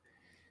spirit,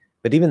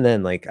 but even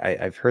then, like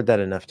I've heard that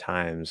enough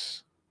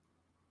times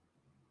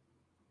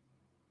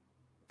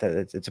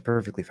that it's a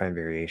perfectly fine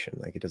variation.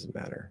 Like it doesn't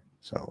matter.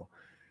 So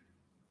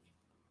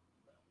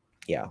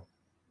yeah,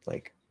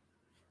 like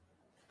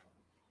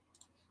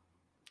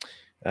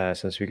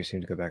some speakers seem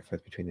to go back and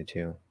forth between the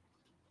two.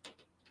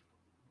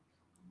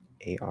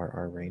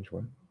 ARR range,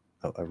 what?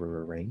 Oh, a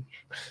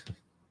range.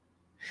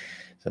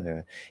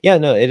 So yeah,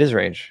 no, it is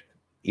range.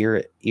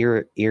 Ear,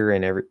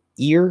 and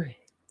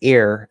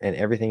ear, and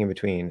everything in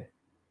between.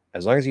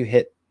 As long as you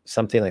hit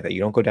something like that, you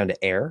don't go down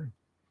to air.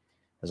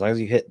 As long as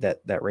you hit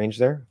that range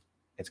there,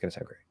 it's gonna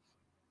sound great.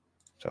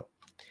 So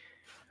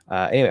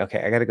anyway,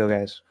 okay, I gotta go,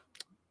 guys.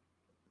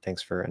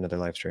 Thanks for another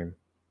live stream.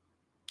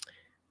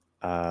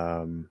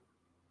 I'm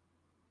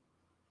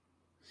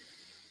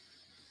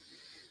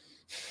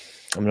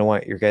gonna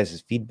want your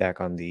guys' feedback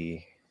on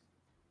the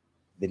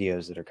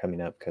videos that are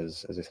coming up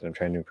because, as I said, I'm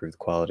trying to improve the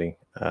quality.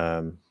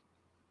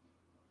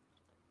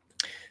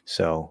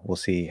 So we'll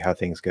see how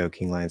things go.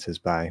 King Lion says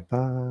bye.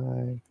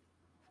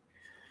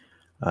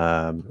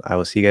 I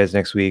will see you guys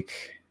next week.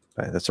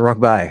 That's the wrong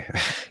buy.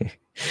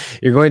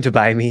 You're going to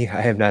buy me.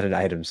 I am not an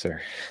item,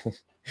 sir.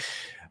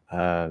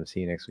 See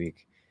you next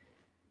week.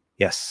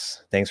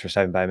 Yes. Thanks for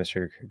stopping by,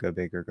 Mr. Go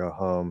Big or Go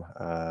Home.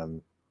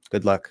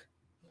 Good luck.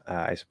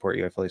 I support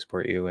you. I fully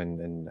support you.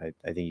 And I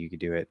think you could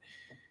do it.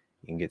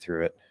 You can get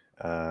through it.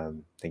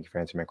 Thank you for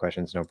answering my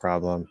questions. No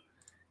problem.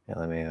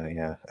 LMAO,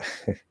 yeah.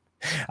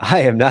 I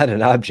am not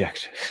an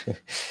object.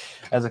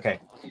 That's okay.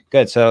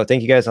 Good. So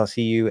thank you guys. I'll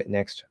see you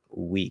next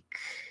week.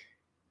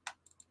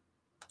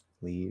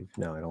 Leave?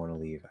 No, I don't want to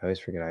leave. I always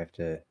forget I have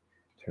to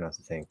turn off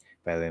the thing.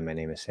 By the way, my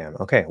name is Sam.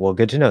 Okay. Well,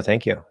 good to know.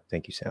 Thank you.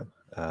 Thank you, Sam.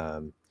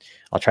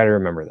 I'll try to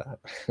remember that.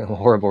 I'm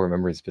horrible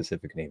remembering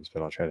specific names,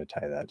 but I'll try to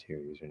tie that to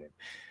your username.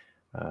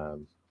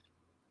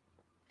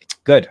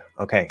 Good.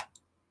 Okay.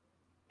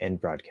 End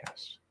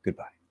broadcast.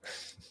 Goodbye.